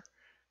for.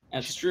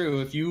 That's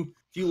true. If you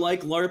If you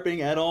like LARPing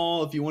at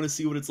all, if you want to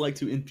see what it's like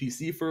to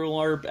NPC for a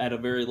LARP at a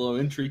very low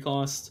entry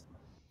cost,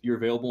 you're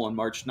available on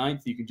March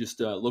 9th. You can just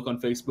look on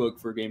Facebook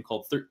for a game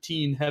called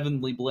 13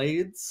 Heavenly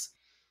Blades.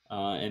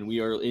 And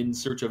we are in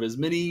search of as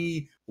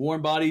many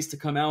warm bodies to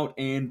come out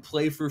and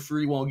play for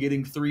free while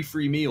getting 3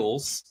 free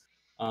meals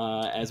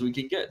as we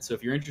can get. So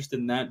if you're interested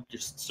in that,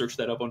 just search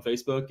that up on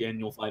Facebook and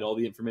you'll find all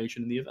the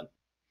information in the event.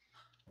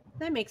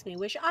 That makes me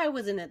wish I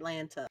was in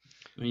Atlanta.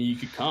 I mean, you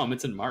could come.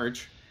 It's in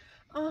March.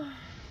 Oh,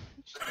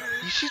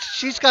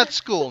 She's got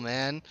school,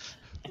 man.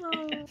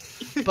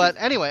 But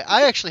anyway,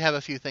 I actually have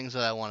a few things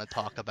that I want to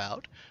talk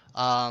about.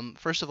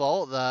 First of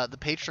all, the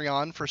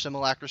Patreon for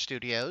Simulacra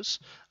Studios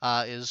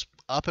is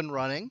up and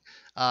running,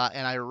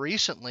 and I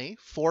recently,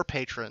 for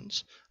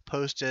patrons,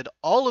 posted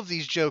all of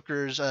these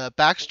Jokers'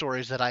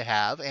 backstories that I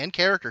have and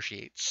character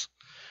sheets.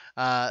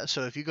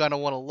 So if you want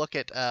to look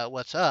at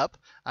what's up,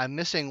 I'm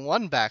missing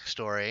one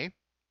backstory.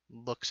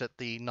 Looks at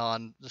the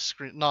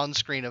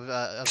non-screen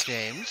of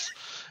James,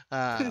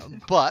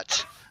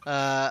 but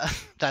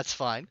that's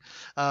fine.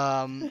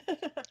 So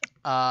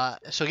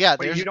yeah,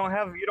 Wait, you don't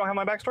have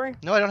my backstory?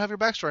 No, I don't have your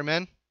backstory,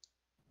 man.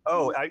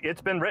 Oh,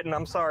 it's been written.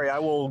 I'm sorry. I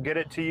will get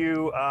it to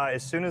you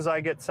as soon as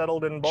I get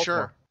settled in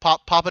Baltimore. Sure,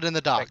 pop it in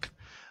the dock.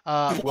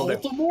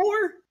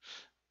 Baltimore?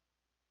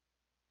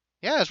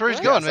 Yeah, that's where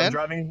he's going, man.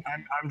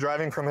 I'm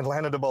driving from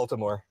Atlanta to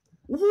Baltimore.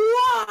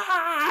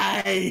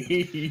 Why?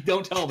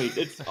 Don't tell me.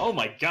 Oh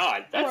my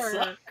god, that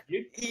sucks.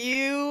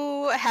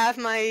 You have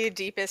my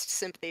deepest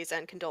sympathies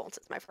and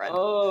condolences, my friend.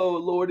 Oh,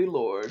 lordy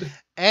lord.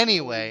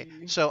 Anyway,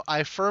 so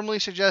I firmly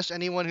suggest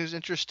anyone who's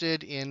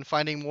interested in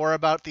finding more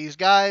about these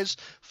guys,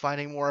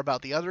 finding more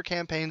about the other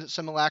campaigns that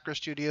Simulacra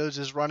Studios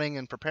is running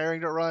and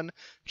preparing to run,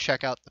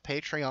 check out the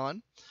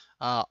Patreon.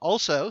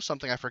 Also,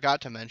 something I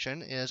forgot to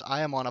mention is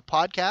I am on a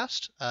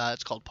podcast.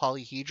 It's called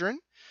Polyhedron.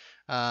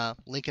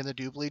 Link in the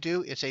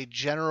doobly-doo. It's a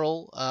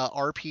general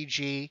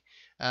RPG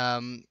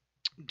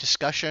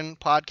discussion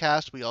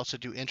podcast. We also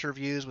do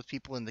interviews with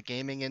people in the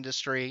gaming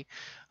industry,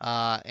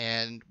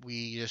 and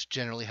we just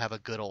generally have a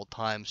good old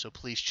time. So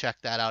please check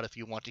that out if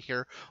you want to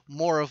hear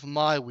more of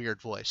my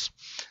weird voice.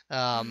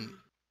 And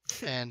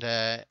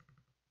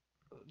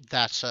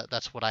that's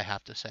what I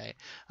have to say.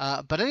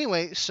 But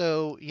anyway,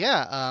 so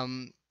yeah,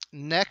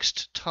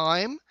 next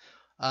time.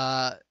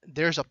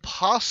 There's a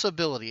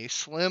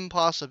slim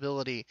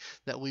possibility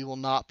that we will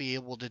not be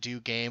able to do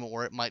game,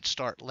 or it might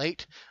start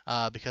late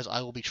because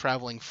I will be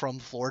traveling from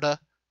Florida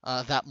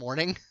that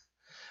morning.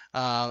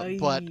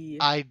 But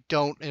I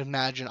don't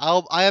imagine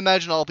I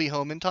imagine I'll be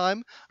home in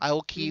time. I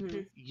will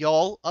keep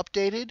y'all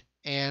updated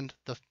and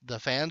the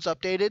fans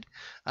updated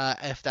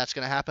if that's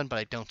going to happen, but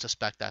I don't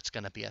suspect that's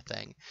going to be a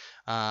thing.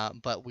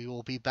 But we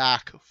will be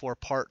back for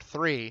part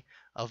 3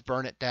 of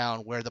Burn It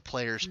Down, where the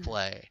players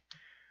play.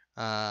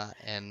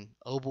 And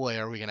oh boy,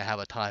 are we going to have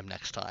a time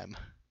next time.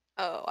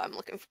 Oh, I'm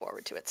looking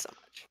forward to it so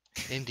much.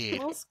 Indeed.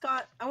 Well,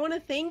 Scott, I want to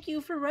thank you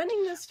for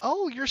running this.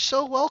 Oh, you're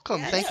so welcome.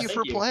 Yes. Thank you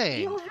for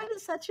playing. You all had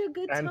such a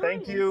good time.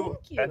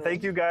 And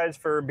thank you guys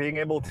for being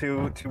able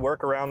to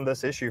work around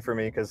this issue for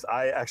me, because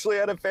I actually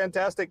had a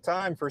fantastic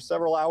time for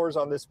several hours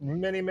on this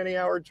many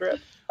hour trip.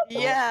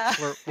 Yeah.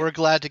 We're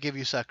glad to give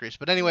you suckers.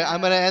 But anyway, I'm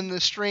going to end the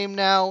stream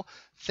now.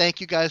 Thank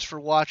you guys for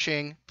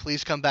watching.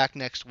 Please come back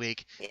next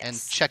week and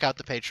check out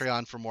the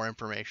Patreon for more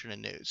information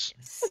and news.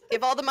 Yes.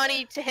 Give all the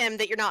money to him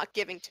that you're not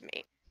giving to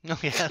me. Oh,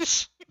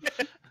 yes.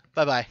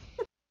 Bye-bye.